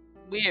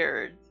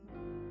weird?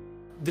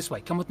 This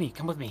way. Come with me.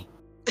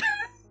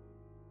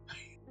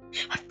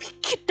 I'm being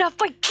kidnapped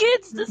by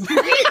kids this week.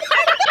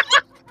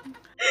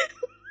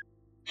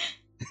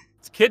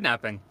 It's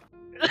kidnapping.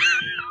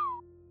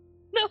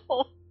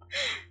 No.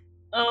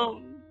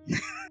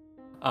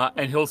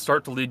 And he'll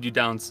start to lead you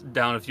down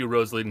a few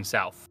roads leading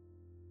south.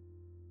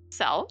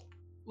 South?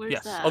 Where's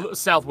Yes, that?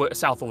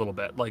 south a little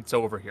bit, like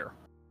so over here.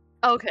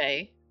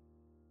 Okay.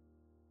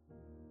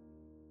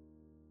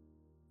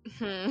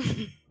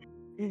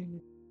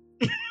 I'm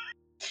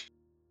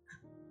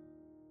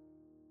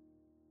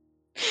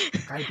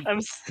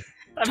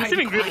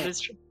assuming Ruben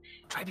is.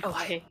 Try to be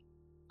quiet.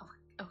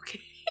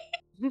 Okay.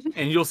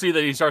 And you'll see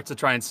that he starts to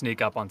try and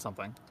sneak up on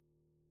something.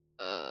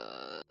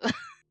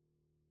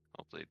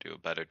 Hopefully do a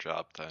better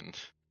job than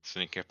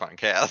sneaking up on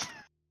Cass.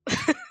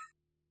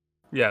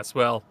 Yes,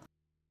 well,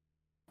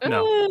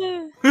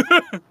 no.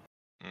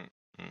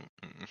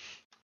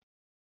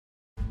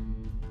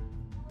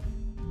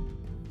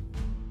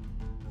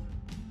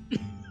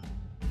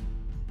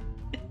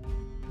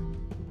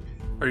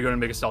 Are you going to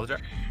make a stealth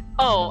check?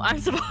 Oh, I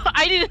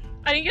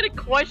didn't get a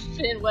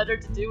question whether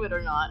to do it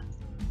or not.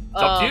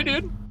 It's up to you,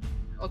 dude.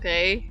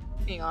 Okay,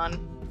 hang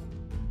on.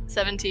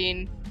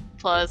 17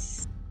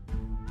 plus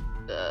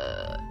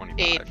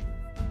 8.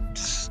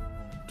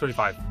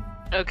 25.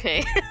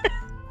 Okay.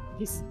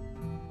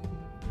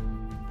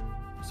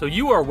 So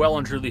you are well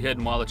and truly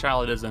hidden while the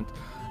child isn't.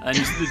 And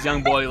you see this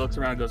young boy looks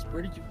around and goes,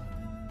 "Where did you..."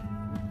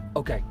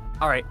 Okay,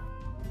 alright.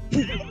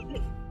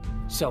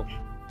 So,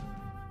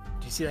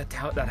 do you see that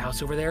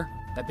house over there?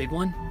 That big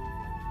one?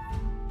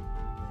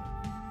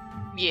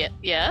 Yeah.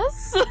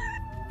 Yes.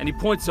 And he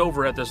points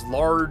over at this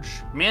large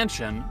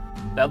mansion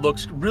that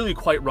looks really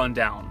quite run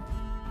down.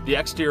 The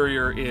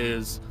exterior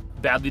is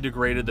badly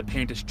degraded. The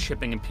paint is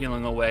chipping and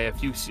peeling away.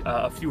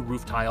 A few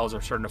roof tiles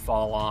are starting to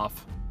fall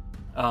off.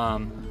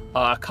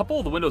 A couple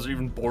of the windows are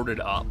even boarded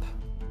up.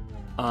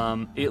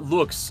 It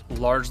looks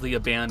largely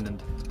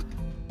abandoned.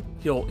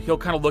 He'll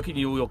kind of look at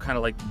you. He'll kind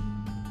of like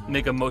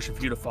make a motion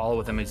for you to follow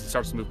with him as he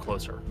starts to move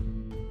closer.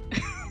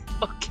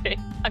 Okay,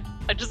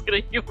 I'm just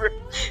gonna humor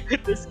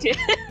with this kid.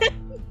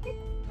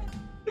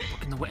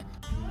 Look in the window.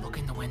 Look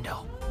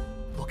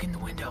in the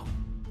window.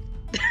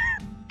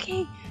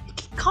 Okay,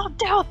 calm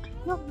down.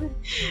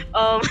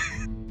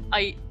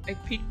 I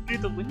peeked through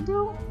the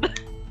window.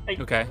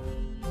 Okay.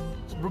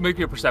 Make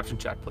me a perception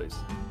check, please.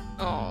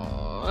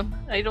 Oh,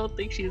 I don't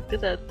think she's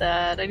good at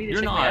that. I need to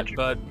You're check my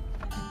not,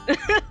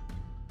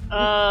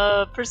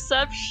 but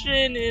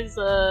perception is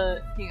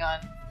hang on.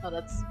 Oh,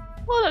 that's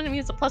that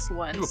means a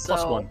 +1. You have a so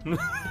 +1.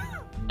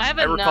 I have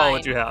a I 9. recall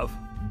what you have.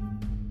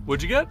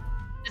 What'd you get?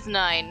 It's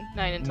 9.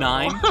 9 in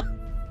total. 9?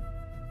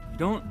 You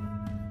don't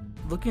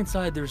look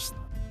inside. You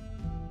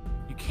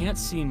can't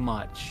see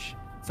much.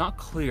 It's not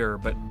clear,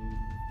 but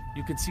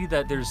you can see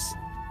that there's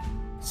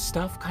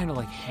stuff kind of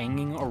like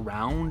hanging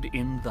around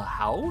in the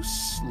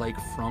house, like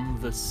from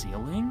the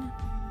ceiling.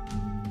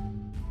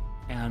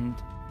 And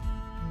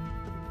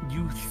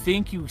you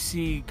think you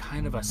see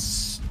kind of a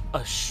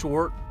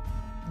short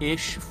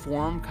ish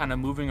form kind of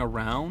moving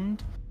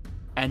around,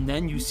 and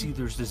then you see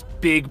there's this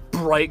big,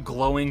 bright,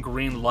 glowing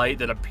green light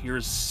that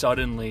appears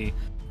suddenly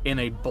in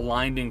a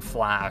blinding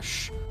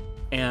flash,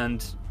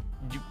 and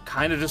you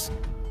kind of just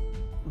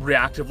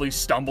reactively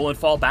stumble and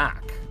fall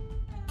back.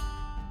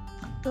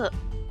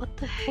 What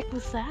the heck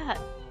was that?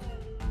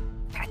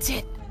 That's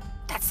it.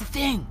 That's the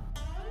thing.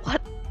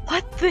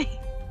 What thing?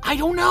 I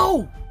don't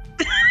know.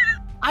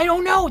 I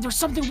don't know. There's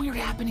something weird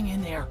happening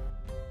in there.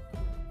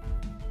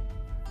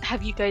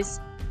 Have you guys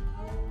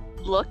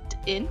looked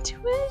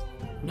into it?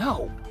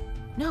 No.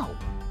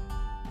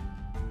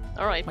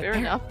 All right, fair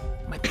enough.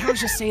 My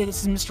parents just say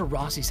this is Mr.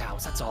 Rossi's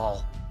house. That's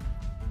all.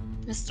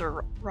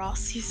 Mr.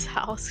 Rossi's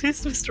house?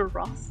 Who's Mr.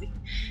 Rossi?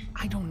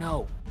 I don't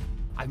know.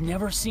 I've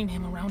never seen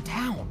him around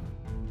town.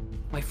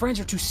 My friends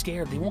are too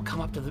scared. They won't come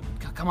up to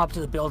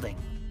the building.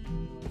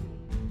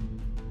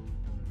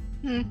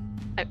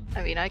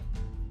 I mean, I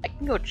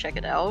can go check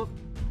it out.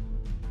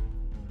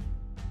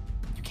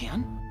 You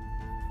can?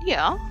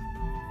 Yeah.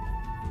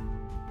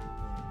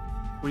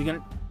 What are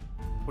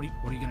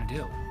you gonna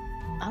do?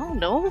 I don't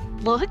know.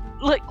 Look,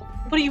 like,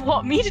 what do you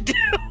want me to do?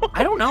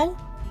 I don't know.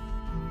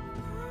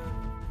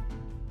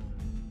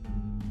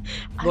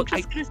 I'm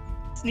just gonna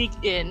sneak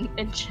in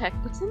and check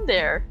what's in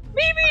there.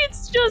 Maybe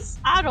it's just,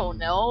 I don't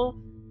know,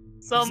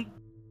 some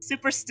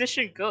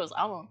superstition ghost.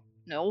 I don't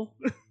know.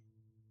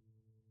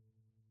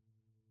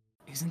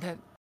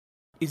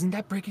 Isn't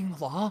that breaking the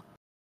law?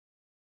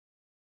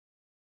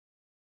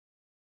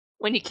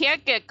 When you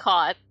can't get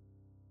caught,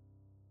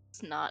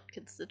 it's not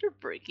considered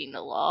breaking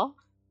the law.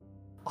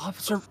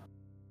 Officer,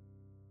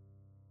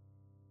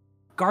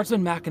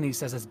 Guardsman McAnee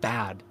says it's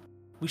bad.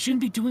 We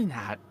shouldn't be doing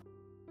that.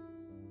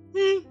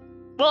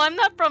 Well, I'm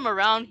not from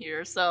around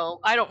here, so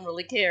I don't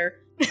really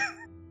care.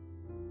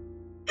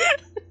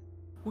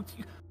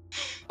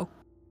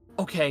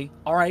 Okay,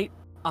 all right.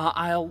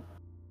 I'll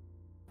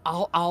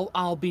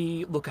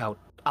be lookout.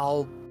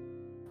 I'll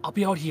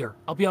be out here.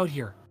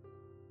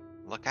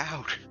 Look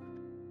out.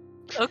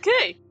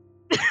 Okay.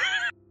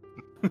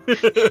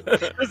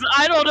 'Cause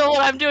I don't know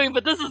what I'm doing,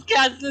 but this is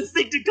Kat's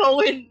instinct to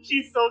go in.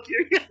 She's so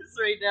curious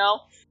right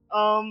now.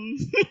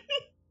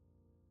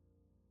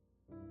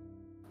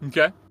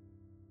 Okay.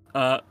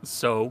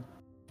 So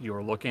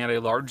you're looking at a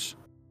large,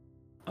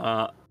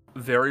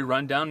 very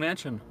rundown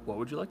mansion. What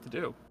would you like to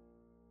do?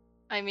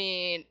 I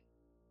mean,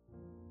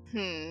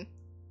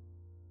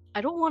 I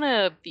don't want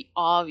to be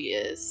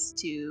obvious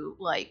to,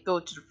 like,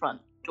 go to the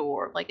front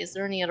door. Like, is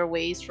there any other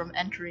ways from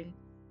entering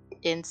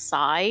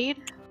inside?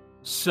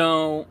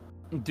 So,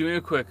 doing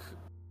a quick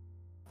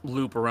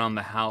loop around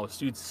the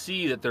house, you'd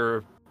see that there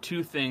are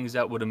two things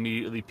that would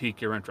immediately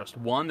pique your interest.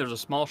 One, there's a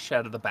small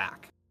shed at the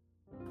back.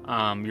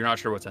 You're not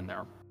sure what's in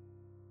there.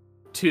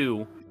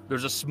 Two,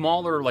 there's a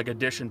smaller, like,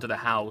 addition to the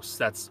house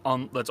that's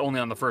only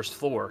on the first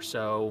floor.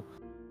 So,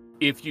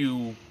 if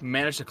you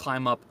manage to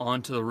climb up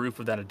onto the roof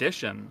of that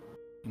addition,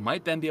 you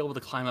might then be able to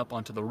climb up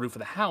onto the roof of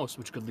the house,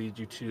 which could lead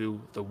you to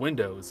the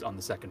windows on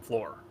the second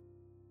floor.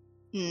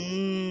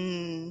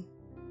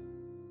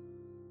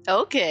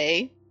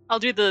 Okay. I'll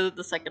do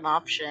the second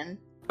option.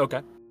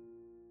 Okay.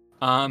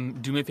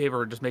 Do me a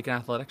favor, just make an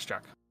athletics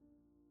check.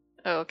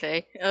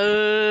 Okay.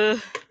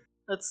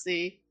 Let's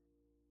see.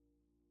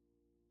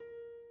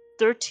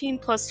 13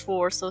 plus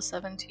 4, so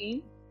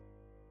 17.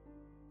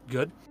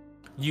 Good.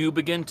 You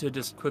begin to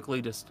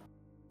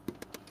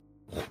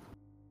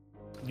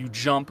you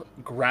jump,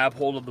 grab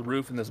hold of the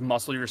roof, and just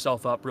muscle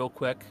yourself up real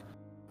quick,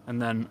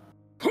 and then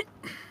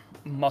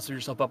muscle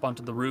yourself up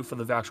onto the roof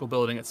of the actual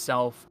building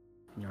itself.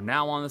 And you're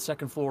now on the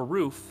second floor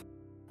roof,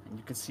 and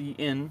you can see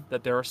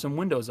that there are some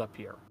windows up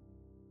here.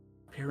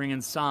 Peering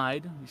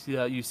inside,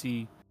 you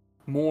see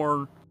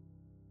more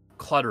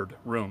cluttered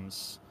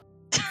rooms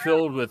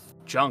filled with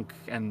junk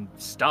and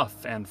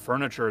stuff and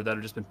furniture that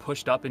have just been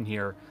pushed up in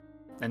here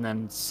and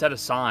then set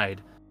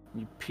aside.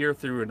 You peer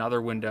through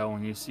another window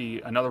and you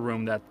see another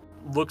room that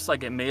looks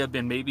like it may have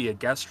been maybe a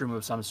guest room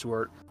of some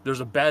sort. There's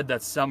a bed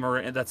that's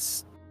somewhere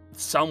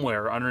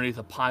underneath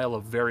a pile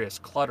of various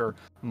clutter,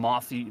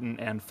 moth-eaten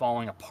and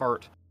falling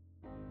apart.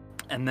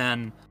 And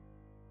then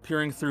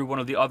peering through one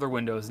of the other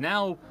windows,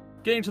 now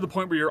getting to the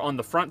point where you're on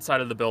the front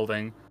side of the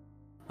building,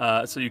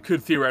 so you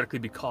could theoretically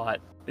be caught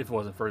if it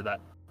wasn't for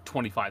that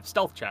 25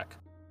 stealth check.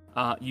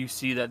 You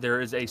see that there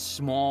is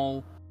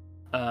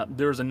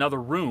there's another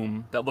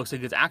room that looks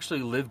like it's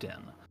actually lived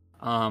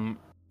in.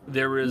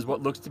 There is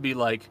what looks to be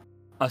like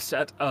a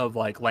set of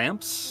like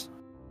lamps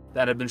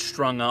that have been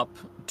strung up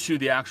to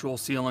the actual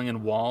ceiling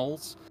and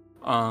walls.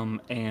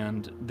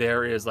 And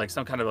there is like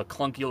some kind of a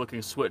clunky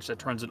looking switch that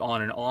turns it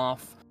on and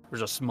off.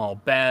 There's a small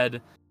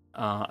bed,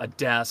 a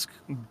desk,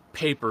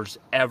 papers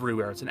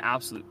everywhere. It's an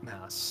absolute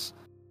mess.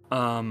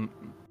 And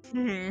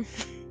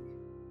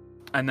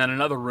then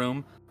another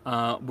room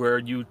where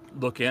you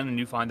look in and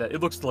you find that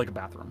it looks like a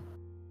bathroom.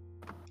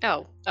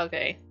 Oh,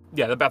 okay.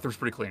 Yeah, the bathroom's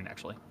pretty clean,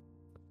 actually.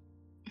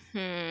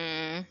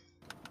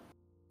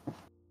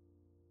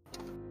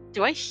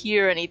 Do I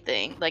hear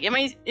anything? Like, am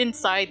I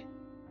inside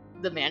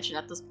the mansion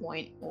at this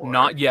point? Or...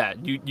 Not yet.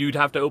 You'd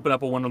have to open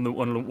up one of the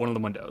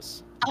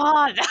windows.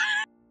 Oh, no.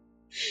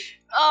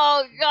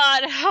 Oh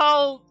God,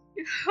 how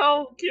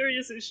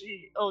curious is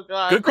she? Oh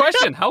God. Good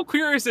question. How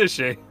curious is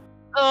she?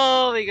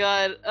 Oh my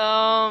God.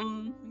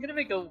 I'm gonna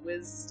make a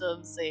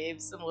wisdom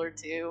save similar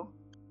to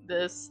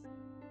this.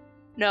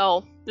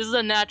 No, this is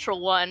a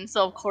natural one,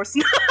 so of course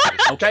not.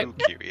 Okay. Too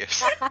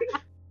curious.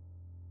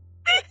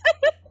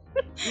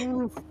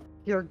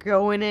 You're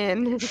going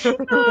in.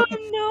 Oh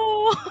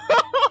no.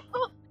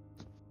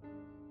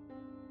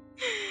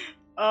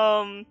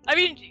 I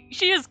mean,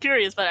 she is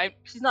curious, but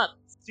she's not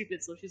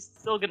stupid, so she's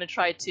still gonna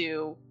try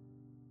to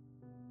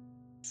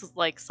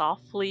like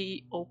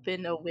softly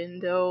open a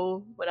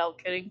window without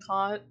getting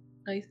caught,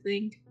 I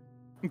think.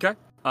 Okay.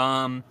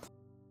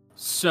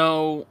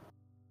 So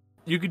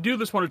you could do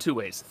this one of two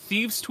ways.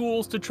 Thieves'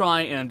 tools to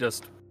try and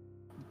just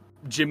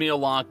jimmy a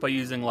lock by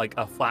using like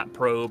a flat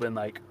probe and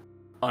like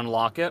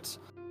unlock it.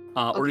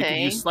 Or you could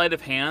Okay. use sleight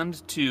of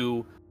hand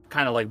to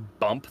kind of like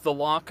bump the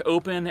lock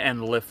open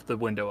and lift the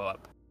window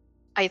up.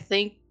 I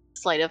think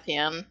sleight of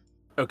hand.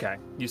 Okay,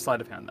 use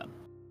sleight of hand then.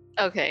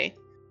 Okay.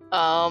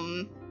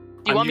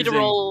 Do you I'm want me to using-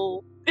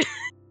 roll?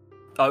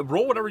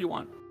 Roll whatever you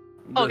want.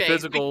 The Okay.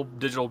 physical,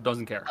 digital,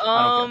 doesn't care.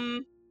 I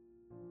don't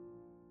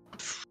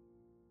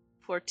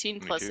 14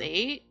 plus 22.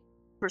 8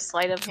 for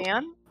sleight of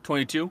hand. care.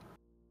 22.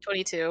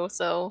 22.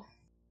 So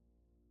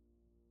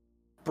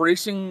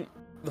Bracing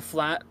the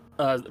flat,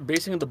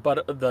 basing the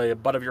butt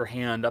of your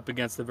hand up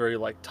against the very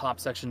like top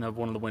section of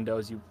one of the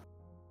windows, you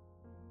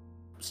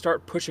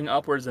start pushing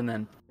upwards and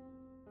then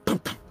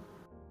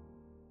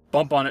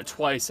bump on it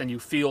twice, and you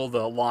feel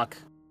the lock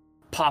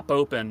pop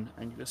open,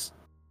 and you just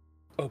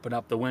open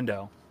up the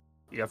window.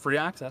 You have free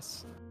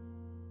access.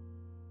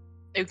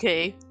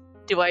 okay.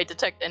 Do I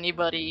detect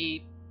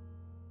anybody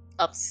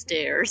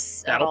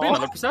upstairs? at That'll be all?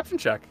 another perception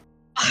check.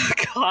 Oh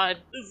God,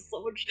 this is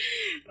so much.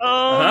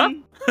 Uh-huh.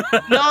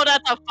 No,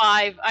 that's a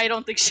 5. I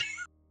don't think she.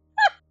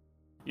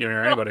 You don't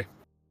hear anybody.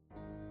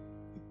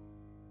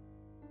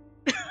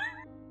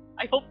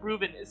 I hope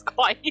Ruben is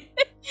quiet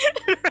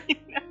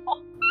right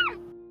now.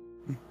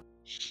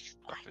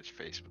 Stuff his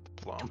face with the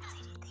plum.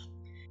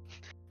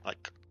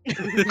 Like,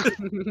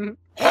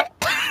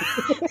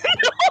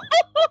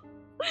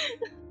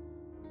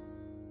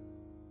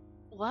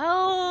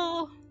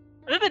 Well,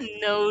 I'm a bit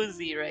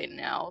nosy right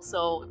now.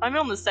 So I'm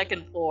on the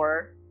second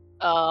floor.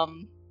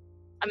 I'm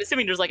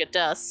assuming there's like a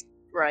desk,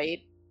 right?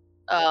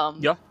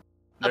 Yeah, Of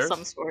there's.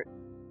 some sort.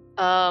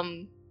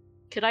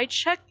 Could I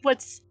check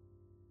what's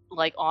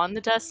like on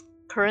the desk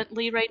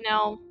currently right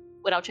now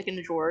without checking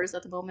the drawers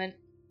at the moment?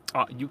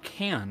 You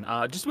can.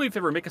 Just do me a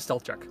favor, make a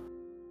stealth check.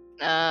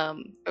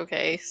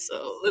 Okay,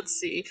 so let's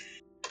see.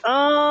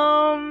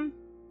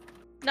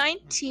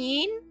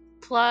 19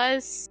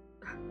 plus.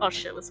 Oh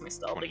shit, what's my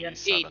stealth again?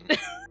 8. 27.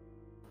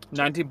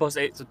 19 plus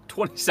 8, so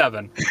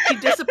 27. He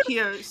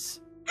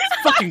disappears.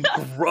 Fucking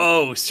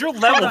gross. You're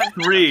level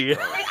 3.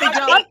 Hey,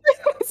 Jolly.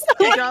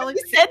 Hey, Jolly.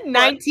 You said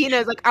 19. I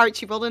was like,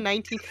 Archie rolled a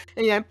 19.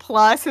 And then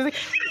plus. I was like,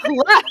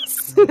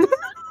 plus. You know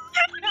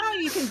how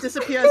you can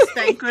disappear as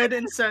Thancred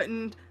in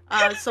certain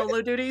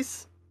solo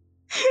duties?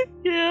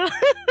 Yeah.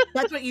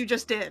 That's what you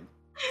just did.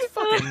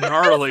 Fucking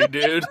gnarly,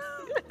 dude.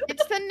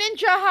 It's the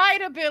ninja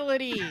hide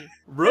ability.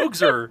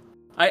 Rogues are...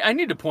 I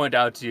need to point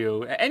out to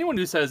you, anyone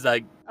who says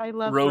like I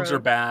love rogues are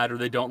rogues. bad or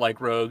they don't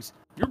like rogues,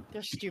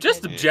 They're stupid.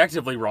 just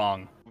objectively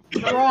wrong.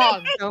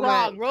 wrong. So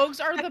Wrong. much. Rogues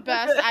are the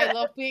best. I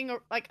love being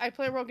like I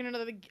play rogue in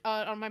another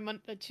on my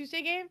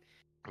Tuesday game.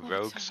 Love it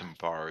so Rogues and much.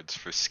 bards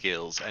for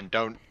skills, and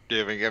don't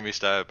even get me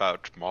started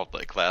about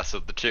multi-class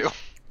of the two.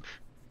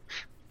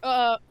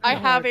 I Oh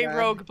have my a God.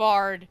 rogue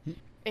bard.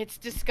 It's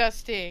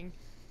disgusting.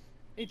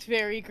 It's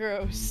very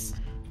gross.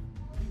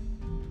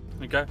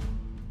 Okay.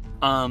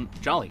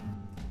 Jolly,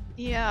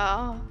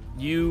 Yeah.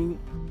 you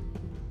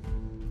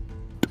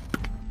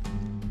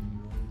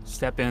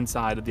step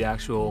inside of the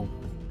actual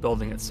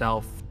building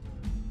itself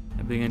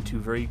and begin to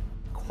very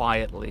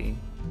quietly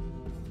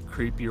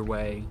creep your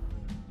way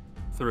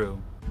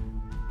through.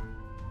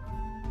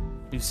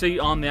 You see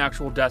on the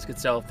actual desk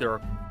itself, there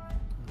are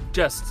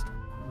just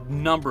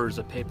numbers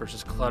of papers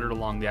just cluttered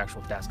along the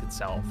actual desk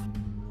itself.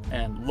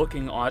 And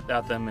looking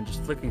at them and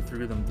just flicking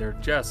through them, they're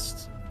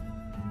just...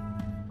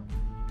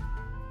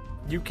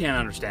 You can't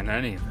understand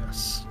any of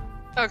this.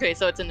 Okay,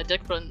 so it's in a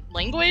different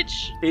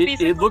language. It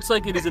basically? looks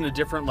like it is in a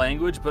different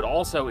language, but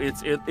also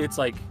it's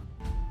like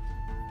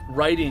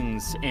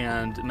writings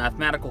and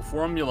mathematical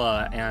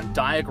formula and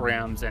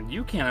diagrams, and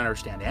you can't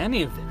understand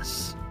any of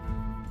this.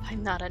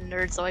 I'm not a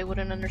nerd, so I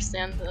wouldn't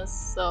understand this.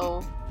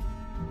 So,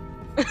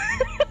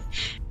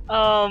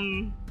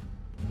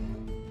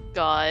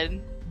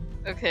 God.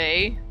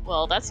 Okay,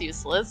 well that's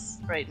useless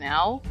right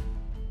now.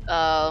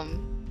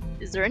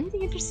 Is there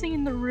anything interesting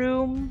in the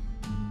room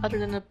other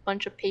than a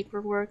bunch of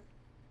paperwork?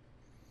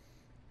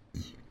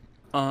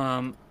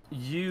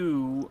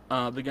 You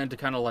begin to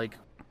kind of like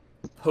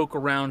poke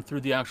around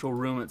through the actual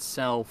room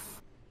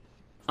itself,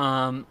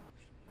 and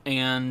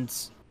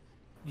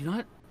you're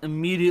not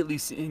immediately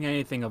seeing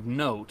anything of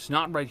note.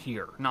 Not right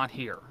here. Not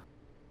here.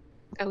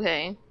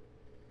 Okay.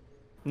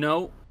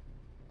 No,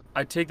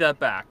 I take that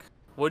back.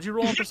 What'd you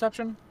roll on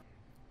perception?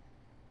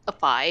 A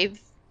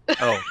 5.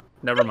 Oh,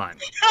 never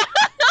mind.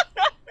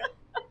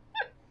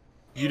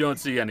 You don't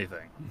see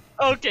anything.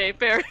 Okay,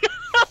 fair.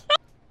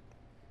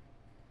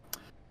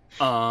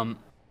 You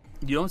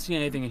don't see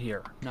anything in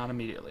here. Not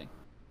immediately.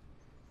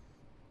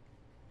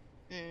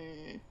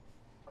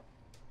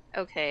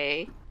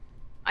 Okay.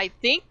 I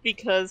think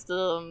because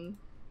the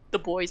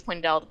boys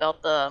pointed out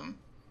about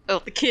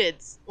the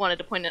kids wanted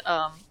to point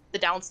at the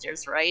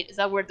downstairs, right? Is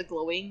that where the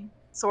glowing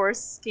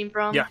source came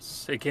from?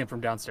 Yes, it came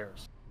from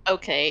downstairs.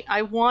 Okay,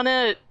 I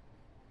wanna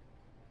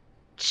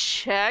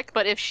check,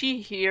 but if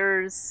she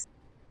hears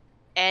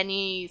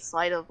any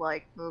slight of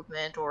like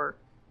movement or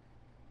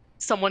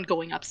someone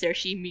going upstairs,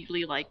 she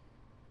immediately like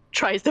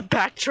tries to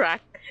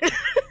backtrack.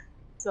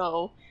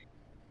 So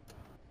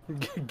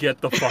Get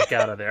the fuck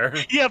out of there.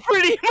 yeah,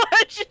 pretty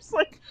much. It's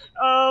like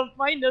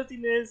my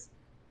nosiness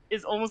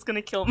is almost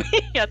gonna kill me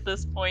at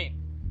this point.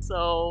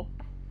 So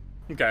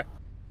Okay.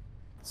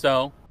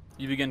 So,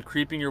 you begin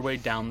creeping your way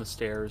down the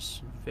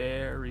stairs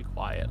very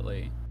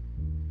quietly.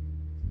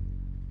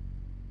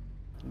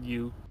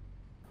 You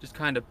just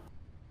kind of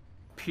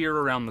peer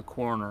around the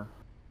corner,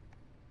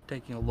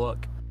 taking a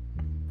look,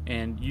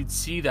 and you'd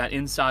see that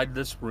inside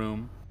this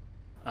room,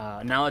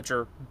 now that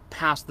you're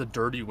past the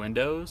dirty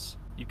windows,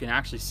 you can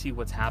actually see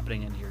what's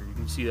happening in here. You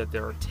can see that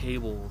there are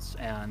tables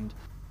and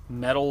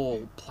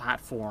metal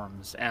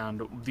platforms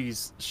and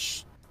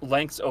these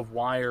lengths of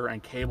wire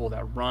and cable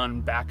that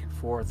run back and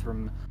forth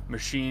from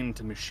machine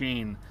to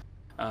machine.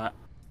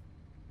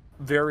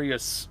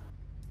 Various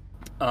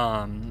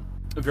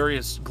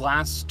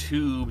glass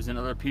tubes and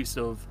other pieces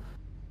of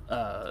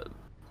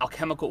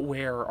alchemical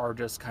ware are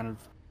just kind of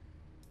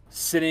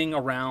sitting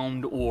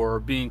around or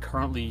being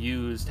currently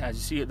used. As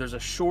you see it, there's a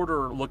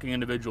shorter looking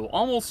individual,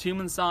 almost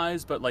human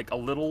size, but like a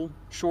little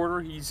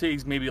shorter. You'd say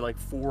he's maybe like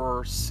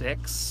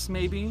 4'6",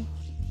 maybe.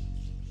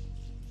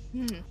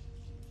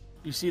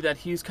 You see that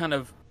he's kind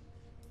of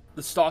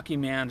the stocky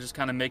man, just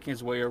kind of making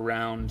his way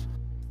around.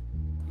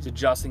 He's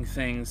adjusting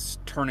things,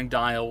 turning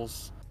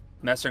dials,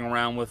 messing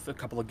around with a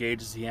couple of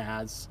gauges he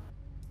has.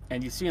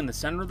 And you see in the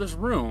center of this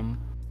room,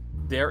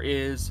 there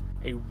is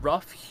a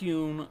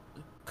rough-hewn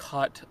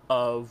cut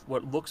of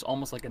what looks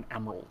almost like an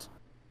emerald.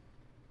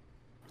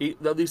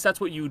 At least that's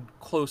what you'd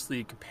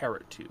closely compare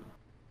it to.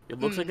 It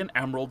looks like an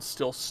emerald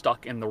still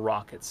stuck in the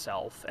rock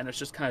itself, and it's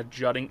just kind of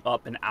jutting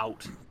up and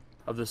out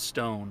of the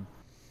stone.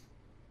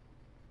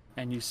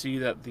 And you see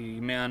that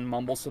the man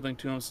mumbles something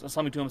to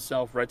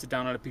himself, writes it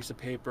down on a piece of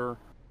paper,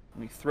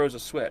 and he throws a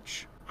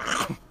switch.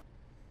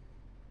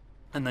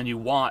 And then you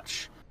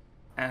watch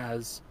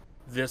as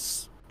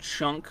this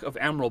chunk of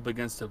emerald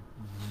begins to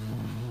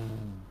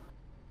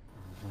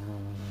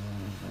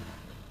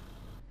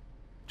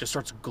just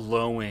starts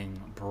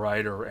glowing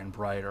brighter and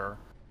brighter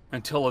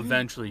until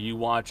eventually you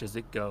watch as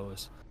it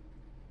goes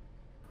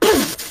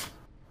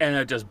and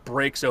it just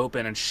breaks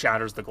open and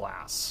shatters the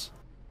glass.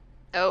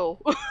 oh.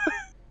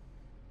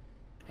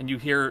 And you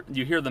hear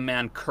the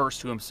man curse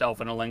to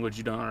himself in a language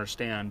you don't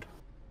understand.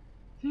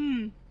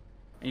 And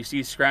you see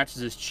he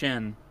scratches his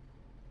chin.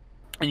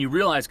 And you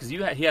realize, because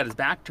he had his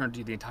back turned to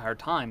you the entire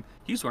time,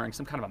 he's wearing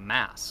some kind of a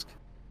mask.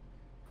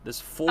 This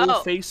full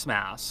face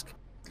mask,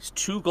 these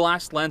 2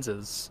 glass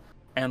lenses,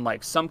 and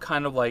like some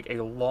kind of like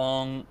a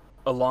long,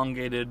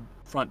 elongated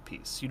front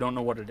piece. You don't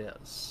know what it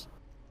is.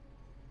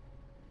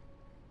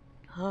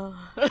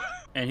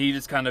 And he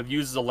just kind of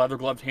uses a leather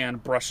gloved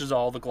hand, brushes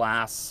all the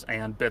glass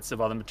and bits of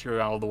other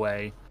material out of the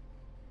way,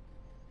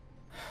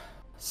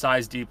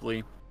 sighs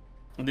deeply,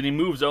 and then he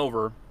moves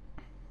over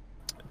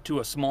to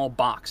a small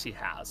box he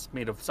has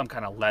made of some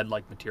kind of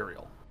lead-like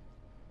material,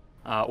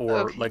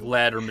 or like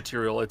lead or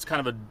material. It's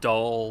kind of a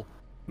dull,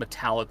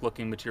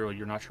 metallic-looking material.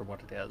 You're not sure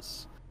what it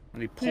is.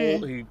 And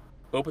he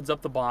opens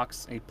up the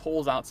box and he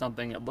pulls out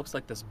something. It looks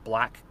like this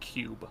black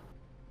cube.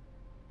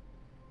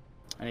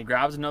 And he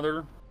grabs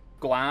another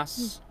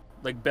glass,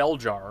 like bell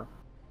jar,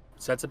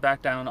 sets it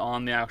back down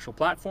on the actual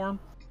platform,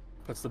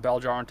 puts the bell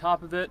jar on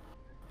top of it,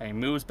 and he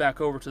moves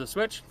back over to the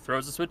switch,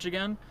 throws the switch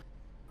again,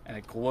 and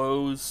it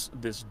glows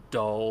this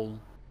dull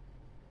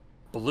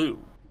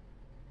blue.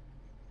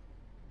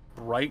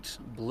 Bright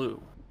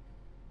blue.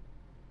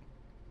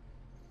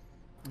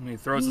 And he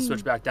throws the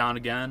switch back down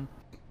again.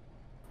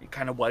 He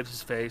kind of wipes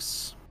his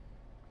face.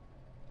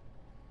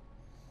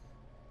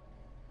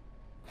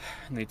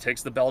 And he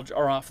takes the bell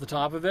jar off the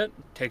top of it,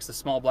 takes the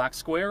small black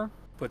square,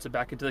 puts it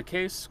back into the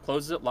case,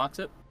 closes it, locks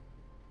it.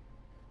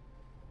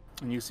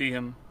 And you see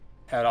him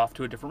head off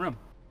to a different room.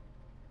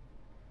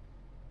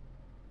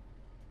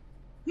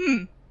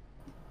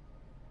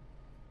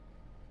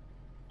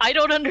 I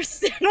don't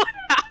understand what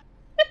happened.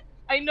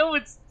 I know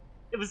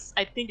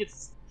I think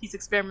he's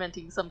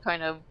experimenting some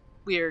kind of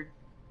weird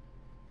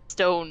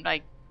stone,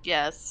 I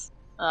guess.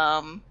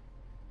 From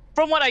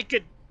what I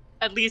could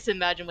at least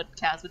imagine what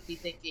Kaz would be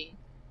thinking.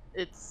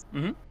 It's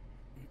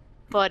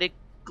but it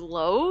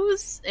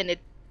glows and it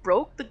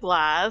broke the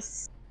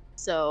glass,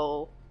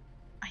 so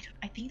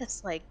I think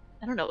that's like,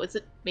 I don't know, is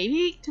it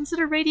maybe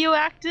considered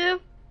radioactive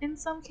in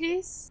some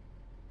case?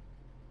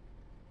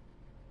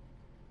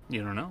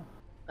 You don't know.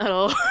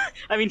 Oh,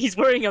 I mean, he's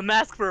wearing a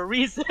mask for a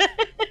reason.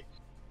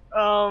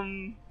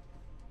 I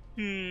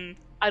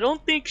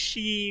don't think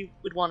she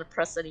would want to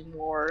press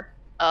anymore.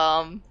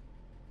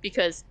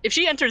 Because if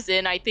she enters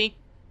in, I think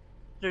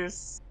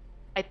it's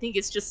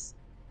just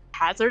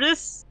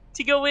hazardous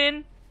to go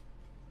in.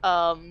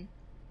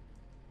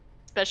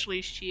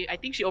 Especially I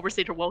think she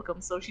overstayed her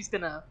welcome, so she's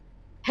gonna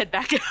head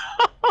back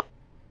out.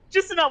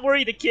 Just to not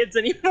worry the kids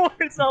anymore.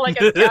 It's not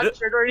like I'm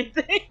captured or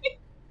anything.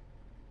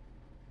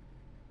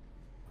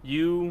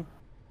 You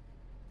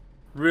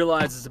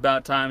realize it's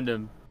about time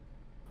to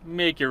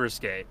make your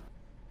escape.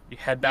 You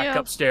head back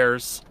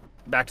upstairs,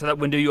 back to that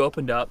window you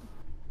opened up,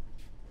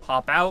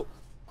 hop out,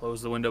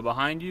 close the window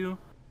behind you,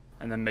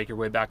 and then make your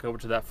way back over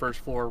to that first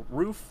floor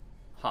roof,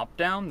 hop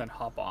down, then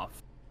hop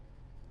off.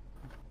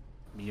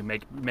 You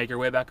make your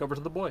way back over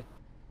to the boy.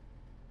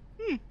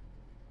 Well,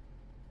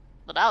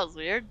 that was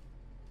weird.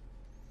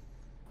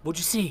 What'd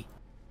you see?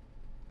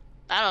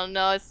 I don't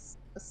know. It's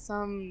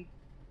some,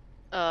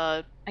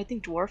 I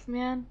think dwarf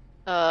man,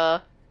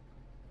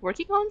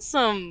 working on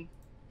some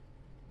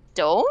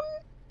stone?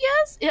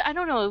 Yes? I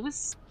don't know. It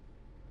was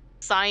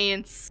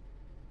science,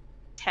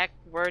 tech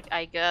work,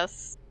 I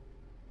guess.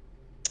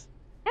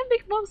 Can't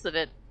make most of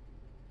it,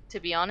 to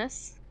be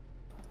honest.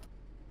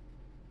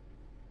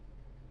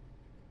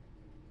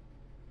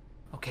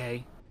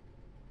 Okay.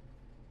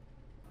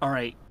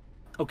 Alright.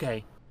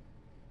 Okay.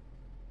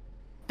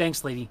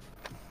 Thanks, lady.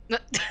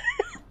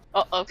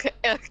 Oh, okay.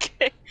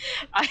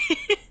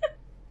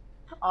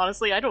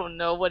 Honestly, I don't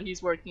know what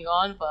he's working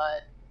on,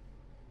 but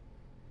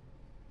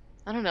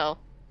I don't know.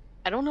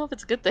 I don't know if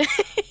it's a good thing.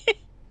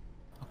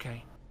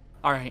 Okay.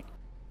 Alright.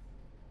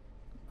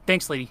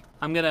 Thanks, lady.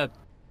 I'm gonna...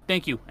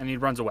 Thank you. And he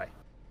runs away.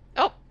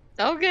 Oh,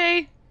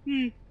 okay.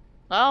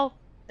 Well,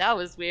 that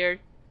was weird,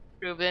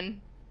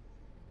 Ruben.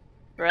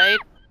 Right?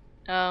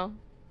 Oh.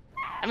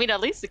 I mean, at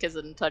least the kids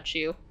didn't touch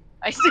you.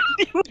 I think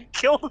you would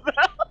kill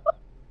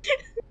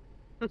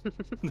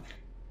them.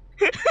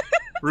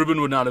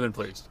 Ruben would not have been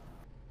pleased.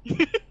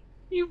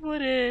 You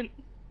wouldn't.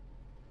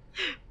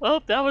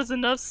 Well, that was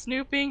enough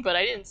snooping, but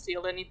I didn't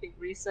steal anything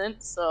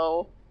recent,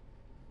 so...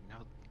 No,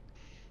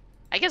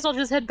 I guess I'll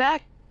just head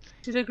back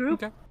to the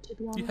group, Okay. to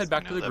be honest. You head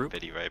back to the that group.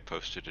 video I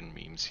posted in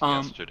memes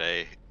Um,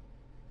 yesterday.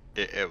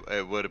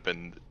 It would have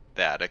been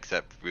that,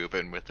 except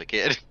Ruben with the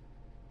kid.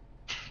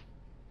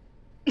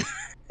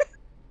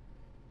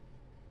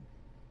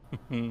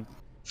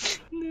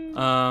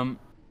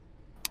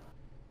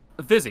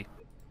 Fizzy,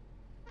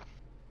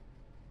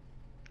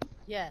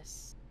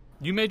 Yes.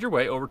 you made your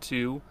way over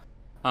to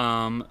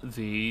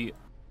the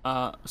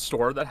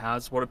store that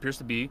has what appears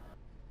to be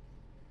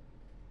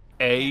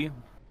a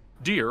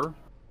deer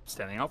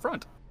standing out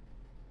front.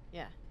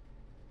 Yeah.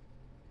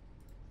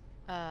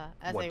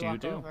 As What I do you walk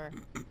do? over,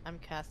 I'm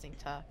casting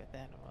talk with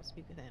animals,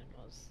 speak with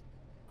animals,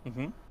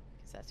 Mm-hmm.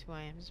 because that's who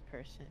I am as a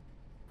person.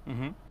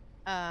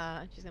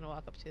 Mm-hmm. She's gonna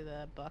walk up to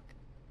the buck.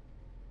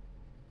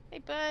 Hey,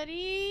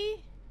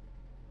 buddy.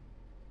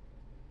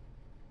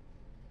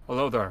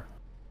 Hello there.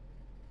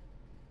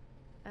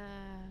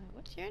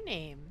 What's your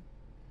name?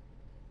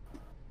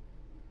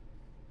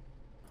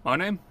 My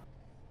name?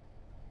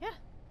 Yeah.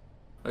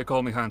 They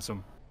call me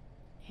Handsome.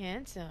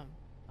 Handsome.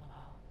 Oh,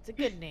 it's a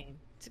good name.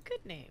 It's a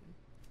good name.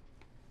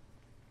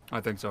 I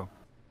think so.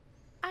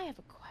 I have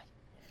a question.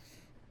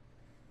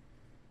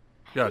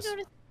 Yes. You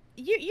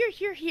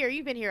noticed, you're here.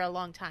 You've been here a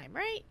long time,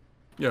 right?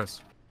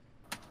 Yes.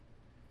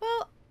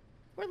 Well,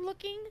 we're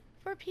looking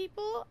for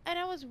people, and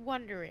I was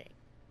wondering,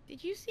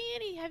 have you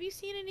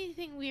seen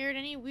anything weird?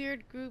 Any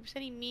weird groups?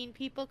 Any mean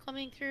people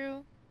coming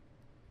through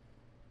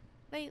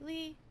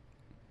lately?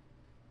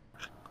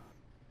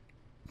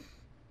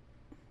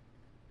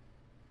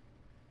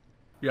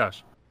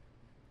 Yes.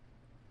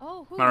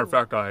 Oh, who? Matter of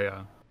fact,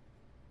 I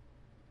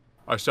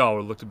saw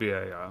what looked to be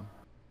a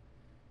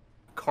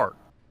cart.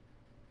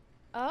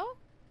 Oh,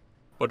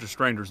 Bunch of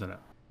strangers in it.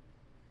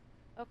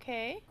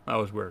 okay. That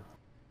was weird.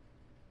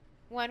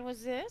 When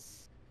was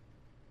this?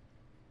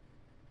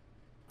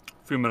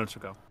 A few minutes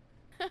ago.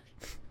 I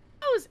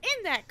was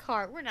in that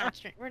cart. We're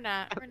not. We're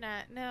not.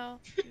 No.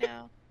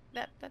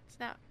 That's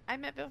not. I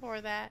meant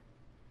before that.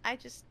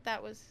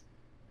 That was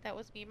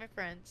me and my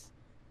friends.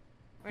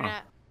 We're Huh.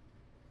 not.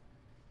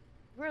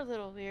 We're a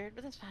little weird,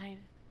 but that's fine.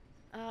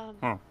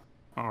 All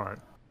right.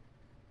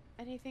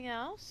 Anything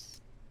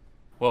else?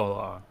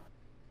 Well,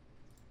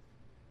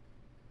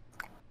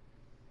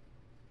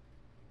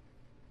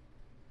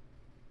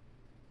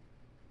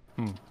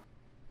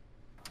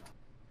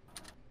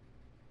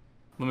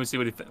 Let me see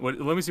what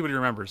let me see what he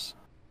remembers.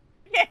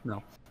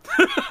 No.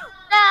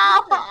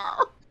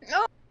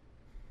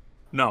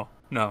 No!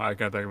 No, I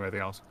can't think of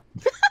anything else.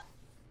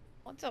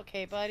 Well, it's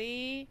okay,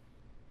 buddy.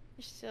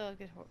 You're still a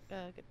good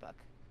good buck.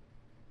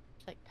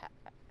 Just like pat,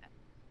 pat, pat.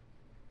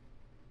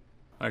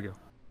 Thank you.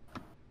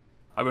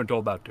 I've been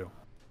told that too.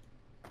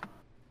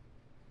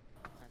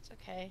 That's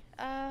okay.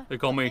 They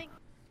call well, me- thank-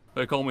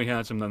 They call me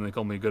handsome, then they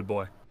call me good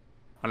boy.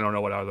 I don't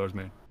know what either of those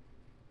mean.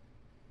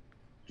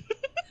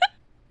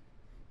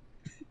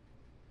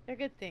 They're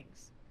good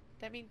things.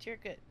 That means you're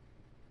good.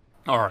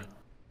 All right.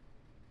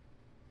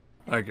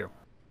 Thank you.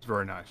 It's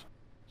very nice.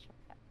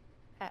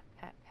 Pat,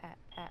 pat, pat,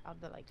 pat on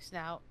the like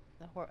snout,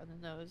 the on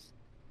the nose,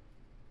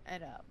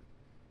 and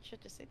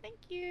should just say thank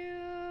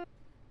you.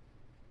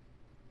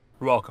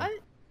 You're welcome. Are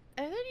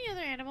there any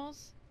other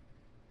animals?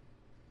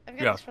 I've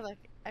got Yeah. this for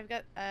like I've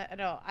got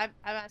no. I'm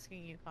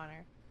asking you,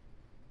 Connor.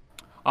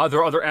 Are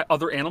there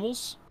other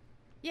animals?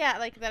 Yeah,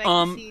 like that I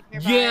can see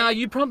nearby. Yeah,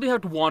 you'd probably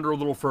have to wander a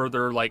little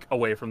further, like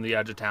away from the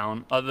edge of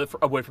town,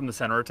 away from the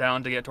center of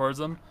town to get towards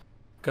them,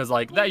 because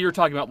like that you're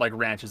talking about like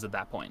ranches at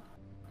that point.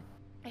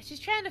 She's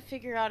trying to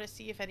figure out to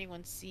see if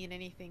anyone's seen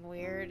anything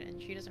weird,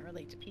 and she doesn't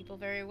relate to people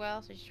very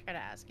well, so she's trying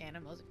to ask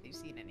animals if they've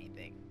seen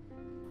anything.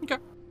 Okay.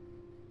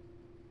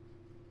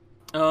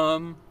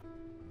 And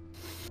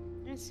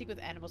speak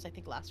with animals, I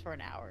think, lasts for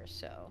an hour or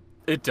so.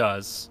 It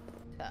does.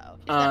 So.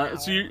 She's got an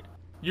So hour.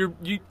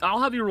 you I'll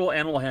have you roll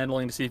animal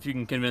handling to see if you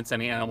can convince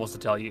any animals to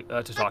tell you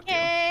to talk to you.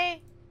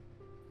 Okay.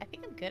 I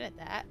think I'm good at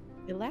that.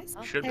 It lasts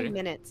Should 10 be.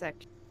 minutes,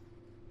 actually.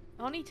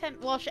 Only 10.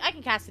 Well, I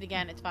can cast it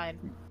again. It's fine.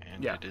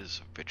 And Yeah. it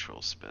is a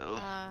ritual spell.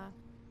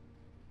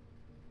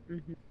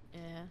 Mhm.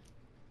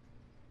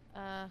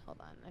 Yeah. Hold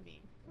on. I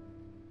mean,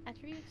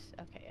 attributes.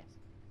 Okay, yes.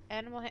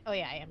 Animal. Oh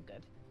yeah, I am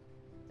good.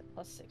 It's a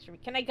 +6 for me.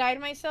 Can I guide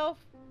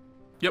myself?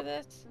 Yep. For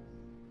this?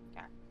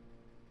 Okay.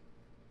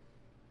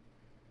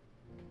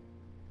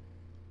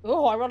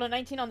 Oh, I rolled a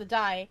 19 on the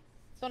die.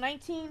 So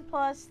 19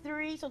 plus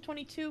 3, so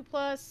 22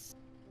 plus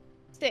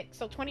 6,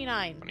 so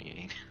 29.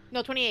 28.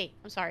 No, 28.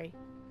 I'm sorry.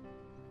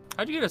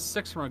 How'd you get a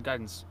 6 from a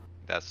guidance?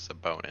 That's a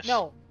bonus.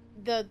 No,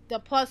 the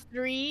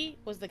 +3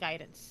 was the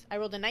guidance. I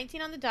rolled a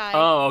 19 on the die.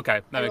 Oh,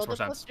 okay, that I makes rolled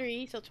more a sense.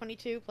 +3, so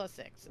 22 plus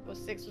 6. It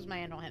was 6 was my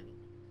animal handling.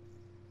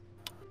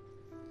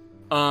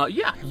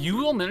 Yeah, you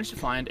will manage to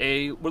find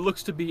what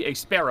looks to be a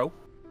sparrow,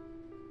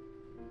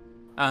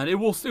 and it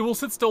will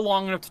sit still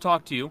long enough to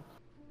talk to you,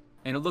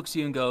 and it looks at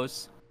you and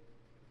goes,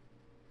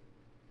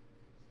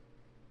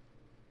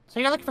 "So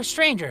you're looking for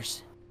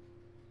strangers?"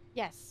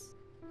 Yes.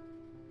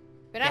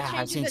 But not Yeah,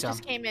 I've strangers seen that some.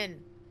 just came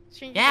in.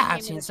 Strangers Yeah, that came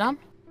I've seen in. some.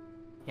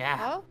 Yeah,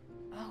 Oh?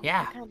 Oh,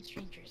 Yeah. what kind of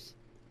strangers?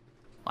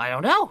 I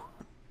don't know.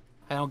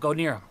 I don't go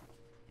near them,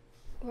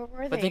 Where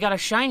were but they got a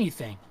shiny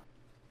thing.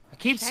 I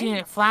keep seeing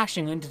Shiny? it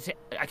flashing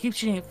I keep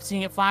seeing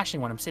it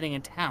flashing when I'm sitting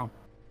in town.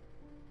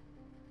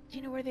 Do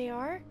you know where they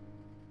are?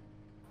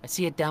 I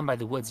see it down by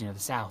the woods near the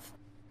south.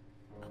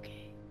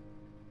 Okay.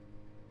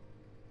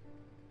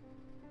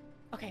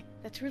 Okay,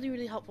 that's really,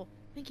 really helpful.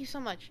 Thank you so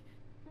much.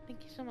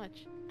 Thank you so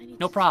much. I need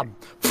No to problem.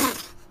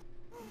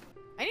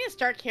 I need to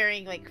start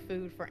carrying like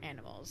food for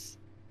animals.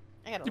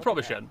 I gotta. You look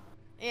probably at that. should.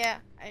 Yeah,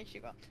 I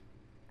should go.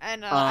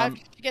 And Um,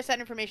 after she gets that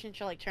information,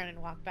 she'll like turn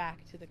and walk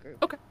back to the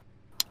group. Okay.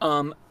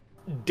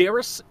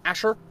 Darius,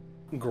 Asher,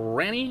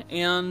 Granny,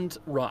 and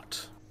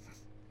Rot.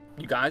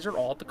 You guys are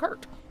all at the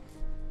cart.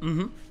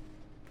 Mm-hmm.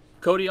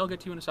 Cody, I'll get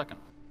to you in a second.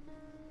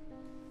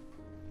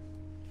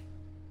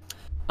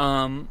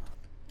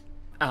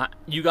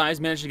 You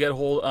guys managed to get a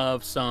hold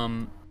of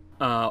some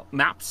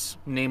maps,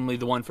 namely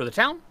the one for the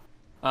town,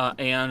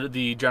 and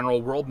the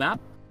general world map,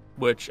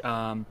 which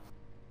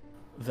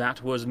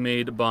that was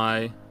made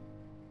by.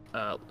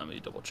 Let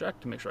me double check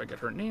to make sure I get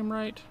her name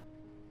right.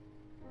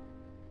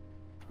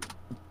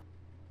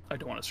 I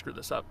don't want to screw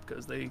this up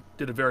because they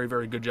did a very,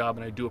 very good job,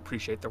 and I do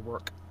appreciate their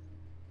work.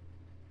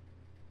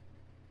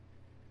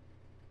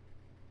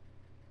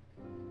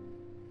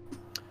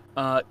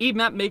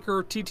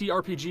 eMapMaker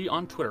TTRPG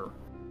on Twitter.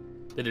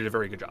 They did a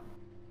very good job.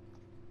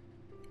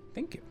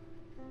 Thank you.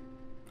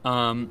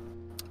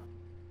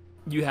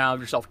 You have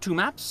yourself 2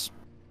 maps.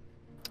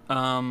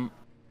 You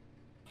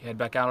head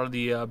back out of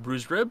the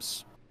Bruised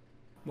Ribs.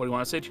 What do you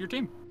want to say to your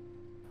team?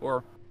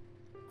 Or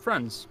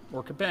friends,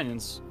 or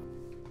companions.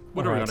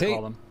 Whatever you want to Alrighty.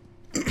 call them.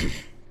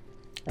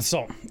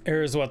 So,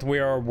 here's what we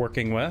are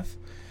working with.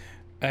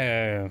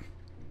 There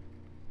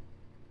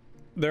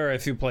are a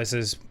few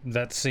places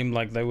that seem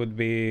like they would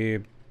be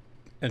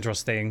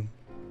interesting.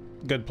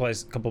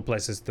 Couple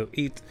places to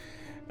eat.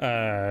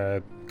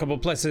 Couple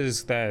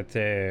places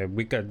that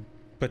we could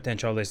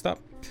potentially stop.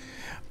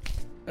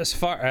 As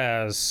far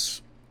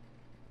as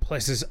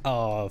places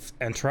of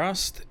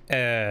interest,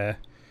 there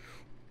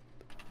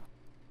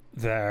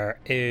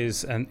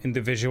is an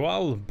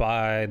individual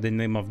by the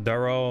name of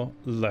Daro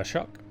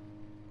Lashok.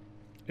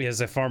 He is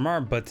a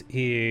farmer, but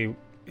he,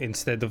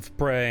 instead of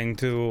praying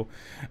to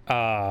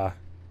at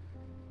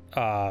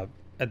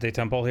the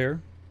temple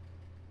here,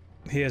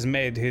 he has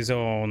made his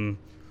own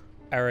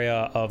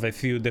area of a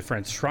few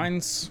different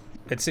shrines.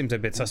 It seems a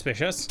bit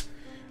suspicious.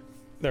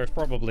 There's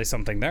probably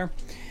something there.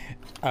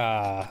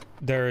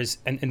 There's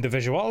an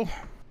individual,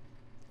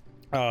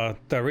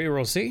 Tari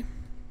Rossi.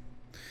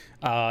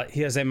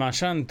 He has a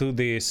mansion to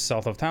the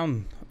south of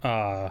town.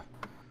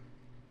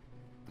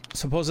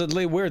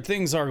 Supposedly weird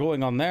things are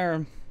going on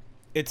there.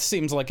 It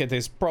seems like it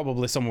is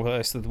probably some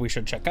place that we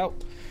should check out.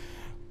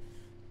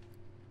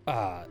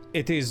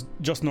 It is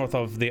just north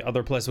of the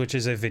other place, which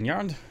is a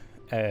vineyard.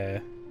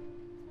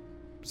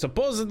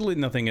 Supposedly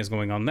nothing is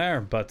going on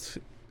there, but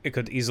it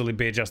could easily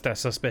be just as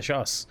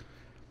suspicious.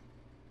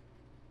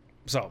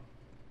 So,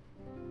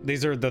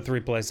 these are the 3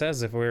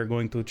 places. If we're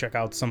going to check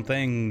out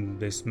something,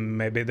 this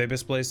may be the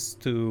best place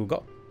to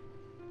go.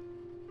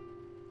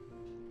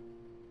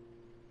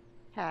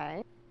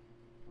 Okay.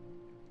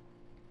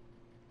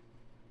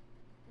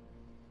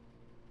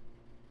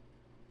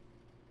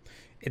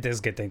 It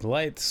is getting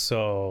late,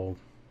 so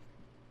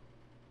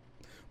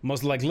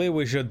most likely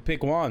we should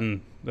pick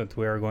one that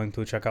we are going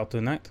to check out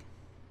tonight.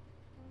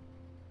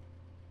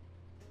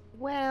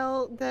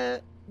 Well,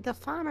 the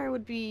farmer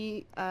would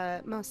be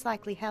most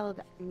likely held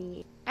on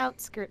the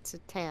outskirts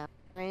of town,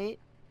 right?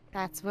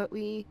 That's what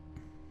we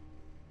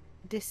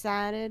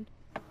decided.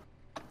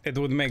 It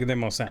would make the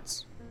most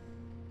sense.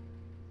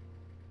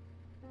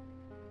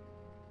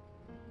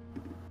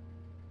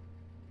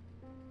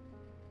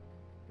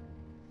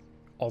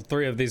 All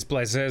 3 of these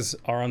places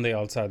are on the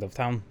outside of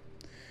town.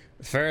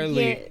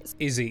 Fairly Yes.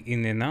 easy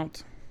in and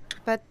out.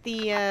 But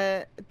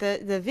the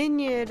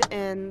vineyard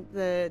and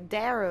the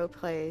Darrow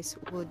place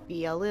would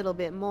be a little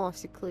bit more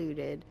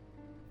secluded.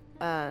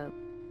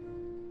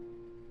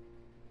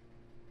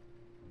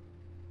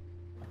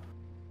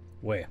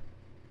 Where?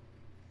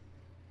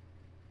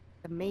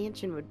 The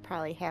mansion would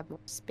probably have more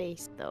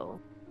space, though.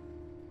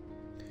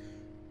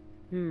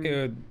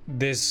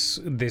 This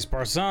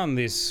person,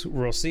 this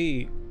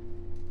Rossi,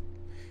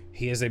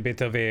 he is a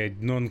bit of a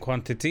known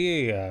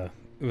quantity. It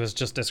was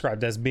just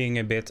described as being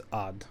a bit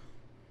odd.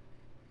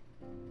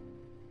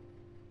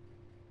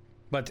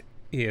 But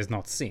he is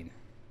not seen.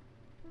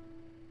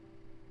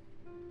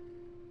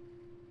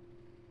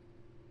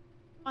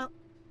 Well,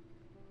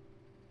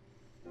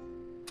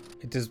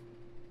 It is...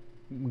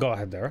 Go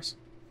ahead, Darius.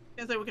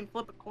 I say we can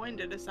flip a coin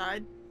to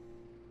decide.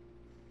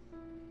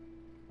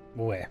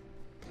 Where?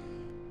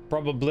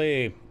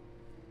 Probably...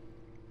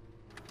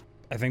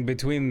 I think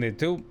between the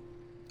 2...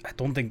 I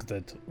don't think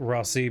that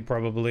Rossi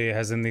probably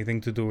has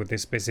anything to do with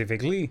this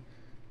specifically.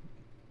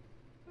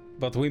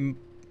 But we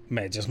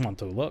may just want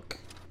to look.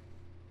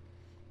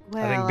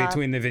 Well, I think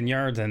between the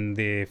vineyard and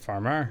the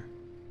farmer.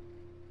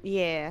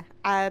 yeah,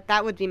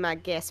 that would be my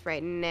guess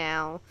right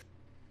now.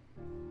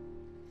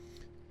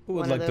 Who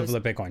would One of like to those-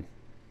 flip a coin?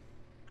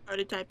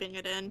 Already typing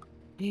it in.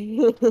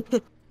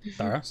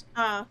 Darius?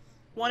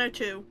 1 or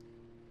 2.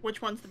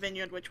 Which one's the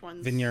vineyard? Which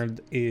one's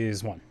Vineyard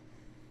is 1.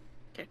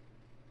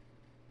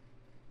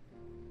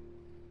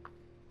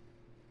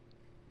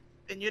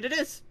 Vineyard it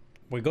is.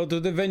 We go to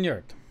the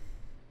vineyard.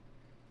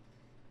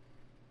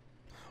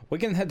 We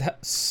can head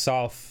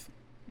south,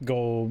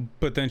 go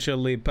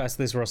potentially past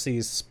this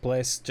Rossi's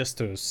place just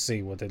to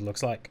see what it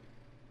looks like.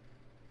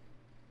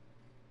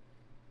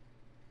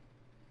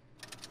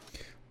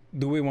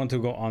 Do we want to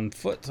go on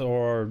foot,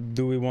 or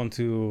do we want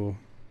to...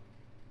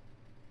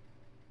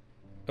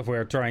 If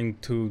we're trying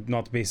to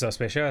not be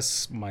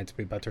suspicious, might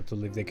be better to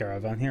leave the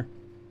caravan here.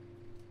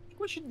 I think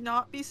we should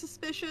not be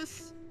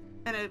suspicious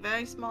in a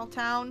very small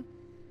town.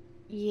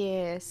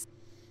 Yes,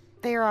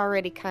 they're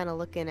already kind of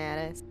looking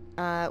at us.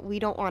 We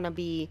don't want to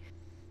be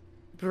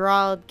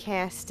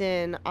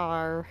broadcasting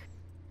our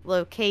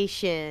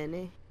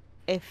location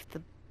if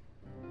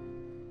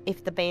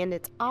the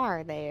bandits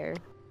are there.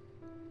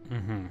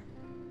 Mm-hmm.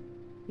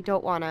 We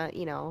don't want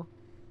to,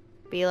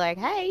 be like,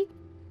 "Hey,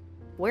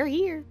 we're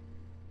here.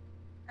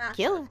 Ah,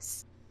 Kill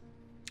us."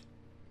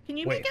 Can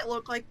you Wait. make it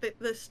look like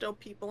there's still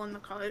people in the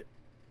cart?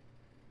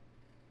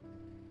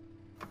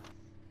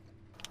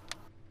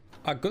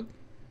 Good.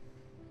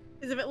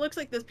 Because if it looks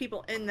like there's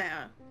people in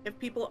there, if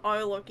people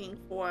are looking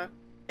for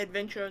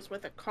adventures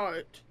with a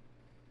cart,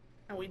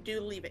 and we do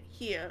leave it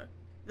here,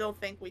 they'll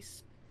think we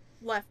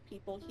left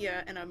people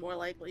here and are more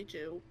likely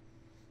to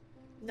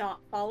not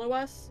follow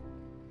us.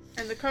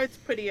 And the cart's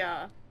pretty,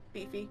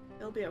 beefy.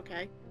 It'll be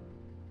okay.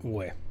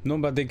 Wait,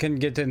 nobody can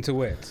get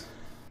into it.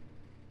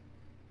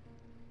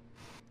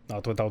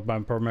 Not without my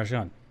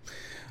permission.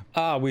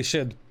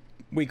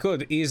 We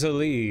could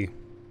easily...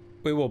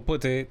 We will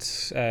put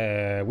it...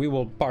 we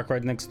will park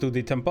right next to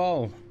the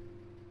temple.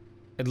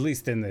 At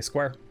least in the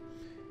square.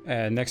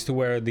 Next to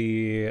where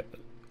the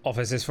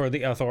office is for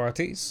the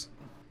authorities.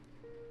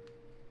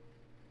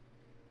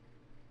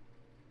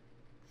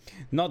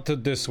 Not to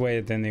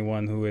dissuade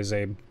anyone who is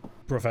a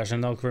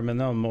professional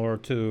criminal, more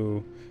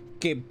to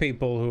keep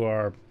people who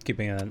are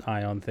keeping an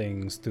eye on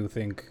things to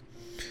think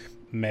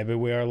maybe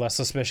we are less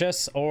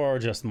suspicious or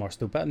just more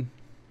stupid.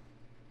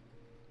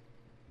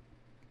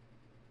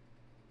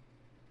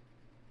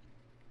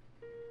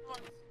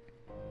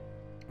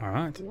 All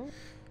right.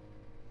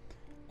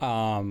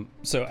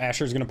 So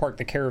Asher's gonna park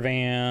the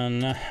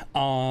caravan. Get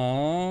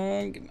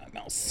my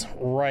mouse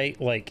right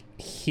like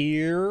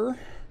here.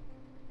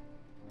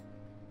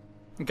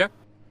 Okay.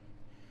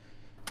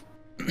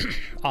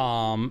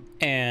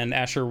 And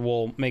Asher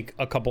will make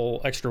a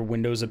couple extra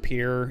windows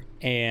appear,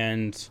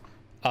 and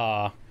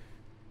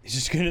he's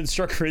just gonna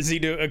instruct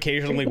Rizzy to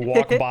occasionally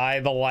walk by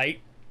the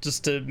light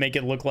just to make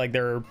it look like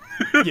there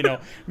are,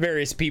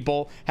 various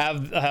people.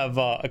 Have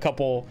a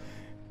couple.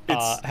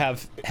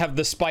 Have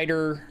the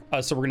spider.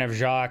 So we're gonna have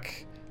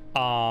Jacques,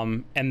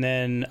 and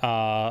then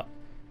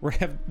we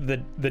have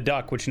the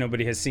duck, which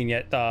nobody has seen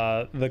yet.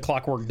 The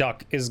clockwork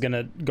duck is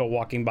gonna go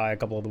walking by a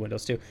couple of the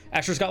windows too.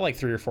 Asher's got like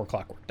 3 or 4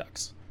 clockwork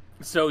ducks.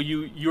 So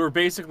you're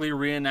basically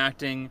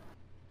reenacting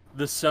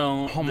the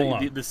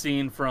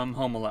scene from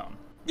Home Alone.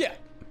 Yeah,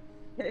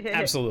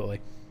 absolutely.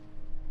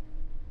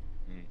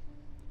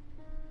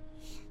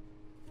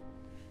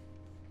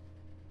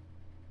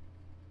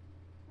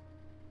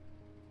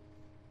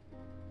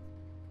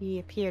 We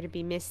appear to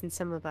be missing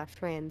some of our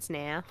friends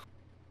now.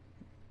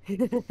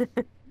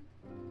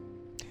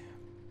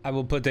 I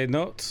will put a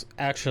note,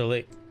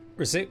 actually,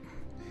 receipt.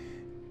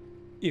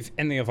 If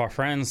any of our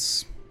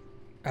friends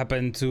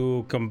happen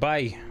to come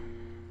by,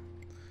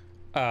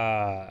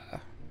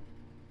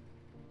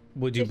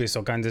 would you be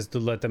so kind as to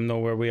let them know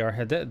where we are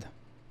headed?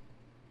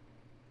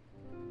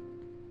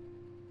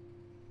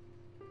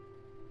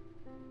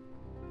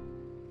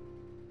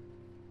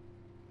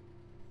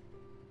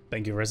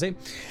 Thank you, Rizzy.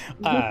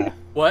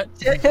 What?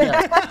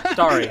 Yeah,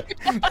 sorry.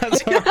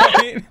 That's all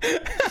right.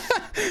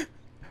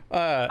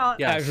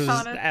 Yeah. I was just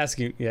Connor.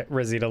 asking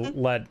Rizzy to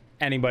let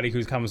anybody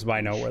who comes by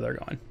know where they're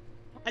going.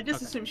 I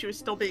just assumed she was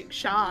still being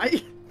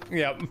shy.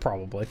 Yeah,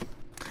 probably.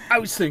 I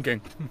was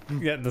thinking.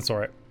 Yeah, that's all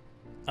right.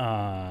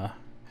 All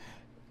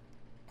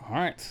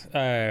right.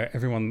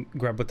 Everyone,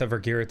 grab whatever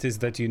gear it is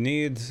that you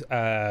need.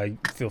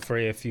 Feel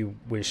free if you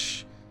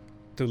wish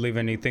to leave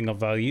anything of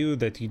value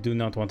that you do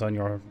not want on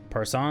your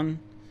person.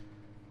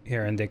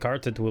 Here in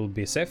Descartes, it will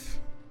be safe.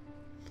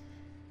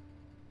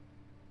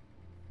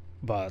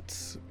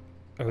 But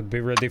I would be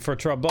ready for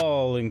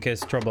trouble in case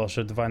trouble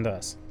should find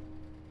us.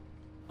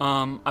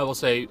 I will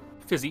say,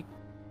 Fizzy,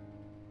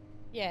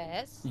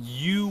 Yes.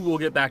 you will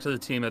get back to the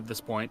team at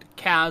this point.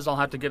 Kaz, I'll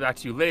have to get back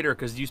to you later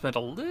because you spent a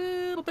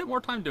little bit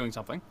more time doing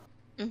something.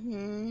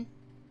 Mm-hmm.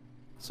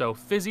 So,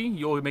 Fizzy,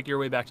 you'll make your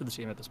way back to the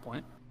team at this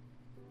point.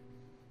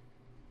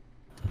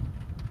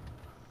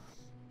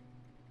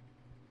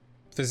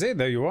 Fizzy,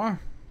 there you are.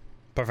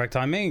 Perfect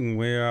timing.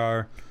 We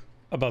are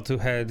about to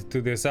head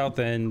to the south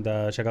and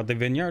check out the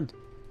vineyard.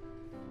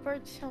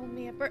 Bird told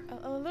me.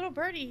 A little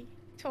birdie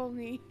told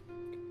me.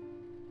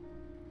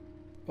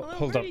 A little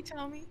Hold up. birdie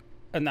told me.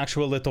 An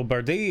actual little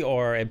birdie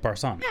or a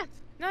person? Yes.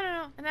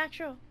 No. An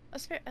actual.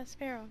 A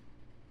sparrow.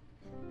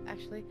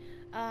 Actually.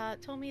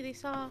 Told me they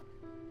saw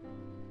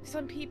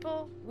some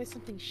people with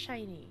something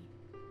shiny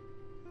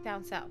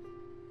down south.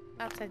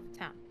 Outside the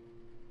town.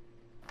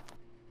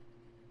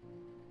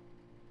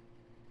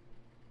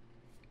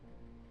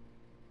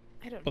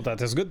 I don't Well, know.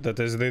 that is good. That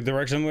is the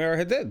direction we are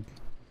headed.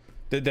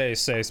 Did they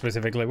say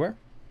specifically where?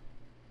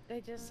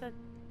 They just said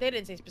they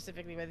didn't say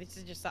specifically where. They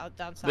said just down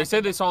south. They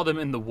said they saw them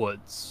in the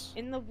woods.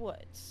 in the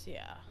woods.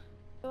 Yeah.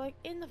 They're like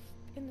in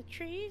the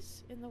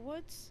trees, in the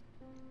woods.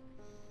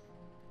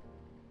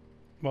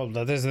 Well,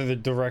 that is the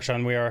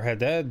direction we are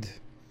headed.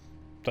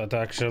 That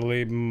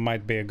actually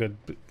might be a good...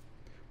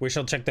 We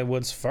shall check the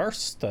woods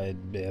first,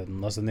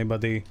 unless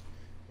anybody...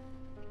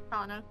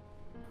 Anna,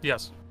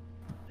 Yes.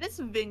 this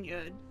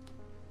vineyard,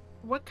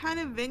 what kind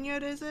of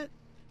vineyard is it?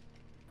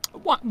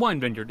 Wine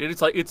vineyard.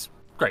 It's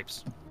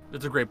grapes.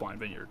 It's a grape wine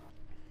vineyard.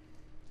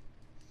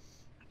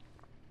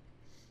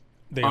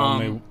 The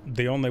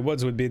only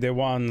woods would be the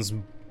ones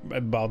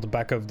about the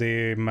back of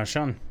the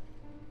Machan.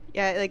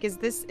 Yeah, like is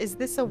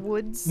this a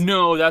woods?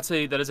 No, that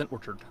is an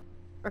orchard.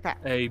 Okay.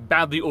 A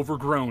badly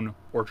overgrown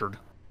orchard.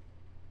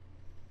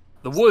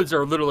 The woods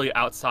are literally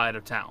outside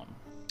of town.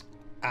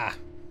 Ah,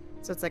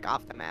 So it's like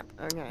off the map.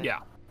 Okay.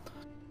 Yeah.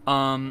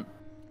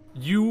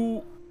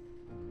 You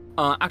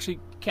actually,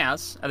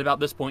 Cass, at about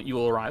this point you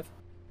will arrive.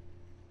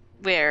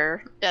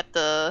 Where? At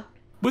the.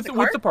 With The with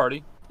cart? the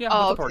party. Yeah,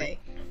 Oh, with the party.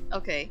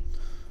 okay.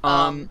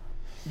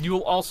 You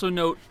will also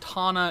note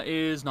Tana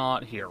is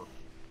not here.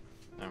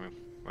 I mean,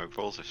 my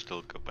rolls are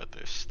still good, but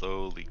they're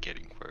slowly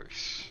getting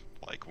worse.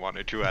 Like 1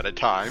 or 2 at a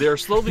time. They're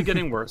slowly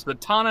getting worse, but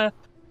Tana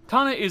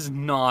is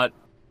not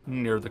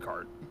near the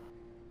cart.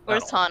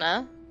 Where's at all.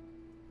 Tana?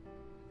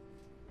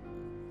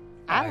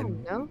 I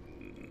don't know.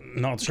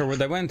 not sure where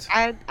they went.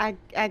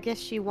 I guess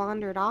she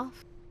wandered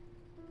off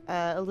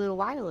a little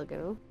while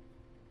ago.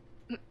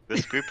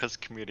 This group has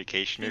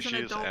communication He's an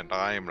issues, adult. and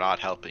I am not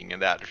helping in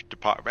that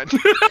department.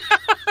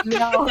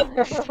 No.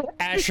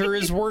 Asher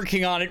is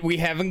working on it. We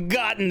haven't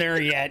gotten there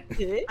yet.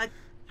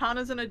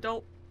 Hana's an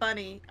adult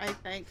bunny, I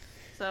think.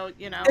 So,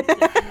 you know, you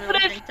can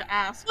really think to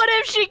ask. What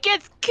if she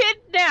gets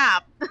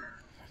kidnapped?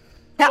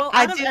 Well,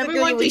 I out of do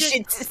everyone agree we to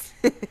should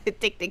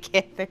stick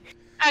together.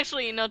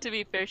 Actually, you know, to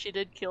be fair, she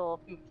did kill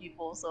a few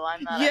people, so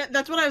I'm not. Yeah,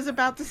 that's what I was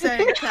about to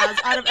say, Kaz.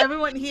 Out of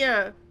everyone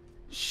here,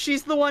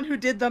 she's the one who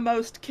did the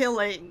most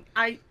killing.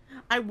 I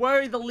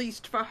worry the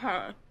least for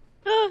her.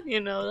 You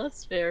know,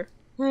 that's fair.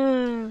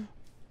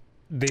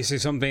 This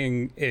is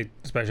something,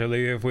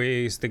 especially if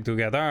we stick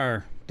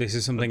together, this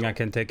is something I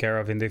can take care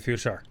of in the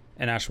future.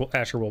 And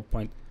Asher will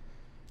point.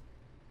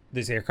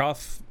 This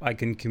aircraft, I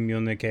can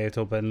communicate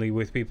openly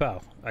with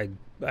people. I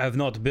have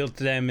not built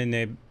them in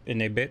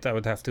a bit. I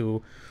would have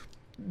to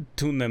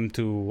tune them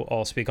to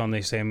all speak on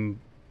the same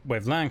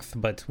wavelength,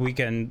 but we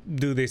can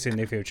do this in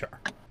the future.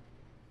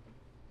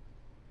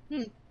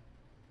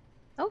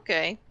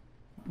 Okay.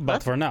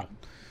 but for now.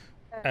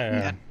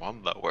 And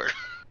one lower.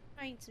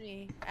 Reminds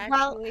me,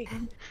 Well-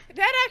 actually.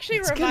 That actually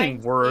It's reminds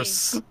getting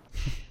worse. me.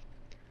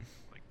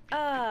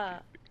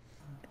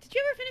 Did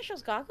you ever finish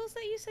those goggles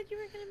that you said you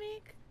were gonna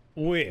make?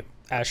 We,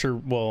 Asher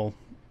will.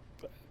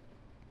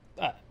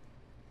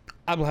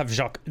 I will have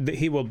Jacques.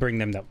 He will bring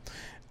them though.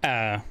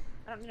 I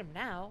don't need them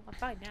now. I'm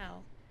fine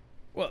now.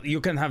 Well,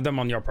 you can have them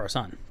on your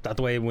person. That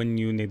way, when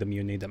you need them,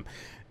 you need them.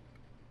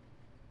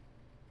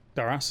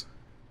 Daras?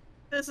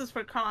 This is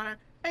for Connor.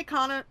 Hey,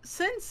 Connor,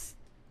 since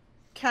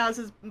Kaz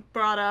has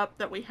brought up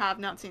that we have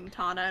not seen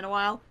Tana in a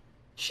while,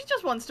 she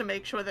just wants to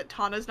make sure that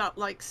Tana's not,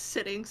 like,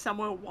 sitting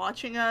somewhere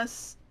watching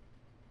us.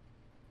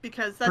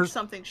 Because that's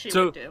something she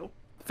would do.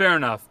 Fair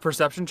enough.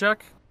 Perception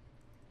check?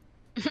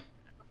 I'm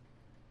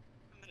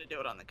gonna do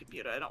it on the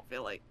computer. I don't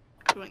feel like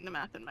doing the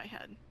math in my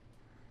head.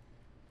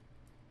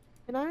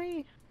 Can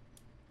I?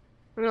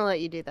 I'm gonna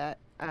let you do that.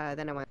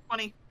 Then I want.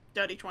 20.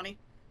 Dirty 20.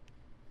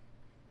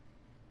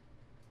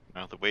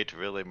 Now, the way to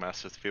really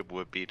mess with people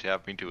would be to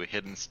have me do a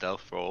hidden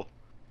stealth roll.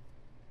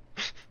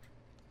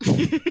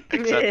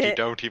 Except you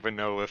don't even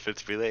know if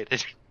it's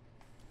related.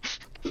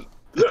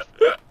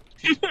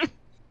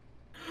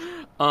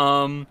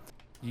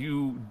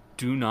 You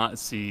do not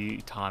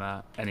see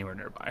Tana anywhere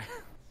nearby.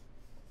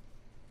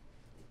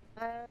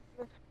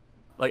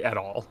 Like, at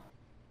all.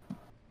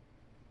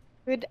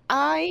 Could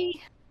I,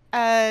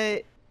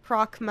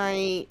 proc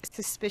my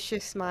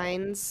suspicious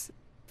minds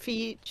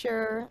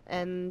feature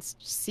and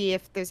see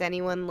if there's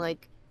anyone,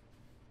 like,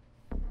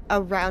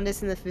 around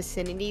us in the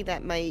vicinity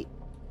that might,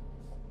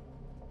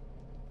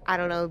 I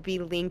don't know, be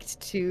linked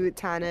to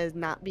Tana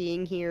not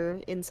being here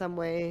in some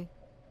way?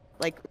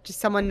 Like, just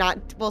someone not,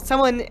 well,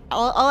 someone,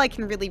 all I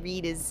can really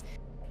read is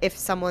if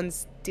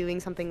someone's doing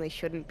something they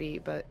shouldn't be,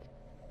 but...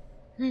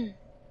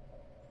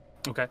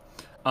 Okay.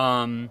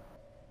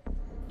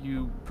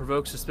 You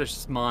provoke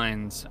suspicious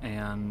minds,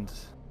 and...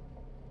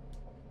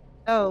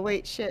 Oh,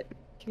 wait, shit.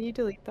 Can you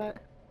delete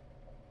that?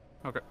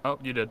 Okay. Oh,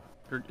 you did.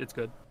 It's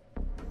good.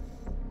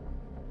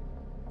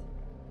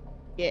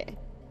 Yeah.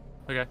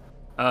 Okay.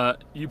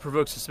 You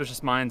provoke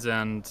suspicious minds,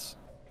 and...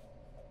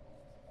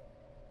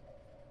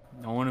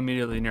 no one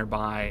immediately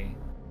nearby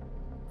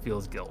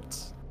feels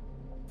guilt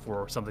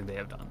for something they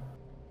have done.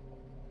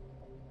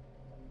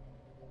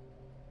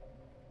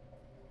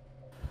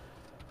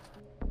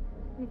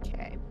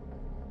 Okay.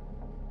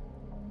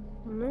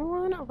 No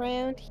one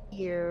around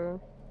here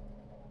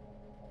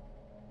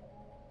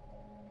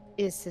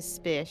is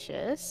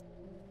suspicious.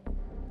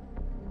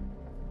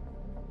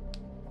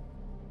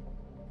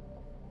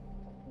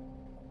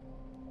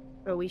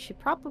 But we should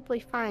probably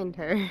find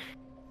her.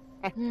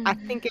 I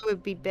think it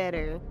would be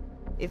better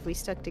if we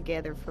stuck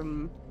together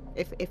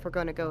if we're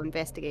gonna go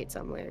investigate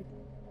somewhere.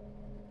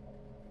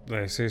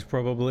 This is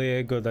probably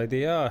a good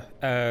idea.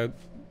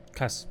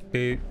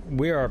 Caspi,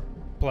 we are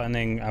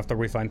planning after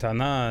we find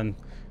Tana and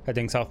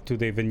heading south to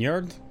the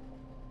vineyard.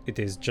 It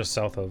is just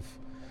south of.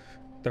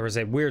 There is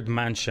a weird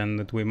mansion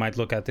that we might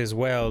look at as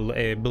well.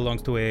 It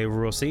belongs to a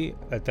Rossi,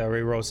 a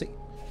Terry Rossi.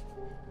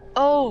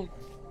 Oh,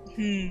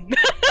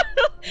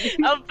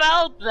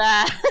 about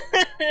that.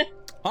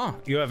 Ah,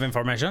 you have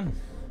information?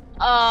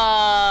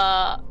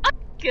 I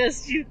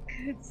guess you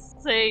could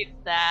say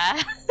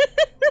that.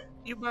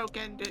 You broke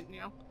in, didn't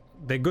you?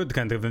 The good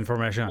kind of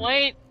information.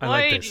 Wait, I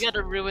like wait, this. you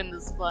gotta ruin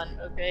this fun,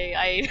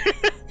 okay?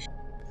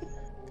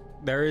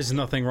 There is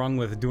nothing wrong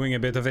with doing a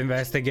bit of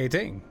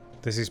investigating.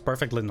 This is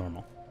perfectly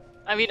normal.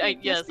 I mean,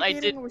 yes, I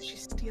did. Investigating, or was she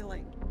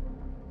stealing?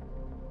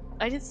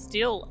 I didn't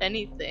steal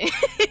anything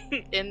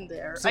in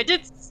there. I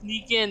did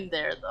sneak in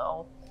there,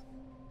 though.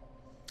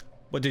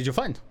 What did you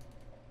find?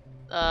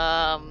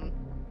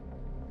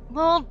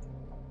 Well,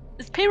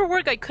 it's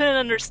paperwork I couldn't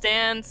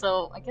understand,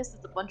 so I guess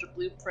it's a bunch of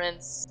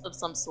blueprints of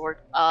some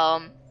sort.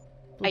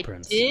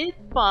 Blueprints. I did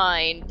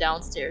find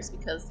downstairs,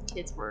 because the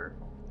kids were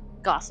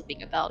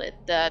gossiping about it,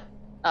 that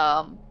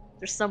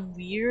there's some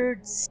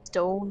weird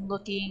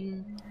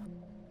stone-looking.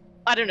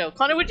 I don't know.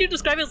 Connor, would you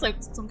describe it as like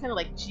some kind of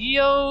like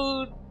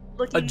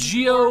geode-looking? A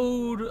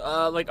geode,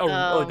 like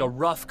a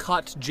rough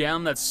cut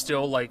gem that's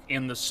still like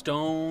in the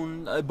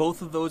stone.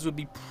 Both of those would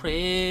be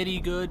pretty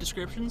good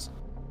descriptions.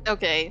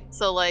 Okay,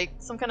 so like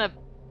some kind of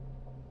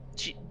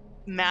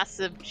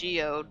massive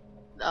geode.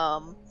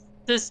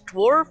 This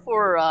dwarf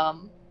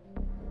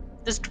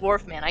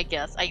man, I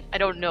guess. I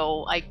don't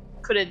know. I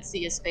couldn't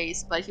see his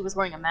face, but he was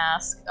wearing a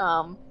mask.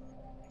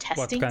 Testing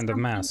What kind of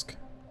something? mask?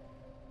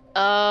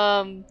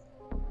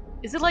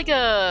 Is it like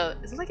a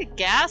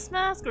gas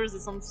mask, or is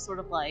it some sort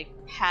of like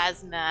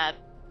hazmat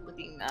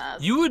looking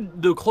mask?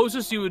 The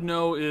closest you would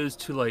know is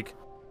to like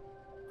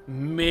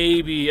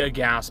maybe a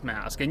gas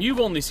mask, and you've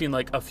only seen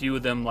like a few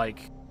of them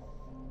like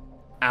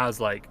as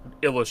like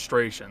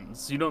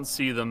illustrations. You don't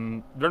see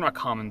them. They're not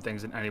common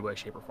things in any way,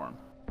 shape, or form.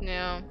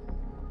 Yeah.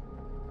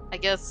 I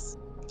guess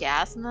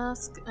gas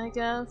mask, I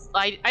guess.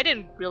 I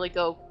didn't really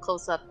go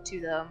close up to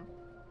the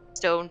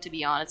stone, to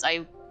be honest.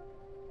 I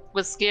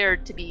was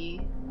scared to be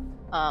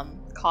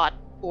caught,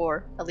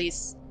 or at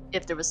least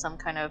if there was some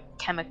kind of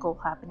chemical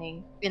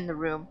happening in the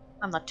room.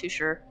 I'm not too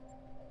sure.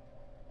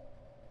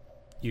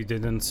 You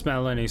didn't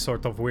smell any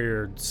sort of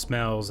weird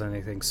smells,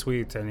 anything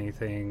sweet,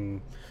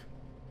 anything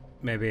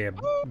maybe a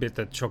bit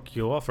that shook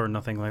you off or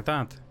nothing like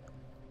that?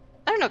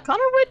 I don't know,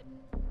 Connor,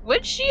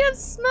 would she have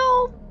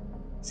smelled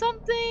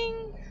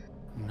something?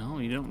 No,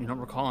 you don't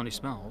recall any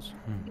smells.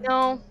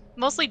 No,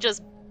 mostly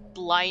just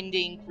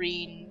blinding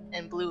green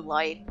and blue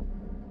light.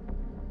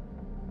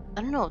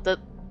 I don't know, the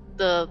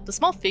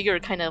small figure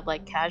kind of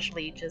like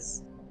casually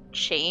just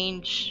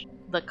changed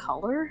the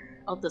color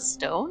of the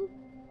stone.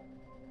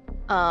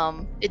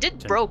 It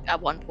did broke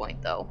at one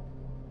point though.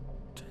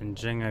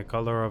 Changing a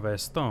color of a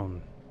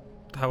stone.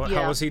 How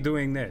Yeah. was he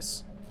doing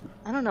this?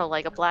 I don't know,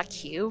 like a black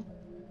cube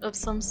of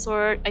some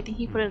sort. I think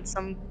he put it in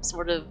some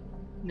sort of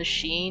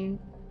machine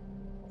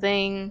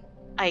thing.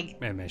 A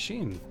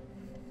machine.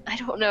 I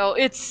don't know.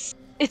 It's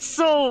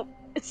so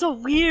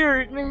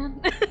weird,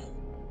 man.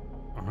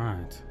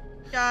 Alright.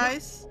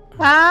 Guys,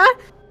 Huh?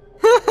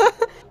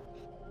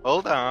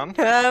 Hold on.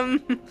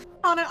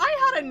 Connor,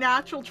 I had a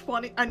natural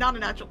 20, not a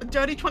natural, a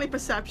dirty 20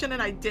 perception,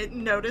 and I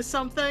didn't notice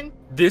something.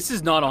 This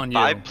is not on you.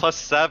 5 plus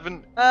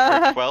 7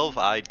 for 12,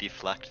 I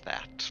deflect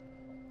that.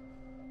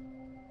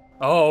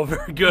 Oh,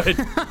 very good.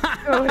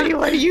 Cody,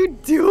 what are you Let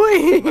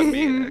me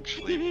doing?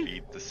 actually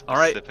read the All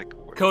right, specific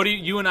wording. Cody,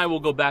 you and I will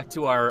go back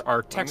to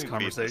our text Let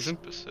me read the conversation.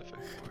 specific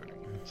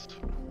wordings.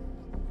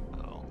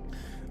 Oh.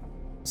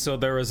 So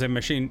there was a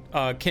machine.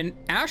 Can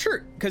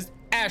Asher, because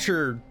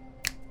Asher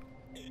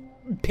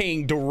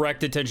paying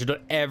direct attention to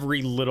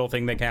every little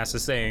thing that Cass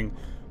is saying.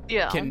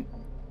 Yeah.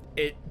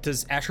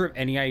 Does Asher have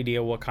any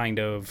idea what kind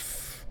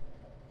of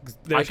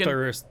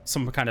there's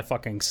some kind of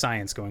fucking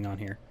science going on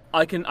here?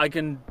 I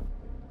can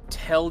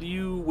tell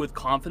you with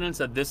confidence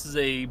that this is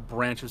a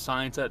branch of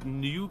science that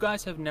you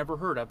guys have never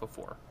heard of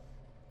before.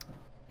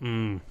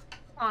 Connor,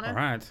 All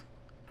right.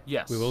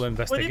 Yes. We will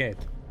investigate.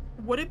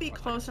 would it be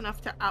close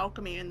enough to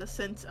alchemy in the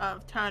sense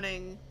of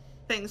turning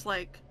things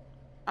like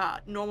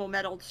normal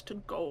metals to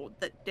gold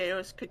that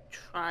Deus could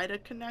try to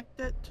connect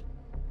it?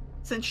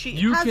 Since she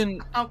has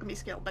an alchemy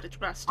skill, but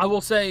it's rusty. I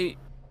will say,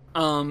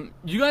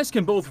 you guys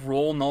can both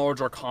roll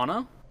Knowledge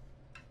Arcana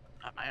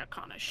My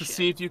arcana to shit.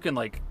 see if you can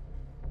like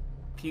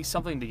piece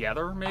something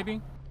together,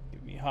 maybe.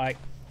 Give me high.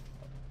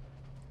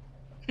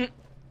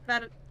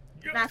 That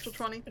natural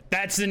 20.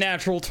 That's the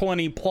natural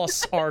 20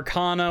 plus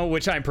Arcana,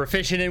 which I'm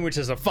proficient in, which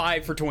is a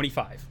 5 for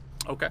 25.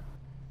 Okay.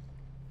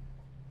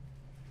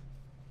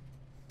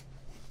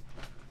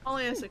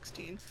 Only a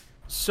 16.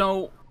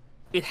 So,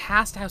 it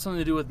has to have something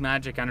to do with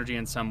magic energy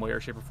in some way or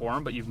shape or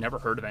form, but you've never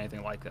heard of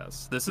anything like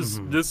this. This is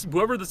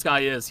whoever this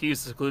guy is, he's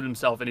secluded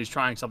himself and he's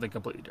trying something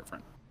completely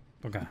different.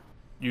 Okay.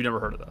 You never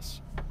heard of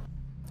this.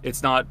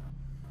 It's not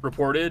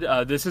reported.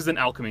 This isn't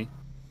alchemy,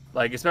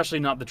 like especially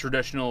not the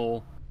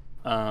traditional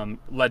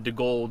lead to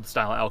gold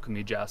style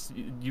alchemy. Jess,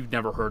 you've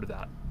never heard of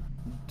that.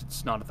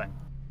 It's not a thing.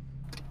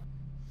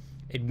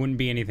 It wouldn't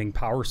be anything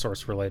power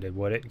source related,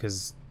 would it?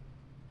 Because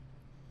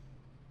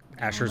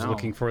Asher's know.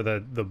 looking for the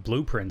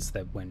blueprints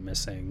that went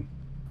missing.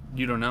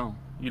 You don't know.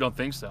 You don't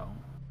think so.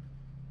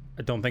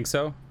 I don't think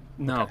so.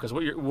 No, because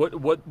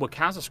what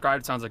Kaz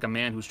described sounds like a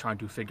man who's trying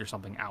to figure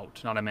something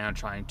out, not a man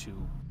trying to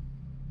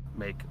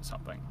make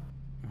something.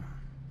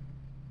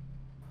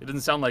 It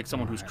doesn't sound like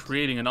someone who's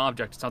creating an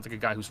object. It sounds like a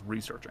guy who's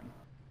researching.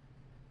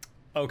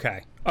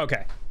 Okay.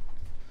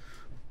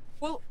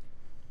 We'll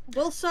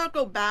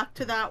circle back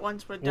to that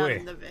once we're done Wait.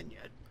 in the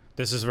vineyard.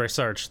 This is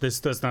research. This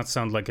does not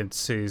sound like it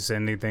sees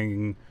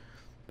anything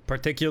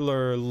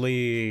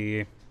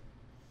particularly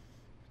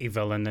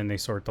evil in any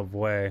sort of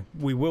way.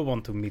 We will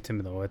want to meet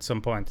him, though, at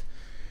some point.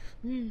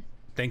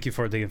 Thank you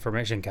for the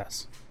information,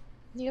 Cass.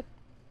 Yep.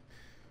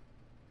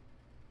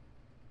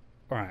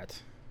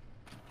 Alright.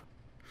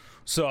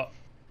 So,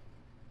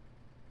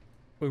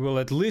 we will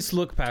at least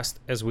look past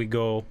as we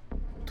go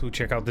to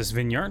check out this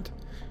vineyard.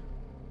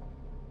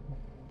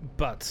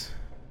 But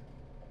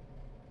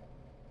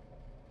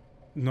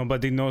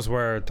nobody knows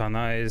where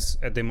Tana is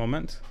at the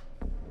moment.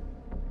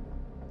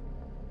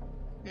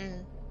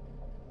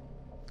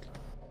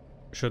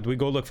 Should we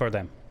go look for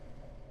them?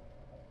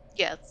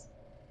 Yes.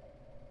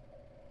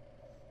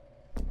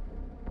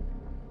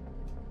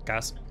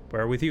 Cass,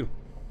 we're with you.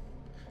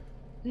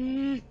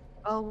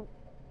 Oh,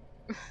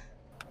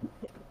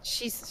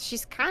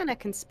 she's kind of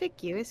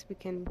conspicuous. We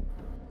can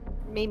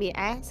maybe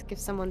ask if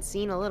someone's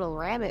seen a little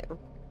rabbit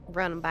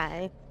run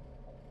by.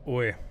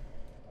 Oi.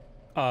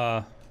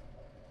 Or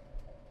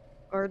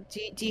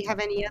do you have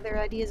any other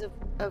ideas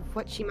of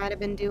what she might have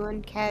been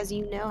doing? Kaz,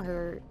 you know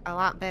her a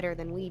lot better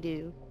than we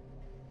do.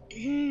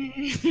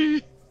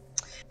 I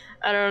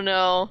don't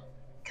know.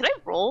 Could I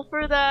roll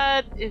for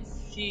that? If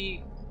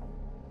she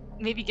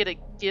maybe get a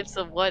glimpse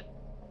of what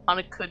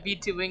Anna could be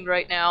doing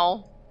right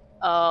now?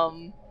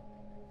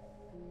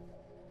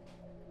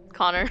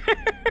 Connor.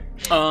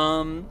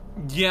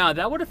 Yeah,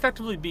 that would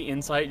effectively be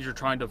insight. You're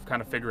trying to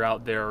kind of figure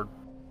out their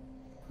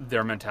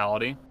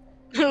mentality.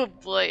 Oh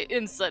boy,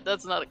 insight.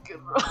 That's not a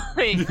good roll.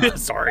 Hang on.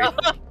 Sorry.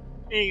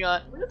 Hang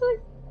on. Where did I?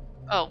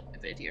 Oh,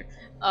 it's right here.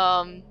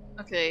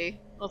 Okay.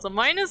 Well, it's a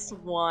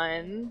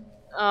 -1.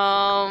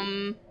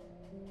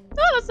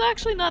 No, that's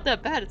actually not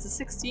that bad. It's a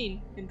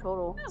 16 in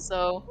total.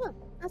 So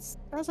That's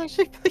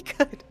actually pretty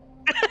good.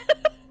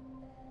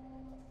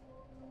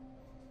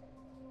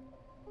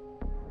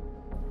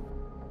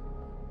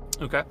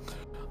 Okay.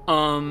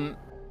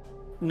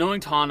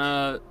 Knowing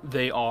Tana,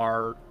 they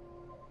are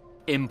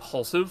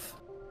impulsive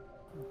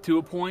to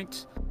a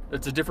point.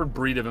 It's a different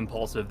breed of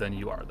impulsive than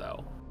you are,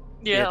 though.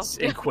 yeah. It's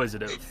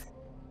inquisitive.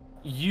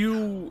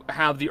 You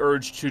have the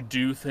urge to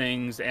do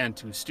things and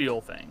to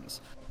steal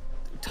things.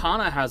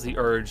 Tana has the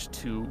urge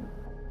to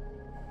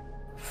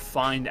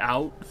find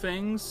out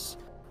things,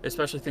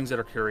 especially things that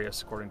are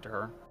curious, according to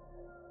her.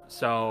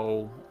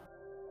 So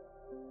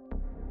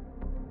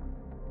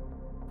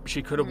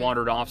she could have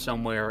wandered off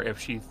somewhere if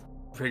she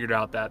figured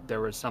out that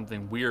there was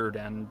something weird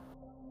and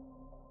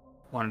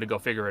wanted to go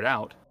figure it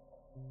out.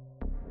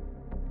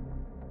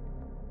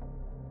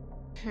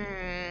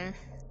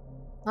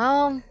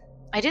 Well,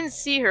 I didn't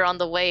see her on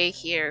the way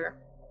here,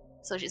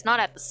 so she's not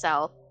at the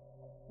south.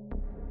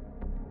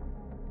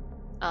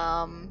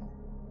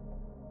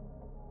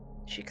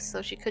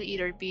 She could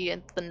either be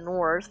in the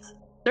north. Is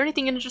there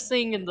anything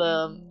interesting in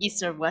the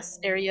east or west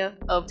area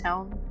of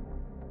town?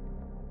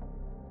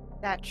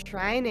 That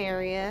shrine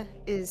area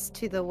is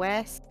to the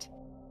west.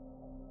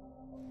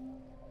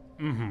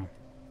 Mm-hmm.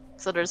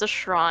 So there's a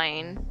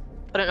shrine,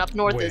 but then up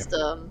north is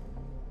the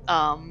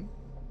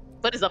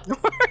what is up north?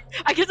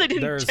 I guess I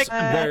didn't There's check.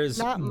 there's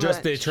not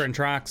just the much. train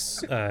tracks,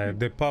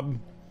 the pub.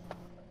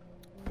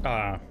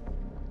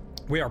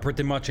 We are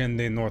pretty much in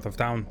the north of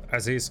town,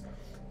 as is.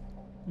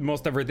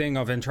 Most everything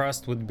of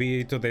interest would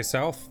be to the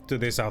south, to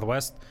the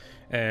southwest.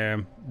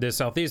 The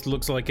southeast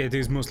looks like it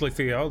is mostly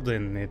field,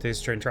 and it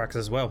is train tracks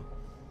as well.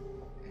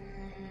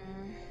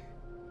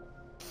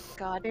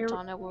 God,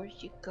 Donna, where'd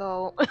you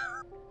go? I'd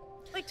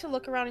like to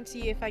look around and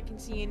see if I can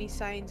see any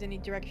signs, any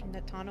direction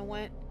that Tana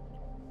went.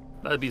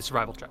 That'd be a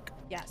survival check.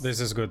 Yes. This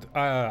is good.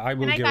 I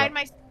will Can I give guide up.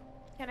 my?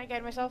 Can I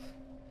guide myself,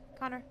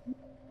 Connor?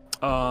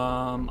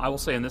 I will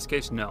say in this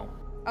case, no.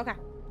 Okay.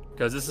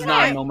 Because this is Can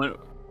not I- a moment...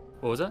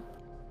 What was that?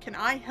 Can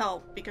I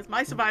help? Because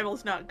my survival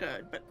is not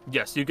good, but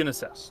Yes, you can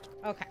assist.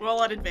 Okay.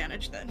 roll at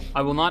advantage then.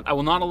 I will not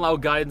allow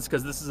guidance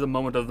because this is a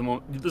moment of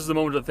this is the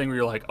moment of the thing where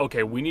you're like,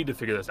 okay, we need to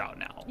figure this out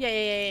now.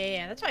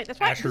 Yeah. That's right. That's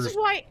why. Asher's- This is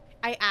why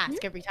I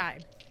ask every time.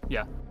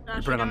 You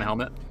put it on the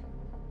helmet.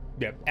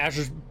 Yeah,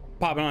 Asher's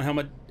popping on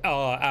helmet.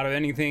 Out of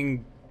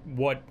anything,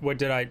 what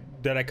did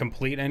I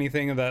complete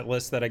anything of that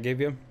list that I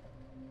gave you?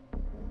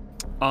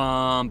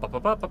 Let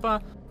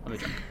me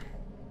check.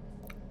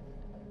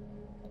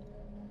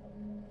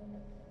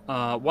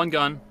 One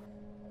gun,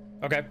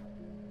 Okay.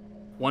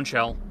 one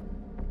shell,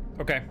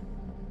 Okay.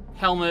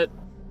 helmet,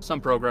 some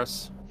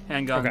progress,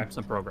 handgun, Okay.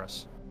 some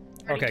progress.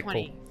 Dirty Okay,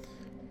 20.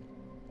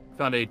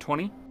 Found a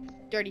 20,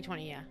 Dirty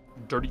 20, yeah.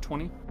 dirty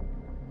 20.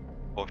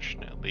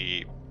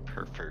 Fortunately,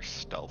 her first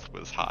stealth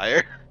was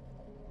higher.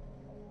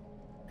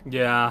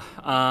 Yeah,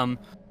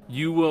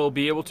 you will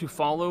be able to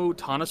follow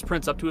Tana's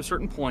prints up to a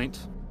certain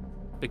point,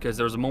 because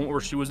there was a moment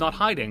where she was not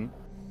hiding,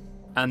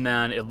 and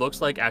then it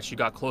looks like as she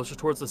got closer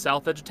towards the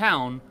south edge of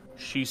town,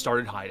 she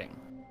started hiding.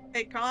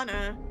 Hey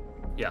Connor,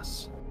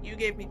 Yes. you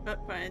gave me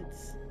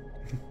footprints.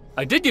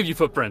 I did give you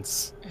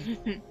footprints.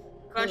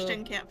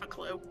 Question can't for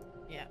clue.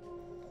 Yeah.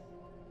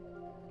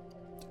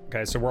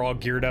 Okay, so we're all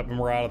geared up and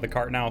we're out of the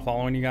cart now,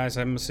 following you guys.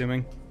 I'm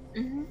assuming.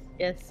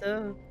 Yes,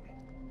 sir.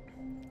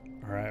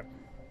 All right.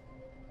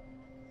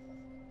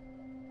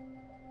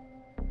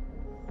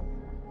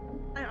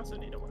 I also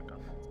need to work on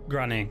that.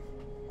 Granny,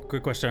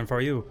 quick question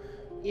for you.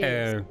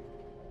 Yes.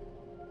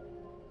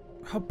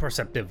 How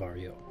perceptive are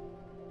you?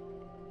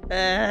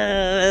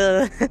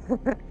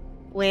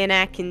 When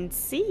I can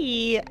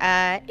see,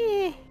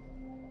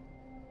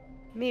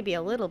 maybe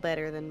a little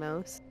better than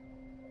most.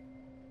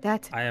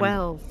 That's I am-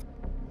 12.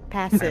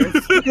 Passive.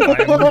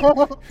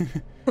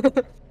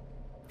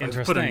 Let's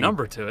put a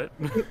number to it.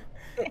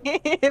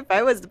 If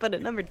I was to put a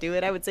number to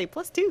it, I would say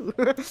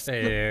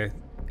 +2.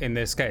 In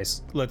this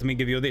case, let me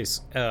give you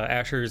this.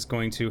 Asher is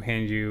going to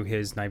hand you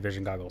his night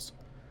vision goggles.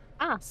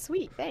 Ah,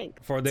 sweet,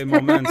 thanks. For the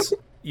moment,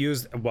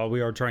 use while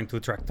we are trying to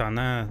track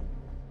Tana.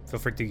 Feel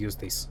free to use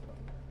this.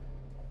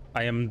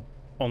 I am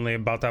only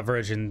about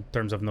average in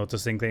terms of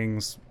noticing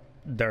things.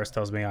 Darius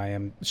tells me I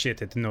am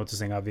shit at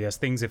noticing obvious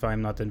things if I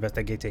am not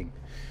investigating.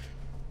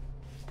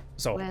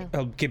 So Well,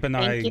 I'll keep an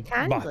eye. Thank you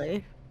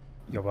kindly.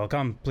 You're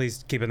welcome.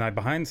 Please keep an eye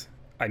behind.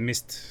 I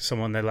missed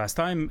someone the last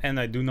time, and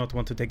I do not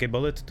want to take a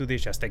bullet to the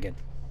chest again.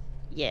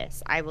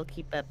 Yes, I will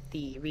keep up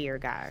the rear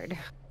guard.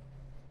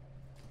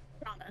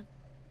 Connor,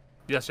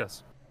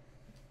 Yes.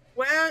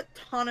 where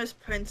Tana's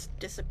prints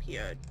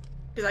disappeared?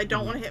 Because I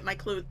don't want to hit my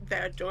clue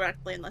there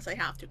directly unless I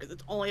have to, because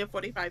it's only a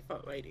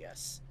 45-foot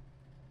radius.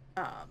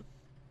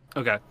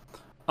 Okay.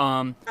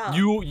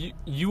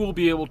 You will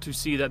be able to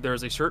see that there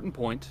is a certain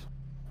point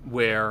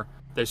where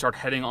they start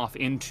heading off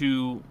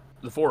into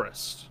the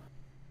forest.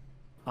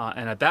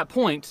 And at that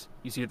point,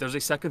 you see that there's a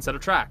second set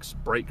of tracks,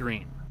 bright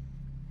green.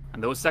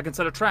 And those second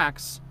set of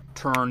tracks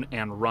turn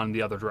and run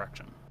the other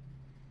direction.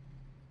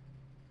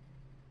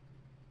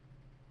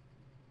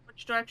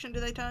 Which direction do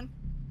they turn?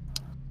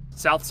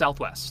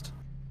 south-southwest.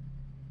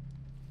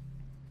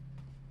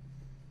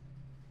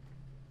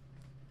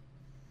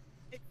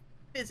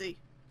 Busy.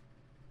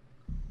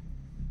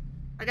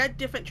 I got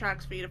different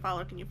tracks for you to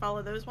follow. Can you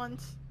follow those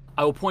ones?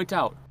 I will point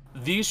out,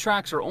 these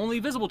tracks are only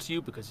visible to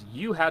you because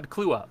you had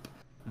clue up.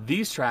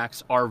 These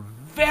tracks are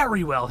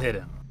very well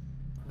hidden.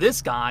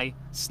 This guy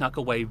snuck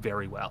away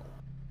very well.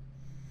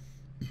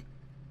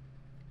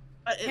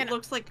 It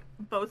looks like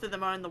both of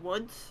them are in the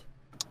woods.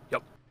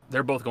 Yep,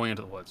 they're both going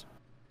into the woods.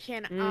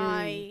 Can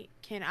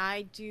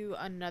I do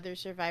another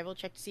survival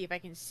check to see if I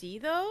can see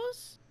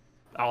those?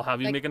 I'll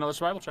have you Like- make another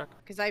survival check.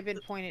 Because I've been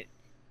pointed.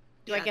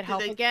 Do I Yeah, get do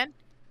help they- again?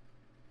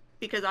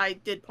 Because I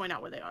did point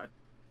out where they are.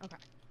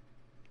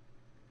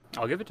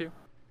 I'll give it to you.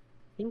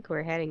 I think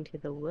we're heading to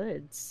the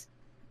woods.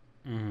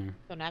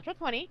 So natural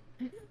 20.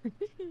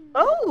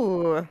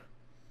 Oh!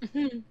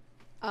 I'm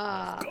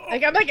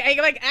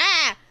like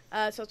ah.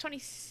 So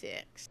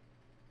 26.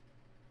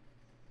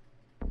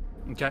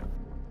 Okay.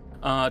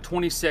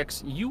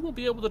 26. You will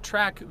be able to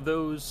track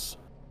those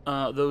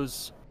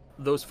footsteps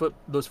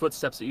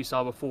that you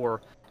saw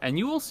before, and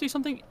you will see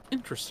something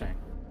interesting.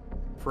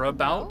 For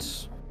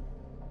about,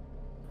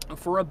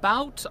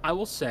 I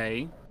will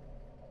say,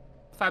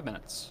 5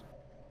 minutes.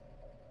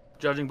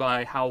 Judging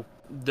by how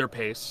their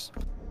pace,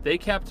 they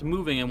kept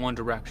moving in one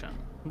direction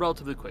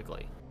relatively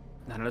quickly.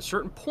 And at a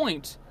certain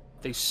point,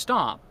 they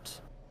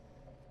stopped.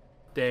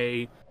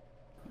 They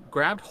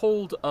grabbed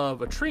hold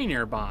of a tree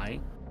nearby,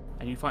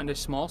 and you find a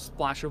small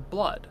splash of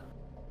blood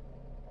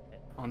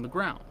on the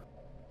ground.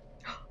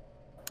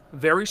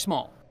 Very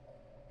small.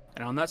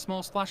 And on that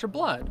small splash of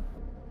blood,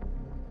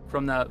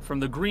 from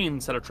the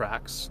green set of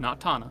tracks, not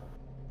Tana,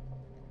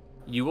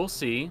 you will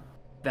see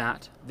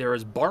that there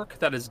is bark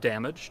that is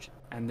damaged,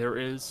 and there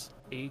is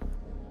a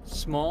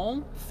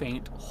small,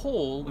 faint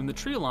hole in the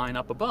tree line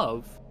up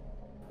above,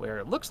 where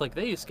it looks like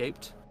they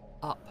escaped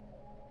up.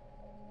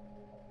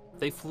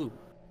 They flew.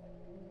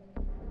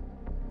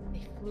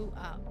 They flew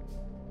up.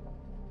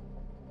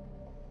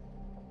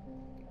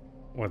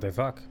 What the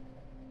fuck?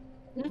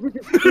 Look.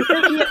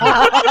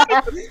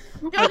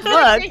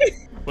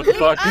 What the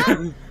fuck?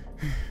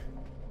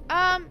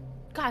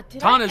 God,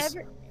 did Tana's, I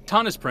ever...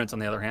 Tana's prints, on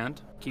the other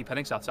hand, keep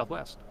heading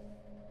south-southwest.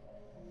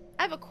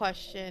 I have a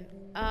question.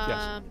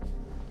 Yes.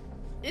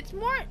 It's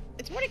more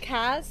to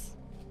Kaz.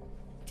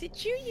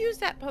 Did you use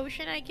that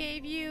potion I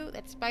gave you?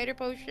 That spider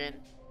potion?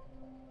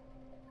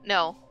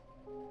 No.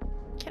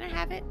 Can I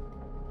have it?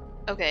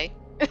 Okay.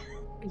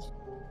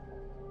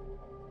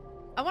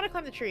 I want to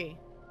climb the tree.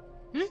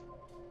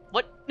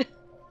 What?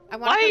 I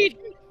want Why? to climb the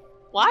tree.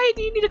 Why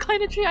do you need to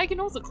climb the tree? I can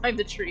also climb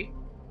the tree.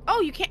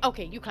 Oh, you can't.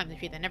 Okay, you climb the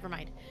tree then. Never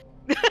mind.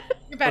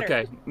 You're better.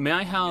 Okay, may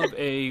I have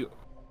a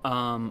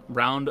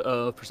round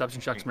of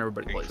perception checks from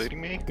everybody, please?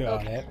 Including me?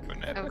 Got it.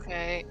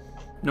 Okay.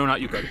 No,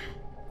 not you, Cody.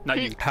 Not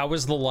you. How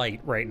is the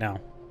light right now?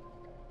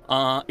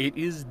 It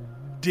is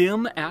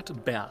dim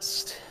at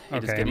best.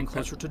 It is Okay. getting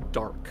closer to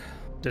dark.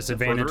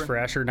 Disadvantage further- for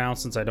Asher now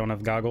since I don't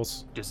have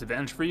goggles.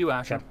 Disadvantage for you,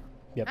 Asher.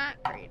 Yep. Not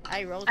great.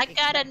 I rolled. I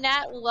got a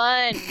nat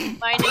 1.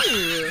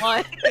 Minus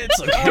 1. It's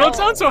You don't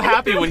sound so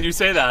happy when you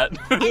say that.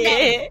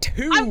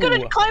 two. I'm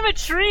gonna climb a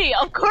tree.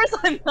 Of course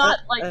I'm not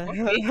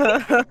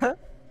like.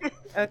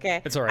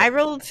 Okay. It's alright. I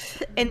rolled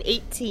an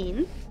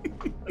 18.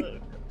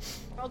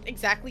 rolled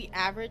exactly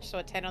average, so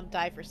a 10 on the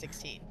die for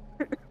 16.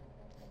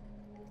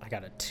 I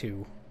got a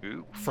 2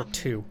 Ooh. for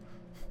 2.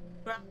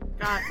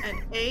 Got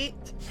an 8,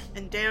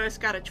 and Darius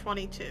got a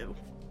 22.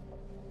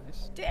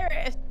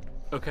 Darius.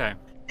 Okay.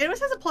 Darius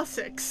has a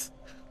 +6.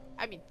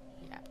 I mean,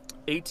 yeah.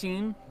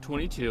 18,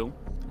 22,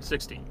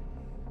 16.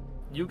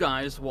 You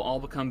guys will all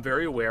become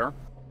very aware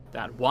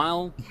that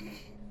while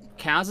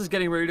Kaz is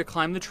getting ready to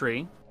climb the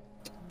tree,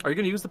 are you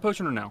going to use the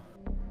potion or no?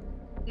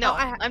 No, Oh,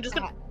 I ha- I'm just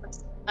gonna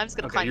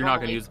Okay, climb. you're not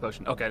going to normally. use the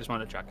potion. Okay, I just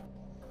wanted to check.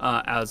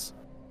 As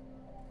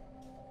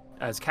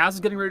Kaz is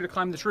getting ready to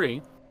climb the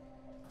tree,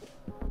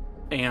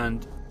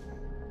 and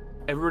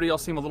everybody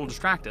else seem a little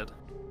distracted,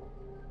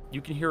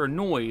 you can hear a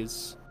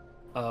noise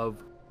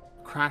of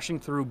crashing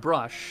through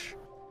brush,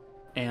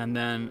 and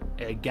then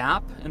a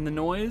gap in the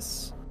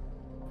noise,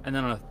 and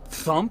then a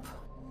thump,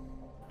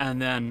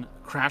 and then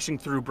crashing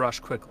through brush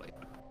quickly.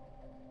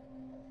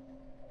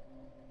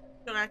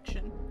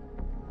 Direction.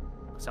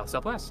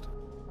 South-southwest.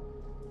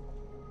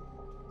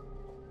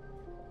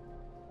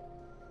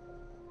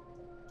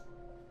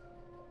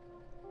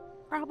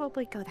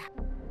 Probably go that.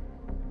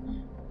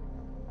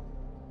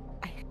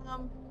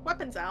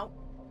 Weapons out.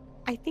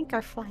 I think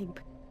our flying.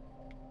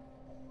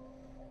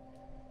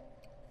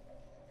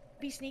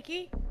 Be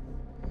sneaky.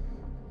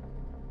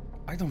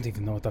 I don't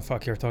even know what the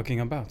fuck you're talking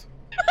about.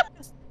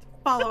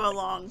 Follow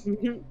along.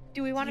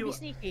 Do we want to You- be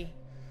sneaky?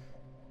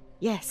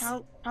 Yes.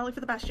 Probably for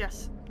the best,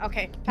 yes.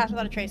 Okay, pass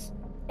without a trace.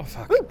 Oh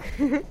fuck.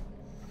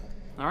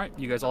 All right,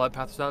 you guys all have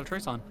Path Without a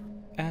Trace on.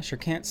 Asher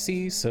can't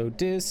see, so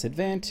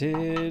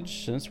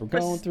disadvantage since we're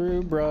going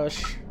through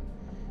brush.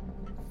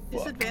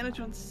 Disadvantage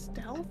on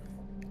stealth?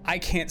 I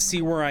can't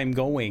see where I'm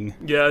going.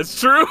 Yeah, it's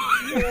true.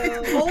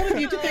 Bold of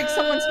you to think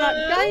someone's not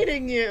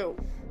guiding you.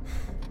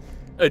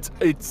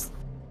 It's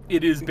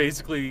it is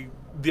basically,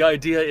 the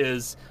idea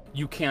is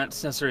you can't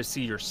necessarily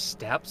see your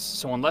steps,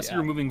 so unless Yeah.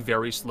 you're moving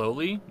very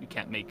slowly, you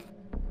can't make,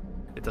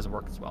 it doesn't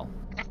work as well.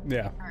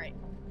 Yeah. All right.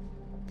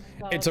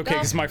 It's okay,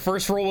 because my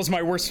first roll was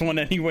my worst one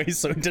anyway,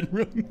 so it didn't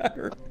really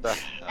matter. What the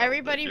hell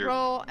Everybody did you-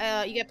 roll.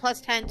 You get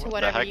plus 10 to What the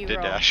whatever heck you did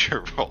roll.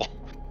 Asher roll?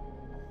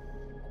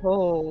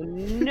 Oh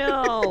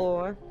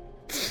no.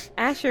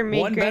 Asher made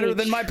One better Granny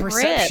than my trip.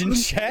 perception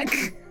check.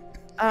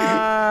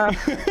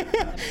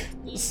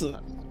 So-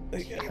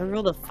 I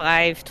rolled a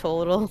 5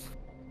 total.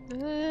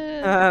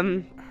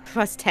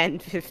 Plus 10,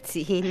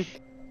 15.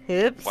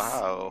 Oops.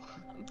 Wow.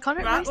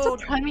 Connor, are you still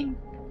Rattled. climbing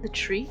the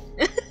tree?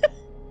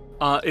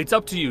 It's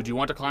up to you. Do you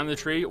want to climb the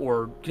tree,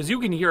 or because you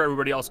can hear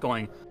everybody else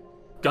going,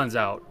 guns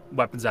out,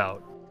 weapons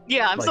out.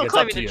 Yeah, I'm Like, still it's up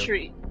climbing to the you.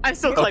 tree. I'm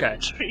still climbing Okay.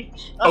 the tree.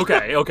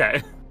 Okay,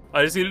 okay.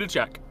 I just needed to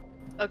check.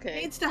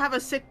 Okay. Needs to have a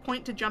sick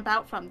point to jump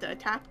out from to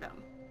attack them.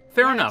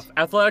 Fair Yes. enough.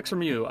 Athletics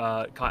from you,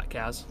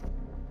 Kaz.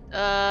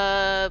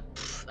 I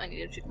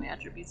need to check my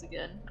attributes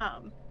again.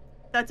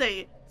 That's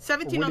a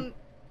 17 What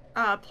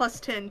on plus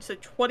 10, so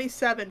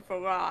 27 for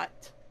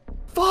Rot.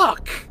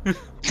 Fuck!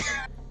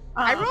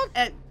 I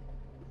rolled-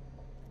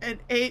 an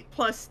 8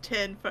 plus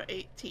 10 for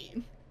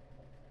 18.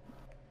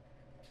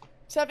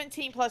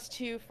 17 plus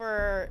 2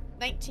 for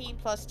 19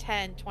 plus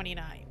 10,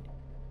 29.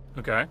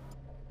 Okay.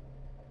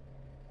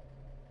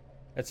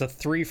 That's a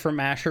 3 from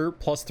Asher,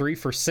 plus 3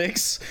 for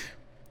 6.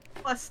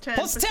 Plus 10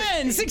 Plus for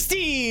 10,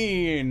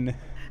 16!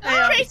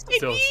 Hey,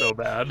 Still so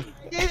bad. I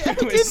It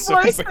did was so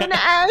worse bad. than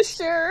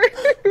Asher.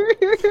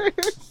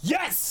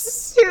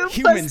 Yes! 2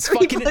 Humans plus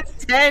 3 fucking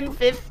plus it. 10,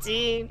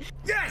 15.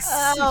 Yes!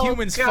 Oh,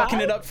 Humans God.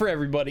 fucking it up for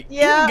everybody.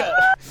 Yeah. Bingo!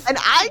 And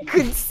I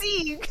could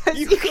see. 'cause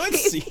You could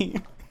see.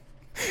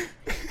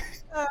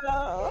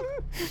 Oh.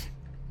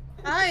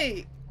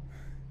 Hi.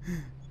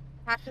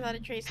 Hack without a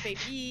trace, baby.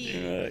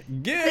 It's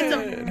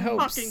Good a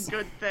hopes. fucking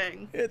good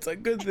thing. It's a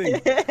good thing.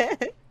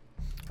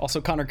 Also,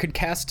 Connor, could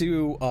Cass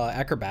do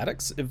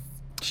acrobatics if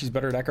she's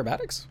better at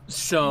acrobatics?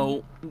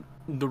 So,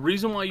 the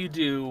reason why you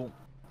do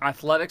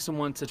athletics in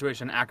one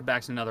situation,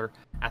 acrobatics in another,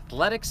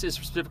 athletics is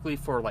specifically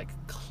for, like,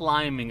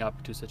 climbing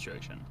up to a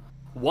situation.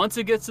 Once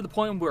it gets to the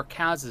point where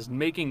Kaz is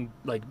making,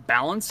 like,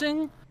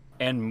 balancing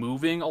and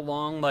moving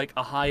along, like,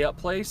 a high up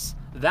place,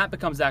 that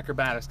becomes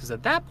acrobatics, because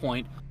at that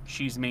point,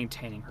 she's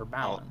maintaining her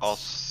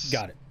balance.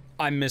 Got it.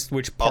 I missed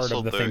which part Also,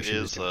 of the there thing she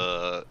was is doing.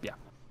 a Yeah.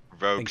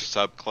 rogue Thank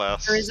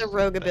subclass. There is a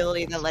rogue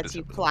ability that lets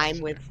you specifically- climb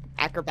with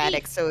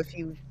acrobatics, so if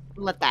you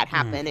let that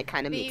happen, it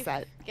kind of makes Thief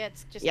that.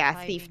 gets just Yeah,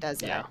 climbing. Thief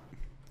does Yeah. that.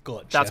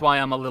 Gotcha. That's why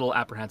I'm a little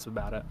apprehensive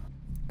about it.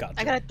 Gotcha.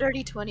 I got a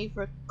 30-20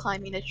 for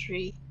climbing a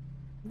tree.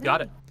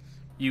 Got it.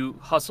 You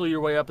hustle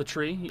your way up the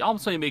tree. You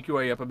almost make your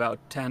way up about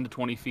 10 to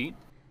 20 feet.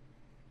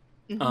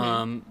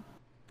 Mhm.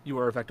 You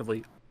are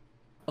effectively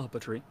up a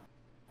tree.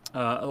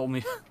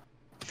 Only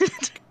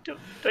do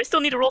I still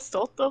need to roll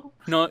stealth though?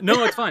 no,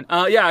 it's fine.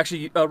 Yeah,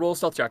 actually, roll a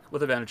stealth check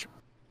with advantage.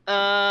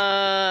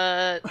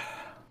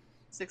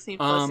 16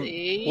 plus Um,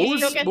 8. what was-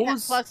 She'll get what that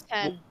was- plus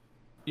 10.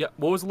 Yeah,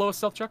 what was the lowest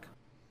stealth check?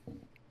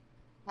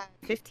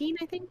 15,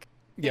 I think.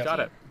 Yeah. Got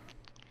it.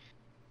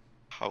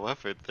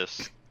 However,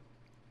 this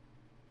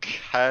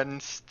can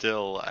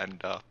still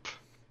end up.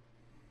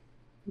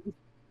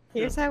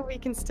 Here's how we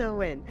can still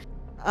win.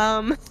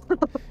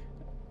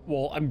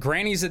 Well,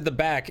 Granny's at the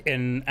back,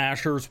 and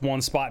Asher's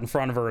one spot in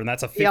front of her, and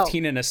that's a Yo.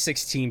 15 and a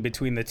 16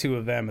 between the two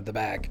of them at the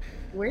back.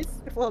 Where's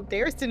well,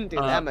 Darius didn't do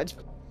Uh, that much.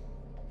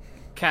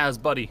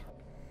 Kaz, buddy.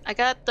 I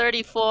got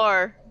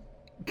 34.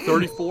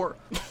 34.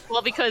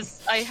 Well,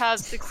 because I have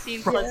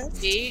 16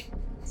 plus 8,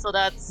 so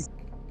that's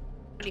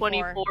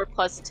 24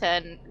 plus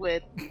 10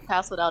 with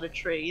pass without a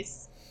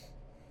trace.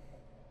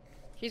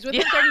 She's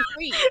within Yeah. 30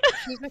 feet.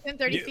 She's within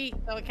 30 Yeah. feet,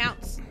 so it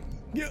counts.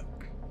 Yeah.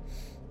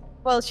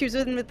 Well, she was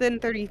within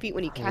 30 feet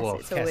when you cast Whoa,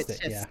 it, so cast it's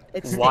it, just yeah.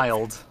 it's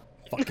Wild.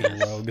 Fucking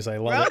rogues, I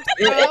love Rogue,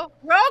 bro.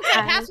 Rogue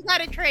that pass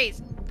without a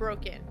trace.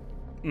 Broken. it.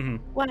 Mm-hmm.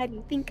 Why do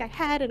you think I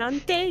had it on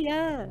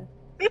Daya?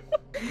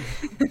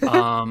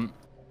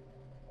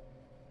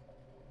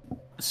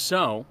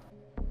 So,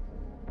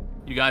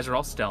 you guys are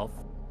all stealth.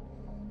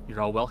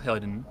 You're all well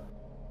hidden.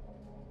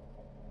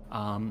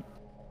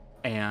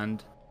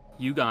 And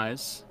you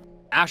guys,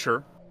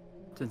 Asher,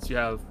 since you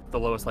have the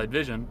lowest light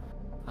vision,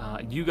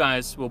 you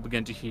guys will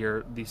begin to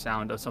hear the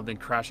sound of something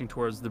crashing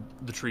towards the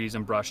trees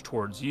and brush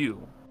towards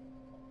you,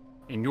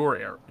 in your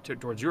area,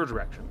 towards your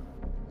direction.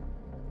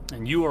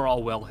 And you are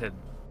all well hidden.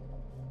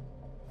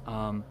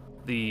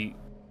 The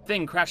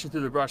thing crashing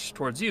through the brush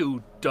towards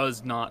you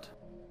does not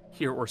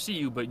hear or see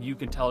you, but you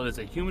can tell it is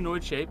a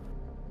humanoid shape.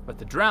 But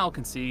the drow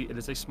can see it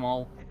is a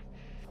small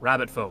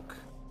rabbit folk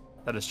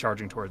that is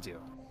charging towards you.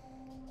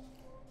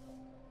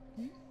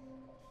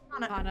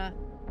 Anna.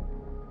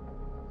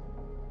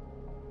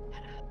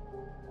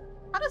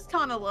 How does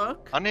Tana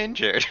look?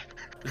 Uninjured.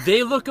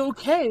 They look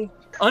okay,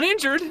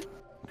 uninjured,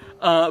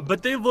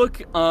 but they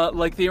look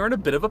like they are in a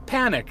bit of a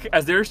panic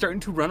as they're starting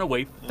to run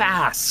away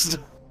fast.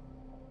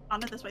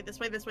 Tana, this way, this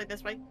way, this way,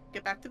 this way.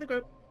 Get back to the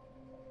group.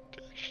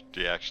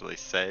 Do you actually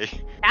say?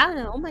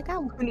 Alan, oh my god,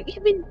 what have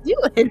you been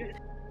doing?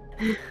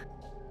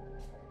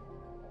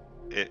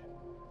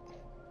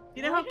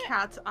 You know how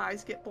cats'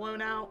 eyes get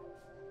blown out?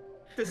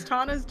 Does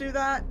Tana's do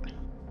that?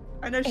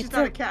 I know she's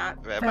not a cat.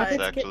 Rabbits Rabbits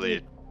get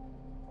actually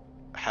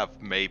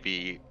have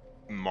maybe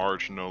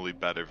marginally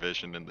better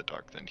vision in the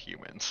dark than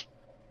humans.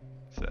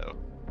 So,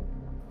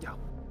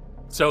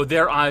 So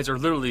their eyes are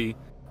literally,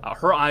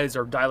 her eyes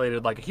are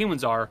dilated like a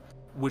human's are,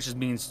 which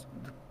means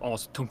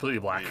almost completely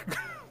black.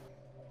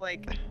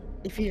 Like,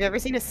 if you've ever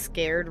seen a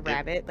scared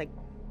rabbit, like,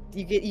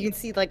 you can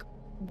see like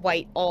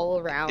white all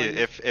around.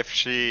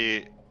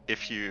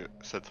 if you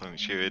said something,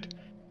 she would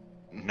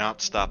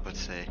not stop but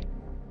say,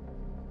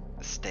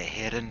 "Stay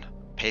hidden.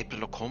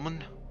 People are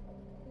coming.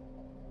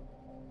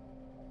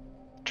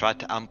 Try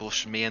to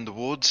ambush me in the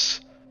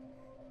woods.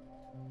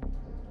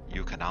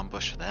 You can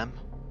ambush them."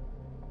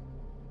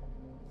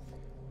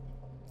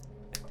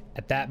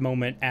 At that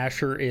moment,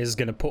 Asher is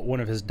going to put one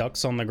of his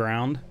ducks on the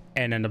ground,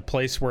 and in a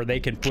place where they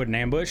can put an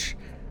ambush,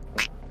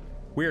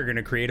 we're going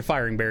to create a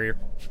firing barrier.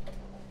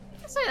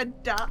 I say a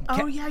duck.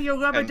 Oh yeah, your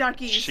rubber And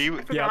duckies. she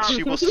I forgot.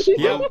 she will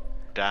slow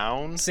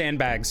down,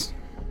 Sandbags.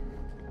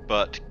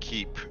 but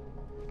keep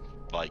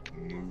like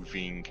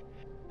moving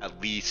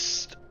at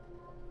least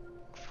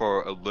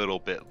for a little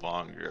bit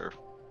longer,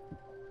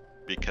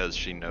 because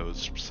she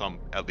knows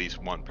at least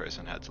one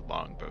person has a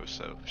longbow,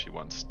 so she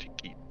wants to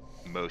keep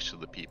most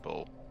of the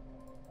people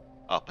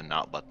up and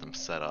not let them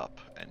set up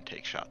and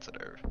take shots at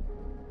her.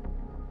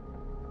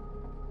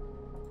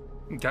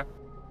 Okay.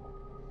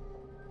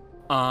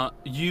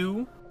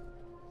 You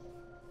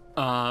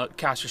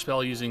cast your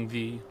spell using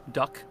the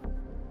duck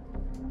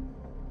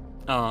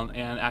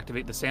and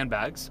activate the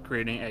sandbags,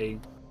 creating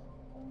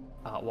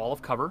a wall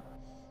of cover.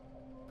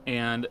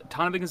 And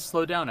Tana begins to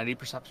slow down. I need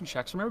perception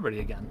checks from everybody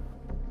again.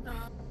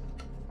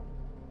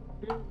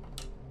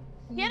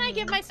 Can I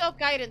give myself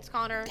guidance,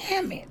 Connor?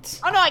 Damn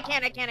it. Oh no, I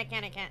can't.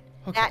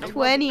 At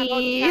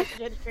 20.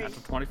 Natural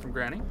 20 from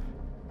Granny.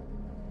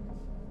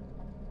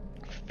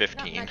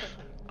 15.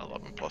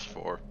 11 plus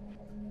 4.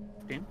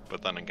 15.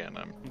 But then again,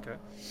 I'm Okay.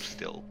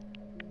 still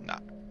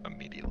not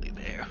immediately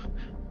there.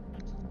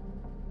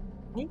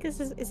 I think is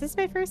this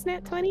my first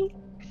nat 20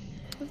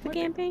 of the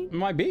campaign? It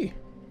might be.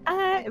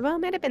 Well, it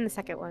might have been the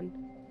second one.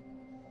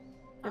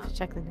 I have to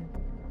check the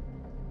note.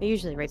 I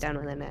usually write down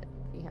when I'm at.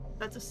 Yeah.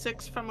 That's a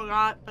 6 from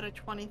Arat, but a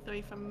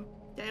 23 from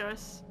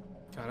Darius.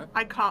 Got it.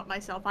 I caught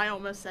myself. I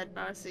almost said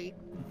Mercy.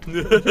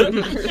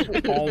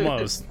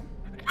 Almost.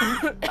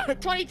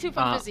 22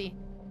 from Fizzy.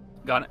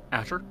 Got it.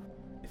 Asher.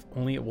 If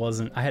only it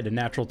wasn't. I had a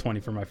natural 20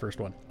 for my first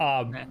one.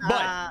 But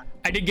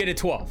I did get a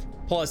 12.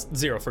 Plus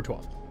 0 for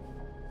 12.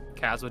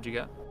 Kaz, what'd you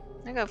get?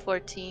 I got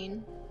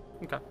 14.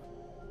 Okay.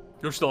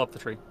 You're still up the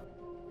tree.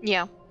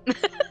 Yeah.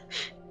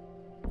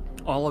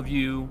 All of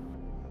you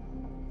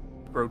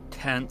grow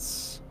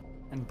tense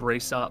and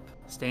brace up,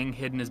 staying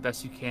hidden as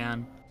best you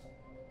can.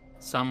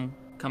 Some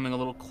coming a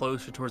little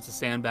closer towards the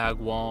sandbag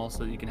wall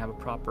so that you can have a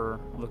proper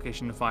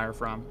location to fire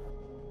from.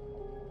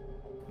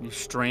 You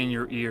strain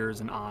your ears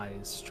and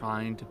eyes,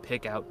 trying to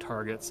pick out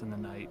targets in the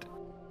night.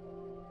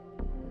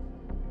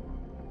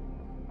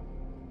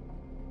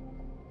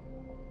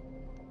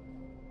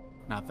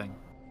 Nothing.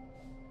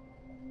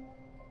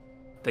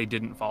 They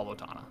didn't follow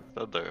Tana.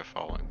 Thought they were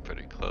following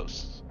pretty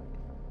close.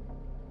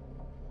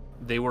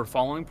 They were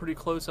following pretty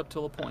close up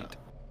till a point.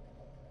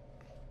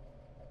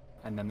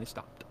 And then they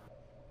stopped.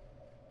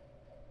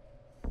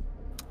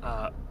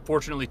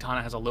 Fortunately,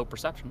 Tana has a low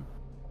perception.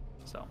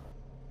 So,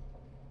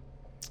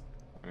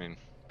 I mean,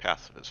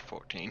 passive is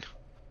 14.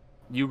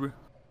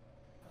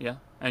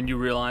 and you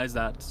realize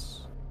that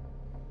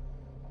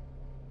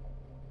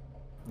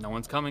no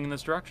one's coming in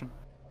this direction.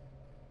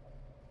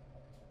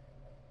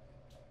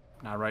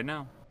 Not right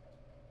now.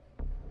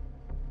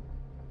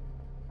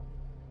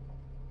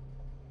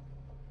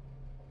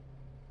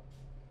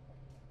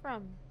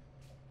 From?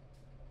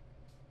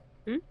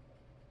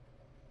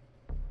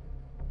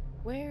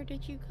 Where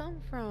did you come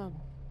from?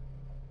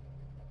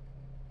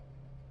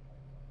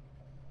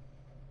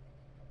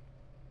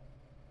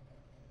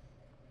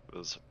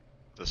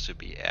 This would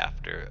be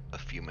after a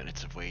few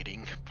minutes of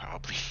waiting,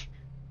 probably.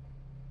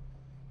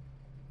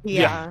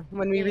 Yeah,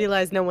 when we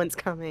realize no one's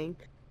coming.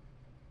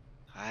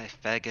 I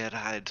figured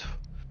I'd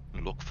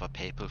look for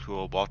people who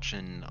are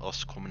watching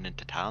us coming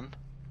into town.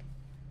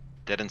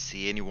 Didn't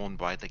see anyone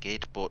by the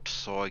gate, but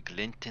saw a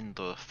glint in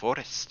the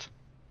forest.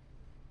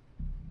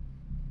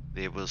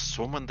 There was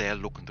someone there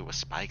looking through a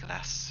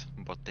spyglass,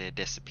 but they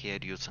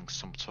disappeared using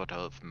some sort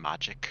of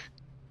magic.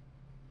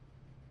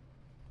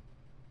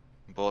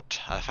 But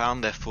I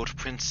found their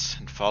footprints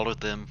and followed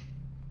them.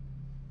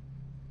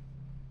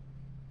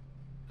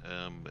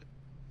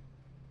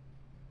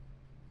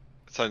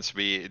 Since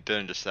we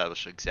didn't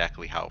establish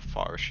exactly how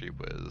far she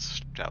was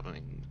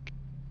traveling,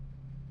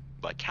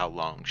 like how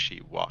long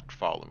she walked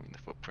following the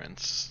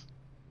footprints.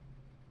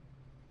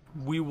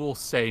 We will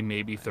say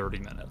maybe 30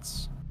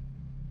 minutes.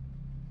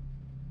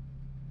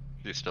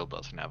 She still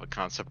doesn't have a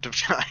concept of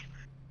time.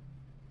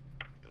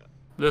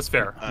 That's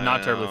fair.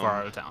 Not terribly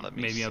far out of town. Let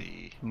me Maybe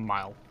see. a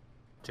mile,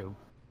 two.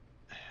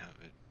 I have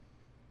it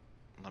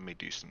let me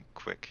do some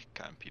quick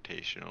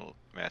computational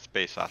math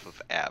based off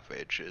of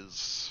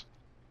averages.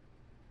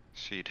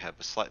 She'd have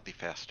a slightly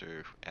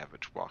faster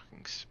average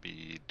walking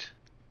speed.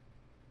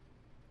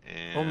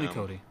 Only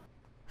Cody.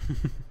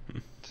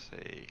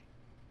 Say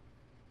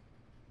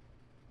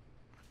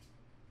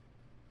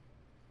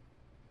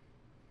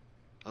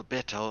a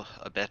bit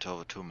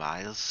over 2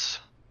 miles.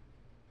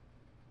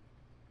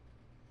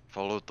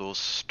 Followed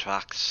those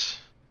tracks,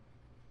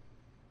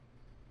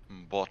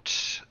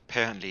 but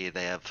apparently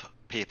they have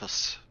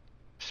papers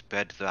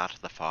spread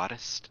throughout the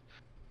forest.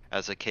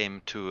 As I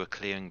came to a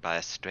clearing by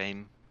a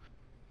stream,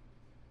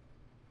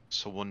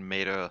 someone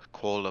made a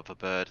call of a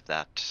bird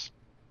that's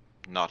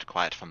not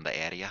quite from the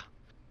area,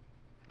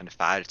 and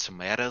fired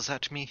some arrows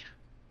at me.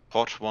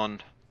 Caught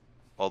one,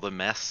 all the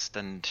missed,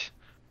 and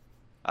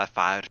I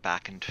fired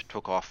back and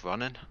took off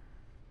running.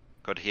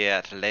 Could hear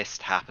at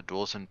least half a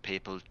dozen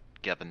people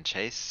giving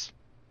chase.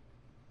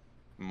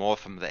 More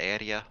from the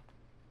area.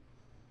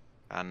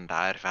 And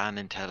I ran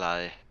until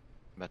I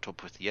met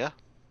up with you.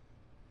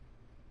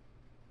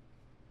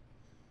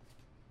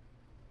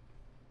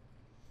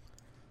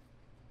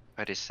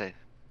 Pretty safe.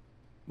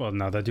 Well,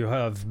 now that you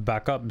have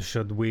backup,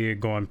 should we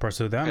go and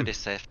pursue them? Pretty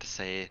safe to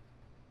say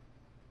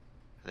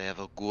they have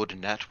a good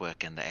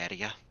network in the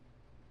area.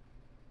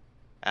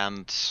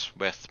 And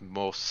with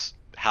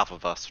half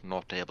of us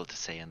not able to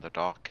see in the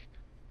dark,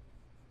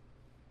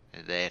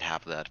 they'd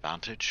have the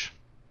advantage.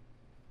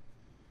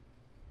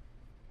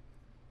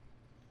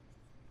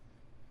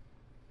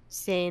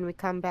 Saying we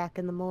come back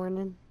in the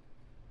morning.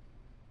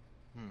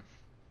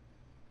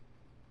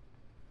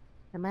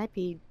 It might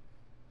be...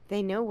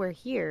 They know we're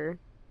here.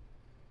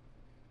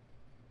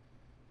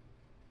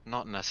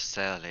 Not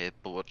necessarily,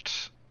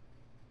 but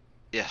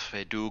if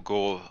we do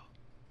go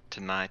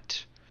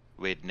tonight,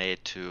 we'd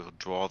need to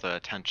draw their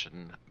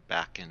attention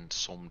back in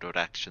some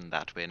direction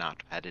that we're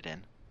not headed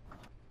in.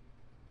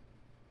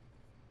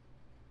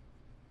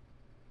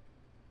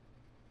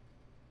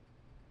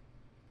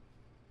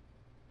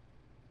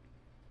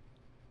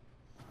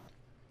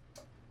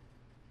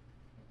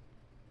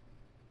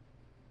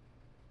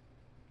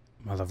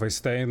 Well, if we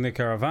stay in the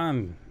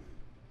caravan,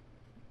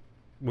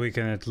 we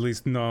can at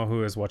least know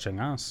who is watching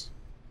us.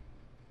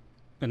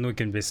 And we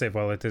can be safe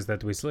while it is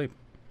that we sleep.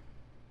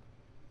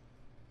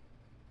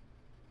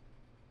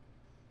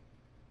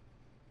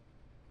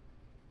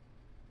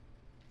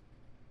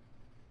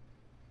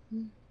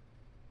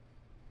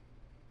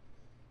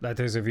 That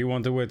is, if you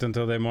want to wait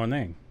until the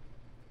morning.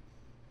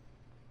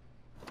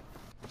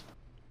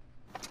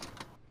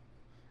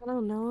 I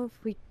don't know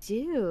if we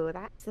do.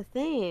 That's the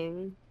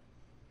thing.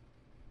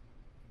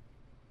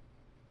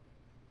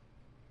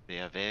 They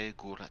are very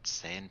good at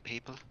seeing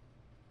people.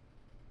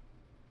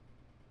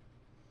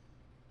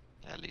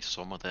 At least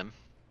some of them.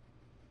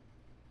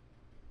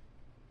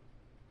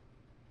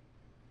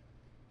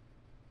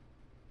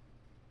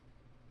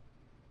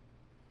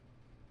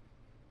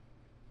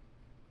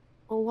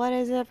 Well, what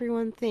does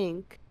everyone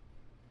think?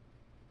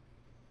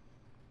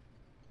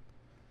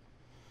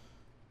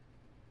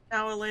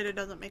 Hour later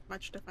doesn't make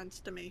much difference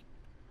to me.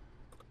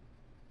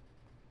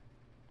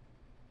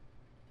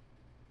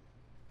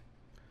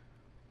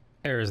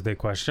 Here's the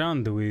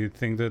question. Do we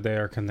think that they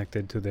are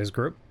connected to this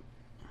group?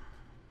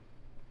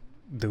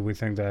 Do we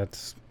think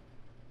that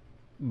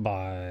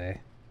by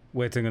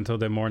waiting until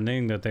the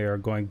morning that they are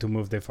going to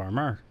move the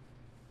farmer?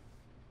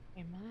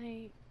 They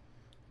might.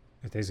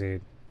 It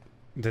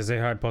is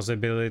a high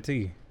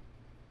possibility.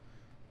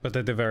 But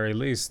at the very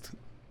least,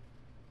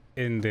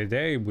 in the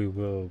day, we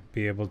will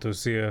be able to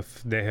see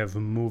if they have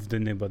moved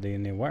anybody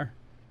anywhere.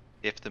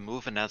 If they're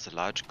moving as a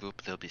large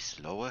group, they'll be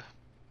slower.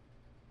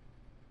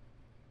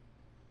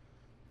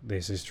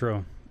 This is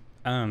true.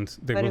 And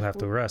they But will if have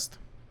to rest.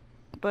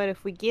 But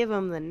if we give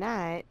them the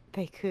night,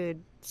 they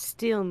could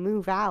still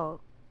move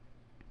out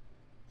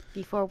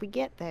before we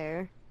get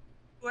there.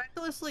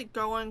 Recklessly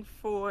going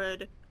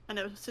forward in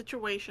a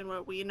situation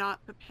where we're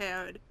not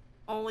prepared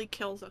only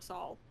kills us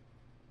all.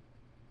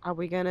 Are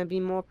we gonna be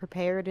more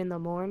prepared in the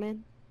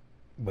morning?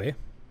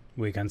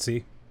 We can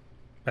see.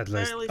 At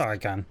least I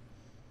can.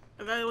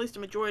 At very least, a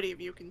majority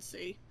of you can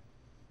see.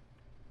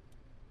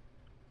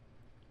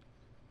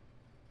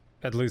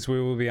 At least we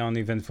will be on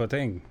even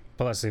footing.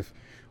 Plus, if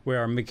we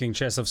are making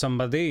chess of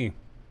somebody,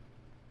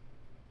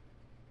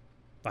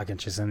 I can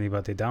chase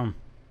anybody down.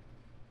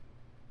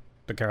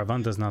 The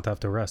caravan does not have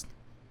to rest.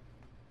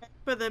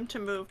 For them to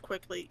move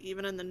quickly,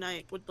 even in the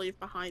night, would leave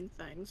behind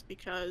things,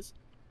 because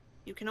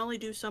you can only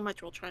do so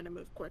much while trying to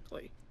move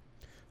quickly.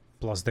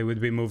 Plus, they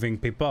would be moving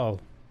people.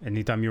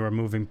 Anytime you are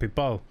moving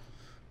people,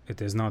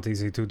 it is not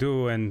easy to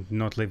do and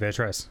not leave a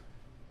trace.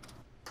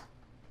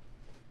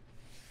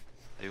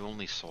 They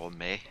only saw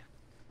me,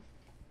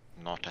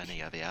 not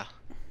any of you.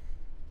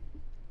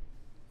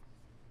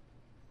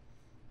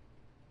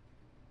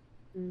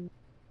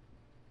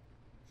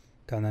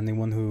 Can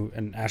anyone who...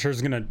 And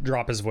Asher's gonna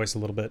drop his voice a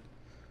little bit.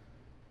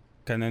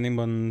 Can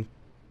anyone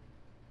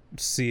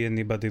see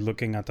anybody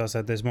looking at us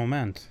at this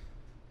moment?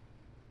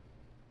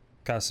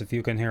 Cass, if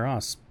you can hear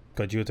us,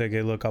 could you take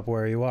a look up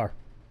where you are?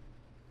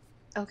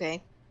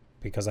 Okay.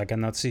 because I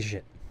cannot see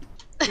shit.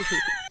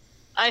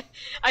 I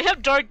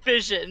have dark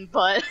vision,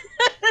 but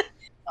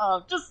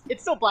just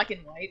it's still black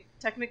and white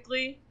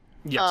technically.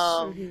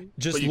 Yes.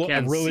 Just But you look,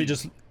 can really, see.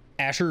 just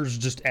Asher's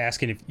just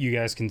asking if you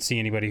guys can see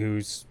anybody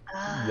who's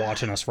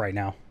watching us right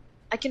now.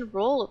 I can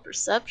roll a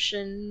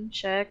perception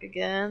check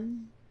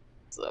again.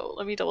 So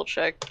let me double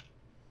check.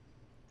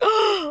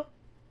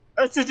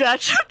 That's a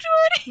natural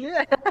 20.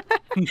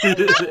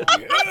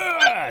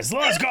 Yes,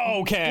 let's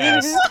go,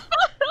 Cass.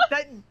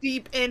 That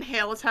deep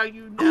inhale is how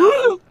you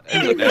know.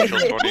 It's a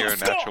natural 20 or a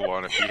Let's go. natural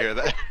 1 if you hear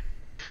that.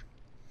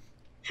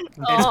 It's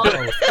Oh. both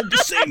at the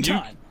same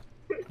time.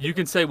 You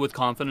can say with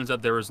confidence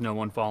that there is no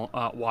one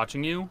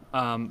watching you.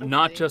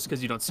 Not just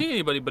because you don't see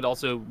anybody, but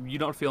also you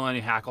don't feel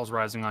any hackles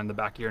rising on the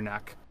back of your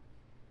neck.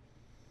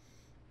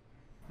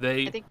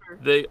 I think we're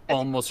They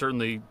almost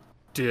certainly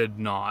did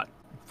not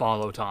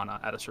follow Tana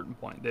at a certain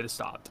point. They just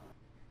stopped.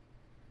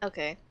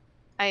 okay.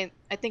 I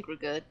think we're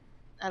good.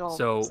 I don't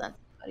So- sense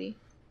anybody.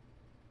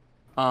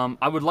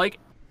 I would like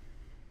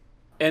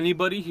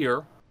anybody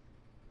here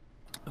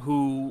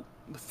who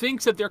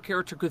thinks that their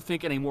character could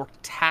think in a more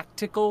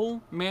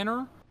tactical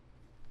manner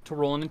to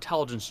roll an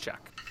intelligence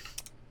check.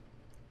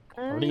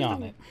 Already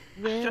on it.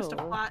 Just a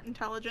flat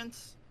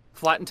intelligence.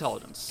 Flat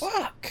intelligence.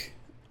 Fuck.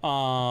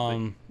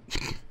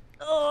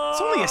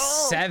 It's only a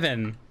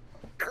 7.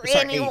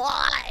 Granny, 8.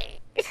 why?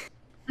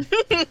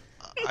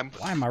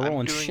 Why am I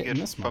rolling doing shit it in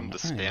this from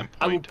moment? the I am.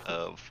 standpoint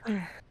of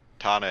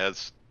Tana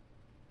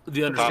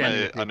The understanding. Tana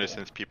of people.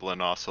 understands people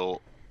and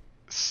also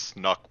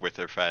snuck with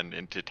her friend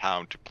into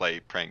town to play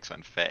pranks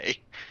on Faye.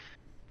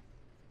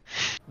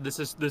 This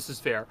is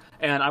fair,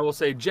 and I will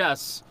say,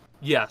 Jess,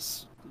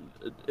 yes,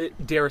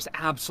 Darius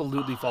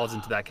absolutely falls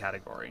into that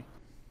category.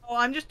 Oh,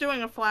 I'm just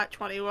doing a flat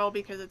 20 roll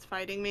because it's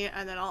fighting me,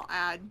 and then I'll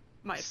add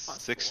my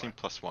plus 16 4.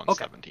 plus 1,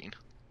 Okay. 17.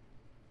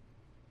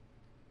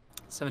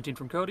 17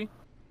 from Cody.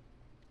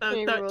 So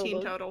Okay, 13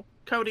 roll. total.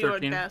 Cody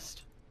 13. or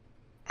best.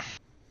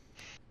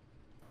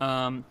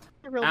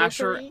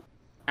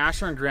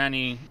 Asher and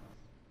Granny.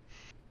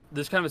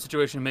 This kind of a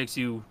situation makes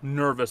you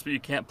nervous, but you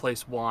can't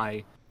place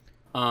why.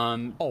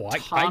 Oh, I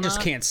just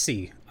Tana- can't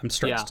see. I'm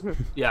stressed.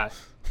 Yeah.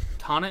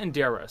 Tana and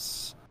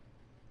Darius.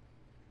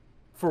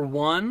 For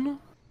one,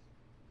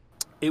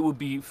 it would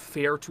be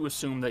fair to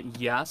assume that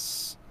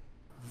yes,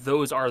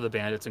 those are the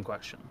bandits in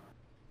question.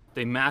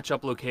 They match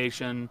up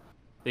location,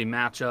 they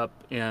match up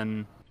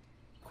in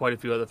quite a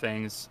few other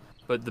things,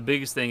 but the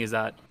biggest thing is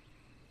that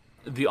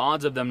the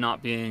odds of them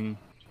not being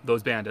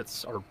those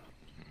bandits are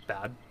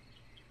bad,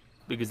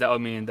 because that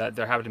would mean that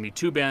there happen to be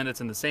two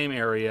bandits in the same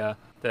area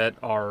that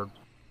are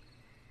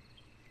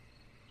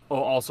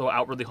also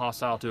outwardly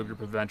hostile to a group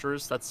of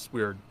adventurers. That's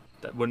weird.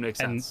 That wouldn't make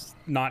And sense.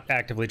 not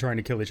actively trying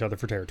to kill each other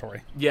for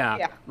territory.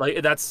 Yeah,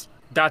 like that's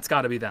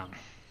got to be them.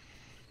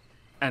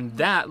 And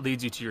that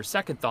leads you to your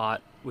second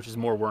thought, which is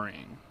more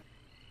worrying.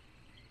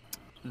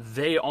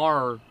 They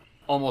are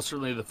almost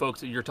certainly the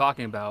folks that you're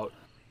talking about,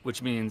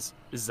 which means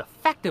this is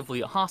effectively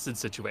a hostage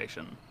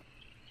situation.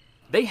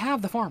 They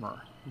have the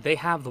farmer, they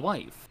have the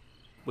wife,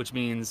 which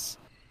means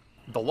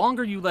the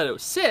longer you let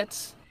it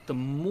sit, the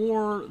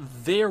more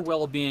their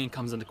well-being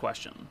comes into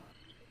question.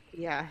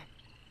 Yeah.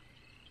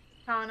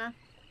 Tana,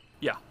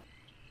 Yeah.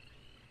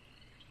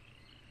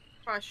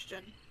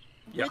 question.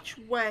 Yeah. Which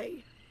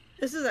way?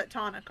 This is at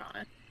Tana,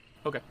 Connor.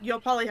 Okay. You'll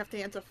probably have to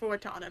answer for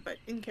Tana, but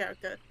in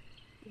character.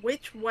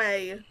 Which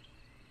way?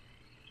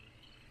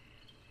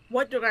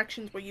 What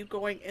directions were you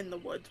going in the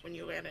woods when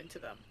you ran into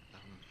them?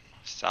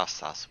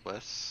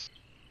 South-southwest.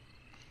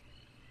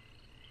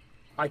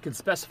 I can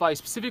specify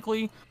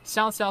specifically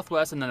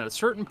south-southwest, and then at a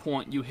certain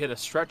point you hit a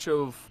stretch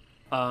of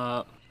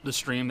the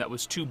stream that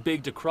was too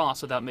big to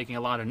cross without making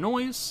a lot of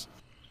noise,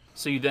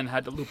 so you then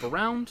had to loop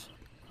around,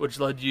 which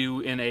led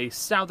you in a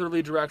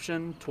southerly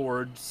direction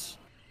towards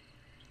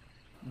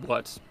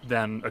what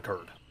then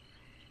occurred.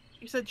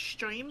 You said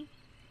stream?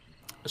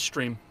 A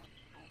stream.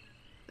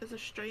 There's a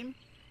stream?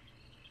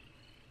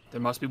 There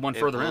must be one It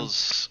further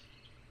was,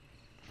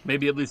 in.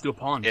 Maybe at least to a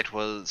pond.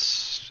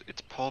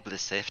 it's probably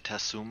safe to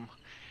assume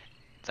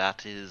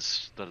that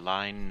is the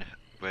line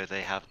where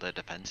they have their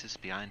defenses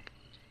behind.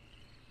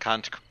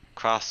 Can't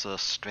cross a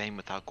stream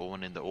without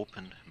going in the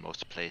open in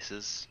most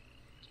places.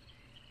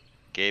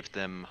 Gave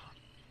them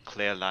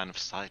clear line of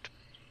sight,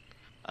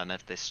 and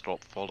if they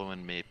stopped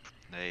following me,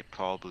 they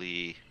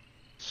probably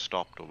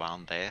stopped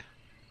around there.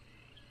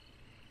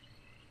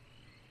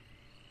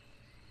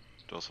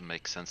 Doesn't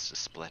make sense to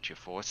split your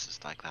forces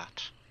like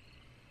that.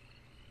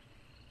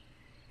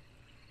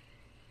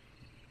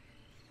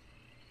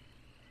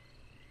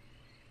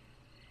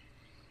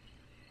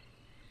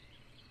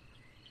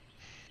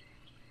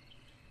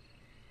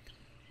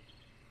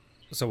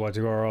 So what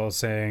you are all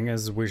saying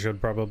is we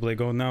should probably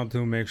go now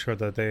to make sure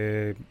that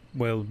they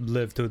will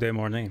live to their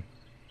morning.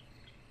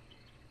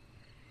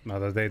 Now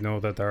that they know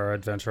that there are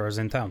adventurers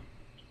in town.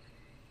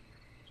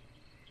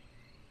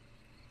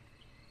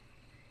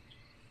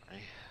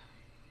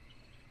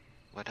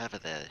 Whatever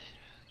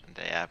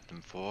they have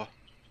them for,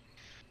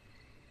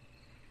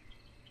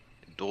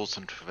 it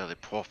doesn't really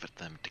profit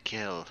them to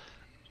kill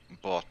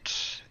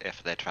but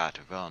if they try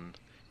to run,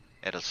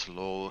 it'll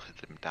slow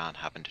them down,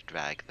 having to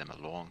drag them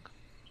along.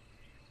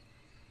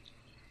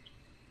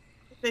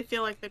 If they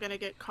feel like they're gonna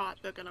get caught,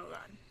 they're gonna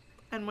run.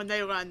 And when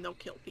they run, they'll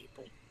kill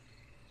people.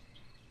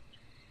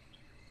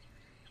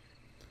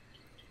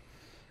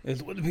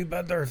 It would be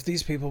better if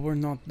these people were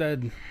not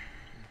dead.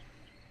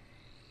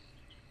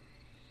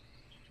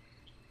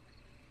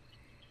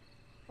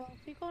 Well,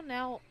 if we go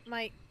now,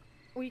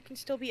 we can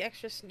still be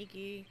extra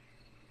sneaky.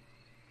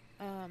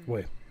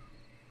 Wait.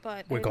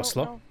 But We I go don't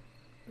slow? know-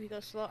 We go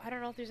slow. I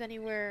don't know if there's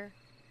anywhere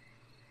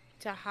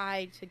to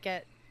hide to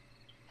get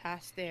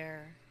past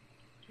there.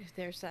 If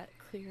there's that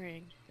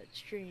clearing, that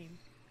stream,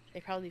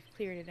 they probably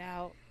cleared it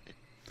out.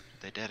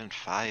 They didn't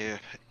fire.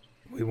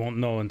 We won't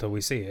know until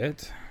we see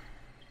it.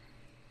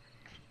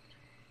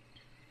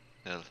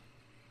 Well,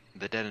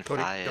 they didn't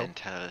Cody, fire go.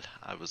 until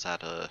I was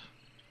at a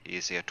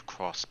easier to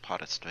cross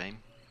part of stream.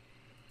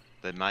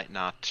 They might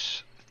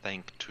not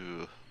think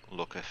to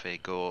look if they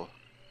go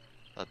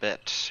a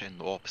bit in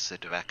the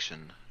opposite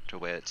direction to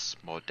where it's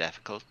more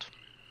difficult.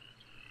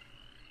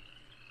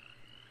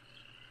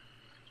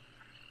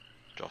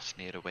 Just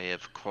need a way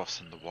of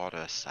crossing the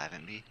water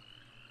silently.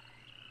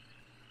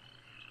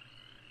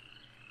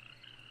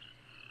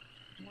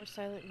 More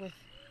silent with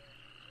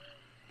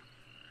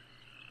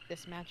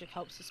this magic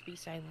helps us be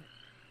silent.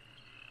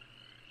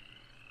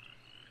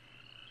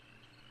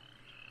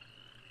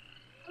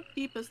 How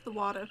deep is the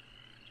water?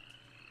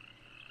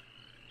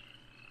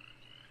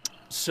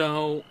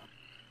 So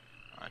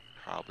I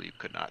probably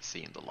could not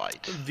see in the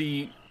light.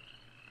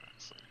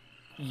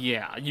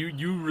 Yeah,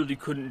 you really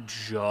couldn't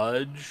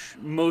judge,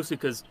 mostly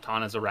because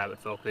Tana's a rabbit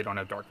folk, they don't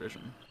have dark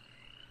vision.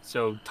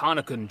 So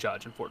Tana couldn't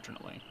judge,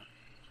 unfortunately.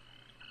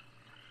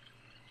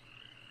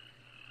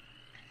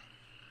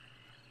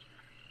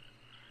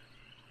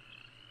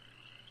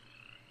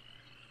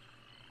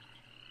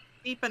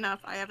 Deep enough,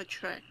 I have a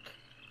trick.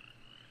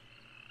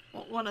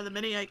 Well, one of the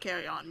many I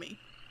carry on me.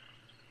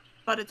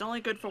 But it's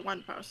only good for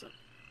one person.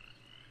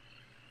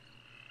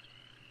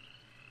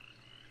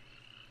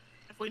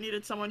 If we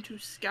needed someone to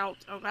scout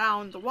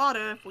around the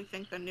water, if we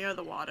think they're near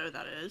the water,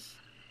 that is,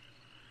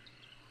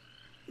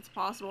 it's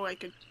possible I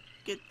could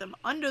get them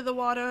under the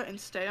water and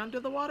stay under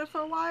the water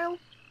for a while,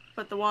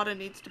 but the water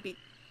needs to be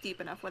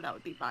deep enough where that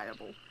would be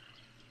viable.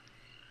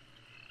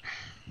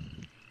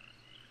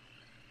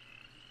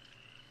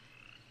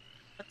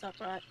 What's up,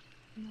 Rat?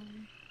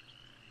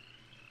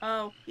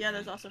 Oh, yeah,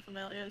 there's also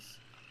familiars.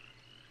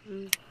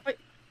 Wait.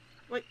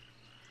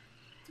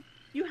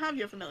 You have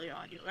your familiar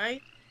on you,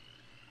 right?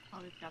 Oh,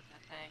 we've got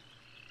that thing.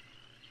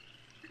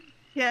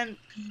 Can...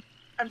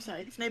 I'm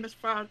sorry, his name is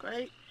Frog,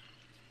 right?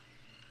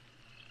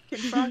 Can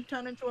Frog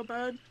turn into a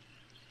bird?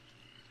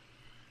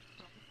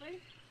 Probably.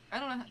 I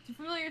don't know. Do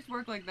familiars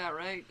work like that,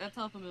 right? That's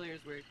how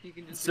familiars work. You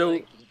can just So- be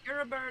like,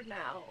 you're a bird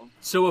now.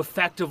 So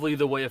effectively,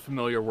 the way a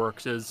familiar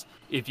works is,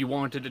 if you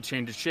wanted to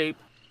change its shape,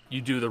 you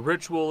do the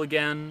ritual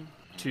again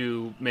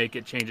to make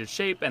it change its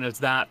shape, and it's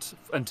that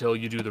until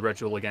you do the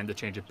ritual again to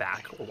change it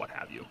back, or what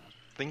have you.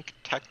 I think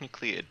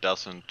technically it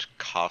doesn't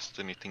cost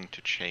anything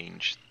to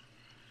change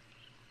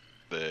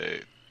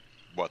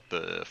what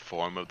the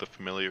form of the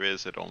familiar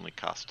is. It only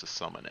costs to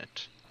summon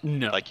it.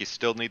 No. Like, you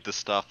still need the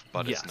stuff,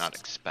 but it's not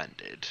Yes.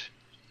 expended.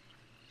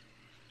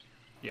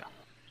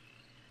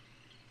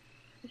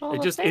 Well,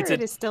 just- a it's a-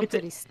 ferret is still it's a-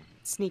 pretty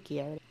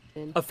sneaky, I would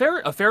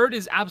imagine. A ferret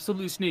is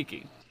absolutely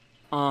sneaky.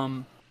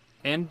 And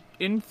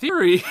in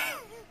theory,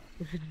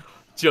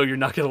 Joe, you're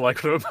not gonna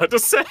like what I'm about to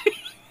say.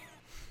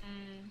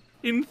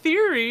 In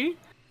theory,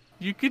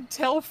 you could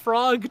tell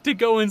Frog to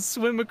go and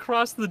swim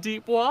across the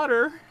deep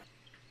water.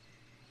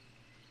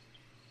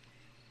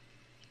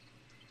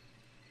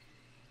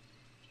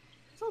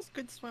 Those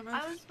good swimmers.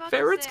 I was about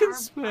Ferrets to say, can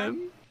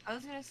swim. I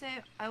was gonna say,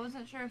 I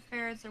wasn't sure if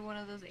ferrets are one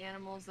of those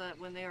animals that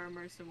when they are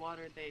immersed in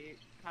water, they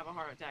have a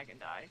heart attack and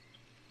die.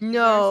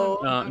 No.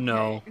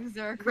 No. Is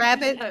there a creature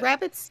Rabbits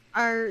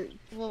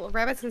that-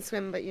 rabbits can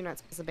swim, but you're not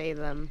supposed to bathe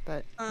them,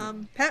 but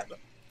Pet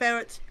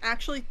ferrets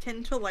actually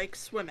tend to like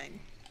swimming.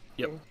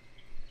 Yep.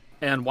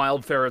 And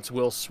wild ferrets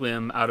will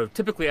swim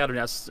typically out of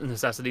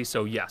necessity.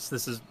 So yes,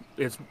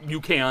 it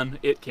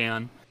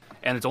can,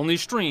 and it's only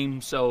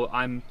stream. So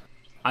I'm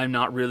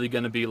not really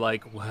gonna be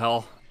like,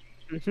 well,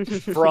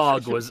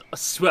 Frog was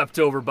swept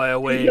over by a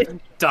wave,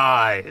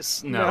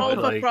 dies. No, All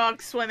the like,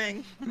 frogs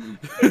swimming.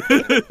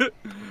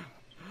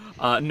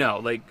 no,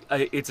 like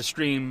it's a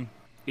stream.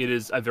 It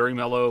is a very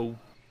mellow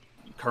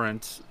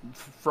current.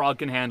 Frog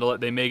can handle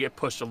it. They may get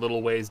pushed a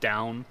little ways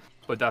down,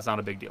 but that's not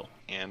a big deal.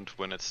 And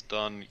when it's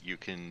done, you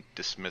can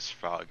dismiss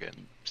Frog and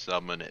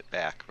summon it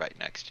back right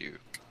next to you.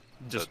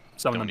 Just So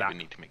summon don't them back. even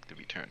need to make the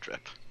return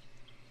trip.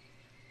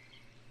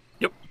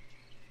 Yep.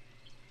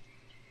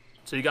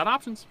 So you got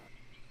options.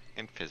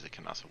 And Physic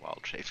can also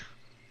wild shape.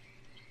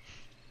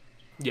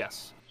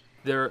 Yes.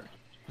 They're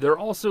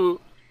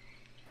also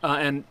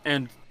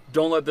and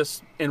don't let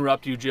this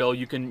interrupt you, Jill.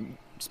 You can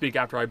speak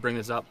after I bring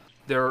this up.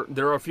 There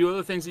are a few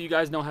other things that you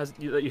guys know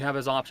that you have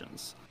as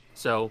options.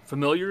 So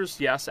familiars,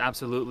 yes,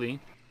 absolutely.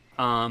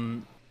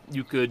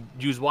 You could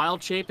use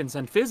Wild Shape and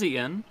send Fizzy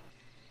in.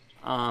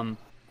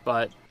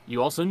 But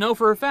you also know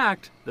for a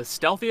fact the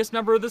stealthiest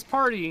member of this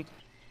party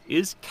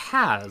is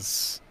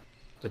Kaz.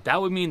 But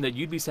that would mean that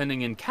you'd be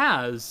sending in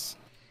Kaz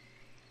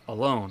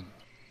alone.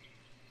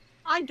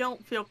 I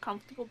don't feel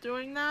comfortable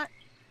doing that.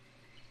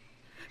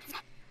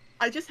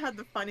 I just had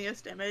the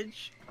funniest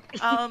image.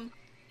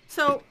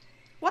 So,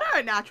 what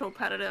are natural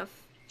predator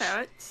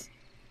ferrets?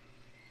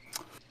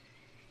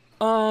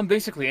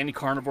 Basically any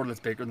carnivore that's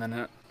bigger than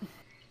it.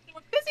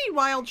 Fizzy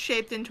wild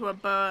shaped into a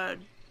bird.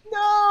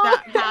 No!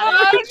 That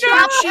had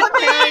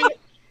it.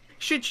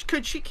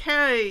 Could she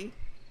carry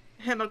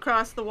him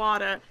across the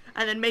water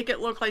and then make it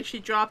look like she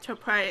dropped her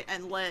prey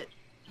and lit?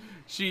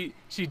 She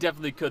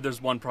definitely could.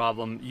 There's one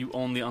problem. You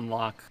only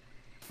unlock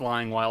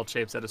flying wild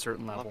shapes at a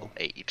certain level. Level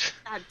 8.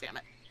 God damn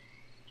it.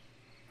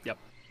 Yep.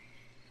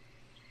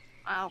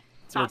 Wow.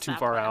 So we're too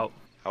far out.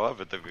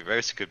 However, the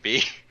reverse could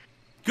be.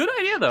 Good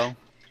idea, though.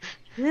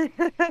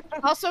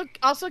 Also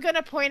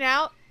gonna point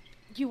out,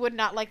 you would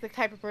not like the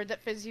type of bird that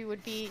Fizzy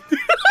would be.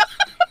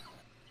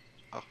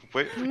 Oh,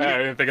 wait, I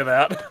didn't think of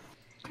that.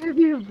 Could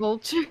be a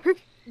vulture.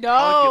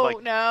 No,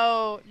 like-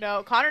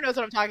 no. Connor knows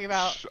what I'm talking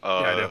about.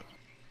 I do.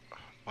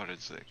 What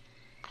is it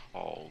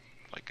called?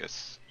 Like a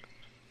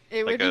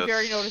It would like be a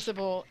very s-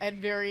 noticeable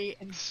and very.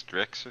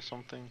 Strix or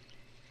something?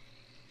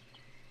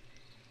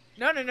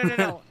 No. I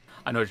know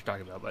what you're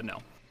talking about, but no.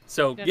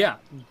 So, No. yeah.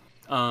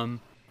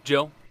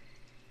 Jill,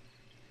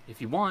 if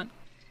you want,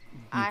 you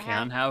I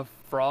can have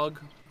Frog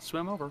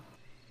swim over.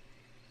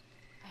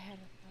 I had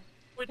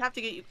a We'd have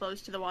to get you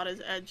close to the water's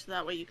edge so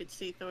that way you could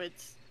see through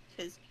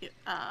his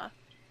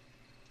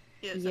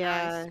ears and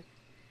eyes.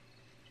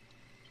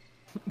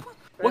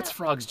 What's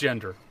Frog's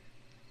gender?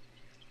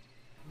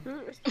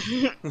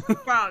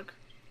 Frog.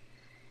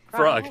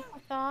 Frog. I have a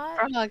thought.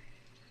 Frog.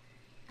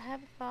 I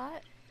have a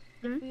thought.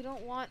 Hmm? If we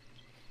don't want,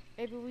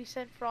 maybe we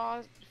send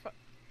Frog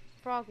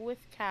with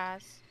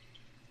Kaz,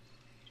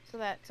 so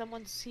that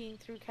someone's seeing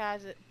through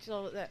Kaz,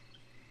 so that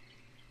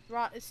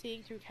Rot is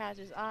seeing through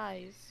Kaz's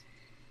eyes.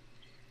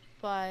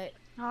 But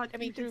Oh, I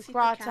mean, you can through see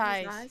Rot's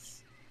Kaz's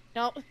eyes.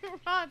 No,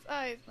 Rot's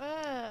eyes.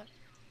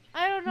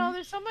 I don't know.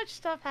 There's so much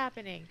stuff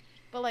happening,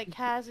 but like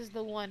Kaz is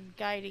the one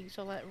guiding,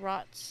 so that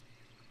Rot's.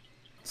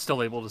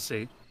 Still able to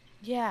see.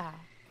 Yeah.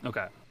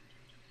 Okay.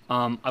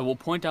 I will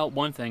point out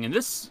one thing, and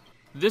this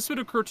would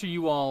occur to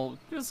you all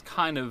just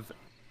kind of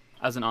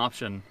as an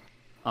option.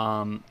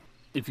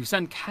 If you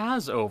send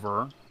Kaz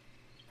over,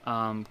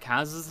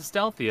 Kaz is the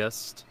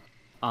stealthiest.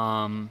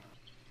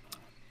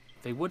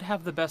 They would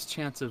have the best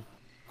chance of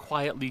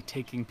quietly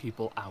taking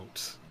people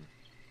out.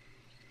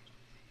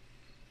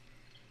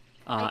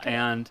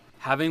 And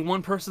having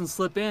one person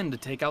slip in to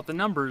take out the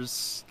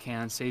numbers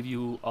can save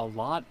you a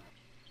lot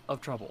of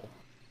trouble.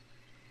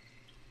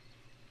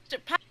 Does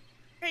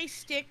Pray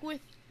stick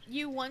with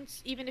you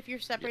once, even if you're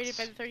separated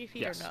by the 30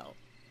 feet, Yes. or no?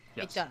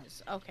 Yes. It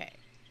does. Okay.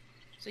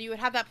 So you would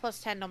have that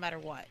plus 10 no matter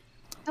what.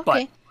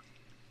 But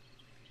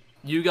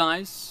you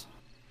guys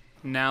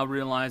now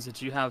realize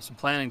that you have some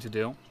planning to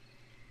do,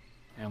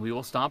 and we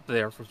will stop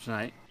there for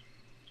tonight.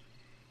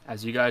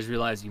 As you guys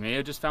realize, you may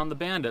have just found the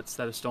bandits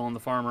that have stolen the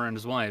farmer and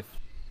his wife,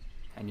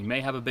 and you may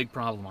have a big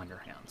problem on your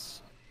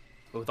hands.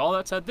 But with all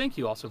that said, thank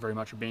you also very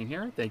much for being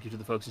here. Thank you to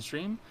the folks in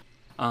stream.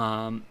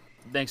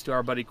 Thanks to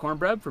our buddy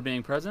Cornbread for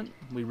being present.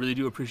 We really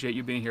do appreciate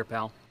you being here,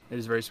 pal. It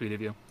is very sweet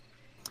of you.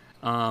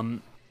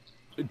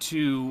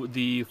 To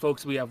the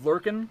folks we have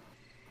lurking,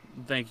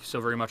 thank you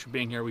so very much for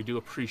being here. We do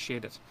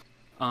appreciate it.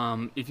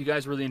 If you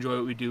guys really enjoy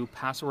what we do,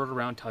 pass the word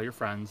around, tell your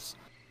friends.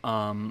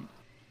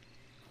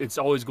 It's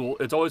always cool.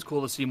 It's always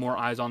cool to see more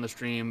eyes on the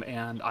stream,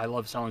 and I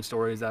love telling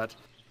stories that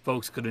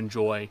folks could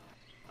enjoy.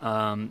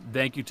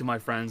 Thank you to my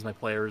friends, my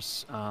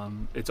players.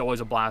 It's always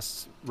a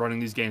blast running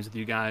these games with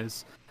you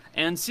guys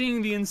and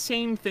seeing the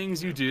insane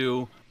things you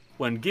do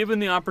when given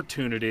the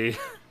opportunity,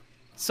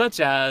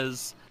 such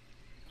as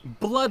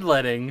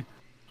bloodletting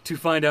to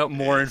find out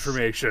more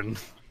information.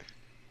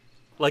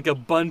 Like a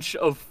bunch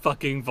of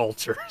fucking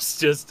vultures,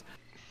 just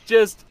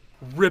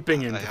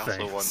ripping into I also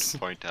things. want to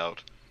point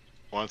out,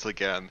 once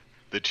again,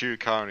 the two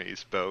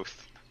carnies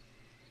both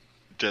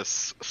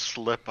just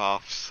slip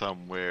off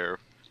somewhere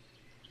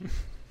And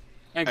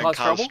and cause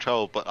trouble?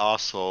 trouble, but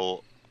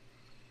also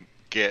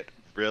get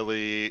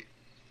really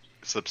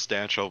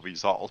substantial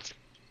results.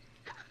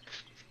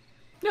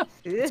 Yeah,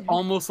 it's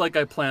almost like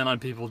I plan on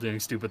people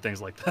doing stupid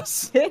things like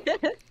this.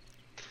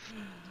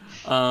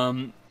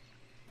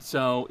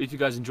 So if you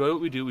guys enjoy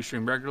what we do, we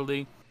stream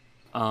regularly.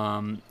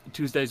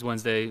 Tuesdays,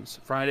 Wednesdays,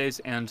 Fridays,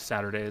 and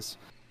Saturdays.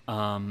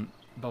 But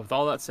with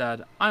all that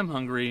said, I'm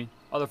hungry.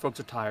 Other folks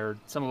are tired.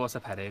 Some of us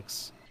have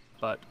headaches.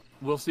 But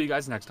we'll see you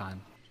guys next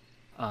time.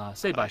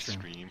 Say bye,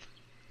 stream.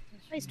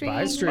 Bye, stream. Bye,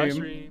 Bye, stream.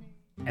 stream.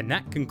 And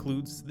that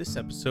concludes this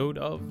episode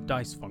of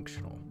Dice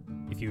Functional.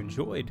 If you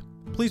enjoyed,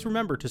 please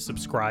remember to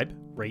subscribe,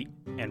 rate,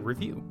 and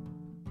review.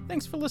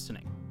 Thanks for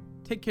listening.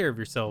 Take care of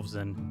yourselves,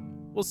 and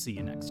we'll see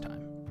you next time.